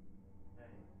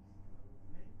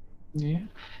 Yeah,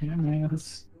 man,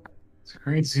 it's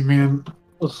crazy, man.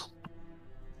 Ugh.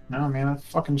 No, man, that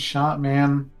fucking shot,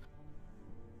 man.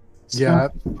 It's Yeah,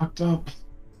 fucked up.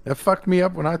 it fucked me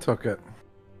up when I took it.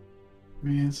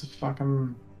 Man, it's a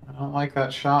fucking. I don't like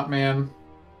that shot, man.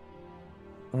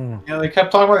 Mm. Yeah, they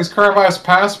kept talking about these coronavirus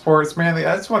passports, man.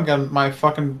 I just want to get my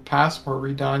fucking passport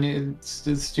redone.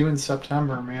 It's due in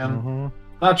September, man. Mm-hmm.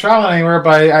 Not traveling anywhere,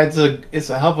 but it's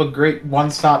a hell of a great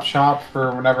one-stop shop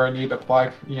for whenever I need to apply.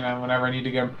 Whenever I need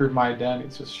to improve my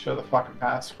identity, just show the fucking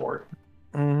passport.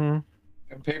 Mm-hmm.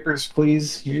 Papers,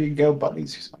 please. Here you go,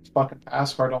 buddies. Here's my fucking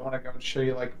passport. I don't want to go and show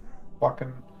you like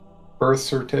fucking birth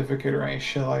certificate or any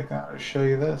shit like that. I'll show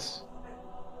you this.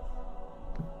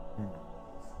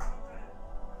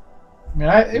 I mean,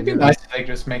 it'd be nice if they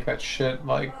just make that shit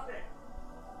like,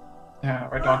 yeah,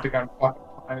 I don't have to go and fucking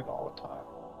find it all the time.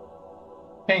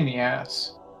 Pain in the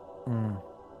ass. Mm.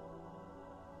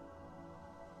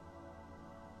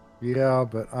 Yeah,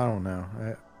 but I don't know.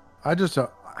 I just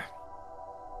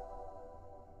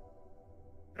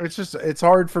it's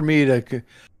hard for me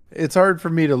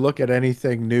to look at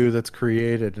anything new that's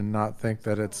created and not think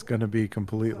that it's going to be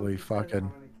completely fucking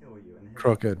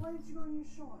crooked.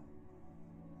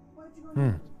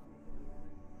 Hmm.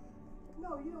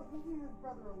 No, you don't. You leave his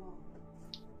brother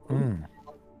alone. Hmm.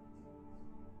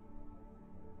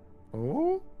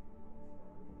 Oh.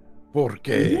 ¿Por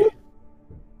qué?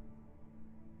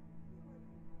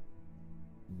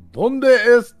 ¿Dónde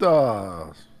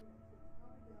estás?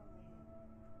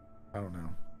 I don't know.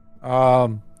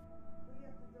 I'm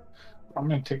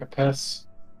gonna take a piss.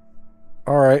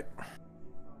 All right.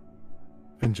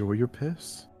 Enjoy your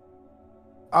piss.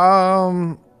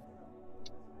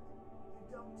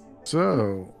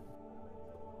 So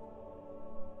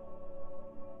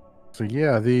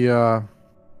yeah, that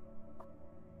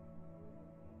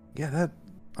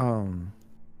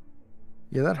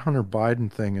Hunter Biden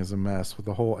thing is a mess with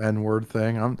the whole N-word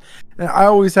thing. I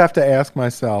always have to ask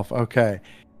myself, okay,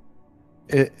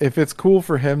 if it's cool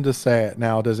for him to say it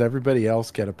now, does everybody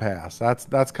else get a pass?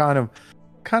 That's kind of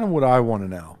what I want to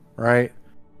know, right?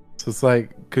 So it's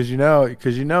like, cause you know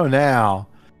now,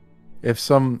 if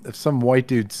some white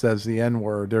dude says the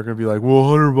N-word, they're gonna be like, well,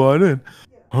 Hunter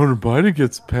Biden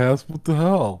gets passed. What the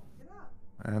hell?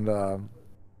 And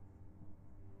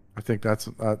I think that's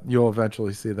you'll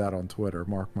eventually see that on Twitter.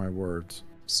 Mark my words.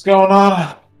 What's going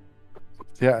on?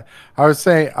 Yeah, I was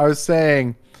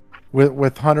saying,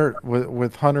 with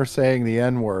Hunter saying the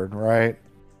N-word, right?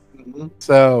 Mm-hmm.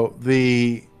 So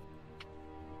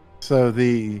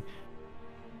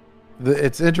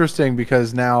it's interesting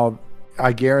because now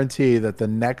I guarantee that the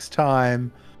next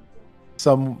time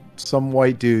some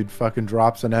white dude fucking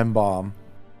drops an M-bomb,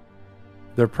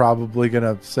 they're probably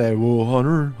gonna say, well,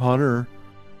 Hunter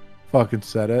fucking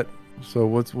said it, so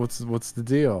what's the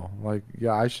deal? Like,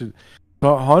 yeah, I should.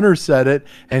 Hunter said it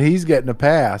and he's getting a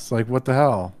pass. Like, what the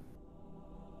hell?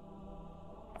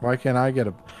 Why can't I get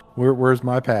a where's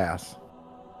my pass?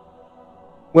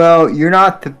 Well, you're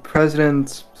not the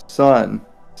president's son,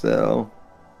 so.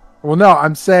 Well, no,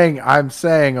 I'm saying,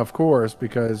 of course,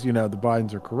 because the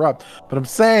Bidens are corrupt. But I'm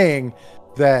saying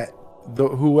that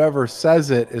whoever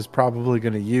says it is probably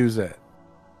going to use it.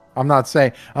 I'm not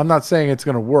saying it's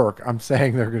going to work. I'm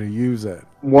saying they're going to use it.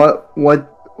 What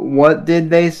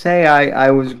did they say? I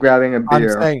was grabbing a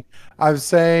beer. I'm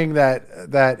saying that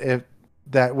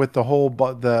with the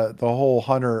whole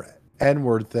Hunter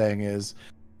N-word thing is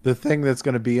the thing that's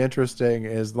going to be interesting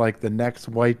is like the next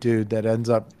white dude that ends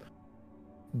up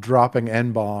dropping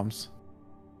N-bombs,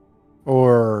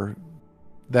 or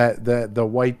that the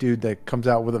white dude that comes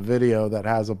out with a video that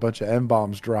has a bunch of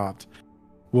N-bombs dropped.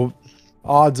 Well,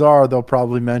 odds are they'll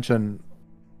probably mention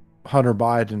Hunter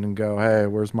Biden and go, hey,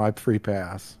 where's my free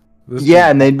pass?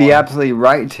 And they'd be absolutely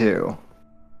right to.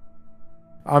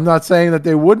 I'm not saying that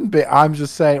they wouldn't be. I'm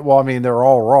just saying, well, I mean, they're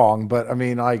all wrong, but I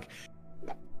mean, like,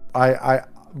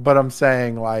 but I'm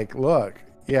saying, like, look,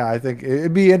 yeah, I think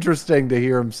it'd be interesting to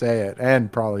hear him say it,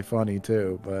 and probably funny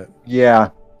too. But yeah,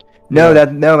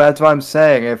 that's what I'm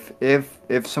saying.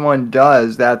 If someone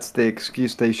does, that's the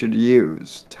excuse they should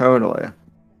use. Totally.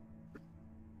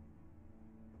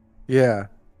 Yeah.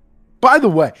 By the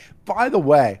way,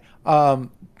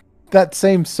 that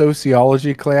same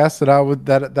sociology class that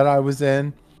I was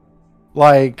in,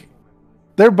 like,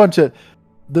 they're a bunch of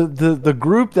the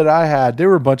group that I had. They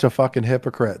were a bunch of fucking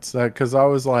hypocrites. Because I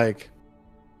was like,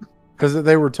 because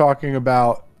they were talking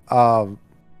about like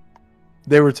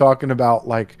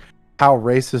how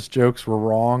racist jokes were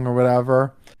wrong or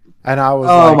whatever, and I was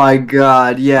oh my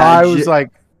god, yeah. I was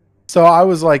like,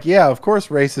 yeah, of course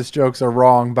racist jokes are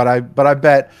wrong, but I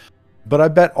bet But I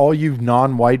bet all you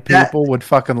non-white people would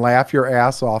fucking laugh your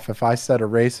ass off if I said a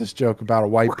racist joke about a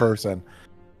white person,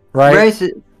 right?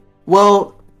 Racist.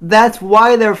 Well, that's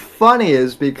why they're funny,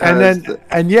 is because.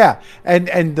 And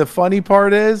the funny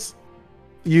part is,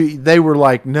 they were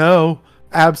like, no,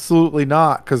 absolutely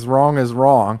not, because wrong is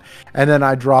wrong. And then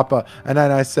I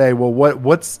I say, well,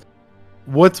 what's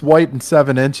white in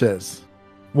 7 inches?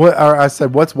 I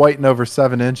said, what's white in over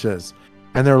 7 inches?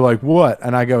 And they're like, what?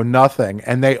 And I go, nothing.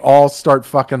 And they all start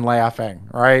fucking laughing,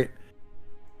 right?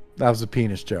 That was a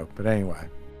penis joke, but anyway.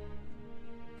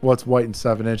 What's white in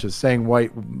 7 inches? Saying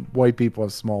white people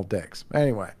have small dicks.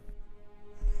 Anyway.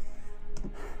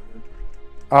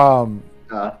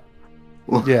 Yeah.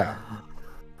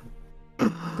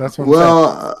 That's what I'm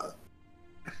saying.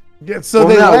 Yeah, so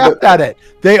they laughed at it.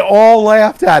 They all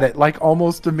laughed at it, like,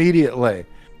 almost immediately.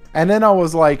 And then I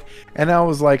was like,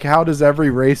 how does every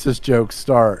racist joke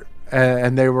start?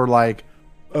 And they were like,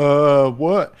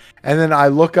 what? And then I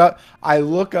look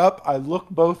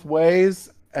both ways,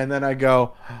 and then I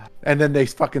go, and then they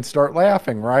fucking start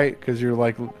laughing, right? Because you're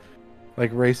like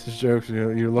racist jokes,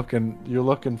 you're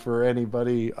looking for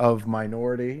anybody of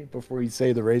minority before you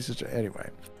say the racist. Anyway,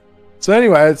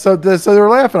 so they're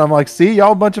laughing. I'm like, see,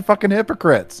 y'all a bunch of fucking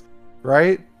hypocrites,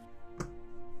 right?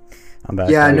 I'm back.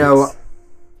 Yeah, I know.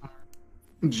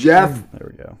 Jeff,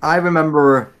 there we go. I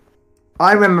remember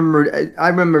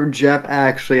Jeff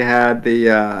actually had the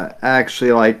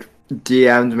actually like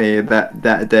DM'd me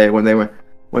that day when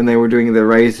they were doing the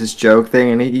racist joke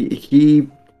thing, and he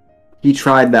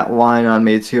tried that line on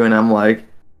me too, and I'm like,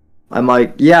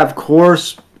 yeah, of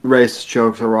course racist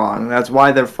jokes are wrong. That's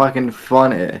why they're fucking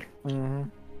funny. Mm-hmm.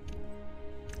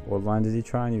 What line did he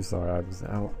try on you? Sorry, I was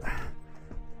out.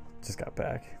 Just got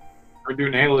back. We're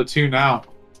doing Halo 2 now.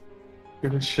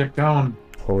 Get this shit going.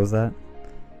 What was that?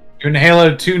 Doing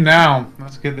Halo 2 now.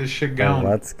 Let's get this shit going. Oh,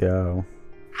 let's go.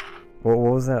 What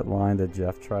was that line that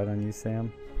Jeff tried on you,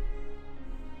 Sam?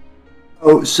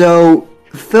 Oh, so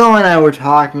Phil and I were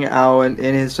talking out in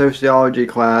his sociology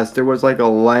class. There was like a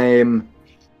lame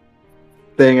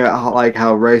thing like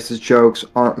how racist jokes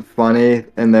aren't funny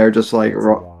and they're just like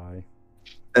wrong.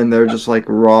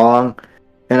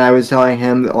 And I was telling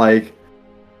him that like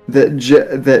that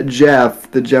Jeff,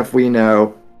 the Jeff we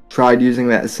know, tried using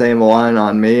that same line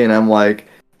on me, and I'm like,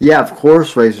 yeah, of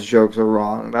course racist jokes are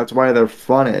wrong. That's why they're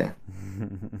funny.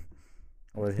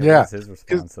 What was his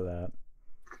response to that?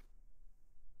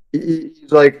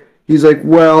 He's like,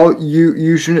 well,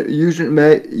 you shouldn't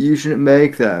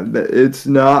make them. It's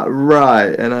not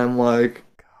right. And I'm like,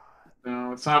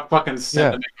 no, it's not fucking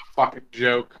sin to make a fucking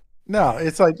joke. No,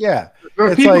 it's like, yeah.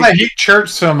 It's people that hate church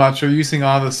so much are using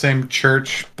all the same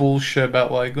church bullshit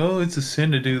about like, oh, it's a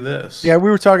sin to do this. Yeah, we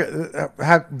were talking.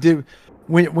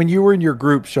 When you were in your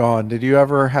group, Sean, did you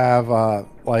ever have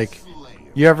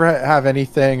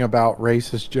anything about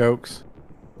racist jokes?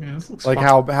 Yeah, like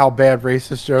how bad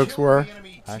racist jokes were?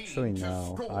 Actually,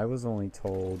 no. I was only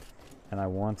told, and I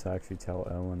want to actually tell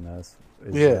Owen this,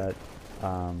 that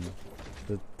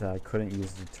I couldn't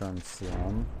use the term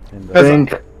slum in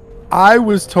the. I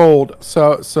was told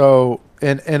so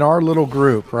in our little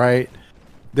group, right?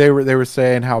 They were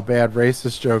saying how bad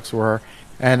racist jokes were,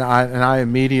 and I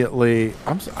immediately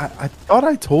I thought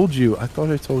I told you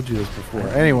this before.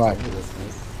 Anyway,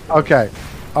 okay.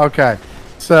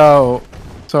 So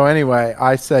anyway,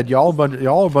 I said y'all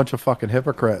a bunch of fucking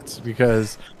hypocrites,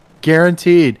 because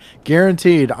guaranteed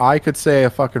I could say a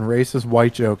fucking racist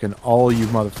white joke and all you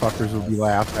motherfuckers would be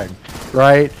laughing,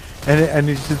 right? And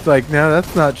he's just like, no,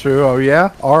 that's not true. Oh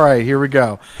yeah, all right, here we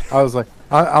go. I was like,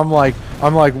 I'm like,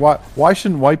 why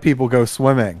shouldn't white people go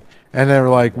swimming? And they were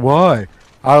like, why?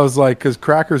 I was like, because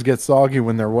crackers get soggy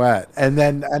when they're wet. And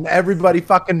everybody's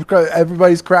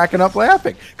cracking up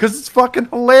laughing because it's fucking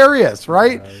hilarious,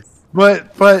 right? Nice.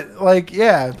 But like,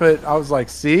 yeah, but I was like,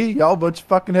 see, y'all a bunch of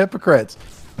fucking hypocrites.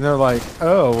 And they're like,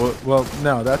 oh, well,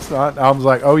 no, that's not. I was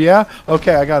like, oh yeah,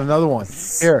 okay, I got another one.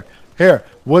 Here.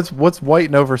 What's white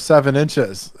in over 7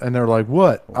 inches? And they're like,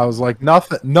 what? I was like,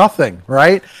 nothing,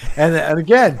 right? And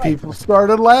again, people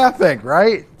started laughing,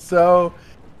 right? So,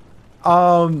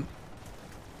 I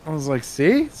was like,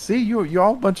 see,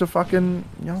 y'all a bunch of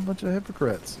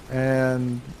hypocrites.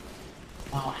 And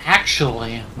well,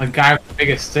 actually, the guy with the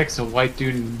biggest stick's a white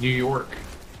dude in New York.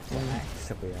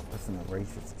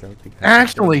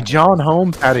 Actually, John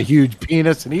Holmes had a huge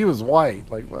penis and he was white.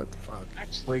 Like, what the fuck?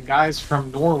 Actually, guys from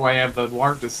Norway have the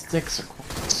largest sticks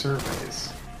according to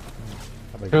surveys.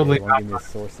 Totally not. Give me a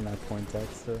source in that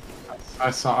Poindexter.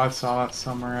 I saw that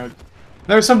somewhere.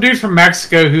 There's some dude from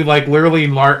Mexico who like literally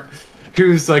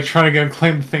who's like trying to go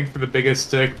claim the thing for the biggest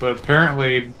stick, but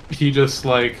apparently he just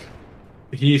like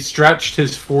he stretched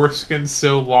his foreskin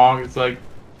so long, it's like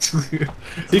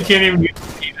he can't even get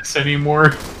the penis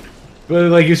anymore. But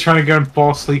like he's trying to go and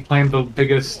falsely claim the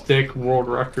biggest dick world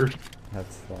record.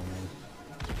 That's funny.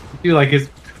 Dude, like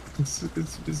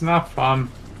it's not fun.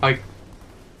 Like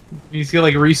he's get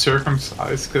like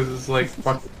recircumcised because his like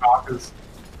fucking cock is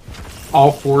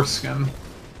all foreskin.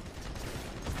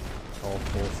 All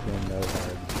foreskin, no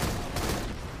head.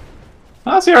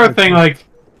 That's the other thing. Like,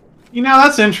 you know,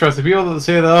 that's interesting. People that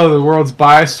say that oh the world's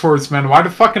biased towards men. Why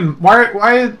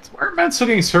are men still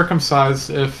getting circumcised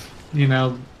if you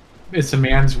know it's a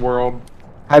man's world?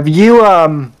 Have you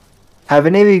have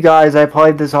any of you guys? I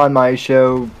played this on my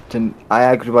show. I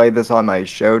actually played this on my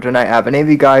show tonight. Have any of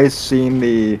you guys seen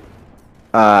the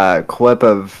clip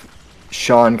of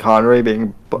Sean Connery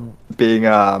being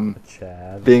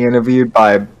Chad. interviewed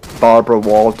by Barbara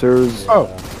Walters?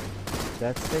 Yeah.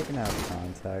 That's taken out of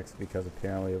context because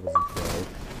apparently it was a joke.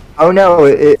 Oh no!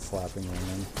 Slapping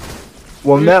women.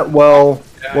 Well,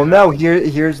 no.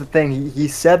 Here's the thing. He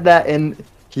said that in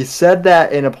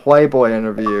a Playboy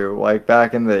interview, like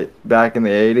back in the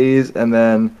 80s, and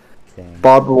then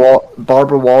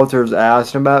Barbara Walters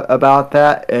asked him about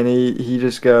that, and he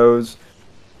just goes,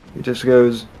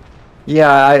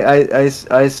 yeah,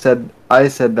 I said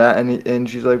that, and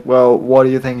she's like, well, what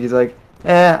do you think? He's like,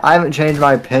 I haven't changed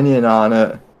my opinion on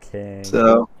it. King.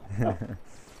 So,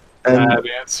 Bad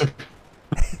answer.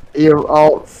 here,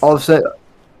 I'll say.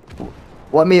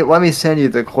 Let me send you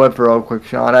the clip real quick,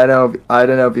 Sean. I don't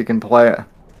know if you can play it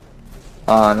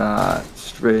on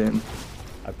stream.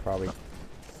 I probably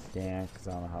can't because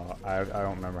I don't know how. I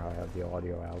don't remember how I have the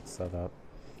audio out set up.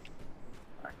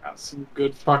 I got some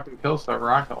good fucking kills that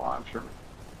rocket launcher.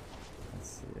 Let's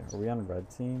see. Are we on red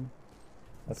team?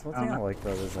 That's one thing I like though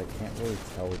is I can't really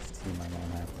tell which team I'm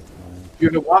on at the time.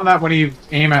 You're the one that when you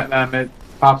aim at them, it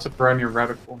pops up right on your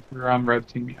reticle. You're on red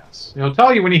team, yes. It'll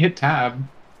tell you when you hit tab.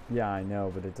 Yeah, I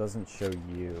know, but it doesn't show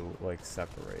you like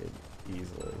separate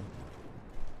easily.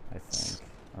 I think.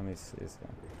 Let me see.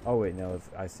 Oh wait, no.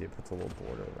 I see it puts a little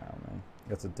border around me.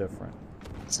 That's a different.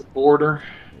 It's a border.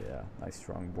 Yeah, nice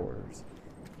strong borders.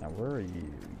 Now where are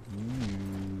you?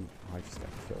 Oh, I just got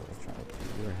killed. I was trying to.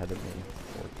 You're ahead of me.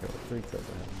 4 kills, 3 kills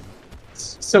ahead of me.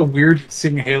 It's so weird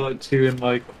seeing Halo 2 in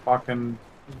like a fucking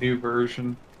new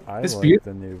version. It's like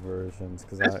beautiful. The new versions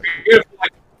because it's beautiful.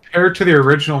 Like, compared to the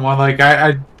original one, like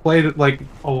I played it like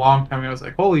a long time ago. I was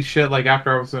like, holy shit! Like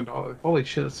after I was into all, like, holy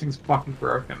shit, this thing's fucking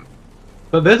broken.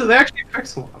 But they actually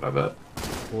fixed a lot of it.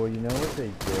 Well, you know what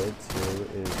they did too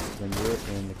is when you're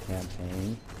in the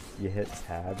campaign, you hit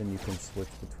tab and you can switch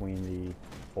between the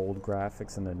old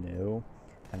graphics and the new.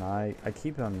 And I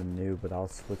keep it on the new, but I'll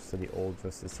switch to the old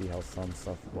just to see how some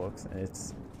stuff looks. And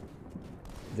it's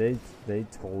they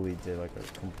totally did like a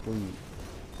complete,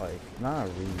 like not a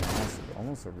remaster, but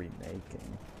almost a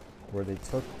remaking, where they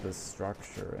took the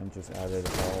structure and just added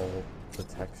all the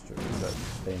textures that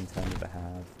they intended to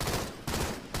have.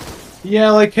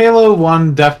 Yeah, like Halo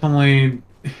 1 definitely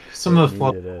some of the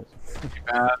fluff.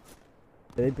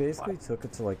 They basically took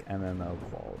it to like MMO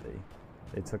quality.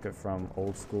 They took it from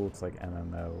old school to like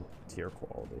MMO tier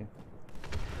quality.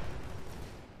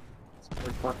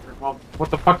 Well, what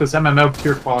the fuck does MMO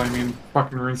tier quality mean?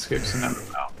 Fucking RuneScape's an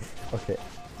MMO. Okay,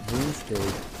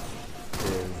 RuneScape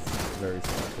is very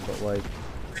special, but like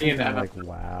something like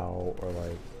WoW or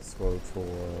like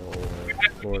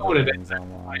SWTOR or Lord of the Rings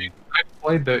Online. I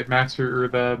played the Master or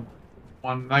the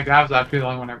one like that was actually the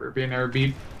only one I ever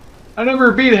beat. I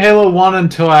never beat Halo 1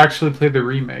 until I actually played the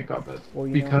remake of it. Well,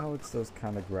 you know how it's those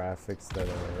kind of graphics that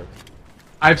are...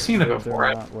 I've seen it before.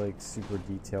 They're not like super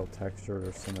detailed textured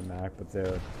or cinematic, but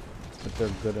they're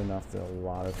good enough that a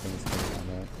lot of things can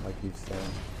run it, like you said.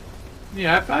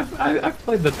 Yeah, I've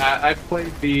played I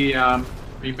played the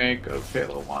remake of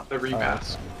Halo 1, the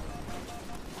remaster.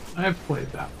 Oh, okay. I've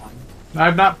played that one.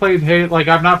 I've not played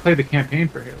I've not played the campaign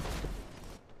for Halo.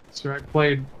 So I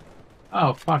played...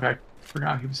 Oh, fuck, I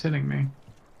forgot he was hitting me.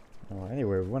 Well,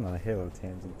 anyway, we went on a Halo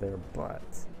tangent there, but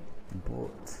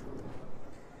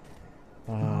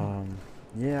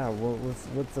yeah, well,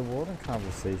 with the World and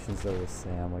Conversations though with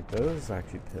Sam, like those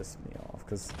actually pissed me off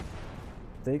because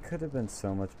they could have been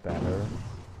so much better,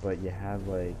 but you had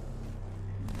like,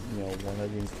 you know, one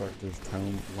of the instructors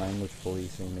language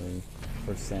policing me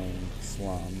for saying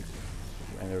slum,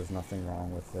 and there was nothing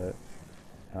wrong with it,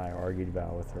 and I argued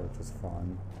about it with her, which was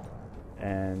fun.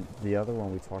 And the other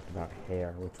one we talked about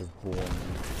hair, which was boring,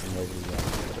 and nobody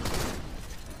liked it.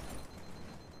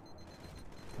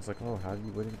 I was like, oh,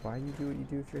 why do you do what you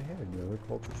do with your hair? Do other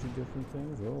cultures do different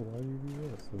things? Oh, why do you do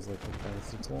this? It was like, okay,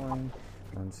 this is boring.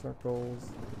 We're in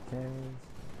circles. Who cares?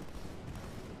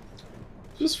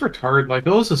 Just retarded. Like,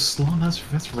 oh, it's a slum. That's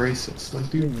racist. Like,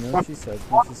 Yeah, dude. you know what she said?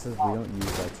 She says we don't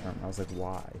use that term. I was like,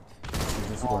 why? She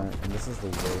just went, and this is the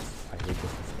worst. I hate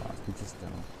this response. We just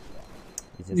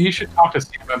don't. You should talk to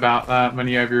Steve about that when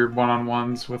you have your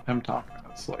one-on-ones with him talking.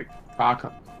 It's like cock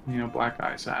up, black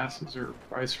guys' asses or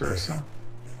vice versa.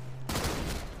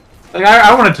 Like,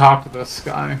 I want to talk to this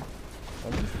guy.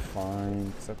 That'd be fine,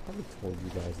 because I probably told you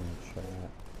guys in the chat.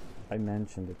 I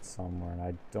mentioned it somewhere, and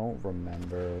I don't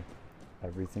remember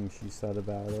everything she said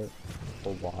about it,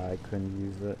 or why I couldn't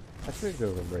use it. I figured there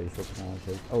was a racial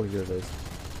connotation. Oh, here it is.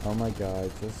 Oh my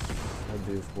god, just had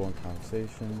to do this one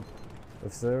conversation.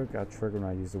 If Sarah got triggered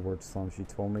when I used the word slum, she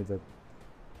told me that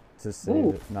to say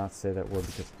that, not say that word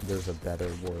because there's a better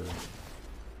word.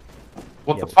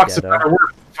 What the fuck's a better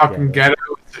word? Fucking ghetto.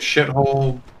 It's a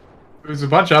shithole. There's a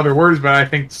bunch of other words, but I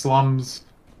think slums.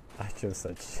 I just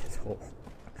said shithole.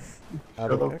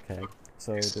 Okay,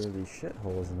 so there are these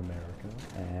shitholes in America,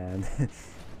 and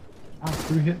oh,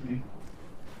 who hit me?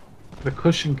 The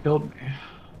cushion killed me.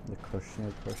 The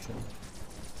cushion.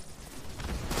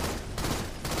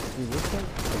 Dude, this one,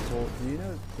 do you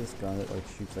know this gun that like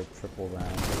shoots like triple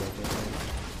rounds or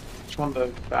whatever? Which one,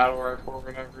 the battle rifle or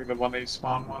whatever, the one they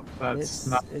spawn with? That's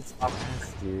not. It's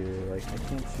ass, dude. Like I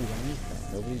can't shoot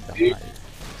anything. Nobody dies. Dude,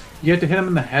 you have to hit them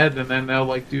in the head, and then they'll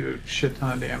like do a shit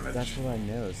ton of damage. That's what I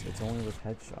noticed. It's only with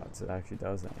headshots it actually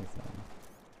does anything.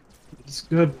 It's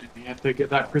good. You have to get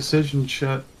that precision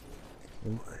shit.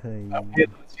 Okay. You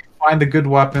find the good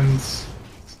weapons.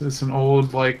 It's an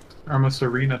old like almost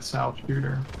arena style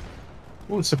shooter.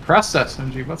 Ooh, suppressed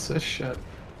SMG. What's this shit?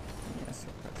 Yeah,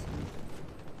 suppressed.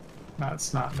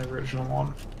 That's not the original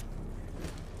one.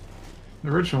 The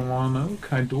original one. Oh,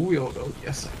 can I dual wield? Oh,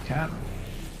 yes, I can.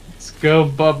 Let's go,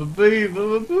 Bubba B,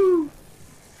 Bubba Boo.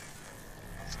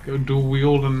 Let's go dual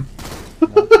wielding.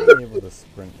 Not being able to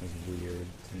sprint is weird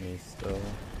to me still.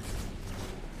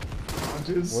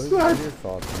 What are your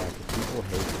thoughts, Mike? If people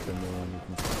hate the new one, you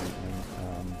can sprint in.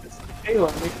 Halo,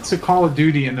 it's a Call of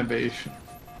Duty innovation.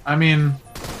 I mean,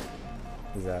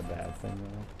 is that a bad thing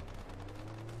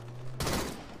though?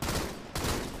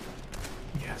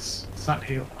 Yes, it's not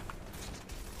Halo.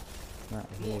 Not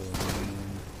Halo.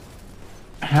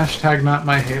 Hashtag not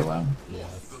my Halo.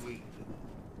 Yes.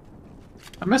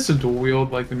 I miss a dual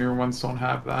wield, like the newer ones don't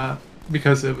have that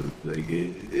because it was like,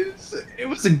 it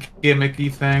was a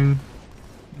gimmicky thing.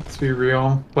 Let's be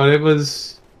real, but it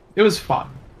was fun.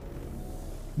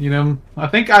 I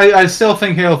think I still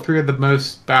think Halo 3 had the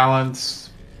most balanced.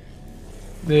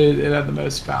 It had the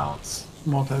most balanced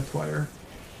multiplayer.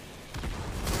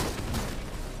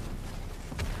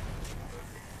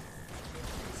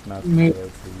 It's not Halo 2,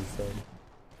 you said.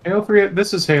 Halo 3.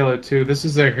 This is Halo 2. This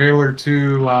is a Halo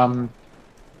 2.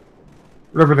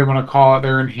 Whatever they want to call it,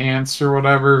 they're enhanced or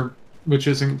whatever, which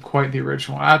isn't quite the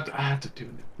original. I have to do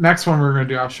it. Next one we're gonna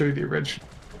do. I'll show you the original.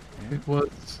 It was.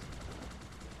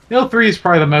 Halo 3 is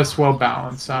probably the most well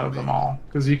balanced out of them all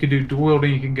because you could do dual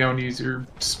wielding, you can go and use your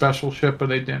special ship, but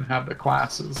they didn't have the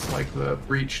classes like the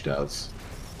Breach does.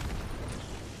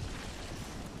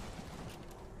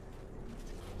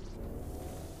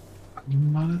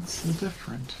 But it's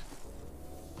different.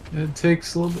 It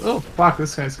takes a little bit. Oh fuck!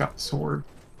 This guy's got the sword.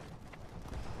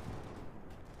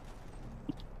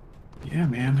 Yeah,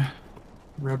 man.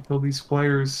 Red pill these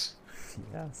players.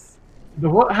 Yes.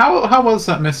 How was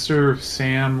that, Mr.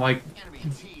 Sam? Like,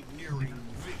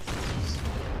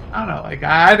 I don't know. Like,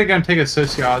 I had to go and take a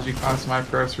sociology class. My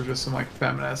professors were just some like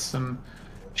feminists, and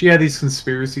she had these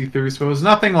conspiracy theories, but it was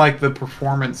nothing like the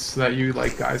performance that you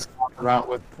like guys talk about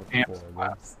with Amps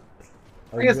class.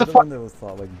 I guess the one that was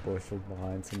thought like Bush was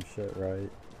behind some shit, right?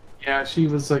 Yeah, she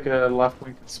was like a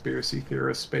left-wing conspiracy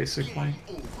theorist, basically.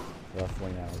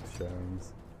 Left-wing Alex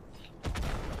Jones.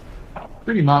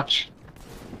 Pretty much.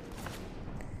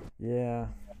 Yeah.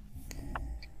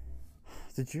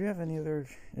 Did you have any other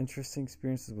interesting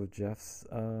experiences with Jeff's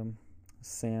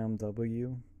Sam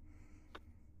W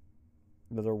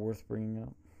that are worth bringing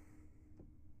up?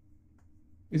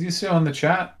 Is he still in the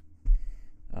chat?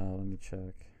 Let me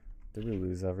check. Did we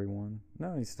lose everyone?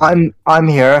 No, he's still I'm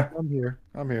here. I'm here.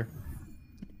 Alright,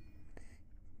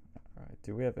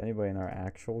 do we have anybody in our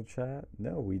actual chat?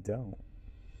 No, we don't.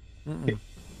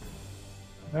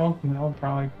 No,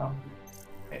 probably come.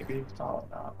 Maybe. Oh,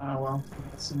 well.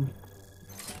 Some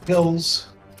hills.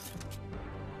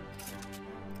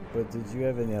 But did you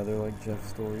have any other like Jeff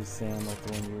stories, Sam, like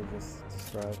the one you were just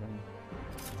describing?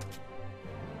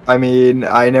 I mean,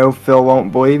 I know Phil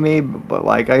won't believe me, but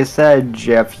like I said,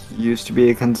 Jeff used to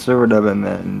be a conservative, and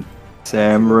then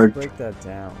Sam. Let's break that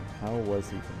down. How was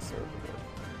he conservative?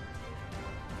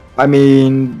 I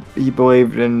mean, he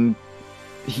believed in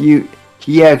he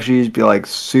he actually used to be like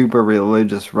super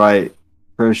religious, right?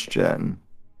 Christian.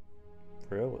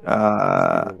 Really?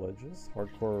 Uh, Religious?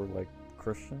 Hardcore, like,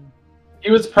 Christian?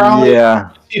 He was probably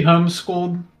yeah. he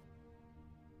homeschooled.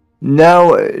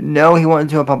 No, he went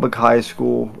to a public high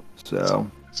school, so.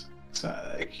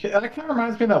 That kind of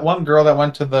reminds me of that one girl that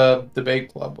went to the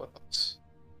debate club with us.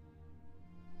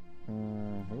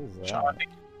 Who's that? Sean,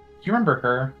 you remember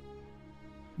her?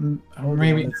 Oh,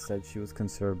 Maybe. that said she was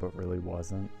conservative, but really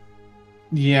wasn't.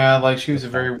 Yeah, like she was The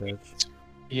a very fat weak. bitch.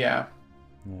 Yeah,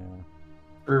 Yeah.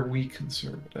 very weak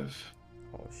conservative.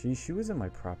 Oh, she was in my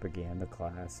propaganda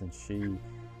class, and she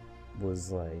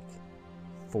was like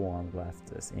full-on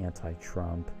leftist,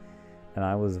 anti-Trump, and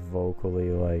I was vocally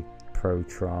like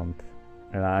pro-Trump.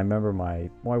 And I remember I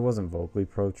wasn't vocally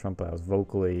pro-Trump, but I was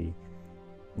vocally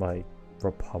like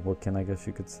Republican, I guess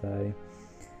you could say,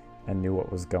 and knew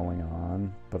what was going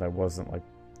on, but I wasn't like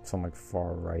some like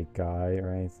far-right guy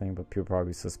or anything, but people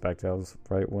probably suspect I was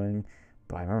right-wing.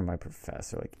 But I remember my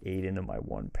professor like ate into my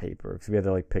one paper because we had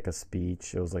to like pick a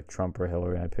speech. It was like Trump or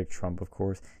Hillary, and I picked Trump, of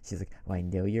course. She's like, "Well, I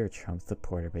know you're a Trump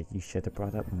supporter, but you should have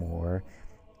brought up more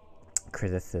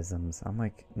criticisms." I'm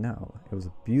like, "No, it was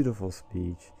a beautiful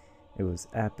speech. It was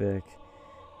epic."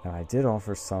 And I did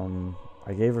offer some.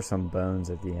 I gave her some bones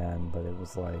at the end, but it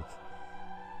was like,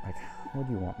 what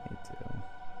do you want me to do?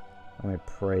 I'm gonna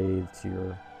pray to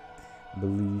your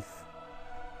belief.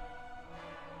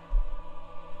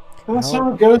 Well, that's not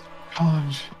how it goes in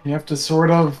college. You have to sort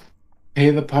of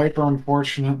pay the piper,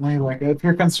 unfortunately. Like, if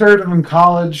you're conservative in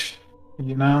college,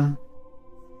 you know.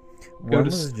 When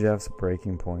was Jeff's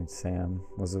breaking point, Sam?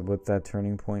 Was it with that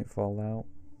turning point fallout?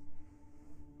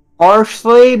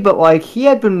 Partially, but like he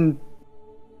had been.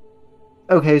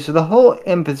 Okay, so the whole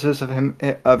emphasis of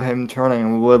him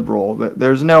turning liberal,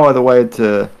 there's no other way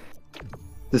to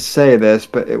say this,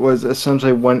 but it was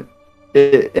essentially when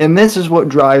and this is what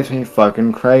drives me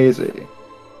fucking crazy,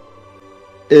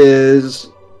 is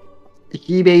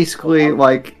he basically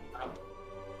like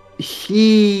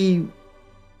even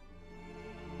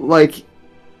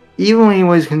when he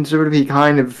was conservative, he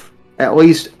kind of, at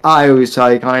least I always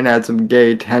thought he kind of had some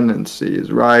gay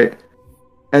tendencies, right?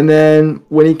 And then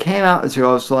when he came out to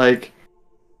us, like,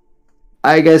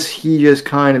 I guess he just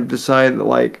kind of decided that,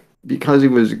 like, because he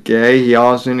was gay, he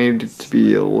also needed to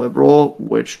be a liberal,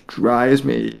 which drives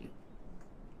me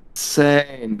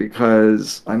insane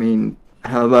because, I mean,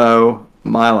 hello,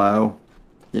 Milo,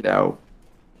 you know.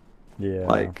 Yeah.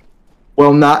 Like,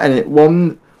 well, not any,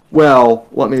 well,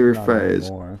 let me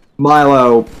rephrase.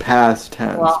 Milo past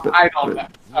tense. Well, I don't know.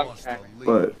 Okay.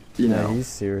 But, you know. He's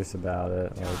serious about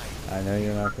it. Like, I know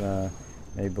you're not gonna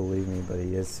maybe believe me, but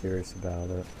he is serious about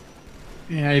it.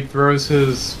 Yeah, he throws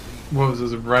his, what was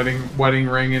his wedding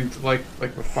ring into like the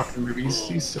fucking movie.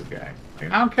 He's so gay.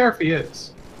 Like, I don't care if he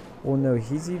is. Well, no,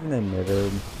 he's even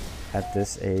admitted at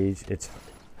this age,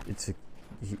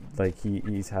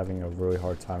 he's having a really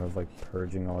hard time of like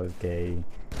purging all his gay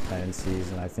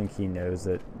tendencies, and I think he knows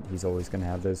that he's always gonna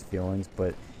have those feelings,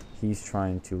 but he's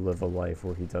trying to live a life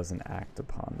where he doesn't act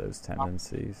upon those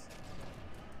tendencies.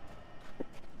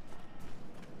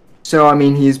 So, I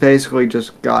mean, he's basically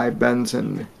just Guy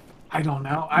Benson. I don't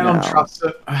know. I don't trust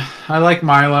it. I like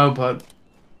Milo, but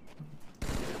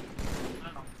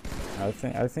I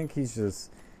think he's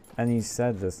just, and he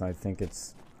said this, and I think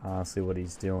it's honestly what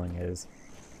he's doing is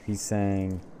he's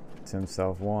saying to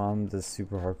himself, well, I'm this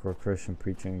super hardcore Christian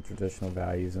preaching traditional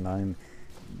values, and I'm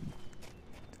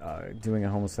doing a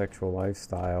homosexual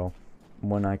lifestyle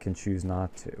when I can choose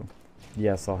not to.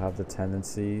 Yes, I'll have the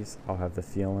tendencies, I'll have the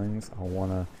feelings, I'll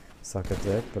want to suck a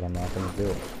dick, but I'm not going to do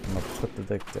it. I'm going to put the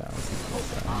dick down.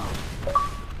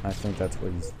 I think that's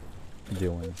what he's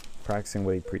doing, practicing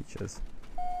what he preaches.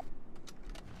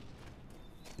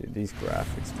 Dude, these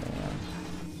graphics, man.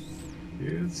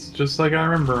 it's just like I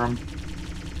remember him.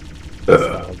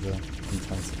 Nostalgia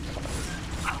intensifies.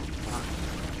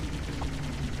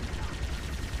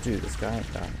 Dude, this guy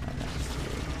got my next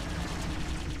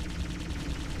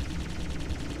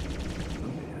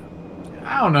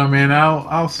I don't know, man.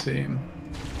 I'll see him.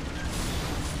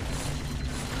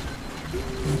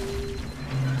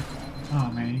 Oh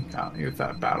man, he got me with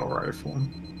that battle rifle.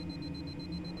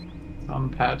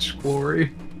 Unpatched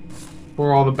glory.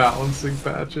 For all the balancing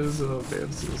patches. Oh man,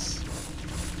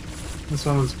 this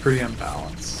one was pretty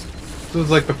unbalanced. This was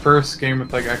like the first game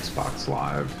with like Xbox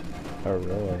Live. Oh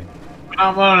really?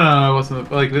 No, it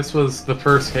wasn't. Like this was the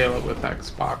first Halo with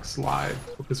Xbox Live.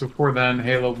 Because before then,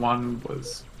 Halo 1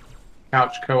 was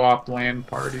couch co-op LAN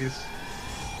parties.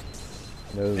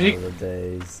 Those were the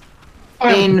days.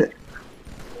 I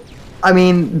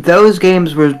mean, those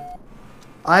games were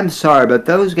I'm sorry, but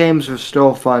those games are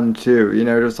still fun too. You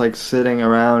know, just like sitting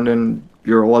around in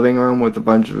your living room with a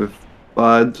bunch of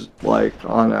buds, like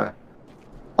on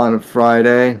a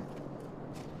Friday.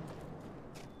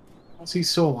 How's he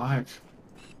still alive?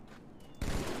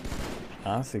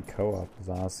 Honestly, co-op is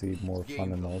honestly more fun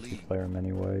than multiplayer in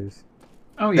many ways.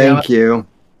 Oh yeah, Thank you.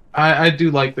 I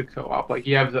do like the co-op. Like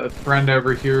you have the friend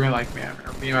over here, and like man,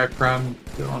 me and my friend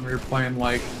Dylan, we were playing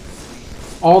like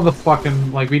all the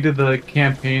fucking like we did the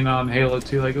campaign on Halo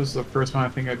 2. Like it was the first one I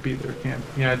think I beat their camp.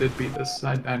 Yeah, I did beat this.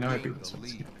 I know I beat this one.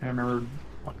 I remember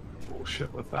fucking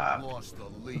bullshit with that.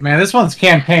 Man, this one's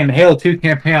campaign, the Halo 2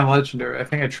 campaign on Legendary. I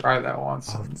think I tried that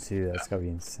once. Oh, dude, that's gotta be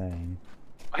insane.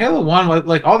 Halo 1,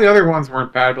 like all the other ones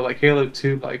weren't bad, but like Halo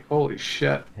 2, like holy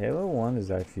shit. Halo 1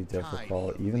 is actually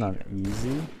difficult, even on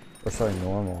easy, or sorry,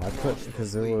 normal.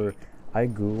 Because I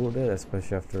googled it,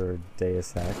 especially after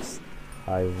Deus Ex.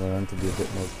 I learned to be a bit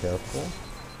more careful.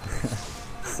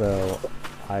 So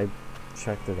I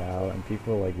checked it out, and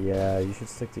people were like, yeah, you should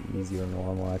stick to easy or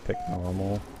normal. I picked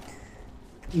normal.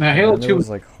 Now Halo 2 was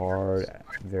like hard,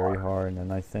 very hard, and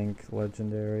then I think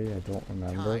Legendary, I don't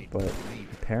remember, but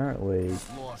apparently,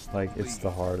 like, it's the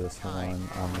hardest one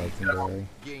on Legendary.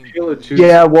 Halo 2.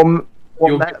 Yeah, well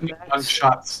You'll get one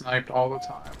shot sniped all the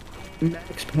time.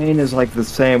 Max Payne is like the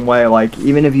same way. Like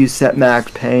even if you set Max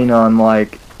Payne on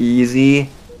like easy,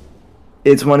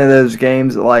 it's one of those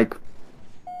games that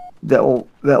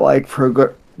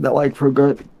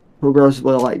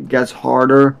progressively like gets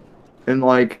harder, and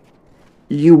like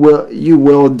you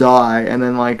will die, and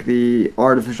then like the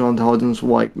artificial intelligence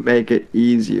will like make it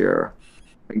easier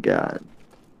again.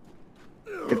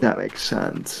 If that makes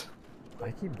sense. I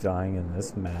keep dying in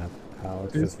this map. How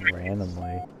it's just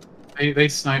randomly. They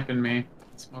sniping me.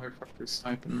 This motherfucker's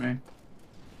sniping me.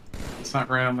 It's not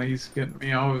randomly, he's getting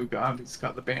me. Oh god, he's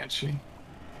got the Banshee.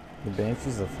 The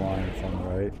Banshee's a flying thing,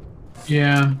 right?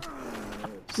 Yeah.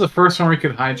 This is the first one where we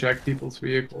could hijack people's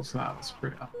vehicles. That was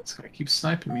pretty. Oh, this guy keeps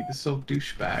sniping me. This little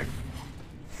douchebag.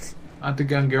 Not the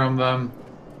gun girl, them.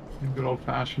 Good old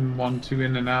fashioned 1-2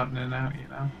 in and out, you know?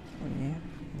 Yeah.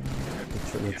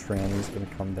 The tranny's gonna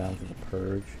come down to the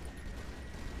purge.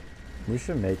 We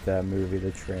should make that movie,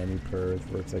 The Tranny Purge,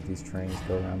 where it's like these trannies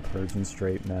go around purging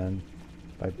straight men.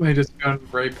 They just go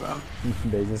and rape them.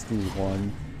 They just do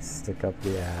one stick up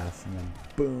the ass and then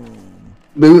boom.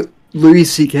 Louis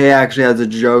C.K. actually has a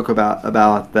joke about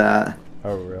that.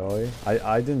 Oh really?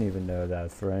 I didn't even know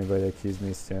that. For anybody that accused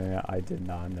me of stealing it, I did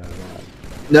not know that.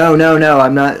 No.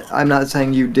 I'm not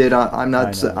saying you did. I'm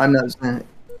not saying.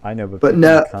 I know, but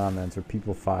no. In the comments or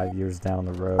people 5 years down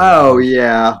the road. Oh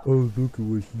yeah. Oh look at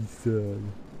what he said.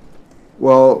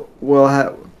 Well,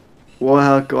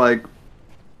 heck, like,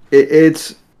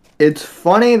 it's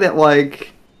funny that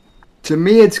like, to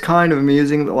me it's kind of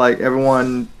amusing that like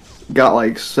everyone got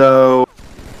like so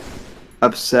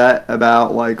upset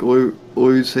about like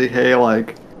Louis C.K.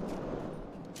 like,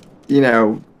 you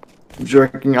know,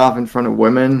 jerking off in front of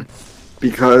women,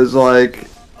 because like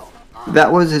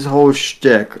that was his whole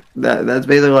shtick. That's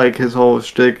basically like his whole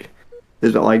shtick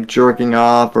is like jerking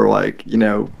off, or like, you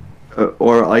know,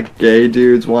 or like gay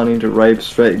dudes wanting to rape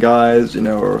straight guys, you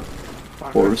know,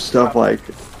 or stuff like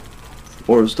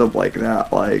that,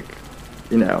 like,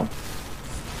 you know.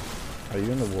 Are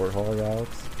you in the Warthog,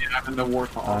 Alex? Yeah, I'm in the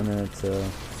Warthog. I'm in it too.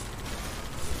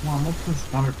 Come on, what's this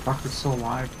motherfucker still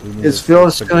alive? Is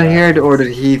Phil still here, or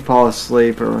did he fall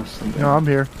asleep or something? No, I'm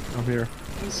here.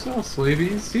 He's still asleep.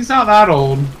 He's not that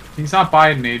old. He's not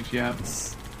Biden age yet.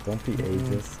 Don't be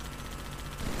ageist.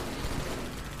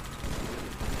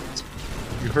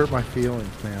 You hurt my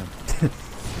feelings, man. I want to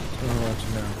let you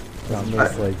know. That's the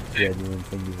most like genuine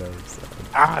thing you've ever said.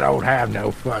 I don't have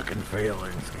no fucking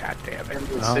feelings. God damn it.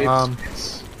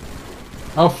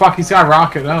 Oh fuck, he's got a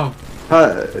rocket. Oh.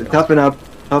 Toughen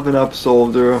up,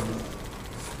 soldier.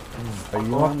 Are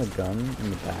you on the gun in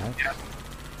the back? Yeah.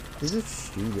 He's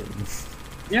just shooting.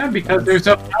 Yeah, because there's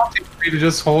no penalty for you to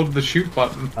just hold the shoot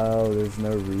button. Oh, there's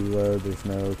no reload, there's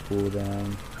no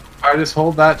cooldown. I just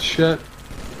hold that shit.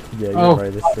 Yeah, you're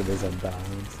right, this shit is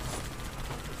unbalanced.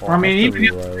 I mean, even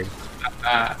reload.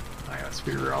 that, let's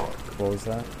be real. What was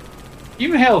that?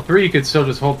 Even Halo 3, you could still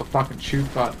just hold the fucking shoot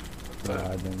button. No,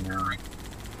 I didn't know.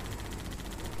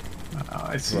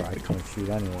 I see. Right, I can't shoot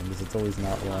anyone because it's always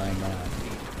not where I'm at.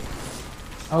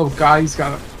 Oh god, he's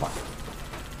got a fuck.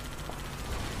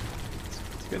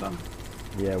 Let's get him.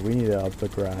 Yeah, we need to up the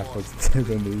graphics to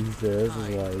the new shit. This is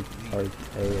like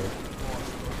archaic.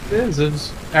 It is.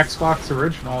 It's Xbox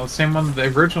original. The same one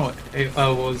the original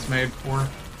was made for.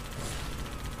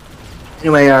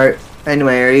 Anyway, are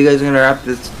you guys gonna wrap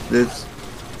this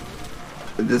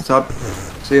this up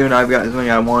soon. I've got something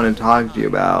I want to talk to you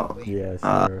about. Yeah,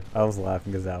 sure. I was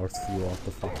laughing because Alex flew off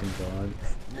the fucking gun.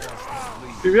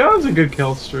 Dude, that was a good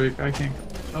kill streak. I can't.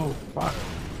 Oh fuck.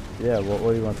 Yeah, what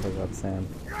do you want to talk about, Sam?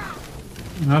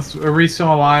 Are we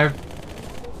still alive?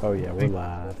 Oh yeah, we're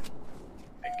live.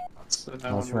 So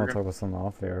Unless you want to talk about something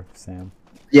off air, Sam.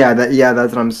 Yeah,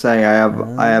 that's what I'm saying.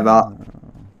 I have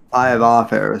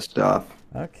off-air stuff.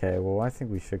 Okay, well I think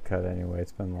we should cut anyway.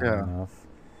 It's been long enough.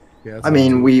 Yeah, I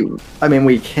mean, we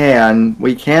can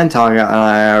talk on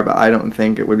air, but I don't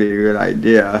think it would be a good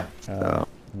idea. So.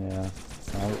 Yeah,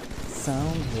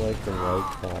 sounds like the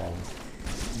right call.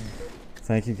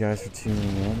 Thank you guys for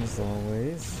tuning in as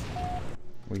always.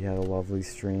 We had a lovely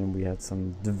stream. We had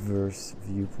some diverse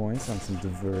viewpoints on some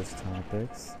diverse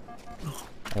topics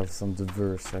of some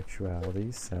diverse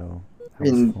sexualities, so that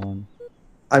was fun.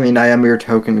 I mean, I am your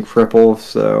token cripple,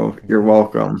 so you're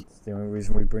welcome. It's the only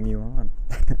reason we bring you on.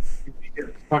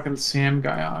 Fucking Sam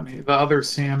guy on here. The other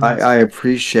Sam. I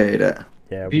appreciate it.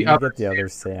 Yeah, we need to get the other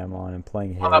Sam on and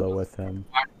playing Halo with him.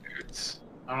 Black dudes.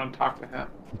 I want to talk to him.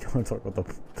 You want to talk about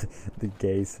the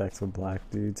gay sex with black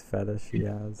dudes fetish he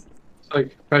has? It's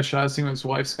like fetishizing his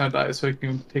wife's gonna die so he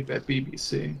can take that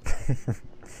BBC.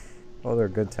 Well, they're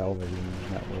good television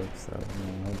networks, so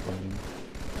no blame.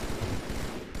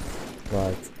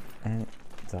 But,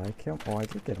 did I kill? Oh, I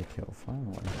did get a kill,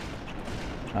 finally.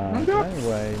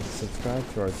 Anyway, subscribe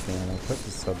to our channel, click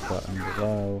the sub button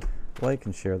below, like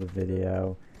and share the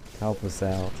video, help us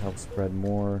out, help spread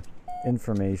more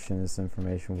information. Is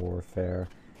information warfare.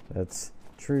 That's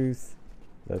truth,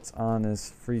 that's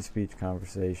honest, free speech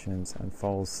conversations, and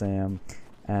follow Sam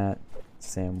at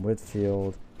Sam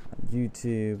Whitfield on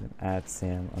YouTube, and at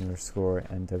Sam_NWGC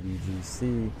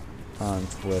on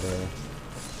Twitter.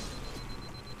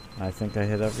 I think I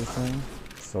hit everything.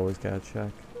 Just always gotta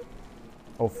check.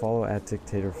 Oh, follow at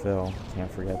Dictator Phil.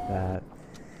 Can't forget that.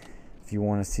 If you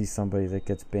want to see somebody that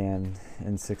gets banned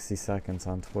in 60 seconds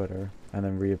on Twitter and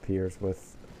then reappears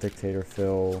with Dictator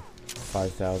Phil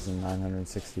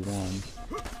 5961.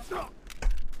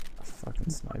 Fucking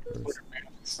snipers.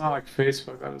 It's not like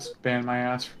Facebook that just banned my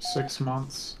ass for 6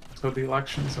 months until the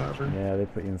election's over. Yeah, they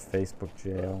put you in Facebook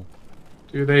jail.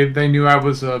 Dude, they knew I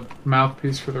was a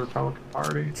mouthpiece for the Republican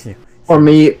Party. Yeah. Or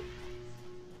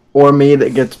me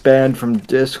that gets banned from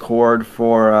Discord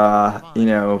for,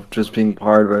 just being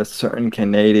part of a certain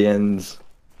Canadians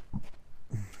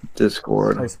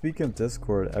Discord. Oh, speaking of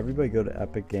Discord, everybody go to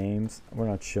Epic Games. We're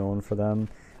not showing for them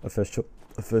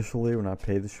officially. We're not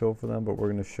paid to show for them, but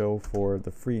we're going to show for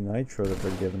the free Nitro that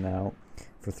they're giving out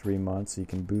for 3 months, so you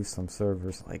can boost some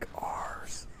servers like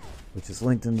ours, which is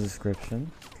linked in the description.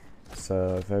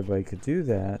 So if everybody could do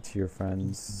that to your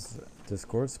friends'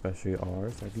 Discord, especially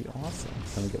ours, that'd be awesome.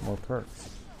 It's gonna get more perks.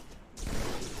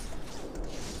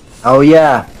 Oh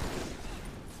yeah.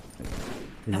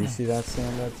 Did you see that,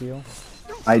 Sam, that deal?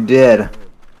 I did.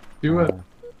 Do it.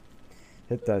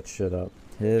 Hit that shit up.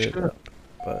 Hit it up.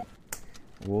 But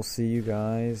we'll see you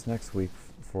guys next week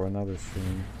for another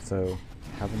stream. So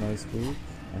have a nice week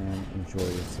and enjoy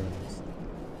yourselves.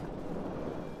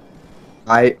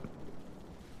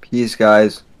 Peace,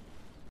 guys.